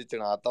ਨੀਹਾਂ ਦੇ ਵਿੱਚ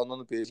ਚਿਣਾਤਾ, ਉਹਨਾਂ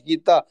ਨੂੰ ਪੇਸ਼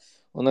ਕੀਤਾ,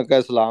 ਉਹਨਾਂ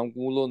ਕਹੇ ਸਲਾਮ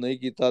ਕਬੂਲ ਉਹ ਨਹੀਂ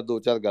ਕੀਤਾ,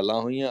 2-4 ਗੱਲਾਂ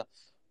ਹੋਈਆਂ,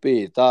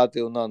 ਭੇਜਤਾ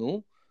ਤੇ ਉਹਨਾਂ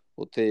ਨੂੰ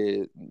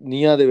ਉੱਥੇ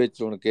ਨੀਹਾਂ ਦੇ ਵਿੱਚ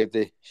ਚੁਣ ਕੇ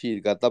ਤੇ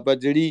ਸ਼ਹੀਦ ਕਰਤਾ। ਪਰ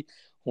ਜਿਹੜੀ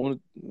ਹੁਣ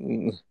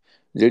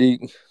ਜਿਹੜੀ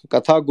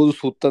ਕਥਾ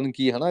ਗੁਰਸੂਤਨ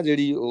ਕੀ ਹਨਾ,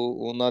 ਜਿਹੜੀ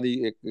ਉਹਨਾਂ ਦੀ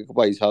ਇੱਕ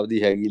ਭਾਈ ਸਾਹਿਬ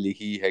ਦੀ ਹੈਗੀ,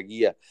 ਲਿਖੀ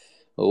ਹੈਗੀ ਆ,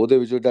 ਉਹਦੇ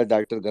ਵਿੱਚ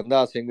ਡਾਕਟਰ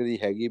ਗੰਧਾ ਸਿੰਘ ਦੀ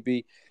ਹੈਗੀ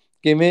ਵੀ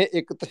ਕਿਵੇਂ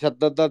ਇੱਕ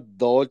ਤਸ਼ੱਦਦ ਦਾ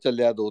ਦੌਰ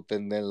ਚੱਲਿਆ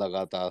 2-3 ਦਿਨ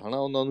ਲਗਾਤਾਰ ਹਨਾ।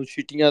 ਉਹਨਾਂ ਨੂੰ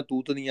ਛਿਟੀਆਂ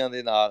ਤੂਤਨੀਆਂ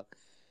ਦੇ ਨਾਲ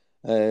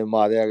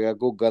ਮਾਰਿਆ ਗਿਆ,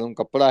 ਕੋਈ ਗਰਮ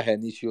ਕੱਪੜਾ ਹੈ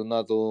ਨਹੀਂ ਸੀ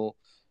ਉਹਨਾਂ ਤੋਂ,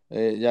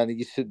 ਯਾਨੀ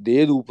ਕਿ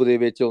ਦੇਹ ਰੂਪ ਦੇ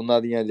ਵਿੱਚ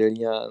ਉਹਨਾਂ ਦੀਆਂ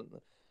ਜਿਹੜੀਆਂ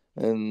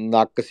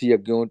ਨੱਕ ਸੀ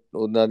ਅੱਗਿਓਂ,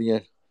 ਉਹਨਾਂ ਦੀਆਂ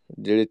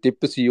ਜਿਹੜੇ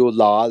ਟਿਪ ਸੀ ਉਹ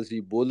ਲਾਲ ਸੀ,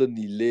 ਬੁੱਲ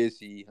ਨੀਲੇ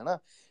ਸੀ ਹਨਾ।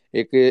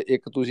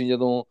 ਇੱਕ ਤੁਸੀਂ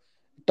ਜਦੋਂ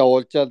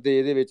ਟੌਰਚਰ ਦੇ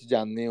ਇਹਦੇ ਵਿੱਚ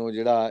ਜਾਂਦੇ ਹੋ,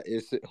 ਜਿਹੜਾ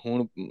ਇਸ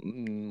ਹੁਣ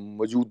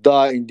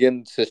ਮੌਜੂਦਾ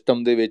ਇੰਡੀਅਨ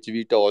ਸਿਸਟਮ ਦੇ ਵਿੱਚ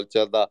ਵੀ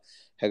ਟੌਰਚਰ ਦਾ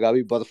ਹੈਗਾ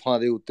ਵੀ ਬਰਫਾਂ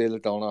ਦੇ ਉੱਤੇ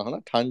ਲਟਾਉਣਾ ਹਨਾ,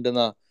 ਠੰਡ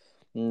ਨਾਲ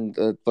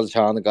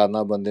ਪਰੇਸ਼ਾਨ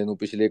ਕਰਨਾ ਬੰਦੇ ਨੂੰ।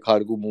 ਪਿਛਲੇ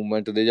ਖਾੜਕੂ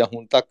ਮੂਵਮੈਂਟ ਦੇ ਜਾਂ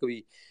ਹੁਣ ਤੱਕ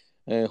ਵੀ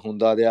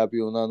ਹੁੰਦਾ ਰਿਹਾ ਵੀ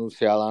ਉਹਨਾਂ ਨੂੰ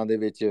ਸਿਆਲਾਂ ਦੇ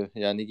ਵਿੱਚ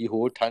ਯਾਨੀ ਕਿ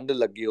ਹੋਰ ਠੰਡ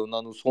ਲੱਗੇ,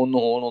 ਉਹਨਾਂ ਨੂੰ ਸੁੰਨ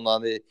ਹੋਣ, ਉਹਨਾਂ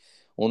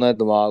ਦੇ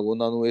ਦਿਮਾਗ,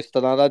 ਉਹਨਾਂ ਨੂੰ ਇਸ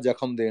ਤਰ੍ਹਾਂ ਦਾ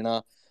ਜ਼ਖਮ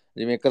ਦੇਣਾ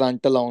ਜਿਵੇਂ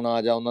ਕਰੰਟ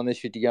ਲਾਉਣਾ, ਜਾਂ ਉਹਨਾਂ ਨੇ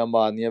ਛਿਟੀਆਂ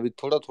ਮਾਰਨੀਆਂ ਵੀ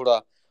ਥੋੜਾ ਥੋੜਾ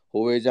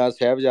ਹੋਵੇ, ਜਾਂ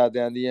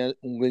ਸਾਹਿਬਜ਼ਾਦਿਆਂ ਦੀਆਂ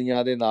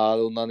ਉਂਗਲੀਆਂ ਦੇ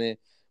ਨਾਲ ਉਹਨਾਂ ਨੇ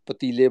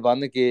ਪਤੀਲੇ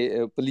ਬੰਨ੍ਹ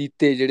ਕੇ,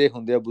 ਪਲੀਤੇ ਜਿਹੜੇ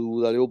ਹੁੰਦੇ ਆ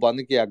ਬਰੂਦ ਵਾਲੇ, ਉਹ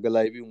ਬੰਨ੍ਹ ਕੇ ਅੱਗ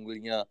ਲਾਈ ਵੀ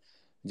ਉਂਗਲੀਆਂ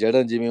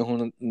ਜੜਨ, ਜਿਵੇਂ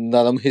ਹੁਣ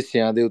ਨਰਮ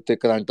ਹਿੱਸਿਆਂ ਦੇ ਉੱਤੇ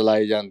ਕਰੰਟ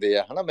ਲਾਏ ਜਾਂਦੇ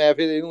ਆ ਹਨਾ। ਮੈਂ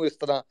ਫਿਰ ਇਹਨੂੰ ਇਸ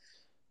ਤਰ੍ਹਾਂ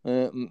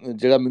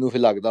ਜਿਹੜਾ ਮੈਨੂੰ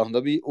ਫਿਰ ਲੱਗਦਾ ਹੁੰਦਾ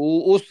ਵੀ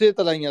ਉਹ ਉਸੇ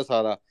ਤਰ੍ਹਾਂ ਹੀ ਆ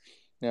ਸਾਰਾ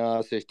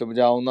ਸਿਸਟਮ।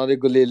 ਜਾਂ ਉਹਨਾਂ ਦੇ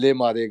ਗੁਲੇਲੇ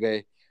ਮਾਰੇ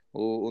ਗਏ,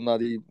 ਉਹਨਾਂ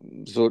ਦੀ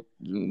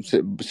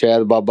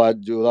ਸ਼ਾਇਦ ਬਾਬਾ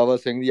ਜੋਰਾਵਰ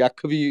ਸਿੰਘ ਦੀ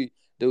ਅੱਖ ਵੀ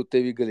ਦੇ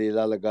ਉੱਤੇ ਵੀ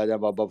ਗਲੇਲਾ ਲੱਗਾ, ਜਾਂ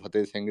ਬਾਬਾ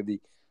ਫਤਿਹ ਸਿੰਘ ਦੀ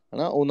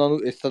ਹਨਾ। ਉਹਨਾਂ ਨੂੰ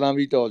ਇਸ ਤਰ੍ਹਾਂ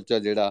ਵੀ ਟੌਰਚਰ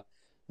ਜਿਹੜਾ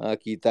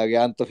ਕੀਤਾ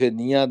ਗਿਆ। ਅੰਤ ਫਿਰ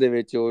ਨੀਹਾਂ ਦੇ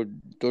ਵਿੱਚ ਉਹ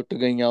ਟੁੱਟ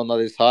ਗਈਆਂ, ਉਹਨਾਂ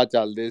ਦੇ ਸਾਹ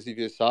ਚੱਲਦੇ ਸੀ,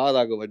 ਫਿਰ ਸਾਹ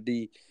ਰਗ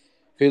ਵੱਢੀ,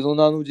 ਫਿਰ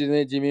ਉਹਨਾਂ ਨੂੰ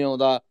ਜਿਵੇਂ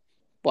ਆਉਂਦਾ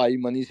ਭਾਈ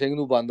ਮਨੀ ਸਿੰਘ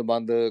ਨੂੰ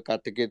ਬੰਦ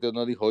ਕੱਟ ਕੇ ਤੇ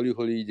ਉਹਨਾਂ ਦੀ ਹੌਲੀ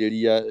ਹੌਲੀ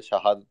ਜਿਹੜੀ ਆ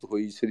ਸ਼ਹਾਦਤ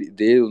ਹੋਈ,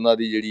 ਦੇਹ ਉਹਨਾਂ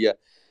ਦੀ ਜਿਹੜੀ ਆ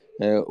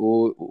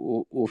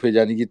ਉਹ ਫਿਰ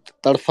ਯਾਨੀ ਕਿ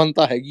ਤੜਫਣ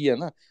ਤਾਂ ਹੈਗੀ ਆ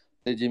ਨਾ।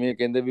 ਤੇ ਜਿਵੇਂ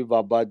ਕਹਿੰਦੇ ਵੀ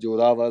ਬਾਬਾ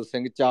ਜ਼ੋਰਾਵਰ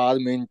ਸਿੰਘ 4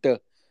 ਮਿੰਟ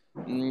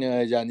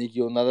ਯਾਨੀ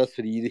ਕਿ ਉਹਨਾਂ ਦਾ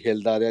ਸਰੀਰ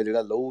ਹਿਲਦਾ ਰਿਹਾ,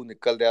 ਜਿਹੜਾ ਲਹੂ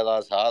ਨਿਕਲ ਰਿਹਾ ਦਾ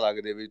ਸਾਹ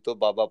ਲੱਗਦੇ ਵਿੱਚ, ਤੋਂ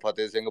ਬਾਬਾ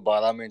ਫਤਿਹ ਸਿੰਘ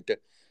 12 ਮਿੰਟ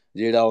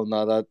ਜਿਹੜਾ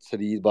ਉਹਨਾਂ ਦਾ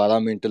ਸਰੀਰ 12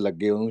 ਮਿੰਟ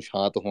ਲੱਗੇ ਉਹਨੂੰ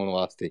ਸ਼ਾਂਤ ਹੋਣ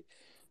ਵਾਸਤੇ।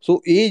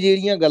 ਸੋ ਇਹ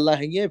ਜਿਹੜੀਆਂ ਗੱਲਾਂ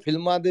ਹੈਗੀਆਂ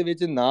ਫਿਲਮਾਂ ਦੇ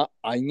ਵਿੱਚ ਨਾ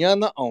ਆਈਆਂ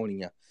ਨਾ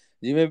ਆਉਣੀਆਂ।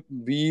 ਜਿਵੇਂ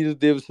ਵੀਰ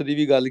ਦਿਵਸ ਦੀ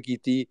ਵੀ ਗੱਲ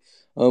ਕੀਤੀ,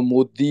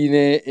 ਮੋਦੀ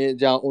ਨੇ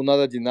ਜਾਂ ਉਹਨਾਂ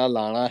ਦਾ ਜਿੰਨਾ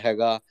ਲਾਣਾ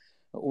ਹੈਗਾ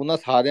ਉਹਨਾਂ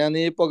ਸਾਰਿਆਂ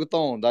ਨੇ ਇਹ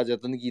ਭੁਗਤਾਉਣ ਦਾ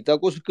ਯਤਨ ਕੀਤਾ।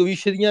 ਕੁਛ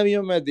ਕਵਿਸ਼ਰੀਆਂ ਵੀ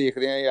ਮੈਂ ਦੇਖ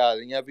ਰਿਹਾ ਆ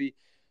ਰਹੀਆਂ ਵੀ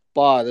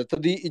ਭਾਰਤ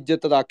ਦੀ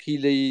ਇੱਜ਼ਤ ਰਾਖੀ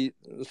ਲਈ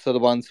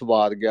ਸਰਬੰਸ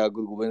ਵਾਰ ਗਿਆ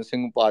ਗੁਰੂ ਗੋਬਿੰਦ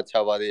ਸਿੰਘ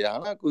ਪਾਤਸ਼ਾਹ ਬਾਰੇ,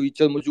 ਹਨਾ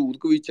ਕਵਿਚਰ ਮਸ਼ਹੂਰ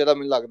ਕਵਿਚਰ ਆ।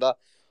 ਮੈਨੂੰ ਲੱਗਦਾ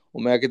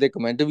ਉਹ ਮੈਂ ਕਿਤੇ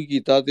ਕਮੈਂਟ ਵੀ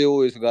ਕੀਤਾ ਤੇ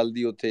ਉਹ ਇਸ ਗੱਲ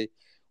ਦੀ ਉੱਥੇ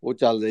ਉਹ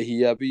ਚੱਲ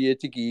ਰਹੀ ਆ ਵੀ ਇਹ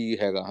ਚ ਕੀ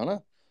ਹੈਗਾ, ਹਨਾ।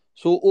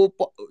 ਸੋ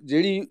ਉਹ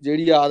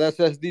ਜਿਹੜੀ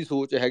RSS ਦੀ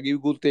ਸੋਚ ਹੈਗੀ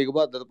ਗੁਰੂ ਤੇਗ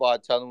ਬਹਾਦਰ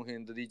ਪਾਤਸ਼ਾਹ ਨੂੰ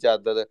ਹਿੰਦ ਦੀ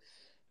ਚਾਦਰ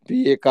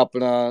ਵੀ ਇੱਕ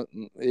ਆਪਣਾ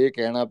ਇਹ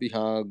ਕਹਿਣਾ ਵੀ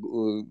ਹਾਂ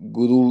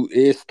ਗੁਰੂ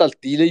ਇਸ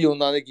ਧਰਤੀ ਲਈ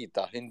ਉਹਨਾਂ ਨੇ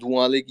ਕੀਤਾ,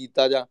 ਹਿੰਦੂਆਂ ਲਈ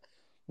ਕੀਤਾ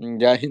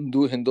ਜਾਂ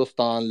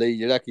ਹਿੰਦੁਸਤਾਨ ਲਈ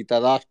ਜਿਹੜਾ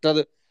ਕੀਤਾ।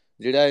 ਰਾਸ਼ਟਰ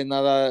ਜਿਹੜਾ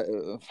ਇਹਨਾਂ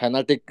ਦਾ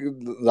ਫੈਨਾਟਿਕ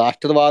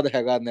ਰਾਸ਼ਟਰਵਾਦ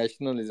ਹੈਗਾ,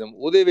 ਨੈਸ਼ਨਲਿਜ਼ਮ,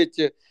 ਉਹਦੇ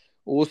ਵਿੱਚ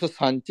ਉਸ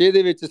ਸਾਂਚੇ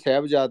ਦੇ ਵਿੱਚ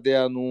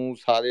ਸਾਹਿਬਜ਼ਾਦਿਆਂ ਨੂੰ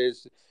ਸਾਰੇ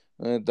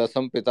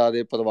ਦਸਮ ਪਿਤਾ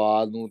ਦੇ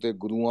ਪਰਿਵਾਰ ਨੂੰ ਤੇ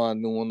ਗੁਰੂਆਂ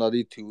ਨੂੰ ਉਹਨਾਂ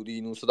ਦੀ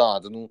ਥਿਊਰੀ ਨੂੰ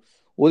ਸਿਧਾਂਤ ਨੂੰ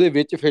ਉਹਦੇ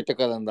ਵਿੱਚ ਫਿੱਟ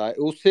ਕਰਨ ਦਾ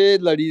ਉਸੇ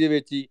ਲੜੀ ਦੇ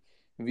ਵਿੱਚ ਹੀ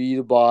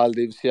ਵੀਰ ਬਾਲ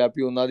ਦਿਵਸ ਆ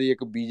ਵੀ ਉਹਨਾਂ ਦੀ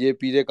ਇੱਕ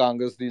BJP ਤੇ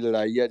ਕਾਂਗਰਸ ਦੀ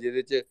ਲੜਾਈ ਆ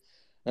ਜਿਹਦੇ ਚ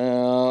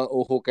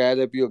ਉਹ ਕਹਿ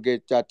ਰਹੇ ਵੀ ਅੱਗੇ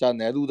ਚਾਚਾ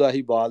ਨਹਿਰੂ ਦਾ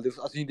ਹੀ ਬਾਲ ਦਿਵਸ,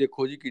 ਅਸੀਂ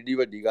ਦੇਖੋ ਜੀ ਕਿੱਡੀ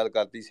ਵੱਡੀ ਗੱਲ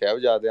ਕਰਤੀ,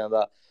 ਸਾਹਿਬਜ਼ਾਦਿਆਂ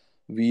ਦਾ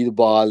ਵੀਰ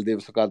ਬਾਲ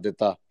ਦਿਵਸ ਕਰ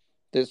ਦਿੱਤਾ।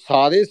 ਤੇ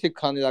ਸਾਰੇ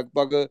ਸਿੱਖਾਂ ਨੇ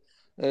ਲਗਭਗ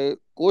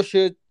ਕੁਛ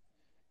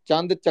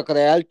ਚੰਦ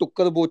ਚਕਰੈਲ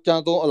ਟੁੱਕਰ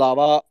ਬੋਚਾਂ ਤੋਂ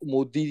ਇਲਾਵਾ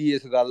ਮੋਦੀ ਦੀ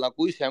ਇਸ ਗੱਲ ਨਾਲ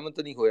ਕੋਈ ਸਹਿਮਤ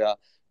ਨਹੀਂ ਹੋਇਆ।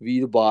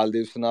 ਵੀਰ ਬਾਲ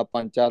ਦਿਵਸ ਨਾਲ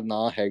 5-4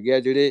 ਨਾਂ ਹੈਗੇ ਆ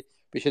ਜਿਹੜੇ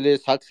ਪਿਛਲੇ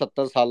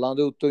 60-70 ਸਾਲਾਂ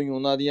ਦੇ ਉੱਤੋਂ ਹੀ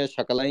ਉਹਨਾਂ ਦੀਆਂ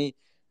ਸ਼ਕਲਾਂ ਹੀ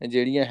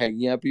ਜਿਹੜੀਆਂ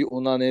ਹੈਗੀਆਂ ਵੀ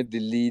ਉਹਨਾਂ ਨੇ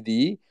ਦਿੱਲੀ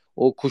ਦੀ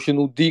ਉਹ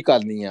ਖੁਸ਼ਨੂਦੀ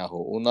ਕਰਨੀ ਆ,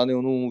 ਉਹਨਾਂ ਨੇ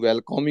ਉਹਨੂੰ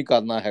ਵੈਲਕਮ ਹੀ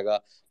ਕਰਨਾ ਹੈਗਾ।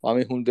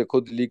 ਭਾਵੇਂ ਹੁਣ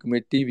ਦੇਖੋ ਦਿੱਲੀ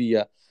ਕਮੇਟੀ ਵੀ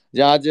ਆ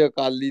ਜਾਂ ਅੱਜ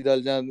ਅਕਾਲੀ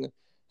ਦਲ ਜਾਂ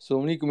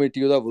ਸ਼੍ਰੋਮਣੀ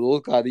ਕਮੇਟੀ ਉਹਦਾ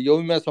ਵਿਰੋਧ ਕਰ ਰਹੀ ਹੈ, ਉਹ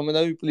ਵੀ ਮੈਂ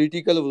ਸਮਝਦਾ ਵੀ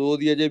ਪੋਲੀਟੀਕਲ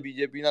ਵਿਰੋਧ ਹੀ ਹੈ। ਜੇ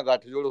BJP ਨਾਲ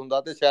ਗੱਠਜੋੜ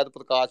ਹੁੰਦਾ ਤੇ ਸ਼ਾਇਦ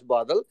ਪ੍ਰਕਾਸ਼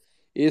ਬਾਦਲ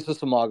ਇਸ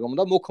ਸਮਾਗਮ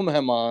ਦਾ ਮੁੱਖ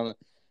ਮਹਿਮਾਨ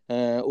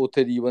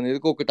ਉੱਥੇ ਰੀਬਨ ਇਹਦੇ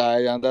ਕੋਲ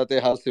ਕਟਾਇਆ ਜਾਂਦਾ ਤੇ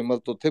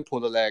ਹਰਸਿਮਰਤ ਉੱਥੇ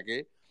ਫੁੱਲ ਲੈ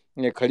ਕੇ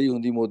ਖੜੀ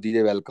ਹੁੰਦੀ ਮੋਦੀ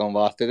ਦੇ ਵੈਲਕਮ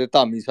ਵਾਸਤੇ। ਤੇ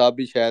ਧਾਮੀ ਸਾਹਿਬ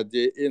ਵੀ ਸ਼ਾਇਦ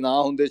ਜੇ ਇਹ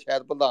ਨਾ ਹੁੰਦੇ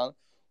ਸ਼ਾਇਦ ਪ੍ਰਧਾਨ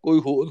ਕੋਈ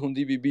ਹੋਰ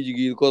ਹੁੰਦੀ ਬੀਬੀ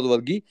ਜਗੀਰ ਕੌਰ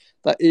ਵਰਗੀ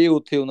ਤਾਂ ਇਹ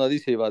ਉੱਥੇ ਉਹਨਾਂ ਦੀ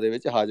ਸੇਵਾ ਦੇ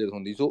ਵਿੱਚ ਹਾਜ਼ਰ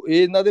ਹੁੰਦੀ। ਸੋ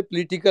ਇਹ ਇਹਨਾਂ ਦੇ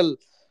ਪੋਲੀਟੀਕਲ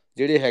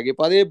ਜਿਹੜੇ ਹੈਗੇ,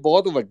 ਪਰ ਇਹ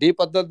ਬਹੁਤ ਵੱਡੇ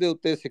ਪੱਧਰ ਦੇ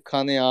ਉੱਤੇ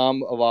ਸਿੱਖਾਂ ਨੇ,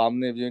 ਆਮ ਆਵਾਮ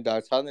ਨੇ, ਜਿਵੇਂ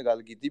ਡਾਕਟਰ ਸਾਹਿਬ ਨੇ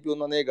ਗੱਲ ਕੀਤੀ ਵੀ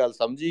ਉਹਨਾਂ ਨੇ ਇਹ ਗੱਲ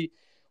ਸਮਝੀ,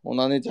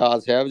 ਉਹਨਾਂ ਨੇ 4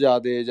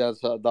 ਸਾਹਿਬਜ਼ਾਦੇ ਜਾਂ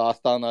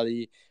ਦਾਸਤਾਨ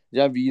ਵਾਲੀ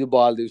ਜਾਂ ਵੀਰ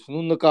ਬਾਲ ਦਿਵਸ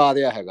ਨੂੰ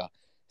ਨਕਾਰਿਆ ਹੈਗਾ।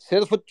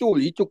 ਸਿਰਫ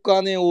ਝੋਲੀ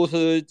ਚੁੱਕਾਂ ਨੇ ਉਸ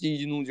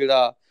ਚੀਜ਼ ਨੂੰ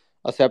ਜਿਹੜਾ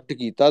ਅਸੈਪਟ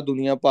ਕੀਤਾ,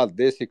 ਦੁਨੀਆ ਭਰ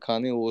ਦੇ ਸਿੱਖਾਂ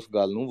ਨੇ ਉਸ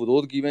ਗੱਲ ਨੂੰ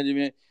ਵਿਰੋਧ ਕੀਤਾ।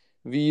 ਜਿਵੇਂ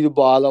ਵੀਰ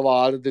ਬਾਲ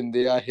ਅਵਾਰਡ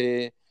ਦਿੰਦੇ ਆ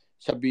ਇਹ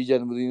 26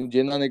 ਜਨਵਰੀ ਨੂੰ,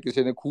 ਜਿਨ੍ਹਾਂ ਨੇ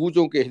ਕਿਸੇ ਨੇ ਖੂਹ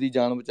ਚੋਂ ਕਿਸੇ ਦੀ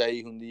ਜਾਨ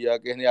ਬਚਾਈ ਹੁੰਦੀ ਆ,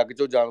 ਕਿਸੇ ਨੇ ਅੱਗ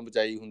ਚੋਂ ਜਾਨ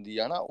ਬਚਾਈ ਹੁੰਦੀ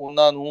ਆ ਨਾ,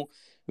 ਉਹਨਾਂ ਨੂੰ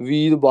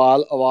ਵੀਰ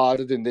ਬਾਲ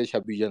ਅਵਾਰਡ ਦਿੰਦੇ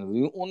 26 ਜਨਵਰੀ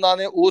ਨੂੰ। ਉਹਨਾਂ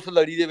ਨੇ ਉਸ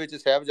ਲੜੀ ਦੇ ਵਿੱਚ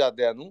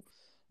ਸਾਹਿਬਜ਼ਾਦਿਆਂ ਨੂੰ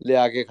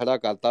ਲਿਆ ਕੇ ਖੜਾ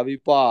ਕਰਤਾ ਵੀ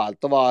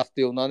ਭਾਰਤ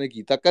ਵਾਸਤੇ ਉਹਨਾਂ ਨੇ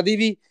ਕੀਤਾ। ਕਦੀ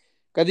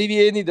ਵੀ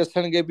ਇਹ ਨਹੀਂ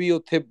ਦੱਸਣਗੇ ਵੀ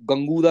ਉੱਥੇ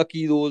ਗੰਗੂ ਦਾ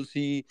ਕੀ ਰੋਲ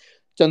ਸੀ,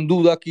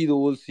 ਚੰਦੂ ਦਾ ਕੀ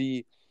ਰੋਲ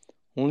ਸੀ।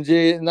 ਹੁਣ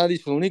ਜੇ ਇਹਨਾਂ ਦੀ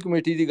ਸ਼੍ਰੋਮਣੀ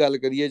ਕਮੇਟੀ ਦੀ ਗੱਲ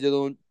ਕਰੀਏ,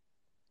 ਜਦੋਂ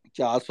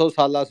 400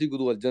 ਸਾਲਾ ਸੀ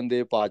ਗੁਰੂ ਅਰਜਨ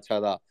ਦੇਵ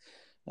ਪਾਤਸ਼ਾਹ ਦਾ,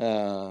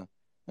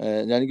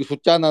 ਯਾਨੀ ਕਿ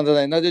ਸੁੱਚਾ ਆਨੰਦ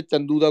ਦਾ, ਇਹਨਾਂ ਦੇ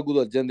ਚੰਦੂ ਦਾ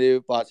ਗੁਰੂ ਅਰਜਨ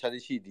ਦੇਵ ਪਾਤਸ਼ਾਹ ਦੀ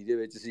ਸ਼ਹੀਦੀ ਦੇ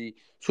ਵਿੱਚ ਸੀ।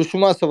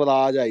 ਸੁਸ਼ਮਾ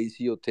ਸਵਰਾਜ ਆਈ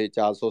ਸੀ ਉੱਥੇ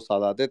 400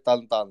 ਸਾਲਾ ਤੇ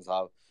ਤਰਨਤਾਰਨ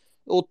ਸਾਹਿਬ,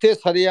 ਉੱਥੇ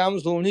ਸਰੇਆਮ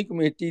ਸ਼੍ਰੋਮਣੀ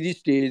ਕਮੇਟੀ ਦੀ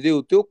ਸਟੇਜ ਦੇ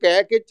ਉੱਤੇ ਉਹ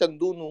ਕਹਿ ਕੇ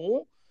ਚੰਦੂ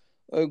ਨੂੰ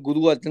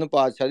ਗੁਰੂ ਅਰਜਨ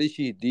ਪਾਤਸ਼ਾਹ ਦੀ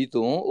ਸ਼ਹੀਦੀ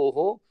ਤੋਂ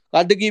ਉਹ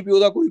ਕੱਢ ਗਈ ਵੀ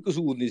ਉਹਦਾ ਕੋਈ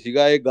ਕਸੂਰ ਨਹੀਂ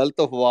ਸੀਗਾ, ਇਹ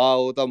ਗਲਤ ਅਫਵਾਹ,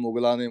 ਉਹ ਤਾਂ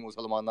ਮੁਗਲਾਂ ਨੇ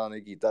ਮੁਸਲਮਾਨਾਂ ਨੇ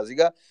ਕੀਤਾ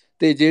ਸੀਗਾ।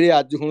 ਤੇ ਜਿਹੜੇ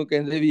ਅੱਜ ਹੁਣ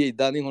ਕਹਿੰਦੇ ਵੀ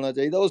ਇਦਾਂ ਨਹੀਂ ਹੋਣਾ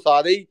ਚਾਹੀਦਾ, ਉਹ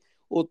ਸਾਰੇ ਹੀ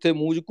ਉੱਥੇ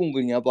ਮੂੰਹ 'ਚ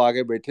ਘੁੰਗਣੀਆਂ ਪਾ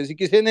ਕੇ ਬੈਠੇ ਸੀ।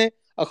 ਕਿਸੇ ਨੇ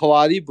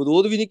ਅਖਬਾਰੀ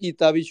ਵਿਰੋਧ ਵੀ ਨਹੀਂ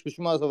ਕੀਤਾ ਵੀ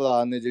ਸੁਸ਼ਮਾ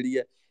ਸਵਰਾਜ ਨੇ ਜਿਹੜੀ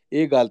ਹੈ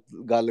ਇਹ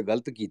ਗੱਲ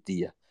ਗਲਤ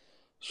ਕੀਤੀ ਆ।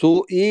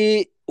 ਸੋ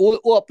ਇਹ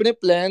ਉਹ ਆਪਣੇ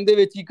ਪਲਾਨ ਦੇ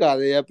ਵਿੱਚ ਹੀ ਕਰ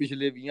ਰਹੇ ਆ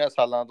ਪਿਛਲੇ 20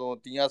 ਸਾਲਾਂ ਤੋਂ,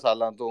 30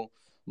 ਸਾਲਾਂ ਤੋਂ।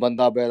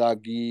 ਬੰਦਾ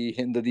ਬੈਰਾਗੀ,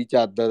 ਹਿੰਦ ਦੀ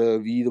ਚਾਦਰ,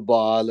 ਵੀਰ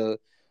ਬਾਲ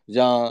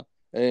ਜਾਂ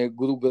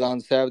ਗੁਰੂ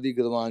ਗ੍ਰੰਥ ਸਾਹਿਬ ਦੀ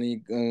ਗੁਰਬਾਣੀ,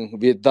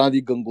 ਵੇਦਾਂ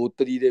ਦੀ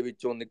ਗੰਗੋਤਰੀ ਦੇ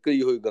ਵਿੱਚੋਂ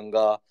ਨਿਕਲੀ ਹੋਈ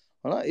ਗੰਗਾ,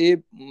 ਹਨਾ। ਇਹ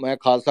ਮੈਂ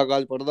ਖਾਲਸਾ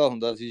ਕਾਲਜ ਪੜ੍ਹਦਾ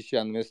ਹੁੰਦਾ ਸੀ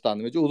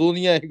 96-97 ਵਿੱਚ, ਉਦੋਂ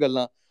ਦੀਆਂ ਇਹ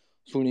ਗੱਲਾਂ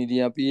ਸੁਣੀ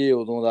ਦੀਆਂ ਵੀ ਇਹ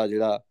ਉਦੋਂ ਦਾ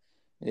ਜਿਹੜਾ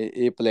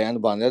ਇਹ ਪਲਾਨ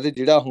ਬਣ ਰਿਹਾ। ਤੇ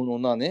ਜਿਹੜਾ ਹੁਣ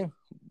ਉਹਨਾਂ ਨੇ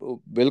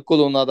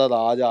ਬਿਲਕੁਲ ਉਹਨਾਂ ਦਾ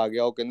ਰਾਜ ਆ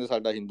ਗਿਆ, ਉਹ ਕਹਿੰਦੇ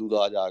ਸਾਡਾ ਹਿੰਦੂ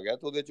ਰਾਜ ਆ ਗਿਆ,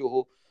 ਤੇ ਉਹਦੇ 'ਚ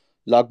ਉਹ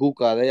ਲਾਗੂ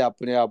ਕਰ ਰਹੇ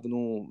ਆਪਣੇ ਆਪ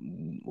ਨੂੰ।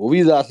 ਉਹ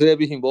ਵੀ ਦੱਸ ਰਹੇ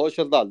ਵੀ ਅਸੀਂ ਬਹੁਤ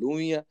ਸ਼ਰਧਾਲੂ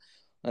ਵੀ ਆ,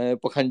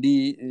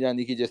 ਪਖੰਡੀ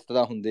ਯਾਨੀ ਕਿ ਜਿਸ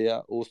ਤਰ੍ਹਾਂ ਹੁੰਦੇ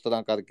ਆ ਉਸ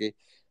ਤਰ੍ਹਾਂ ਕਰਕੇ।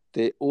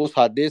 ਤੇ ਉਹ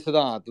ਸਾਡੇ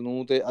ਸਿਧਾਂਤ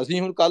ਨੂੰ, ਤੇ ਅਸੀਂ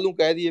ਹੁਣ ਕੱਲ ਨੂੰ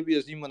ਕਹਿ ਦਈਏ ਵੀ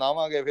ਅਸੀਂ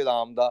ਮਨਾਵਾਂਗੇ ਫਿਰ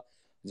ਰਾਮ ਦਾ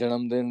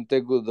ਜਨਮ ਦਿਨ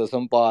ਤੇ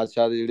ਦਸਮ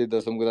ਪਾਤਸ਼ਾਹ ਦੇ ਜਿਹੜੇ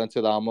ਦਸਮ ਗ੍ਰੰਥ 'ਚ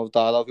ਰਾਮ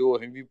ਅਵਤਾਰ ਆ, ਫਿਰ ਉਹ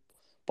ਅਸੀਂ ਵੀ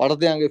ਪੜ੍ਹ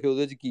ਦਿਆਂਗੇ ਫਿਰ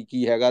ਉਹਦੇ 'ਚ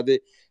ਕੀ ਹੈਗਾ। ਤੇ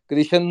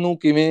ਕ੍ਰਿਸ਼ਨ ਨੂੰ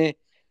ਕਿਵੇਂ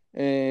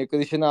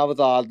ਕ੍ਰਿਸ਼ਨ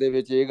ਅਵਤਾਰ ਦੇ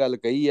ਵਿੱਚ ਇਹ ਗੱਲ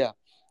ਕਹੀ ਆ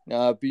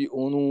ਵੀ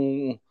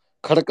ਉਹਨੂੰ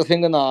ਖੜਕ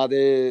ਸਿੰਘ ਨਾਂ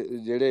ਦੇ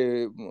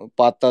ਜਿਹੜੇ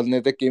ਪਾਤਰ ਨੇ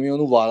ਤੇ ਕਿਵੇਂ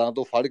ਉਹਨੂੰ ਵਾਲਾਂ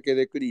ਤੋਂ ਫੜ ਕੇ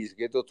ਤੇ ਘੜੀਸ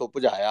ਕੇ ਤੇ ਉੱਥੋਂ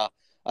ਭਜਾਇਆ।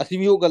 ਅਸੀਂ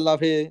ਵੀ ਉਹ ਗੱਲਾਂ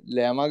ਫਿਰ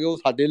ਲੈ ਆਵਾਂਗੇ, ਉਹ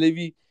ਸਾਡੇ ਲਈ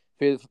ਵੀ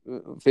ਫਿਰ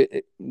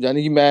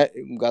ਯਾਨੀ ਕਿ ਮੈਂ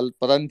ਗੱਲ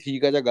ਪਤਾ ਨਹੀਂ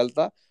ਠੀਕ ਆ ਜਾਂ ਗਲਤ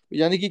ਆ,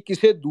 ਯਾਨੀ ਕਿ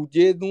ਕਿਸੇ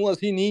ਦੂਜੇ ਨੂੰ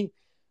ਅਸੀਂ ਨਹੀਂ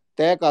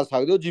ਤੈਅ ਕਰ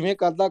ਸਕਦੇ, ਉਹ ਜਿਵੇਂ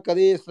ਕਰਦਾ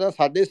ਕਰੇ। ਇਸ ਤਰ੍ਹਾਂ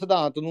ਸਾਡੇ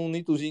ਸਿਧਾਂਤ ਨੂੰ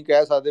ਨਹੀਂ ਤੁਸੀਂ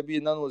ਕਹਿ ਸਕਦੇ ਵੀ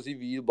ਇਹਨਾਂ ਨੂੰ ਅਸੀਂ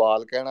ਵੀਰ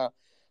ਬਾਲ ਕਹਿਣਾ।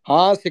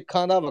 ਹਾਂ,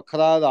 ਸਿੱਖਾਂ ਦਾ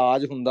ਵੱਖਰਾ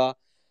ਰਾਜ ਹੁੰਦਾ,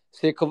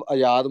 ਸਿੱਖ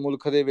ਆਜ਼ਾਦ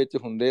ਮੁਲਕ ਦੇ ਵਿੱਚ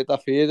ਹੁੰਦੇ ਤਾਂ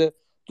ਫਿਰ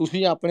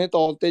ਤੁਸੀਂ ਆਪਣੇ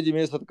ਤੌਰ ਤੇ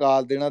ਜਿਵੇਂ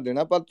ਸਤਿਕਾਰ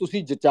ਦੇਣਾ, ਪਰ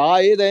ਤੁਸੀਂ ਜਚਾ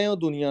ਇਹ ਰਹੇ ਹੋ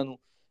ਦੁਨੀਆ ਨੂੰ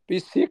ਵੀ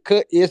ਸਿੱਖ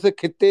ਇਸ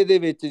ਖਿੱਤੇ ਦੇ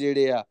ਵਿੱਚ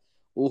ਜਿਹੜੇ ਆ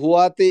ਉਹ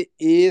ਆ, ਤੇ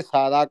ਇਹ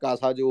ਸਾਰਾ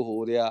ਕਾਸਾ ਜੋ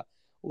ਹੋ ਰਿਹਾ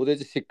ਉਹਦੇ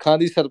ਚ ਸਿੱਖਾਂ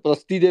ਦੀ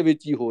ਸਰਪ੍ਰਸਤੀ ਦੇ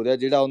ਵਿੱਚ ਹੀ ਹੋ ਰਿਹਾ,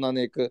 ਜਿਹੜਾ ਉਹਨਾਂ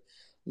ਨੇ ਇੱਕ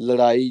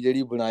ਲੜਾਈ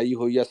ਜਿਹੜੀ ਬਣਾਈ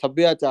ਹੋਈ ਆ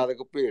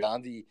ਸੱਭਿਆਚਾਰਕ ਭੇੜਾਂ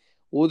ਦੀ,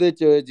 ਉਹਦੇ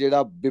ਚ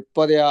ਜਿਹੜਾ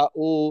ਵਿਪਰ ਆ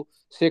ਉਹ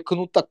ਸਿੱਖ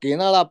ਨੂੰ ਧੱਕੇ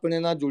ਨਾਲ ਆਪਣੇ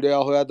ਨਾਲ ਜੁੜਿਆ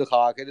ਹੋਇਆ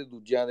ਦਿਖਾ ਕੇ ਤੇ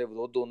ਦੂਜਿਆਂ ਦੇ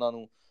ਵਿਰੁੱਧ ਉਹਨਾਂ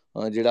ਨੂੰ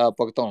ਜਿਹੜਾ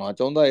ਭਗਤਾਉਣਾ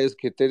ਚਾਹੁੰਦਾ ਇਸ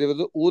ਖਿੱਤੇ ਦੇ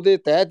ਵਿਰੁੱਧ, ਉਹਦੇ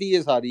ਤਹਿਤ ਹੀ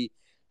ਇਹ ਸਾਰੀ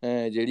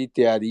ਜਿਹੜੀ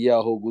ਤਿਆਰੀ ਆ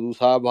ਉਹ ਗੁਰੂ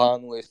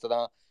ਸਾਹਿਬਾਨ ਨੂੰ ਇਸ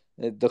ਤਰ੍ਹਾਂ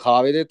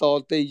ਦਿਖਾਵੇ ਦੇ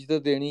ਤੌਰ ਤੇ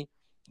ਇੱਜ਼ਤ ਦੇਣੀ,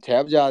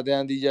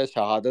 ਸਾਹਿਬਜ਼ਾਦਿਆਂ ਦੀ ਜਾਂ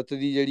ਸ਼ਹਾਦਤ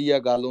ਦੀ ਜਿਹੜੀ ਆ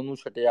ਗੱਲ ਉਹਨੂੰ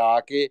ਛਟਿਆ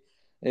ਕੇ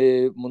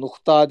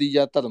ਮਨੁੱਖਤਾ ਦੀ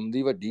ਜਾਂ ਧਰਮ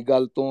ਦੀ ਵੱਡੀ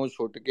ਗੱਲ ਤੋਂ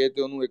ਛੁੱਟ ਕੇ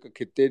ਤੇ ਉਹਨੂੰ ਇੱਕ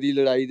ਖਿੱਤੇ ਦੀ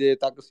ਲੜਾਈ ਦੇ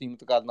ਤੱਕ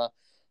ਸੀਮਿਤ ਕਰਨਾ,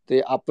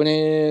 ਤੇ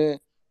ਆਪਣੇ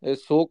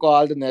ਸੋ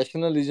ਕਾਲਡ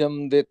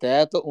ਨੈਸ਼ਨਲਿਜ਼ਮ ਦੇ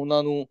ਤਹਿਤ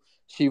ਉਹਨਾਂ ਨੂੰ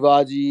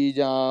ਸ਼ਿਵਾਜੀ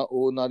ਜਾਂ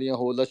ਉਹਨਾਂ ਦੀਆਂ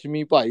ਹੋਰ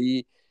ਲక్ష్ਮੀ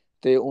ਭਾਈ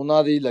ਤੇ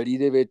ਉਹਨਾਂ ਦੀ ਲੜੀ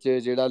ਦੇ ਵਿੱਚ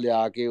ਜਿਹੜਾ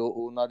ਲਿਆ ਕੇ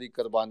ਉਹਨਾਂ ਦੀ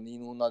ਕੁਰਬਾਨੀ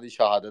ਨੂੰ, ਉਹਨਾਂ ਦੀ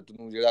ਸ਼ਹਾਦਤ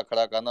ਨੂੰ ਜਿਹੜਾ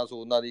ਖੜਾ ਕਰਨਾ, ਸੋ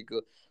ਉਹਨਾਂ ਦੀ ਇੱਕ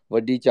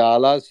ਵੱਡੀ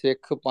ਚਾਲ ਆ।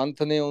 ਸਿੱਖ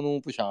ਪੰਥ ਨੇ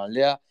ਉਹਨੂੰ ਪਛਾਣ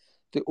ਲਿਆ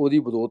ਤੇ ਉਹਦੀ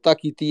ਵਿਰੋਧਤਾ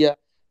ਕੀਤੀ ਆ,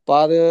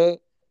 ਪਰ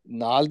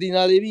ਨਾਲ ਦੀ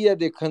ਨਾਲ ਇਹ ਵੀ ਆ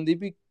ਦੇਖਣ ਦੀ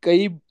ਵੀ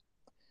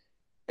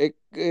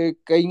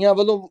ਕਈਆਂ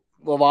ਵੱਲੋਂ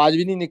ਆਵਾਜ਼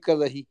ਵੀ ਨਹੀਂ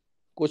ਨਿਕਲ ਰਹੀ,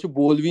 ਕੁਝ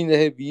ਬੋਲ ਵੀ ਨਹੀਂ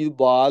ਰਹੇ। ਵੀਰ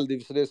ਬਾਲ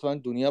ਦਿਵਸ ਦੇ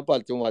ਸੰਬੰਧ ਦੁਨੀਆ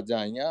ਭਰ ਚੋਂ ਆਵਾਜ਼ਾਂ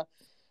ਆਈਆਂ,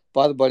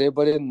 ਪਰ ਬੜੇ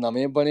ਬੜੇ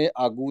ਨਵੇਂ ਬਣੇ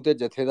ਆਗੂ ਤੇ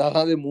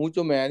ਜਥੇਦਾਰਾਂ ਦੇ ਮੂੰਹ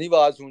ਚੋਂ ਮੈਂ ਨਹੀਂ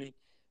ਆਵਾਜ਼ ਸੁਣੀ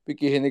ਵੀ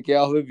ਕਿਸੇ ਨੇ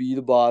ਕਿਹਾ ਹੋਵੇ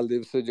ਵੀਰ ਬਾਲ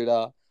ਦਿਵਸ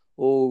ਜਿਹੜਾ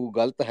ਉਹ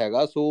ਗਲਤ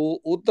ਹੈਗਾ। ਸੋ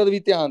ਉੱਧਰ ਵੀ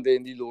ਧਿਆਨ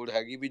ਦੇਣ ਦੀ ਲੋੜ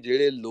ਹੈਗੀ ਵੀ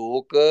ਜਿਹੜੇ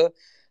ਲੋਕ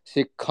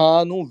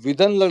ਸਿੱਖਾਂ ਨੂੰ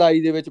ਵਿਦਨ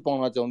ਲੜਾਈ ਦੇ ਵਿੱਚ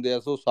ਪਾਉਣਾ ਚਾਹੁੰਦੇ ਆ,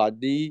 ਸੋ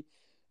ਸਾਡੀ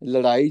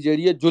ਲੜਾਈ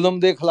ਜਿਹੜੀ ਹੈ ਜ਼ੁਲਮ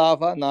ਦੇ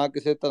ਖਿਲਾਫ ਆ, ਨਾ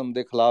ਕਿਸੇ ਧਰਮ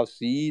ਦੇ ਖਿਲਾਫ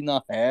ਸੀ,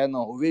 ਨਾ ਹੈ, ਨਾ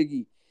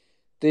ਹੋਵੇਗੀ,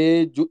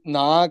 ਤੇ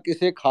ਨਾ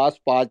ਕਿਸੇ ਖਾਸ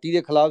ਪਾਰਟੀ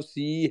ਦੇ ਖਿਲਾਫ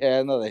ਸੀ,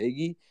 ਹੈ, ਨਾ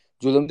ਰਹੇਗੀ।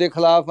 ਜ਼ੁਲਮ ਦੇ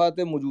ਖਿਲਾਫ ਆ,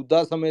 ਤੇ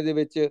ਮੌਜੂਦਾ ਸਮੇਂ ਦੇ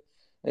ਵਿੱਚ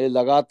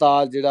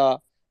ਲਗਾਤਾਰ ਜਿਹੜਾ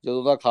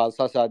ਜਦੋਂ ਦਾ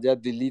ਖਾਲਸਾ ਸਾਜਿਆ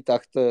ਦਿੱਲੀ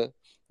ਤਖਤ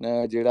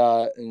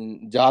ਜਿਹੜਾ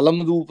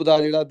ਜ਼ਾਲਮ ਰੂਪ ਦਾ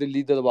ਜਿਹੜਾ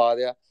ਦਿੱਲੀ ਦਰਬਾਰ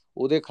ਆ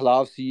ਉਹਦੇ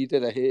ਖਿਲਾਫ ਸੀ ਤੇ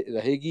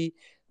ਰਹੇਗੀ,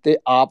 ਤੇ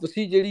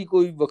ਆਪਸੀ ਜਿਹੜੀ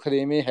ਕੋਈ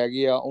ਵਖਰੇਵੇਂ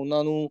ਹੈਗੇ ਆ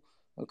ਉਹਨਾਂ ਨੂੰ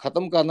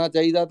ਖਤਮ ਕਰਨਾ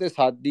ਚਾਹੀਦਾ, ਤੇ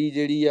ਸਾਡੀ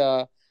ਜਿਹੜੀ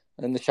ਆ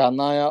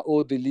ਨਿਸ਼ਾਨਾ ਆ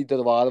ਉਹ ਦਿੱਲੀ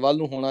ਦਰਬਾਰ ਵੱਲ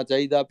ਨੂੰ ਹੋਣਾ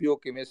ਚਾਹੀਦਾ ਵੀ ਉਹ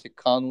ਕਿਵੇਂ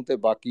ਸਿੱਖਾਂ ਨੂੰ ਤੇ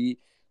ਬਾਕੀ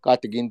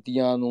ਘੱਟ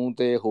ਗਿਣਤੀਆਂ ਨੂੰ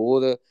ਤੇ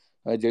ਹੋਰ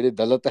ਜਿਹੜੇ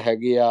ਦਲਿਤ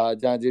ਹੈਗੇ ਆ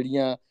ਜਾਂ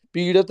ਜਿਹੜੀਆਂ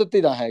ਪੀੜਤ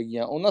ਧਿਰਾਂ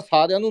ਹੈਗੀਆਂ ਉਹਨਾਂ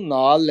ਸਾਰਿਆਂ ਨੂੰ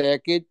ਨਾਲ ਲੈ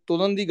ਕੇ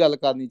ਤੁਰਨ ਦੀ ਗੱਲ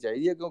ਕਰਨੀ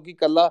ਚਾਹੀਦੀ ਹੈ, ਕਿਉਂਕਿ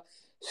ਇਕੱਲਾ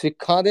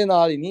ਸਿੱਖਾਂ ਦੇ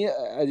ਨਾਲ ਹੀ ਨਹੀਂ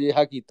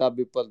ਅਜਿਹਾ ਕੀਤਾ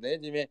ਵਿਪਰ ਨੇ।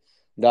 ਜਿਵੇਂ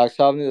ਡਾਕਟਰ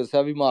ਸਾਹਿਬ ਨੇ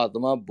ਦੱਸਿਆ ਵੀ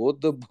ਮਹਾਤਮਾ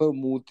ਬੁੱਧ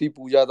ਮੂਰਤੀ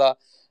ਪੂਜਾ ਦਾ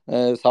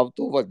ਸਭ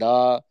ਤੋਂ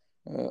ਵੱਡਾ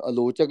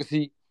ਆਲੋਚਕ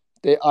ਸੀ,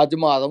 ਤੇ ਅੱਜ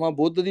ਮਹਾਤਮਾ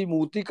ਬੁੱਧ ਦੀ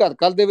ਮੂਰਤੀ ਘਰ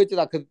ਘਰ ਦੇ ਵਿੱਚ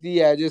ਰੱਖ ਦਿੱਤੀ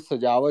ਐਜ ਏ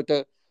ਸਜਾਵਟ।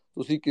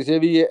 ਤੁਸੀਂ ਕਿਸੇ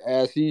ਵੀ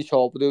ਐਸੀ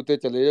ਸ਼ਾਪ ਦੇ ਉੱਤੇ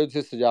ਚਲੇ ਜਾਓ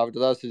ਜਿੱਥੇ ਸਜਾਵਟ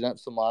ਦਾ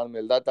ਸਮਾਨ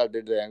ਮਿਲਦਾ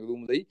ਤੁਹਾਡੇ ਡਰਾਇੰਗ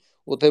ਰੂਮ ਲਈ,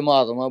 ਉੱਥੇ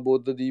ਮਹਾਤਮਾ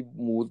ਬੁੱਧ ਦੀ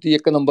ਮੂਰਤੀ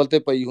ਇੱਕ ਨੰਬਰ ਤੇ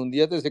ਪਈ ਹੁੰਦੀ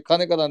ਹੈ, ਤੇ ਸਿੱਖਾਂ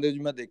ਦੇ ਘਰਾਂ ਦੇ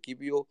ਵਿੱਚ ਮੈਂ ਦੇਖੀ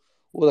ਵੀ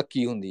ਉਹ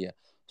ਰੱਖੀ ਹੁੰਦੀ ਹੈ।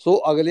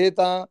 ਸੋ ਅਗਲੇ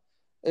ਤਾਂ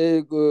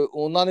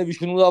ਉਹਨਾਂ ਨੇ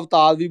ਵਿਸ਼ਨੂੰ ਦਾ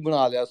ਅਵਤਾਰ ਵੀ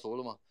ਬਣਾ ਲਿਆ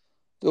 16ਵਾਂ,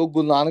 ਤੇ ਉਹ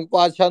ਗੁਰੂ ਨਾਨਕ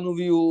ਪਾਤਸ਼ਾਹ ਨੂੰ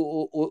ਵੀ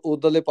ਉਹ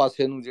ਉਧਰਲੇ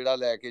ਪਾਸੇ ਨੂੰ ਜਿਹੜਾ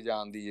ਲੈ ਕੇ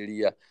ਜਾਣ ਦੀ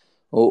ਜਿਹੜੀ ਆ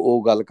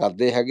ਉਹ ਗੱਲ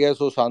ਕਰਦੇ ਹੈਗੇ ਆ।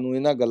 ਸੋ ਸਾਨੂੰ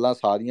ਇਹਨਾਂ ਗੱਲਾਂ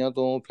ਸਾਰੀਆਂ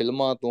ਤੋਂ,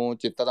 ਫਿਲਮਾਂ ਤੋਂ,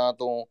 ਚਿੱਤਰਾਂ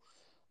ਤੋਂ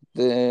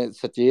ਤੇ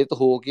ਸੁਚੇਤ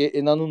ਹੋ ਕੇ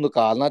ਇਹਨਾਂ ਨੂੰ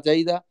ਨਕਾਰਨਾ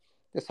ਚਾਹੀਦਾ,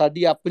 ਤੇ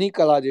ਸਾਡੀ ਆਪਣੀ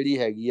ਕਲਾ ਜਿਹੜੀ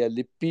ਹੈਗੀ ਆ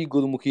ਲਿਪੀ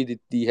ਗੁਰਮੁਖੀ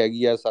ਦਿੱਤੀ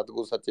ਹੈਗੀ ਆ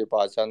ਸਤਿਗੁਰ ਸੱਚੇ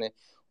ਪਾਤਸ਼ਾਹ ਨੇ,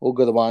 ਉਹ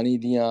ਗੁਰਬਾਣੀ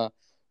ਦੀਆਂ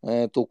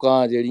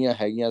ਤੁਕਾਂ ਜਿਹੜੀਆਂ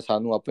ਹੈਗੀਆਂ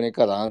ਸਾਨੂੰ ਆਪਣੇ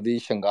ਘਰਾਂ ਦੀ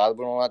ਸ਼ਿੰਗਾਰ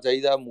ਬਣਾਉਣਾ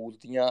ਚਾਹੀਦਾ।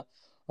 ਮੂਰਤੀਆਂ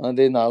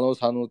ਦੇ ਨਾਲੋਂ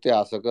ਸਾਨੂੰ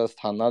ਇਤਿਹਾਸਕ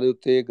ਸਥਾਨਾਂ ਦੇ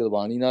ਉੱਤੇ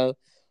ਗੁਰਬਾਣੀ ਨਾਲ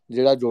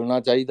ਜਿਹੜਾ ਜੋੜਨਾ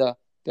ਚਾਹੀਦਾ,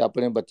 ਤੇ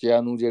ਆਪਣੇ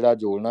ਬੱਚਿਆਂ ਨੂੰ ਜਿਹੜਾ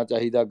ਜੋੜਨਾ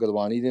ਚਾਹੀਦਾ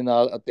ਗੁਰਬਾਣੀ ਦੇ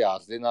ਨਾਲ,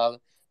 ਇਤਿਹਾਸ ਦੇ ਨਾਲ,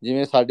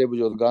 ਜਿਵੇਂ ਸਾਡੇ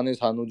ਬਜ਼ੁਰਗਾਂ ਨੇ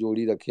ਸਾਨੂੰ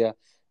ਜੋੜੀ ਰੱਖਿਆ।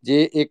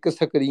 ਜੇ ਇੱਕ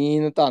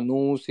ਸਕਰੀਨ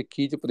ਤੁਹਾਨੂੰ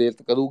ਸਿੱਖੀ 'ਚ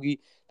ਪ੍ਰੇਰਿਤ ਕਰੂਗੀ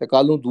ਤੇ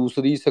ਕੱਲ ਨੂੰ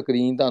ਦੂਸਰੀ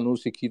ਸਕਰੀਨ ਤੁਹਾਨੂੰ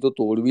ਸਿੱਖੀ ਤੋਂ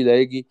ਤੋੜ ਵੀ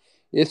ਲਏਗੀ।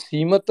 ਇਹ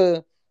ਸੀਮਤ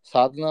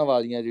ਸਾਧਨਾਂ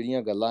ਵਾਲੀਆਂ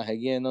ਜਿਹੜੀਆਂ ਗੱਲਾਂ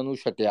ਹੈਗੀਆਂ ਇਹਨਾਂ ਨੂੰ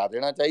ਛਟਿਆ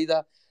ਦੇਣਾ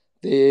ਚਾਹੀਦਾ,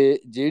 ਤੇ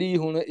ਜਿਹੜੀ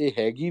ਹੁਣ ਇਹ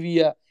ਹੈਗੀ ਵੀ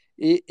ਆ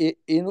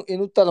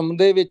ਇਹਨੂੰ ਧਰਮ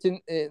ਦੇ ਵਿੱਚ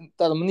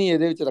ਧਰਮ ਨਹੀਂ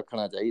ਇਹਦੇ ਵਿੱਚ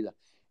ਰੱਖਣਾ ਚਾਹੀਦਾ।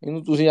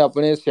 ਇਹਨੂੰ ਤੁਸੀਂ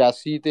ਆਪਣੇ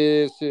ਸਿਆਸੀ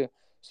ਤੇ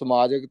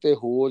ਸਮਾਜਿਕ ਤੇ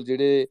ਹੋਰ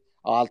ਜਿਹੜੇ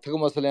ਆਰਥਿਕ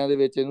ਮਸਲਿਆਂ ਦੇ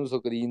ਵਿੱਚ ਇਹਨੂੰ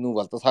ਸਕਰੀਨ ਨੂੰ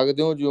ਵਰਤ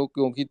ਸਕਦੇ ਹੋ,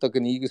 ਕਿਉਂਕਿ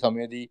ਤਕਨੀਕ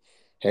ਸਮੇਂ ਦੀ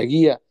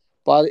ਹੈਗੀ ਆ,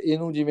 ਪਰ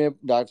ਇਹਨੂੰ ਜਿਵੇਂ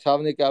ਡਾਕਟਰ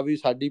ਸਾਹਿਬ ਨੇ ਕਿਹਾ ਵੀ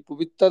ਸਾਡੀ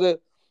ਪਵਿੱਤਰ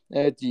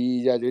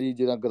ਚੀਜ਼ ਆ ਜਿਹੜੀ,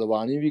 ਜਿਹਦਾ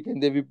ਗੁਰਬਾਣੀ ਵੀ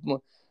ਕਹਿੰਦੇ ਵੀ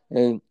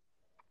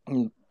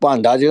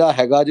ਭਾਂਡਾ ਜਿਹੜਾ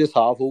ਹੈਗਾ ਜੇ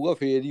ਸਾਫ਼ ਹੋਊਗਾ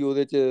ਫੇਰ ਹੀ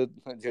ਉਹਦੇ 'ਚ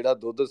ਜਿਹੜਾ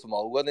ਦੁੱਧ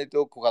ਸਮਾਊਗਾ, ਨਹੀਂ ਤੇ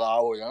ਉਹ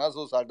ਖਰਾਬ ਹੋ ਜਾਣਾ।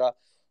 ਸੋ ਸਾਡਾ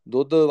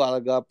ਦੁੱਧ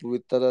ਵਰਗਾ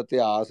ਪਵਿੱਤਰ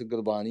ਇਤਿਹਾਸ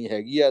ਗੁਰਬਾਣੀ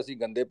ਹੈਗੀ ਆ, ਅਸੀਂ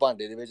ਗੰਦੇ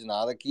ਭਾਂਡੇ ਦੇ ਵਿੱਚ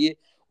ਨਾ ਰੱਖੀਏ,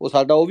 ਉਹ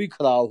ਸਾਡਾ ਉਹ ਵੀ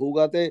ਖਰਾਬ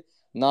ਹੋਊਗਾ, ਤੇ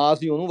ਨਾ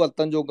ਅਸੀਂ ਉਹਨੂੰ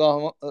ਵਰਤਣ ਜੋਗਾ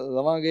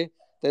ਰਵਾਂਗੇ,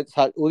 ਤੇ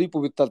ਉਹਦੀ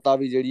ਪਵਿੱਤਰਤਾ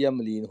ਵੀ ਜਿਹੜੀ ਆ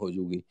ਮਲੀਨ ਹੋ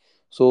ਜੂਗੀ।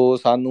 ਸੋ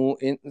ਸਾਨੂੰ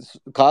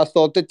ਖਾਸ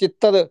ਤੌਰ ਤੇ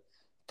ਚਿੱਤਰ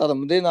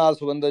ਧਰਮ ਦੇ ਨਾਲ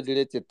ਸੰਬੰਧਿਤ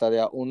ਜਿਹੜੇ ਚਿੱਤਰ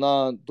ਆ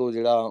ਉਹਨਾਂ ਤੋਂ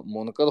ਜਿਹੜਾ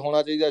ਮੁਨਕਰ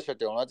ਹੋਣਾ ਚਾਹੀਦਾ,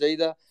 ਛਟਿਆਉਣਾ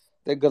ਚਾਹੀਦਾ,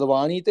 ਤੇ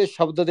ਗੁਰਬਾਣੀ ਤੇ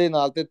ਸ਼ਬਦ ਦੇ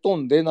ਨਾਲ ਤੇ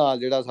ਧੁਨ ਦੇ ਨਾਲ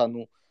ਜਿਹੜਾ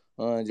ਸਾਨੂੰ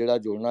ਜਿਹੜਾ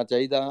ਜੋੜਨਾ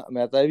ਚਾਹੀਦਾ।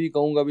 ਮੈਂ ਤਾਂ ਇਹ ਵੀ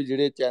ਕਹੂੰਗਾ ਵੀ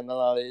ਜਿਹੜੇ ਚੈਨਲ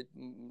ਵਾਲੇ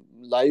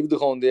ਲਾਈਵ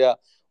ਦਿਖਾਉਂਦੇ ਆ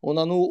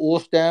ਉਹਨਾਂ ਨੂੰ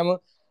ਉਸ ਟਾਈਮ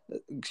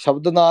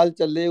ਸ਼ਬਦ ਨਾਲ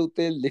ਚੱਲੇ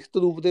ਉੱਤੇ ਲਿਖਤ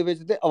ਰੂਪ ਦੇ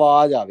ਵਿੱਚ ਤੇ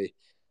ਆਵਾਜ਼ ਆਵੇ,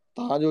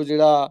 ਤਾਂ ਜੋ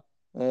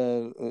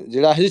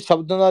ਜਿਹੜਾ ਅਸੀਂ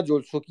ਸ਼ਬਦ ਨਾਲ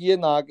ਜੁੜ ਸਕੀਏ,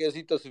 ਨਾ ਕਿ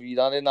ਅਸੀਂ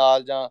ਤਸਵੀਰਾਂ ਦੇ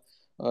ਨਾਲ ਜਾਂ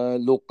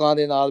ਲੋਕਾਂ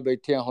ਦੇ ਨਾਲ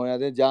ਬੈਠਿਆਂ ਹੋਇਆਂ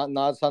ਦੇ, ਜਾਂ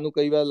ਨਾ ਸਾਨੂੰ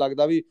ਕਈ ਵਾਰ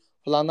ਲੱਗਦਾ ਵੀ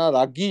ਫਲਾਨਾ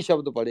ਰਾਗੀ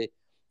ਸ਼ਬਦ ਪੜ੍ਹੇ।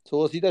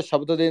 ਸੋ ਅਸੀਂ ਤਾਂ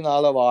ਸ਼ਬਦ ਦੇ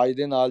ਨਾਲ, ਆਵਾਜ਼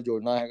ਦੇ ਨਾਲ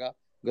ਜੁੜਨਾ ਹੈਗਾ,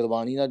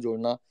 ਗੁਰਬਾਣੀ ਨਾਲ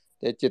ਜੁੜਨਾ,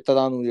 ਤੇ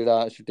ਚਿੱਤਰਾਂ ਨੂੰ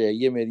ਜਿਹੜਾ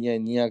ਛੁਟਿਆਈਏ। ਮੇਰੀਆਂ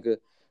ਇੰਨੀਆਂ ਕੁ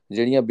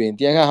ਜਿਹੜੀਆਂ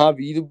ਬੇਨਤੀਆਂ ਹੈ। ਹਾਂ,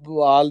 ਵੀਰ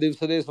ਬਾਲ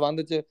ਦਿਵਸ ਦੇ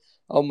ਸੰਬੰਧ 'ਚ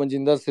ਉਹ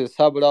ਮਨਜਿੰਦਰ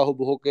ਸਿਰਸਾ ਬੜਾ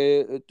ਹੋ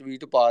ਕੇ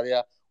ਟਵੀਟ ਪਾ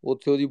ਰਿਹਾ,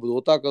 ਉੱਥੇ ਉਹਦੀ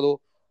ਵਿਰੋਧਤਾ ਕਰੋ।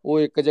 ਉਹ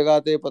ਇੱਕ ਜਗ੍ਹਾ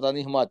ਤੇ ਪਤਾ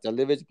ਨਹੀਂ ਹਿਮਾਚਲ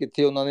ਦੇ ਵਿੱਚ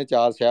ਕਿੱਥੇ ਉਹਨਾਂ ਨੇ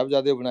 4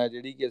 ਸਾਹਿਬਜ਼ਾਦੇ ਬਣਾਏ,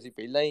 ਜਿਹੜੀ ਕਿ ਅਸੀਂ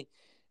ਪਹਿਲਾਂ ਹੀ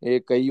ਇਹ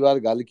ਕਈ ਵਾਰ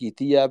ਗੱਲ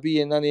ਕੀਤੀ ਆ ਵੀ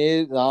ਇਹਨਾਂ ਨੇ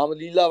ਇਹ ਰਾਮ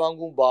ਲੀਲਾ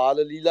ਵਾਂਗੂ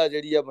ਬਾਲ ਲੀਲਾ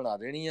ਜਿਹੜੀ ਆ ਬਣਾ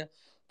ਦੇਣੀ ਆ,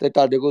 ਤੇ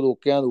ਤੁਹਾਡੇ ਕੋਲ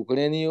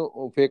ਰੁਕਣੇ ਨਹੀਂ।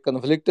 ਉਹ ਫਿਰ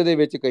ਕਨਫਲਿਕਟ ਦੇ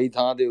ਵਿੱਚ ਕਈ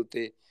ਥਾਂ ਦੇ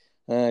ਉੱਤੇ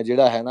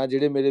ਜਿਹੜਾ ਹੈ ਨਾ,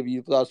 ਜਿਹੜੇ ਮੇਰੇ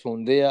ਵੀਰ ਭਰਾ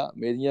ਸੁਣਦੇ ਆ,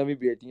 ਮੇਰੀਆਂ ਵੀ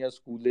ਬੇਟੀਆਂ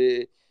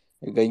ਸਕੂਲੇ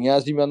ਗਈਆਂ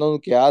ਸੀ, ਮੈਂ ਉਹਨਾਂ ਨੂੰ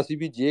ਕਿਹਾ ਸੀ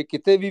ਵੀ ਜੇ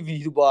ਕਿਤੇ ਵੀ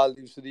ਵੀਰ ਬਾਲ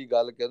ਦਿਵਸ ਦੀ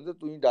ਗੱਲ ਕਰਦੇ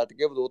ਤੁਸੀਂ ਡਟ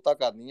ਕੇ ਵਿਰੋਧਤਾ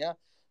ਕਰਨੀ ਆ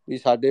ਵੀ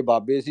ਸਾਡੇ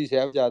ਬਾਬੇ ਸੀ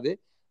ਸਾਹਿਬਜ਼ਾਦੇ,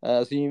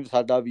 ਅਸੀਂ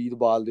ਸਾਡਾ ਵੀਰ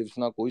ਬਾਲ ਦਿਵਸ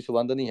ਨਾਲ ਕੋਈ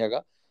ਸੰਬੰਧ ਨਹੀਂ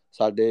ਹੈਗਾ,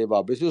 ਸਾਡੇ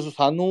ਬਾਬੇ ਸੀ।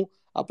 ਸਾਨੂੰ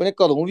ਆਪਣੇ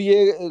ਘਰੋਂ ਵੀ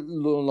ਇਹ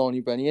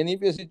ਲਾਉਣੀ ਪੈਣੀ ਹੈ, ਨਹੀਂ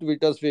ਵੀ ਅਸੀਂ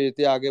ਟਵਿੱਟਰ ਸਪੇਸ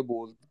ਤੇ ਆ ਕੇ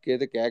ਬੋਲ ਕੇ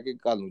ਤੇ ਕਹਿ ਕੇ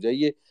ਘਰ ਨੂੰ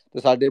ਜਾਈਏ ਤੇ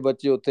ਸਾਡੇ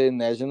ਬੱਚੇ ਉੱਥੇ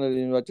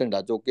ਨੈਸ਼ਨਲ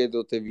ਝੰਡਾ ਚੁੱਕ ਕੇ ਤੇ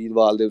ਉੱਥੇ ਵੀਰ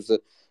ਬਾਲ ਦਿਵਸ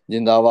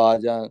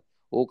ਜਿੰਦਾਬਾਦ ਜਾਂ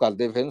ਉਹ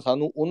ਕਰਦੇ ਫਿਰ।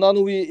 ਸਾਨੂੰ ਉਹਨਾਂ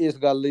ਨੂੰ ਵੀ ਇਸ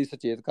ਗੱਲ ਲਈ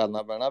ਸੁਚੇਤ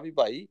ਕਰਨਾ ਪੈਣਾ ਵੀ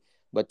ਭਾਈ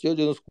ਬੱਚਿਓ,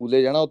 ਜਦੋਂ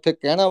ਸਕੂਲੇ ਜਾਣਾ ਉੱਥੇ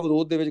ਕਹਿਣਾ,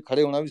 ਵਿਰੋਧ ਦੇ ਵਿੱਚ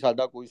ਖੜੇ ਹੋਣਾ ਵੀ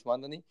ਸਾਡਾ ਕੋਈ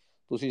ਸੰਬੰਧ ਨਹੀਂ,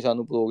 ਤੁਸੀਂ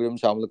ਸਾਨੂੰ ਪ੍ਰੋਗਰਾਮ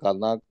ਸ਼ਾਮਲ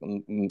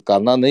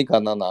ਕਰਨਾ ਨਹੀਂ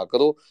ਕਰਨਾ ਨਾ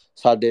ਕਰੋ,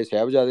 ਸਾਡੇ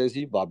ਸਾਹਿਬਜ਼ਾਦੇ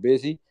ਸੀ, ਬਾਬੇ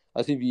ਸੀ,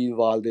 ਅਸੀਂ ਵੀਰ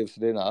ਬਾਲ ਦਿਵਸ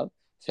ਦੇ ਨਾਲ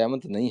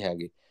ਸਹਿਮਤ ਨਹੀਂ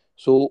ਹੈਗੇ।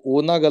 ਸੋ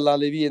ਉਹਨਾਂ ਗੱਲਾਂ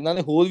ਲਈ ਵੀ ਇਹਨਾਂ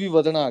ਨੇ ਹੋਰ ਵੀ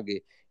ਵਧਣਾ ਅੱਗੇ,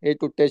 ਇਹ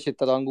ਟੁੱਟੇ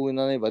ਛਿੱਤਰ ਵਾਂਗੂ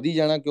ਇਹਨਾਂ ਨੇ ਵਧੀ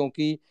ਜਾਣਾ,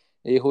 ਕਿਉਂਕਿ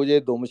ਇਹੋ ਜਿਹੇ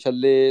ਦੁਮ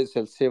ਛੱਲੇ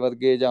ਸਿਲਸੇ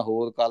ਵਰਗੇ ਜਾਂ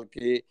ਹੋਰ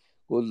ਕਲਕੇ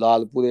ਕੋਈ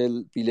ਲਾਲਪੁਰੇ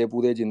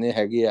ਪੀਲੇਪੁਰੇ ਜਿੰਨੇ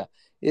ਹੈਗੇ ਆ,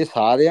 ਇਹ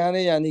ਸਾਰਿਆਂ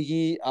ਨੇ ਯਾਨੀ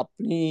ਕਿ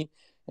ਆਪਣੀ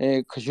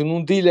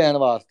ਖੁਸ਼ਨੂਦੀ ਲੈਣ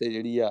ਵਾਸਤੇ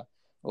ਜਿਹੜੀ ਆ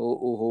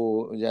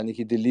ਉਹ ਯਾਨੀ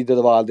ਕਿ ਦਿੱਲੀ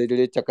ਦਰਬਾਰ ਦੇ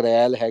ਜਿਹੜੇ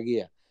ਚਕਰੈਲ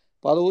ਹੈਗੇ ਆ,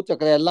 ਪਰ ਉਹ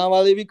ਚਕਰੈਲਾਂ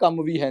ਵਾਲੇ ਵੀ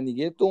ਕੰਮ ਵੀ ਹੈ ਨਹੀਂ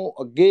ਗੇ, ਤੋਂ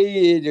ਅੱਗੇ ਹੀ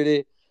ਇਹ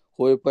ਜਿਹੜੇ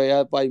ਹੋਏ ਪਏ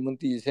ਆ। ਭਾਈ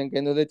ਮਨਤੀਰ ਸਿੰਘ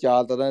ਕਹਿੰਦੇ ਉਹਦੇ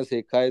 4 ਤਰ੍ਹਾਂ ਦੇ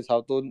ਸਿੱਖ ਆ, ਇਹ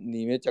ਸਭ ਤੋਂ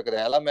ਨੀਵੇਂ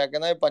ਚਕਰੈਲ ਆ। ਮੈਂ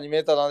ਕਹਿੰਦਾ ਇਹ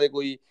 5ਵੇਂ ਤਰ੍ਹਾਂ ਦੇ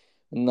ਕੋਈ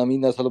ਨਵੀਂ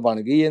ਨਸਲ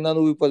ਬਣ ਗਈ, ਇਹਨਾਂ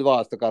ਨੂੰ ਵੀ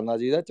ਪਰਿਭਾਸ਼ਿਤ ਕਰਨਾ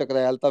ਚਾਹੀਦਾ।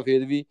 ਚਕਰੈਲ ਤਾਂ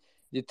ਫਿਰ ਵੀ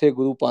ਜਿੱਥੇ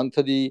ਗੁਰੂ ਪੰਥ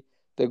ਦੀ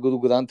ਤੇ ਗੁਰੂ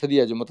ਗ੍ਰੰਥ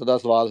ਦੀ ਅਜ਼ਮਤ ਦਾ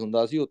ਸਵਾਲ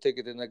ਹੁੰਦਾ ਸੀ, ਉੱਥੇ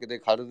ਕਿਤੇ ਨਾ ਕਿਤੇ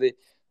ਖੜਦੇ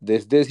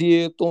ਦਿਸਦੇ ਸੀ।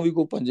 ਇਹ ਤੋਂ ਵੀ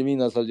ਕੋਈ 5ਵੀਂ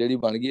ਨਸਲ ਜਿਹੜੀ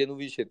ਬਣ ਗਈ, ਇਹਨੂੰ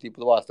ਵੀ ਛੇਤੀ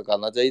ਪ੍ਰਭਾਸ਼ਿਤ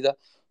ਕਰਨਾ ਚਾਹੀਦਾ।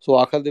 ਸੋ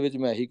ਆਖਰ ਦੇ ਵਿੱਚ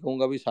ਮੈਂ ਇਹੀ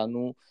ਕਹੂੰਗਾ ਵੀ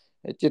ਸਾਨੂੰ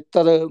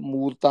ਚਿੱਤਰ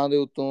ਮੂਰਤਾਂ ਦੇ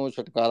ਉੱਤੋਂ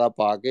ਛੁਟਕਾਰਾ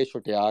ਪਾ ਕੇ,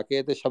 ਛੁਟਿਆ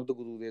ਕੇ ਤੇ ਸ਼ਬਦ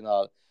ਗੁਰੂ ਦੇ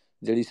ਨਾਲ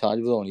ਜਿਹੜੀ ਸਾਂਝ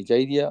ਵਧਾਉਣੀ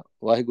ਚਾਹੀਦੀ ਆ।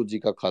 ਵਾਹਿਗੁਰੂ ਜੀ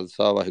ਕਾ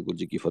ਖਾਲਸਾ, ਵਾਹਿਗੁਰੂ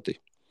ਜੀ ਕੀ ਫਤਿਹ।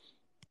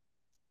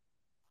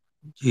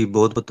 ਜੀ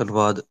ਬਹੁਤ ਬਹੁਤ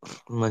ਧੰਨਵਾਦ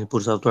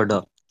ਮਨਪੁਰ ਸਾਹਿਬ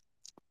ਤੁਹਾਡਾ,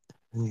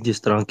 ਜਿਸ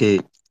ਤਰ੍ਹਾਂ ਕਿ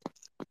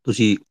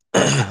ਤੁਸੀਂ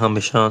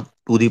ਹਮੇਸ਼ਾ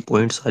ਟੂ ਦੀ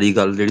ਪੁਆਇੰਟ ਸਾਰੀ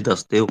ਗੱਲ ਜਿਹੜੀ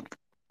ਦੱਸਦੇ ਹੋ।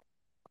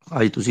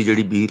 ਅੱਜ ਤੁਸੀਂ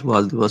ਜਿਹੜੀ ਵੀਰ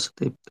ਬਾਲ ਦਿਵਸ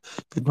ਤੇ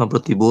ਫਿਲਮਾਂ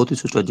ਪ੍ਰਤੀ ਬਹੁਤ ਹੀ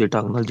ਸੁਚੱਜੇ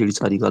ਢੰਗ ਨਾਲ ਜਿਹੜੀ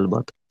ਸਾਰੀ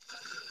ਗੱਲਬਾਤ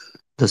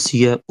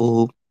ਦੱਸੀ ਹੈ,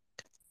 ਉਹ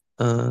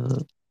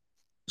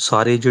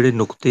ਸਾਰੇ ਜਿਹੜੇ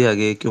ਨੁਕਤੇ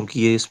ਹੈਗੇ,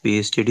 ਕਿਉਂਕਿ ਇਹ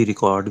ਸਪੇਸ ਜਿਹੜੀ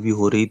ਰਿਕਾਰਡ ਵੀ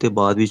ਹੋ ਰਹੀ ਤੇ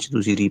ਬਾਅਦ ਵਿੱਚ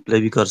ਤੁਸੀਂ ਰੀਪਲੇ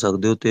ਵੀ ਕਰ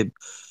ਸਕਦੇ ਹੋ, ਤੇ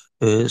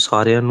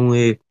ਸਾਰਿਆਂ ਨੂੰ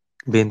ਇਹ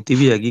ਬੇਨਤੀ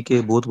ਵੀ ਹੈਗੀ ਕਿ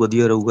ਬਹੁਤ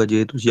ਵਧੀਆ ਰਹੂਗਾ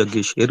ਜੇ ਤੁਸੀਂ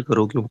ਅੱਗੇ ਸ਼ੇਅਰ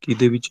ਕਰੋ, ਕਿਉਂਕਿ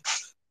ਇਹਦੇ ਵਿੱਚ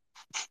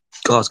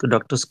ਖਾਸ ਕਰ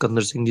ਡਾਕਟਰ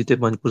ਸਿਕੰਦਰ ਸਿੰਘ ਜੀ ਤੇ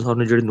ਮਨਪੁਰ ਸਾਹਿਬ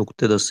ਨੇ ਜਿਹੜੇ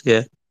ਨੁਕਤੇ ਦੱਸੇ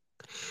ਹੈ,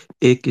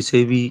 ਇਹ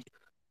ਕਿਸੇ ਵੀ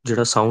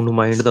ਜਿਹੜਾ ਸਾਊਂਡ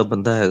ਮਾਈਂਡ ਦਾ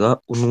ਬੰਦਾ ਹੈਗਾ,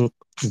 ਉਹਨੂੰ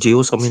ਜੇ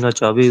ਉਹ ਸਮਝਣਾ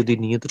ਚਾਹਵੇ, ਉਹਦੀ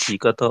ਨੀਅਤ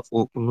ਠੀਕ ਆ, ਤਾਂ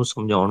ਉਹ ਉਹਨੂੰ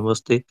ਸਮਝਾਉਣ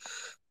ਵਾਸਤੇ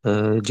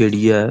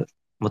ਜਿਹੜੀ ਹੈ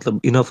ਮਤਲਬ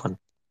ਇਨਫ ਹਨ।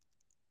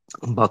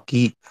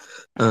 ਬਾਕੀ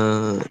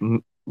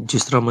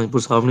ਜਿਸ ਤਰ੍ਹਾਂ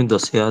ਮਨਪੁਰ ਸਾਹਿਬ ਨੇ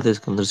ਦੱਸਿਆ ਤੇ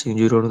ਸਿਕੰਦਰ ਸਿੰਘ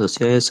ਜੀ ਹੋਰਾਂ ਨੇ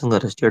ਦੱਸਿਆ, ਇਹ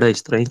ਸੰਘਰਸ਼ ਜਿਹੜਾ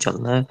ਇਸ ਤਰ੍ਹਾਂ ਹੀ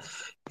ਚੱਲਣਾ ਹੈ।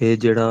 ਇਹ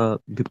ਜਿਹੜਾ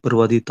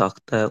ਵਿਪਰਵਾਦੀ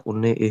ਤਾਕਤ ਹੈ,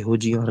 ਉਹਨੇ ਇਹੋ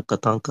ਜਿਹੀਆਂ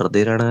ਹਰਕਤਾਂ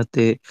ਕਰਦੇ ਰਹਿਣਾ,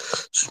 ਤੇ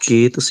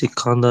ਸੁਚੇਤ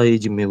ਸਿੱਖਾਂ ਦਾ ਇਹ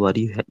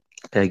ਜ਼ਿੰਮੇਵਾਰੀ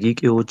ਹੈਗੀ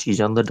ਕਿ ਉਹ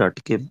ਚੀਜ਼ਾਂ ਦਾ ਡਟ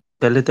ਕੇ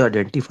ਪਹਿਲੇ ਤਾਂ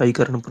ਆਈਡੈਂਟੀਫਾਈ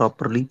ਕਰਨ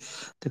ਪ੍ਰੋਪਰਲੀ,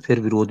 ਤੇ ਫਿਰ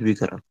ਵਿਰੋਧ ਵੀ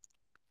ਕਰਨ।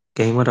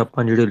 ਕਈ ਵਾਰ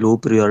ਆਪਾਂ ਜਿਹੜੇ ਲੋ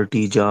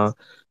ਪ੍ਰਾਇੋਰਟੀ ਜਾਂ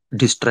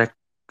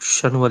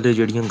ਡਿਸਟਰੈਕਸ਼ਨ ਵਾਲੇ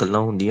ਜਿਹੜੀਆਂ ਗੱਲਾਂ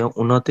ਹੁੰਦੀਆਂ,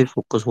 ਉਹਨਾਂ ਤੇ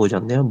ਫੋਕਸ ਹੋ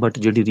ਜਾਂਦੇ ਆ, ਬਟ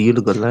ਜਿਹੜੀ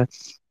ਰੀਅਲ ਗੱਲ ਹੈ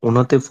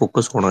ਉਹਨਾਂ ਤੇ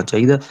ਫੋਕਸ ਹੋਣਾ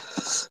ਚਾਹੀਦਾ,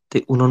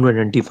 ਤੇ ਉਹਨਾਂ ਨੂੰ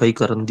ਆਈਡੈਂਟੀਫਾਈ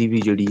ਕਰਨ ਦੀ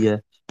ਵੀ ਜਿਹੜੀ ਹੈ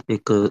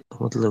ਇੱਕ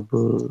ਮਤਲਬ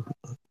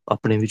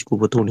ਆਪਣੇ ਵਿੱਚ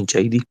ਕੁਵਤ ਹੋਣੀ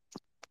ਚਾਹੀਦੀ।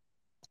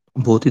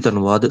 ਬਹੁਤ ਹੀ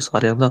ਧੰਨਵਾਦ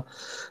ਸਾਰਿਆਂ ਦਾ।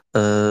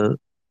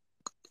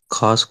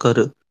 ਖਾਸ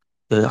ਕਰ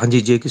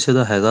ਹਾਂਜੀ, ਜੇ ਕਿਸੇ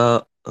ਦਾ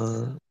ਹੈਗਾ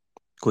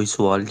ਕੋਈ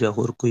ਸਵਾਲ ਜਾਂ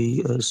ਹੋਰ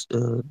ਕੋਈ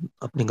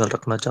ਆਪਣੀ ਗੱਲ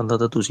ਰੱਖਣਾ ਚਾਹੁੰਦਾ,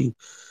 ਤਾਂ ਤੁਸੀਂ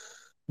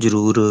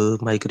ਜ਼ਰੂਰ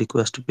ਮਾਈਕ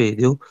ਰਿਕੁਐਸਟ ਭੇਜ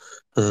ਦਿਓ।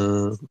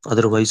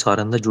 ਅਦਰਵਾਈਜ਼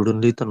ਸਾਰਿਆਂ ਦਾ ਜੁੜਨ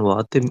ਲਈ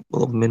ਧੰਨਵਾਦ, ਤੇ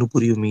ਮੈਨੂੰ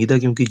ਪੂਰੀ ਉਮੀਦ ਹੈ,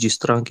 ਕਿਉਂਕਿ ਜਿਸ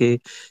ਤਰ੍ਹਾਂ ਕਿ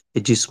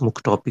ਜਿਸ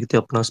ਮੁੱਖ ਟੌਪਿਕ ਤੇ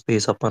ਆਪਣਾ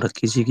ਸਪੇਸ ਆਪਾਂ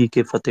ਰੱਖੀ ਸੀਗੀ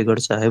ਕਿ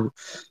ਫਤਿਹਗੜ੍ਹ ਸਾਹਿਬ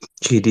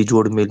ਸ਼ਹੀਦੀ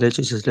ਜੋੜ ਮੇਲੇ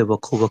 'ਚ ਜਿਸਲੇ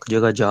ਵੱਖੋ ਵੱਖ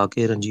ਜਗ੍ਹਾ ਜਾ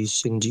ਕੇ ਰਣਜੀਤ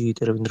ਸਿੰਘ ਜੀ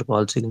ਤੇ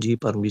ਰਵਿੰਦਰਪਾਲ ਸਿੰਘ ਜੀ,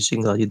 ਪਰਮਜੀਤ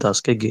ਸਿੰਘ ਆਦਿ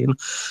ਦੱਸ ਕੇ ਗਏ,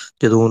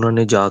 ਜਦੋਂ ਉਹਨਾਂ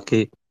ਨੇ ਜਾ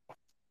ਕੇ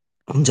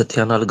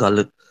ਜਥਿਆਂ ਨਾਲ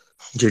ਗੱਲ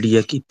ਜਿਹੜੀ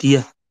ਹੈ ਕੀਤੀ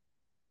ਹੈ,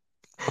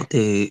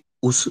 ਤੇ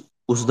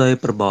ਉਸਦਾ ਇਹ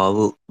ਪ੍ਰਭਾਵ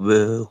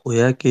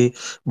ਹੋਇਆ ਕਿ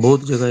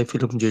ਬਹੁਤ ਜਗ੍ਹਾ ਇਹ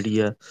ਫਿਲਮ ਜਿਹੜੀ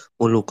ਹੈ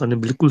ਉਹ ਲੋਕਾਂ ਨੇ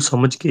ਬਿਲਕੁਲ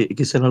ਸਮਝ ਕੇ,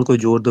 ਕਿਸੇ ਨਾਲ ਕੋਈ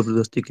ਜ਼ੋਰ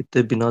ਜ਼ਬਰਦਸਤੀ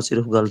ਕੀਤੇ ਬਿਨਾਂ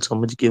ਸਿਰਫ ਗੱਲ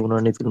ਸਮਝ ਕੇ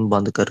ਉਹਨਾਂ ਨੇ ਫਿਲਮ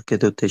ਬੰਦ ਕਰਕੇ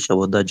ਤੇ ਉੱਥੇ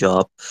ਸ਼ਬਦ ਦਾ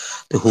ਜਾਪ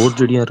ਤੇ ਹੋਰ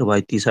ਜਿਹੜੀਆਂ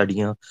ਰਵਾਇਤੀ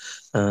ਸਾਡੀਆਂ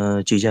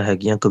ਚੀਜ਼ਾਂ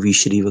ਹੈਗੀਆਂ,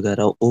 ਕਵੀਸ਼ਰੀ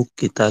ਵਗੈਰਾ, ਉਹ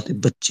ਕੀਤਾ। ਤੇ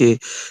ਬੱਚੇ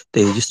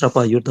ਤੇ ਜਿਸ ਤਰ੍ਹਾਂ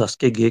ਭਾਈ ਉਹ ਦੱਸ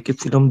ਕੇ ਗਏ ਕਿ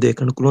ਫਿਲਮ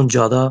ਦੇਖਣ ਕੋਲੋਂ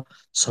ਜ਼ਿਆਦਾ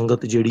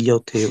ਸੰਗਤ ਜਿਹੜੀ ਆ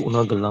ਉੱਥੇ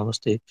ਉਹਨਾਂ ਗੱਲਾਂ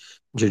ਵਾਸਤੇ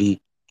ਜਿਹੜੀ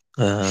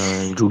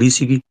ਜੁੜੀ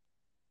ਸੀਗੀ,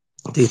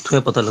 ਤੇ ਇੱਥੋਂ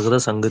ਇਹ ਪਤਾ ਲੱਗਦਾ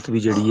ਸੰਗਤ ਵੀ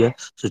ਜਿਹੜੀ ਹੈ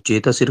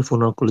ਸੁਚੇਤ ਹੈ, ਸਿਰਫ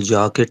ਉਹਨਾਂ ਕੋਲ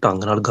ਜਾ ਕੇ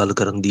ਢੰਗ ਨਾਲ ਗੱਲ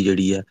ਕਰਨ ਦੀ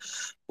ਜਿਹੜੀ ਹੈ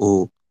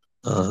ਉਹ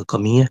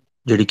ਕਮੀ ਹੈ,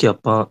 ਜਿਹੜੀ ਕਿ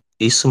ਆਪਾਂ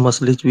ਇਸ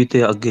ਮਸਲੇ 'ਚ ਵੀ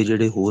ਤੇ ਅੱਗੇ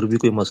ਜਿਹੜੇ ਹੋਰ ਵੀ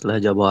ਕੋਈ ਮਸਲਾ ਹੈ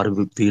ਜਾਂ ਵਾਰ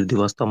ਵੀਰ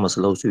ਦਿਵਸ ਦਾ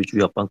ਮਸਲਾ, ਉਸ ਵਿੱਚ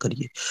ਵੀ ਆਪਾਂ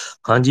ਕਰੀਏ।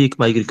 ਹਾਂਜੀ, ਇੱਕ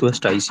ਮਾਈਕ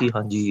ਰਿਕੁਐਸਟ ਆਈ ਸੀ।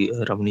 ਹਾਂਜੀ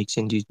ਰਮਨੀਕ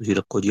ਸਿੰਘ ਜੀ, ਤੁਸੀਂ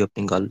ਰੱਖੋ ਜੀ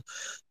ਆਪਣੀ ਗੱਲ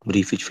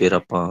ਬਰੀਫ ਵਿੱਚ, ਫਿਰ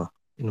ਆਪਾਂ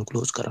ਇਹਨੂੰ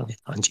ਕਲੋਜ਼ ਕਰਾਂਗੇ।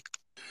 ਹਾਂਜੀ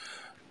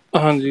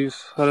ਹਾਂਜੀ,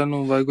 ਸਾਰਿਆਂ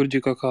ਨੂੰ ਵਾਹਿਗੁਰੂ ਜੀ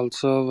ਕਾ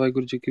ਖਾਲਸਾ,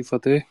 ਵਾਹਿਗੁਰੂ ਜੀ ਕੀ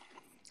ਫਤਿਹ।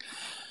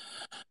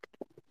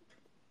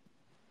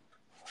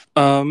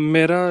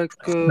 ਮੇਰਾ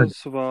ਇੱਕ ਹਾਂਜੀ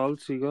ਸਵਾਲ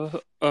ਸੀਗਾ।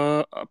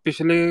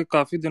 ਪਿਛਲੇ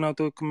ਕਾਫੀ ਦਿਨਾਂ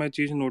ਤੋਂ ਇੱਕ ਮੈਂ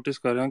ਚੀਜ਼ ਨੋਟਿਸ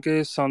ਕਰ ਰਿਹਾ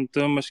ਕਿ ਸੰਤ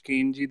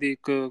ਮਸ਼ਕੀਨ ਜੀ ਦੀ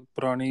ਇੱਕ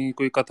ਪੁਰਾਣੀ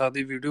ਕੋਈ ਕਥਾ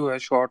ਦੀ ਵੀਡੀਓ ਹੈ,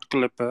 ਸ਼ਾਰਟ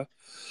ਕਲਿੱਪ ਹੈ,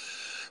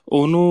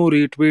 ਉਹਨੂੰ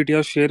ਰੀਟਵੀਟ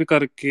ਜਾਂ ਸ਼ੇਅਰ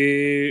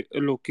ਕਰਕੇ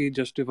ਲੋਕੀ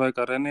ਜਸਟੀਫਾਈ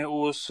ਕਰ ਰਹੇ ਨੇ।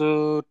 ਉਸ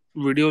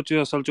ਵੀਡੀਓ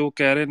 'ਚ ਅਸਲ 'ਚ ਉਹ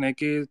ਕਹਿ ਰਹੇ ਨੇ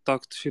ਕਿ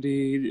ਤਖਤ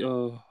ਸ੍ਰੀ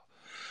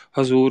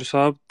ਹਜ਼ੂਰ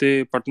ਸਾਹਿਬ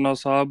ਤੇ ਪਟਨਾ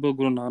ਸਾਹਿਬ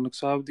ਗੁਰੂ ਨਾਨਕ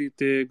ਸਾਹਿਬ ਦੀ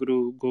ਤੇ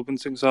ਗੁਰੂ ਗੋਬਿੰਦ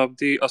ਸਿੰਘ ਸਾਹਿਬ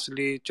ਦੀ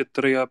ਅਸਲੀ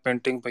ਚਿੱਤਰ ਜਾਂ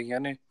ਪੇਂਟਿੰਗ ਪਈਆਂ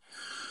ਨੇ।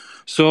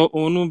 ਸੋ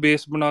ਉਹਨੂੰ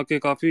ਬੇਸ ਬਣਾ ਕੇ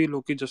ਕਾਫੀ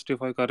ਲੋਕੀ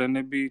ਜਸਟੀਫਾਈ ਕਰ ਰਹੇ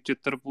ਨੇ ਵੀ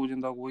ਚਿੱਤਰ ਪੂਜਨ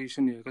ਦਾ ਕੋਈ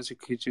ਇਸ਼ੂ ਨਹੀਂ ਹੈਗਾ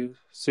ਸਿੱਖੀ 'ਚ।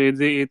 ਸੇ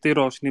ਦੇ ਇਹ ਤੇ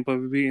ਰੌਸ਼ਨੀ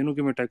ਪਵੇ ਵੀ ਇਹਨੂੰ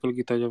ਕਿਵੇਂ ਟੈਕਲ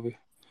ਕੀਤਾ ਜਾਵੇ,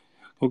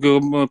 ਕਿਉਂਕਿ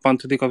ਉਹ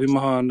ਪੰਥ ਦੀ ਕਾਫੀ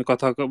ਮਹਾਨ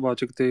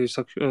ਕਥਾਵਾਚਕ ਤੇ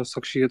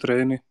ਸ਼ਖਸੀਅਤ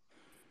ਰਹੇ ਨੇ।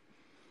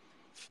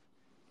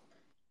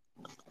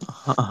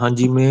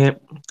 ਹਾਂਜੀ, ਮੈਂ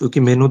ਕਿਉਂਕਿ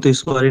ਮੈਨੂੰ ਤਾਂ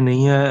ਇਸ ਬਾਰੇ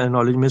ਨਹੀਂ ਹੈ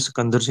ਨੌਲੇਜ, ਮੈਂ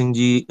ਸਿਕੰਦਰ ਸਿੰਘ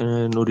ਜੀ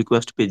ਨੂੰ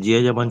ਰਿਕੁਐਸਟ ਭੇਜੀ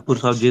ਹੈ ਜਾਂ ਮਨਪੁਰ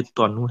ਸਾਹਿਬ, ਜੇ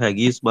ਤੁਹਾਨੂੰ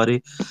ਹੈਗੀ ਇਸ ਬਾਰੇ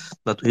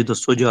ਤਾਂ ਤੁਸੀਂ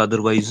ਦੱਸੋ, ਜਾਂ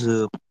ਅਦਰਵਾਈਜ਼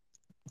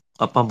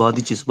ਆਪਾਂ ਬਾਅਦ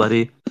ਵਿੱਚ ਇਸ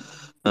ਬਾਰੇ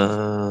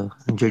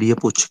ਜਿਹੜੀ ਆ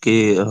ਪੁੱਛ ਕੇ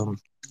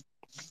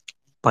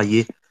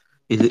ਪਾਈਏ,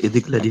 ਇਹਦੀ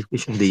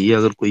ਕਲੈਰੀਫਿਕੇਸ਼ਨ ਦੇਈਏ,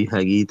 ਅਗਰ ਕੋਈ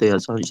ਹੈਗੀ ਤੇ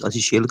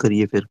ਅਸੀਂ ਸ਼ੇਅਰ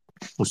ਕਰੀਏ ਫਿਰ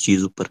ਉਸ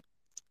ਚੀਜ਼ ਉੱਪਰ।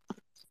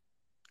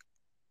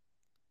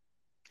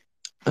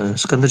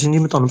 ਸਿਕੰਦਰ ਸਿੰਘ ਜੀ,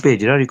 ਮੈਂ ਤੁਹਾਨੂੰ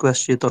ਭੇਜ ਰਿਹਾ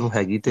ਰਿਕੁਐਸਟ, ਜੇ ਤੁਹਾਨੂੰ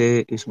ਹੈਗੀ ਤੇ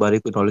ਇਸ ਬਾਰੇ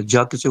ਕੋਈ ਨੌਲੇਜ,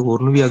 ਜਾਂ ਕਿਸੇ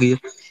ਹੋਰ ਨੂੰ ਵੀ ਆ ਗਈ ਹੈ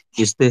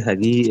ਇਸ ਤੇ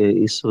ਹੈਗੀ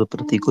ਇਸ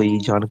ਪ੍ਰਤੀ ਕੋਈ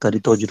ਜਾਣਕਾਰੀ,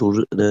 ਤਾਂ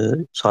ਜ਼ਰੂਰ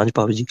ਸਾਂਝ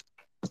ਪਾਓ ਜੀ।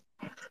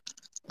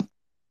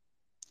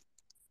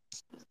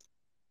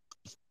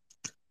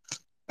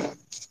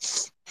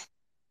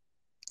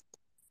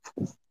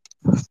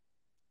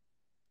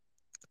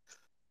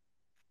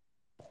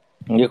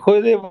 ਦੇਖੋ,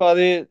 ਇਹਦੇ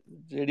ਬਾਰੇ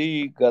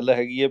ਜਿਹੜੀ ਗੱਲ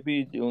ਹੈਗੀ ਹੈ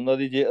ਵੀ ਉਹਨਾਂ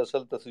ਦੀ ਜੇ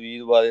ਅਸਲ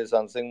ਤਸਵੀਰ ਬਾਰੇ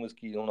ਸੰਤ ਸਿੰਘ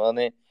ਮਸਕੀਨ ਉਹਨਾਂ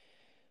ਨੇ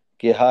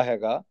ਕਿਹਾ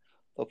ਹੈਗਾ,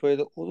 ਤਾਂ ਫਿਰ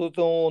ਉਦੋਂ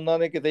ਤੋਂ ਉਹਨਾਂ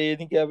ਨੇ ਕਿਤੇ ਇਹ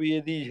ਨਹੀਂ ਕਿਹਾ ਵੀ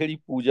ਇਹਦੀ ਜਿਹੜੀ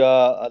ਪੂਜਾ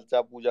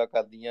ਅਰਚਾ ਪੂਜਾ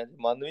ਕਰਦੀਆਂ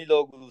ਮੰਨ ਵੀ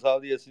ਲਓ ਗੁਰੂ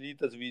ਸਾਹਿਬ ਦੀ ਅਸਲੀ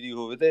ਤਸਵੀਰ ਹੀ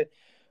ਹੋਵੇ, ਤੇ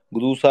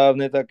ਗੁਰੂ ਸਾਹਿਬ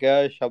ਨੇ ਤਾਂ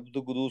ਕਿਹਾ ਸ਼ਬਦ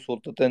ਗੁਰੂ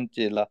ਸੁਰਤ ਤਿੰਨ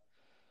ਚੇਲਾ।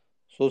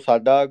 ਸੋ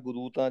ਸਾਡਾ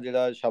ਗੁਰੂ ਤਾਂ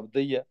ਜਿਹੜਾ ਸ਼ਬਦ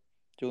ਹੀ ਆ,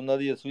 ਤੇ ਉਹਨਾਂ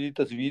ਦੀ ਅਸਲੀ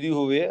ਤਸਵੀਰ ਹੀ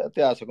ਹੋਵੇ,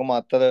 ਇਤਿਹਾਸਕ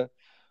ਮਾਤਰ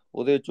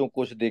ਉਹਦੇ ਵਿੱਚੋਂ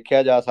ਕੁਝ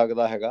ਦੇਖਿਆ ਜਾ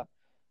ਸਕਦਾ ਹੈਗਾ।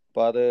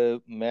 ਪਰ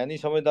ਮੈਂ ਨਹੀਂ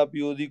ਸਮਝਦਾ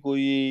ਵੀ ਉਹਦੀ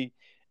ਕੋਈ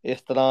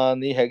ਇਸ ਤਰ੍ਹਾਂ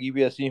ਨਹੀਂ ਹੈਗੀ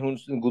ਵੀ ਅਸੀਂ ਹੁਣ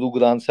ਗੁਰੂ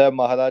ਗ੍ਰੰਥ ਸਾਹਿਬ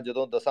ਮਹਾਰਾਜ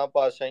ਜਦੋਂ ਦਸਾਂ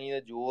ਪਾਤਸ਼ਾਹੀ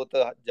ਨੇ ਜੋਤ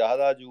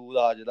ਜਹਰਾ ਹਜੂਰ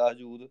ਹਾਜ਼ਰਾ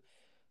ਹਜੂਰ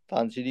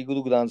ਧੰਨ ਸ੍ਰੀ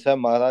ਗੁਰੂ ਗ੍ਰੰਥ ਸਾਹਿਬ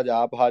ਮਹਾਰਾਜ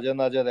ਆਪ ਹਾਜ਼ਰ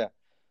ਨਾਜ਼ਰ ਆ,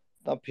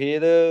 ਤਾਂ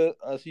ਫਿਰ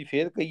ਅਸੀਂ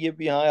ਫਿਰ ਕਹੀਏ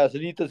ਵੀ ਹਾਂ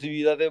ਅਸਲੀ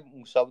ਤਸਵੀਰ ਆ, ਤੇ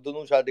ਸ਼ਬਦ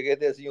ਨੂੰ ਛੱਡ ਕੇ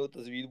ਤੇ ਅਸੀਂ ਉਹ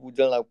ਤਸਵੀਰ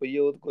ਪੂਜਣ ਲੱਗ ਪਈਏ,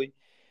 ਉਹ ਕੋਈ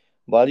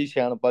ਬਾਹਲੀ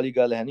ਸਿਆਣਪ ਵਾਲੀ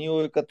ਗੱਲ ਹੈ ਨਹੀਂ।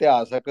 ਉਹ ਇੱਕ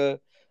ਇਤਿਹਾਸਕ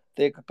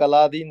ਤੇ ਇੱਕ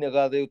ਕਲਾ ਦੀ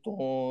ਨਿਗਾਹ ਦੇ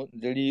ਉੱਤੋਂ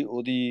ਜਿਹੜੀ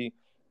ਉਹਦੀ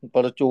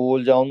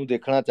ਪੜਚੋਲ ਜਾਂ ਉਹਨੂੰ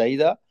ਦੇਖਣਾ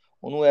ਚਾਹੀਦਾ।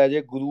 ਉਹਨੂੰ ਐਜ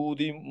ਏ ਗੁਰੂ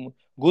ਦੀ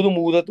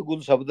ਗੁਰਮੂਰਤ,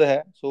 ਗੁਰੂ ਸ਼ਬਦ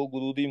ਹੈ, ਸੋ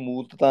ਗੁਰੂ ਦੀ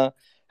ਮੂਰਤ ਤਾਂ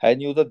ਹੈ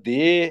ਨਹੀਂ, ਉਹ ਤਾਂ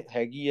ਦੇਹ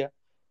ਹੈਗੀ ਆ।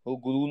 ਉਹ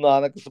ਗੁਰੂ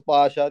ਨਾਨਕ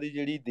ਪਾਤਸ਼ਾਹ ਦੀ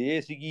ਜਿਹੜੀ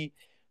ਦੇਹ ਸੀਗੀ,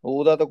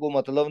 ਉਹਦਾ ਤਾਂ ਕੋਈ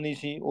ਮਤਲਬ ਨਹੀਂ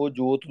ਸੀ, ਉਹ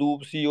ਜੋਤ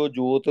ਰੂਪ ਸੀ। ਉਹ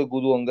ਜੋਤ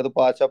ਗੁਰੂ ਅੰਗਦ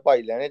ਪਾਤਸ਼ਾਹ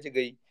ਭਾਈ ਲਹਿਣੇ 'ਚ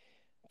ਗਈ,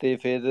 ਤੇ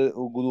ਫਿਰ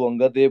ਉਹ ਗੁਰੂ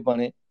ਅੰਗਦ ਦੇਵ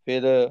ਬਣੇ।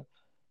 ਫਿਰ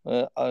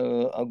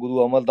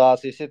ਗੁਰੂ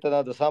ਅਮਰਦਾਸ, ਇਸੇ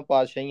ਤਰ੍ਹਾਂ ਦਸਾਂ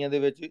ਪਾਤਸ਼ਾਹੀਆਂ ਦੇ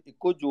ਵਿੱਚ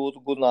ਇੱਕੋ ਜੋਤ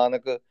ਗੁਰੂ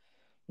ਨਾਨਕ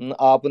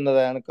ਆਪ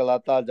ਨਾਰਾਇਣ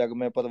ਕਲਾਤਾ ਜਗ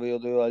ਮੈਂ ਪਰਵੇ,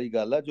 ਉਹਦੇ ਵਾਲੀ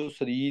ਗੱਲ ਆ। ਜੋ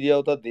ਸਰੀਰ ਆ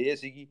ਉਹ ਤਾਂ ਦੇਹ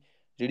ਸੀਗੀ,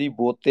 ਜਿਹੜੀ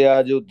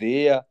ਬੋਤਿਆ ਜੋ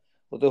ਦੇਹ ਆ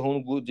ਉਹ ਤਾਂ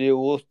ਹੁਣ ਜੇ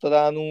ਉਸ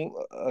ਤਰ੍ਹਾਂ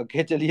ਨੂੰ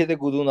ਅੱਗੇ ਚੱਲੀਏ ਤੇ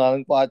ਗੁਰੂ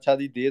ਨਾਨਕ ਪਾਤਸ਼ਾਹ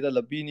ਦੀ ਦੇਹ ਤਾਂ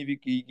ਲੱਭੀ ਨਹੀਂ ਵੀ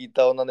ਕੀ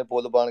ਕੀਤਾ ਉਹਨਾਂ ਨੇ,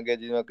 ਪੁੱਲ ਬਣ ਗਏ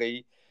ਜਿਵੇਂ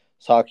ਕਈ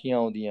ਸਾਖੀਆਂ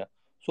ਆਉਂਦੀਆਂ।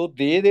 ਸੋ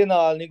ਦੇਹ ਦੇ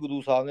ਨਾਲ ਨਹੀਂ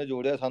ਗੁਰੂ ਸਾਹਿਬ ਨੇ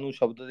ਜੋੜਿਆ ਸਾਨੂੰ,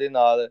 ਸ਼ਬਦ ਦੇ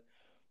ਨਾਲ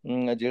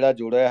ਜਿਹੜਾ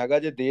ਜੋੜਿਆ ਹੈਗਾ।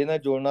 ਜੇ ਦੇਹ ਨਾਲ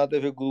ਜੋੜਨਾ ਤੇ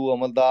ਫਿਰ ਗੁਰੂ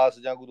ਅਮਰਦਾਸ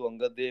ਜਾਂ ਗੁਰੂ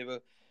ਅੰਗਦ ਦੇਵ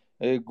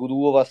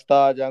ਗੁਰੂ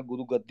ਅਵਸਥਾ ਜਾਂ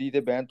ਗੁਰੂ ਗੱਦੀ ਤੇ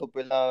ਬਹਿਣ ਤੋਂ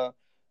ਪਹਿਲਾਂ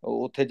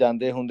ਉੱਥੇ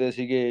ਜਾਂਦੇ ਹੁੰਦੇ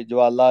ਸੀਗੇ,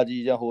 ਜਵਾਲਾ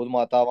ਜੀ ਜਾਂ ਹੋਰ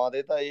ਮਾਤਾਵਾਂ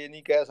ਦੇ, ਤਾਂ ਇਹ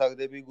ਨਹੀਂ ਕਹਿ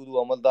ਸਕਦੇ ਵੀ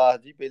ਗੁਰੂ ਅਮਰਦਾਸ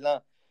ਜੀ ਪਹਿਲਾਂ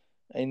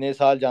ਇੰਨੇ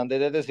ਸਾਲ ਜਾਂਦੇ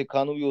ਰਹੇ ਤੇ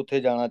ਸਿੱਖਾਂ ਨੂੰ ਵੀ ਉੱਥੇ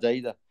ਜਾਣਾ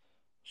ਚਾਹੀਦਾ।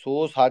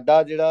 ਸੋ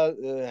ਸਾਡਾ ਜਿਹੜਾ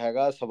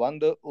ਹੈਗਾ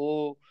ਸੰਬੰਧ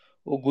ਉਹ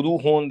ਗੁਰੂ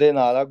ਹੋਣ ਦੇ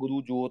ਨਾਲ ਆ,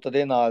 ਗੁਰੂ ਜੋਤ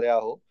ਦੇ ਨਾਲ ਆ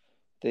ਉਹ।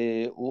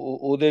 ਤੇ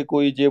ਉਹਦੇ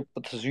ਕੋਈ ਜੇ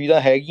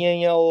ਤਸਵੀਰਾਂ ਹੈਗੀਆਂ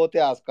ਹੀ ਆ, ਉਹ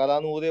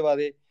ਇਤਿਹਾਸਕਾਰਾਂ ਨੂੰ ਉਹਦੇ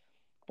ਬਾਰੇ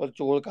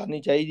ਪੜਚੋਲ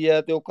ਕਰਨੀ ਚਾਹੀਦੀ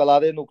ਹੈ, ਤੇ ਉਹ ਕਲਾ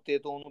ਦੇ ਨੁਕਤੇ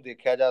ਤੋਂ ਉਹਨੂੰ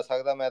ਦੇਖਿਆ ਜਾ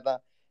ਸਕਦਾ। ਮੈਂ ਤਾਂ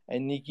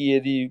ਇੰਨੀ ਕੀ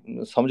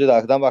ਇਹਦੀ ਸਮਝ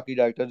ਰੱਖਦਾ। ਬਾਕੀ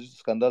ਡਾਕਟਰ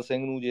ਸਿਕੰਦਰ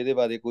ਸਿੰਘ ਨੂੰ ਜਿਹਦੇ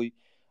ਬਾਰੇ ਕੋਈ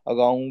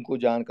ਅਗਾਊਂ ਕੋਈ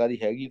ਜਾਣਕਾਰੀ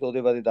ਹੈਗੀ ਤਾਂ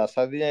ਉਹਦੇ ਬਾਰੇ ਦੱਸ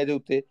ਸਕਦੇ, ਜਾਂ ਇਹਦੇ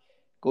ਉੱਤੇ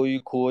ਕੋਈ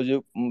ਖੋਜ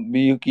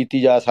ਵੀ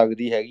ਕੀਤੀ ਜਾ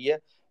ਸਕਦੀ ਹੈਗੀ ਹੈ।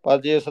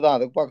 ਪਰ ਜੇ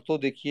ਸਿਧਾਂਤਕ ਪੱਖ ਤੋਂ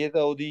ਦੇਖੀਏ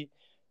ਤਾਂ ਉਹਦੀ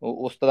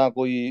ਉਸ ਤਰ੍ਹਾਂ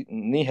ਕੋਈ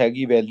ਨਹੀਂ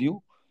ਹੈਗੀ ਵੈਲਿਊ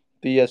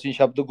ਵੀ ਅਸੀਂ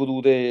ਸ਼ਬਦ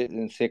ਗੁਰੂ ਦੇ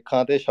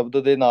ਸਿੱਖਾਂ ਤੇ ਸ਼ਬਦ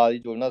ਦੇ ਨਾਲ ਹੀ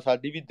ਜੁੜਨਾ।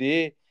 ਸਾਡੀ ਵੀ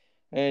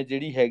ਦੇਹ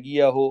ਜਿਹੜੀ ਹੈਗੀ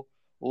ਆ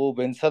ਉਹ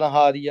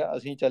ਵਿੰਸਰਹਾਰ ਹੀ ਆ,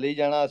 ਅਸੀਂ ਚਲੇ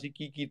ਜਾਣਾ, ਅਸੀਂ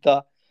ਕੀ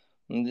ਕੀਤਾ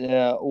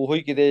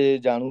ਉਹੀ ਕਿਤੇ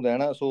ਜਾਣੂ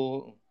ਰਹਿਣਾ।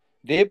 ਸੋ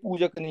ਦੇਹ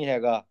ਪੂਜਕ ਨਹੀਂ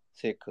ਹੈਗਾ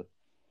ਸਿੱਖ।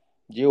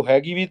 ਜੇ ਉਹ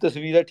ਹੈਗੀ ਵੀ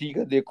ਤਸਵੀਰ ਹੈ, ਠੀਕ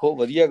ਹੈ, ਦੇਖੋ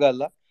ਵਧੀਆ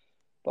ਗੱਲ ਆ,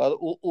 ਪਰ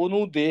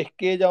ਉਹਨੂੰ ਦੇਖ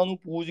ਕੇ ਜਾਂ ਉਹਨੂੰ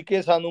ਪੂਜ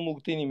ਕੇ ਸਾਨੂੰ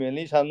ਮੁਕਤੀ ਨਹੀਂ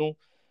ਮਿਲਣੀ। ਸਾਨੂੰ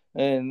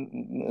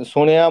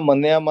ਸੁਣਿਆ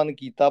ਮੰਨਿਆ ਮਨ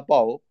ਕੀਤਾ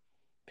ਭਾਓ,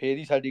 ਫੇਰ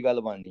ਹੀ ਸਾਡੀ ਗੱਲ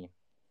ਬਣਨੀ।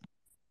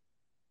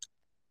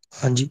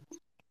 ਹਾਂਜੀ,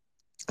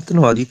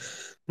 ਧੰਨਵਾਦ ਜੀ।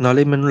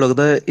 ਨਾਲੇ ਮੈਨੂੰ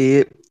ਲੱਗਦਾ ਹੈ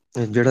ਇਹ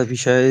ਜਿਹੜਾ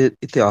ਵਿਸ਼ਾ ਹੈ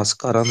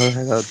ਇਤਿਹਾਸਕਾਰਾਂ ਦਾ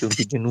ਹੈਗਾ,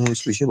 ਕਿਉਂਕਿ ਜਿਹਨੂੰ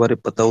ਇਸ ਵਿਸ਼ੇ ਬਾਰੇ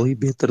ਪਤਾ ਉਹੀ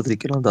ਬਿਹਤਰ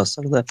ਤਰੀਕੇ ਨਾਲ ਦੱਸ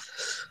ਸਕਦਾ।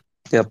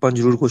 ਤੇ ਆਪਾਂ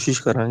ਜ਼ਰੂਰ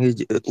ਕੋਸ਼ਿਸ਼ ਕਰਾਂਗੇ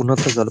ਉਹਨਾਂ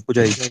ਤੱਕ ਗੱਲ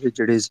ਪਹੁੰਚਾਈ ਜਾਵੇ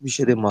ਜਿਹੜੇ ਇਸ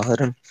ਵਿਸ਼ੇ ਦੇ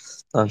ਮਾਹਰ ਹਨ,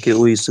 ਤਾਂ ਕਿ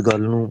ਉਹ ਇਸ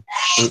ਗੱਲ ਨੂੰ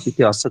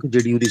ਇਤਿਹਾਸਕ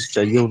ਜਿਹੜੀ ਉਹਦੀ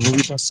ਸੱਚਾਈ ਹੈ ਉਹਨੂੰ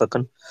ਵੀ ਦੱਸ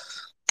ਸਕਣ,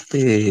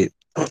 ਤੇ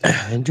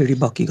ਜਿਹੜੀ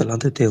ਬਾਕੀ ਗੱਲਾਂ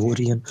ਤੇ ਇੱਥੇ ਹੋ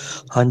ਰਹੀਆਂ।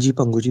 ਹਾਂਜੀ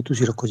ਪੰਗੂ ਜੀ,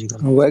 ਤੁਸੀਂ ਰੱਖੋ ਜੀ ਗੱਲ।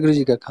 ਵਾਹਿਗੁਰੂ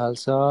ਜੀ ਕਾ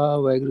ਖਾਲਸਾ,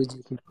 ਵਾਹਿਗੁਰੂ ਜੀ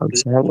ਕੀ ਫਤਿਹ।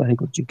 ਖਾਲਸਾ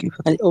ਵਾਹਿਗੁਰੂ ਜੀ ਕੀ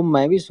ਹਾਂਜੀ, ਫਤਿਹ। ਉਹ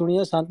ਮੈਂ ਵੀ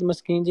ਸੁਣਿਆ ਸੰਤ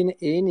ਮਸਕੀਨ ਜੀ ਨੇ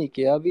ਇਹ ਨਹੀਂ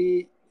ਕਿਹਾ ਵੀ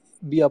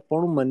ਵੀ ਆਪਾਂ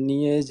ਉਹਨੂੰ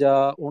ਮੰਨੀਏ ਜਾਂ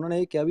ਉਹਨਾਂ ਨੇ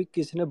ਇਹ ਕਿਹਾ ਵੀ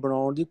ਕਿਸੇ ਨੇ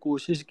ਬਣਾਉਣ ਦੀ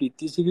ਕੋਸ਼ਿਸ਼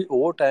ਕੀਤੀ ਸੀ ਵੀ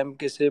ਉਹ ਟਾਈਮ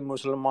ਕਿਸੇ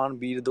ਮੁਸਲਮਾਨ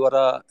ਵੀਰ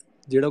ਦੁਆਰਾ,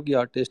 ਜਿਹੜਾ ਕਿ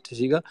ਆਰਟਿਸਟ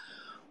ਸੀਗਾ,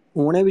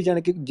 ਉਹਨੇ ਵੀ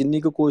ਜਾਣੀ ਕਿ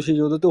ਜਿੰਨੀ ਕੁ ਕੋਸ਼ਿਸ਼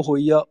ਉਹਦੇ ਤੋਂ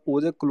ਹੋਈ ਆ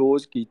ਉਹਦੇ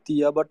ਕਲੋਜ਼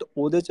ਕੀਤੀ ਆ, ਬਟ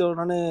ਉਹਦੇ 'ਚ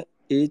ਉਹਨਾਂ ਨੇ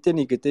ਇਹ ਤੇ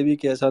ਨਹੀਂ ਕਿਤੇ ਵੀ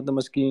ਕਿਹਾ ਸੰਤ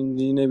ਮਸਕੀਨ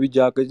ਜੀ ਨੇ ਵੀ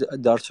ਜਾ ਕੇ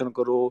ਦਰਸ਼ਨ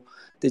ਕਰੋ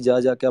ਤੇ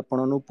ਜਾ ਕੇ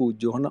ਆਪਣਾ ਉਹਨੂੰ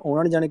ਪੂਜੋ, ਹਨਾ।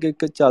 ਉਹਨਾਂ ਨੇ ਜਾਣੀ ਕਿ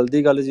ਇੱਕ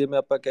ਚੱਲਦੀ ਗੱਲ ਜਿਵੇਂ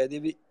ਆਪਾਂ ਕਹਿ ਦਈਏ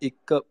ਵੀ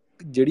ਇੱਕ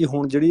ਜਿਹੜੀ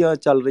ਹੁਣ ਜਿਹੜੀਆਂ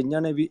ਚੱਲ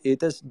ਰਹੀਆਂ ਨੇ ਵੀ ਇਹ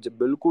ਤਾਂ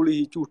ਬਿਲਕੁਲ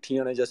ਹੀ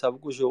ਝੂਠੀਆਂ ਨੇ ਜਾਂ ਸਭ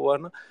ਕੁਝ ਉਹ ਆ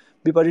ਨਾ,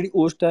 ਵੀ ਪਰ ਜਿਹੜੀ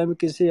ਉਸ ਟਾਈਮ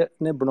ਕਿਸੇ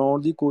ਨੇ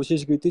ਬਣਾਉਣ ਦੀ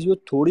ਕੋਸ਼ਿਸ਼ ਕੀਤੀ ਸੀ ਉਹ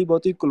ਥੋੜ੍ਹੀ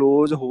ਬਹੁਤੀ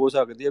ਕਲੋਜ਼ ਹੋ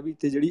ਸਕਦੀ ਆ ਵੀ,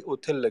 ਤੇ ਜਿਹੜੀ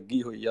ਉੱਥੇ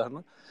ਲੱਗੀ ਹੋਈ ਆ,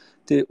 ਹਨਾ।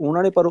 ਤੇ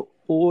ਉਹਨਾਂ ਨੇ ਪਰ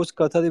ਉਸ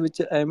ਕਥਾ ਦੇ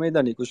ਵਿੱਚ ਐਵੇਂ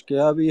ਦਾ ਨਹੀਂ ਕੁਝ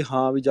ਕਿਹਾ ਵੀ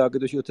ਹਾਂ ਵੀ ਜਾ ਕੇ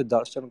ਤੁਸੀਂ ਉੱਥੇ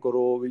ਦਰਸ਼ਨ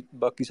ਕਰੋ, ਵੀ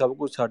ਬਾਕੀ ਸਭ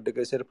ਕੁਝ ਛੱਡ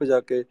ਕੇ ਸਿਰਫ ਜਾ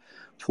ਕੇ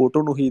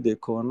ਫੋਟੋ ਨੂੰ ਹੀ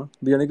ਦੇਖੋ, ਹਨਾ।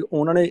 ਵੀ ਯਾਨੀ ਕਿ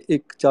ਉਹਨਾਂ ਨੇ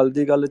ਇੱਕ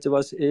ਚੱਲਦੀ ਗੱਲ 'ਚ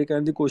ਬਸ ਇਹ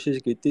ਕਹਿਣ ਦੀ ਕੋਸ਼ਿਸ਼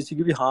ਕੀਤੀ ਸੀ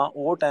ਵੀ ਹਾਂ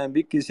ਉਹ ਟਾਈਮ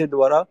ਵੀ ਕਿਸੇ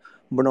ਦੁਆਰਾ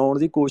ਬਣਾਉਣ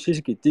ਦੀ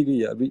ਕੋਸ਼ਿਸ਼ ਕੀਤੀ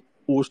ਗਈ ਆ ਵੀ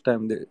ਉਸ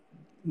ਟਾਈਮ ਦੇ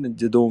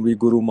ਜਦੋਂ ਵੀ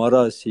ਗੁਰੂ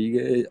ਮਹਾਰਾਜ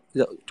ਸੀਗੇ,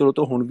 ਚਲੋ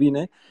ਤਾਂ ਹੁਣ ਵੀ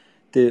ਨੇ,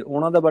 ਤੇ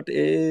ਉਹਨਾਂ ਦਾ ਬਟ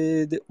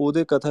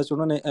ਉਹਦੇ ਕਥਾ 'ਚ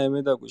ਉਹਨਾਂ ਨੇ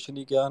ਐਵੇਂ ਦਾ ਕੁਝ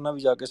ਨਹੀਂ ਕਿਹਾ ਨਾ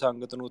ਵੀ ਜਾ ਕੇ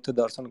ਸੰਗਤ ਨੂੰ ਉੱਥੇ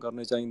ਦਰਸ਼ਨ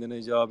ਕਰਨੇ ਚਾਹੀਦੇ ਨੇ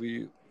ਜਾਂ ਵੀ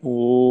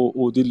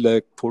ਉਹਦੀ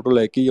ਫੋਟੋ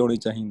ਲੈ ਕੇ ਹੀ ਆਉਣੀ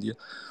ਚਾਹੀਦੀ ਆ।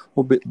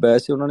 ਉਹ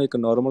ਵੈਸੇ ਉਹਨਾਂ ਨੇ ਇੱਕ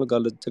ਨਾਰਮਲ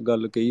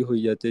ਗੱਲ ਕਹੀ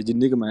ਹੋਈ ਹੈ, ਤੇ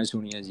ਜਿੰਨੀ ਕੁ ਮੈਂ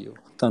ਸੁਣੀ ਹੈ ਜੀ ਉਹ।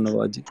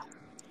 ਧੰਨਵਾਦ ਜੀ।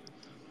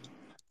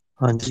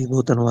 ਹਾਂਜੀ,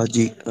 ਬਹੁਤ ਧੰਨਵਾਦ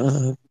ਜੀ।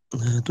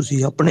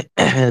 ਤੁਸੀਂ ਆਪਣੇ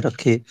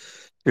ਰੱਖੇ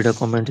ਜਿਹੜਾ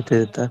ਕਮੈਂਟ ਇੱਥੇ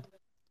ਦਿੱਤਾ,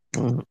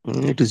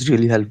 ਇਟ ਇਜ਼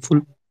ਰੀਅਲੀ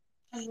ਹੈਲਪਫੁਲ।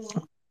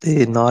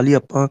 ਤੇ ਨਾਲ ਹੀ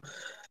ਆਪਾਂ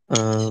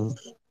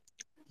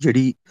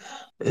ਜਿਹੜੀ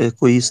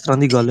ਕੋਈ ਇਸ ਤਰ੍ਹਾਂ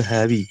ਦੀ ਗੱਲ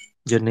ਹੈ ਵੀ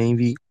ਜਾਂ ਨਹੀਂ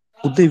ਵੀ,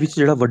 ਉਹਦੇ ਵਿੱਚ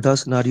ਜਿਹੜਾ ਵੱਡਾ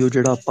ਸਿਨਾਰੀਓ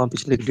ਜਿਹੜਾ ਆਪਾਂ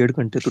ਪਿਛਲੇ 1.5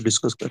 ਘੰਟੇ ਤੋਂ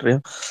ਡਿਸਕਸ ਕਰ ਰਹੇ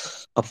ਹਾਂ,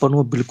 ਆਪਾਂ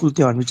ਨੂੰ ਬਿਲਕੁਲ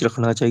ਧਿਆਨ ਵਿੱਚ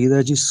ਰੱਖਣਾ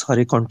ਚਾਹੀਦਾ ਜਿਸ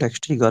ਸਾਰੇ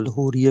ਕੰਟੈਕਸਟ ਦੀ ਗੱਲ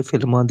ਹੋ ਰਹੀ ਹੈ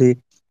ਫਿਲਮਾਂ ਦੇ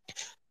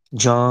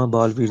ਜਾਂ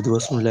ਬਾਲ ਵੀਰ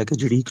ਦਿਵਸ ਨੂੰ ਲੈ ਕੇ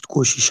ਜਿਹੜੀ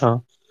ਕੋਸ਼ਿਸ਼ਾਂ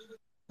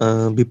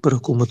ਵਿਪਰ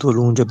ਹਕੂਮਤ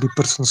ਵੱਲੋਂ ਜਾਂ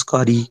ਵਿਪਰ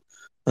ਸੰਸਕਾਰੀ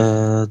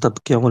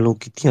ਤਬਕਿਆਂ ਵੱਲੋਂ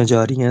ਕੀਤੀਆਂ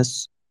ਜਾ ਰਹੀਆਂ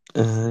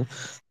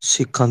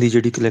ਸਿੱਖਾਂ ਦੀ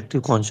ਜਿਹੜੀ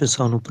ਕਲੈਕਟਿਵ ਕੌਨਸ਼ੀਅਸ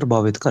ਆ ਉਹਨੂੰ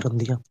ਪ੍ਰਭਾਵਿਤ ਕਰਨ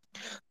ਦੀਆਂ,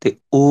 ਤੇ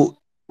ਉਹ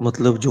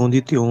ਮਤਲਬ ਜਿਉਂ ਦੀ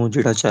ਤਿਉਂ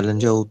ਜਿਹੜਾ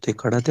ਚੈਲੰਜ ਆ ਉਹ ਉੱਥੇ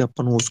ਖੜਾ, ਤੇ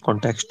ਆਪਾਂ ਨੂੰ ਉਸ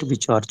ਕੰਟੈਕਸਟ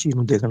ਵਿੱਚ ਹਰ ਚੀਜ਼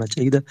ਨੂੰ ਦੇਖਣਾ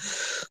ਚਾਹੀਦਾ।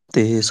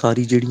 ਤੇ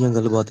ਸਾਰੀ ਜਿਹੜੀਆਂ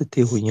ਗੱਲਬਾਤ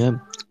ਇੱਥੇ ਹੋਈਆਂ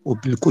ਉਹ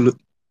ਬਿਲਕੁਲ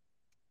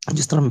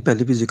ਜਿਸ ਤਰ੍ਹਾਂ ਮੈਂ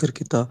ਪਹਿਲੇ ਵੀ ਜ਼ਿਕਰ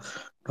ਕੀਤਾ,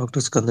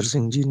 ਡਾਕਟਰ ਸਿਕੰਦਰ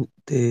ਸਿੰਘ ਜੀ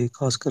ਤੇ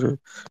ਖਾਸ ਕਰ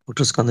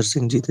ਡਾਕਟਰ ਸਿਕੰਦਰ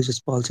ਸਿੰਘ ਜੀ ਤੇ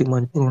ਜਸਪਾਲ ਸਿੰਘ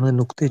ਮਾਨਪੁਰ ਉਹਨਾਂ ਦੇ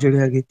ਨੁਕਤੇ ਜਿਹੜੇ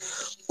ਹੈਗੇ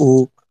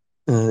ਉਹ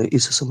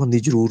ਇਸ ਸੰਬੰਧੀ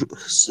ਜ਼ਰੂਰ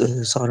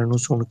ਸਾਰਿਆਂ ਨੂੰ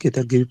ਸੁਣ ਕੇ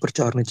ਤੇ ਅੱਗੇ ਵੀ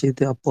ਪ੍ਰਚਾਰਨੇ ਚਾਹੀਦੇ,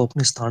 ਤੇ ਆਪੋ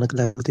ਆਪਣੇ ਸਥਾਨਕ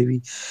ਲੈਵਲ ਤੇ ਵੀ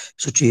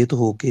ਸੁਚੇਤ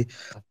ਹੋ ਕੇ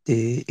ਤੇ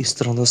ਇਸ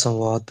ਤਰ੍ਹਾਂ ਦਾ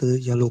ਸੰਵਾਦ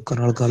ਜਾਂ ਲੋਕਾਂ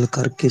ਨਾਲ ਗੱਲ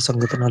ਕਰਕੇ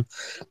ਸੰਗਤ ਨਾਲ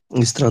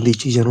ਇਸ ਤਰ੍ਹਾਂ ਦੀ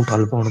ਚੀਜ਼ਾਂ ਨੂੰ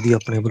ਠੱਲ ਪਾਉਣ ਦੀ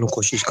ਆਪਣੇ ਵੱਲੋਂ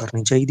ਕੋਸ਼ਿਸ਼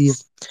ਕਰਨੀ ਚਾਹੀਦੀ ਹੈ।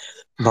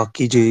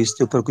 ਬਾਕੀ ਜੇ ਇਸ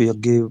ਦੇ ਉੱਪਰ ਕੋਈ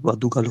ਅੱਗੇ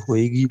ਵਾਧੂ ਗੱਲ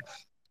ਹੋਏਗੀ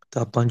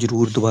ਤਾਂ ਆਪਾਂ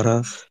ਜ਼ਰੂਰ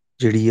ਦੁਬਾਰਾ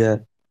ਜਿਹੜੀ ਹੈ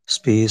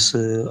ਸਪੇਸ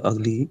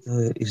ਅਗਲੀ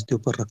ਇਸ ਦੇ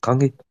ਉੱਪਰ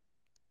ਰੱਖਾਂਗੇ।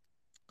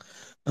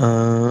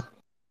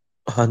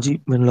 ਹਾਂਜੀ,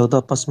 ਮੈਨੂੰ ਲੱਗਦਾ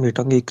ਆਪਾਂ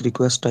ਸਮੇਟਾਂਗੇ। ਇੱਕ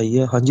ਰਿਕੁਐਸਟ ਆਈ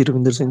ਹੈ। ਹਾਂਜੀ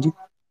ਰਵਿੰਦਰ ਸਿੰਘ ਜੀ,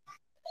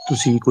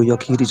 ਤੁਸੀਂ ਕੋਈ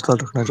ਅਖੀਰੀ ਗੱਲ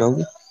ਰੱਖਣਾ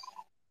ਚਾਹੋਗੇ?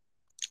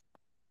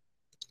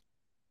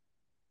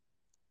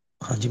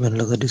 ਹਾਂਜੀ, ਮੈਨੂੰ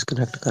ਲੱਗਦਾ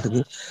ਡਿਸਕਨੈਕਟ ਕਰ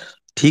ਗਏ।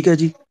 ਠੀਕ ਹੈ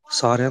ਜੀ,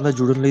 ਸਾਰਿਆਂ ਦਾ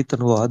ਜੁੜਨ ਲਈ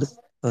ਧੰਨਵਾਦ।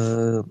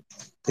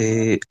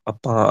 ਤੇ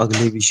ਆਪਾਂ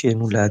ਅਗਲੇ ਵਿਸ਼ੇ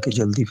ਨੂੰ ਲੈ ਕੇ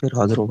ਜਲਦੀ ਫਿਰ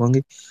ਹਾਜ਼ਰ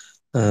ਹੋਵਾਂਗੇ।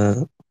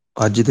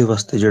 ਅੱਜ ਦੇ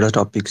ਵਾਸਤੇ ਜਿਹੜਾ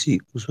ਟੌਪਿਕ ਸੀ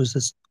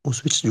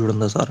ਉਸ ਵਿੱਚ ਜੁੜਨ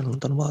ਦਾ ਸਾਰਿਆਂ ਨੂੰ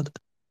ਧੰਨਵਾਦ।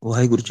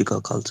 ਵਾਹਿਗੁਰੂ ਜੀ ਕਾ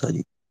ਖਾਲਸਾ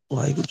ਜੀ,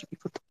 ਵਾਹਿਗੁਰੂ ਜੀ ਕੀ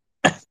ਫਤਿਹ।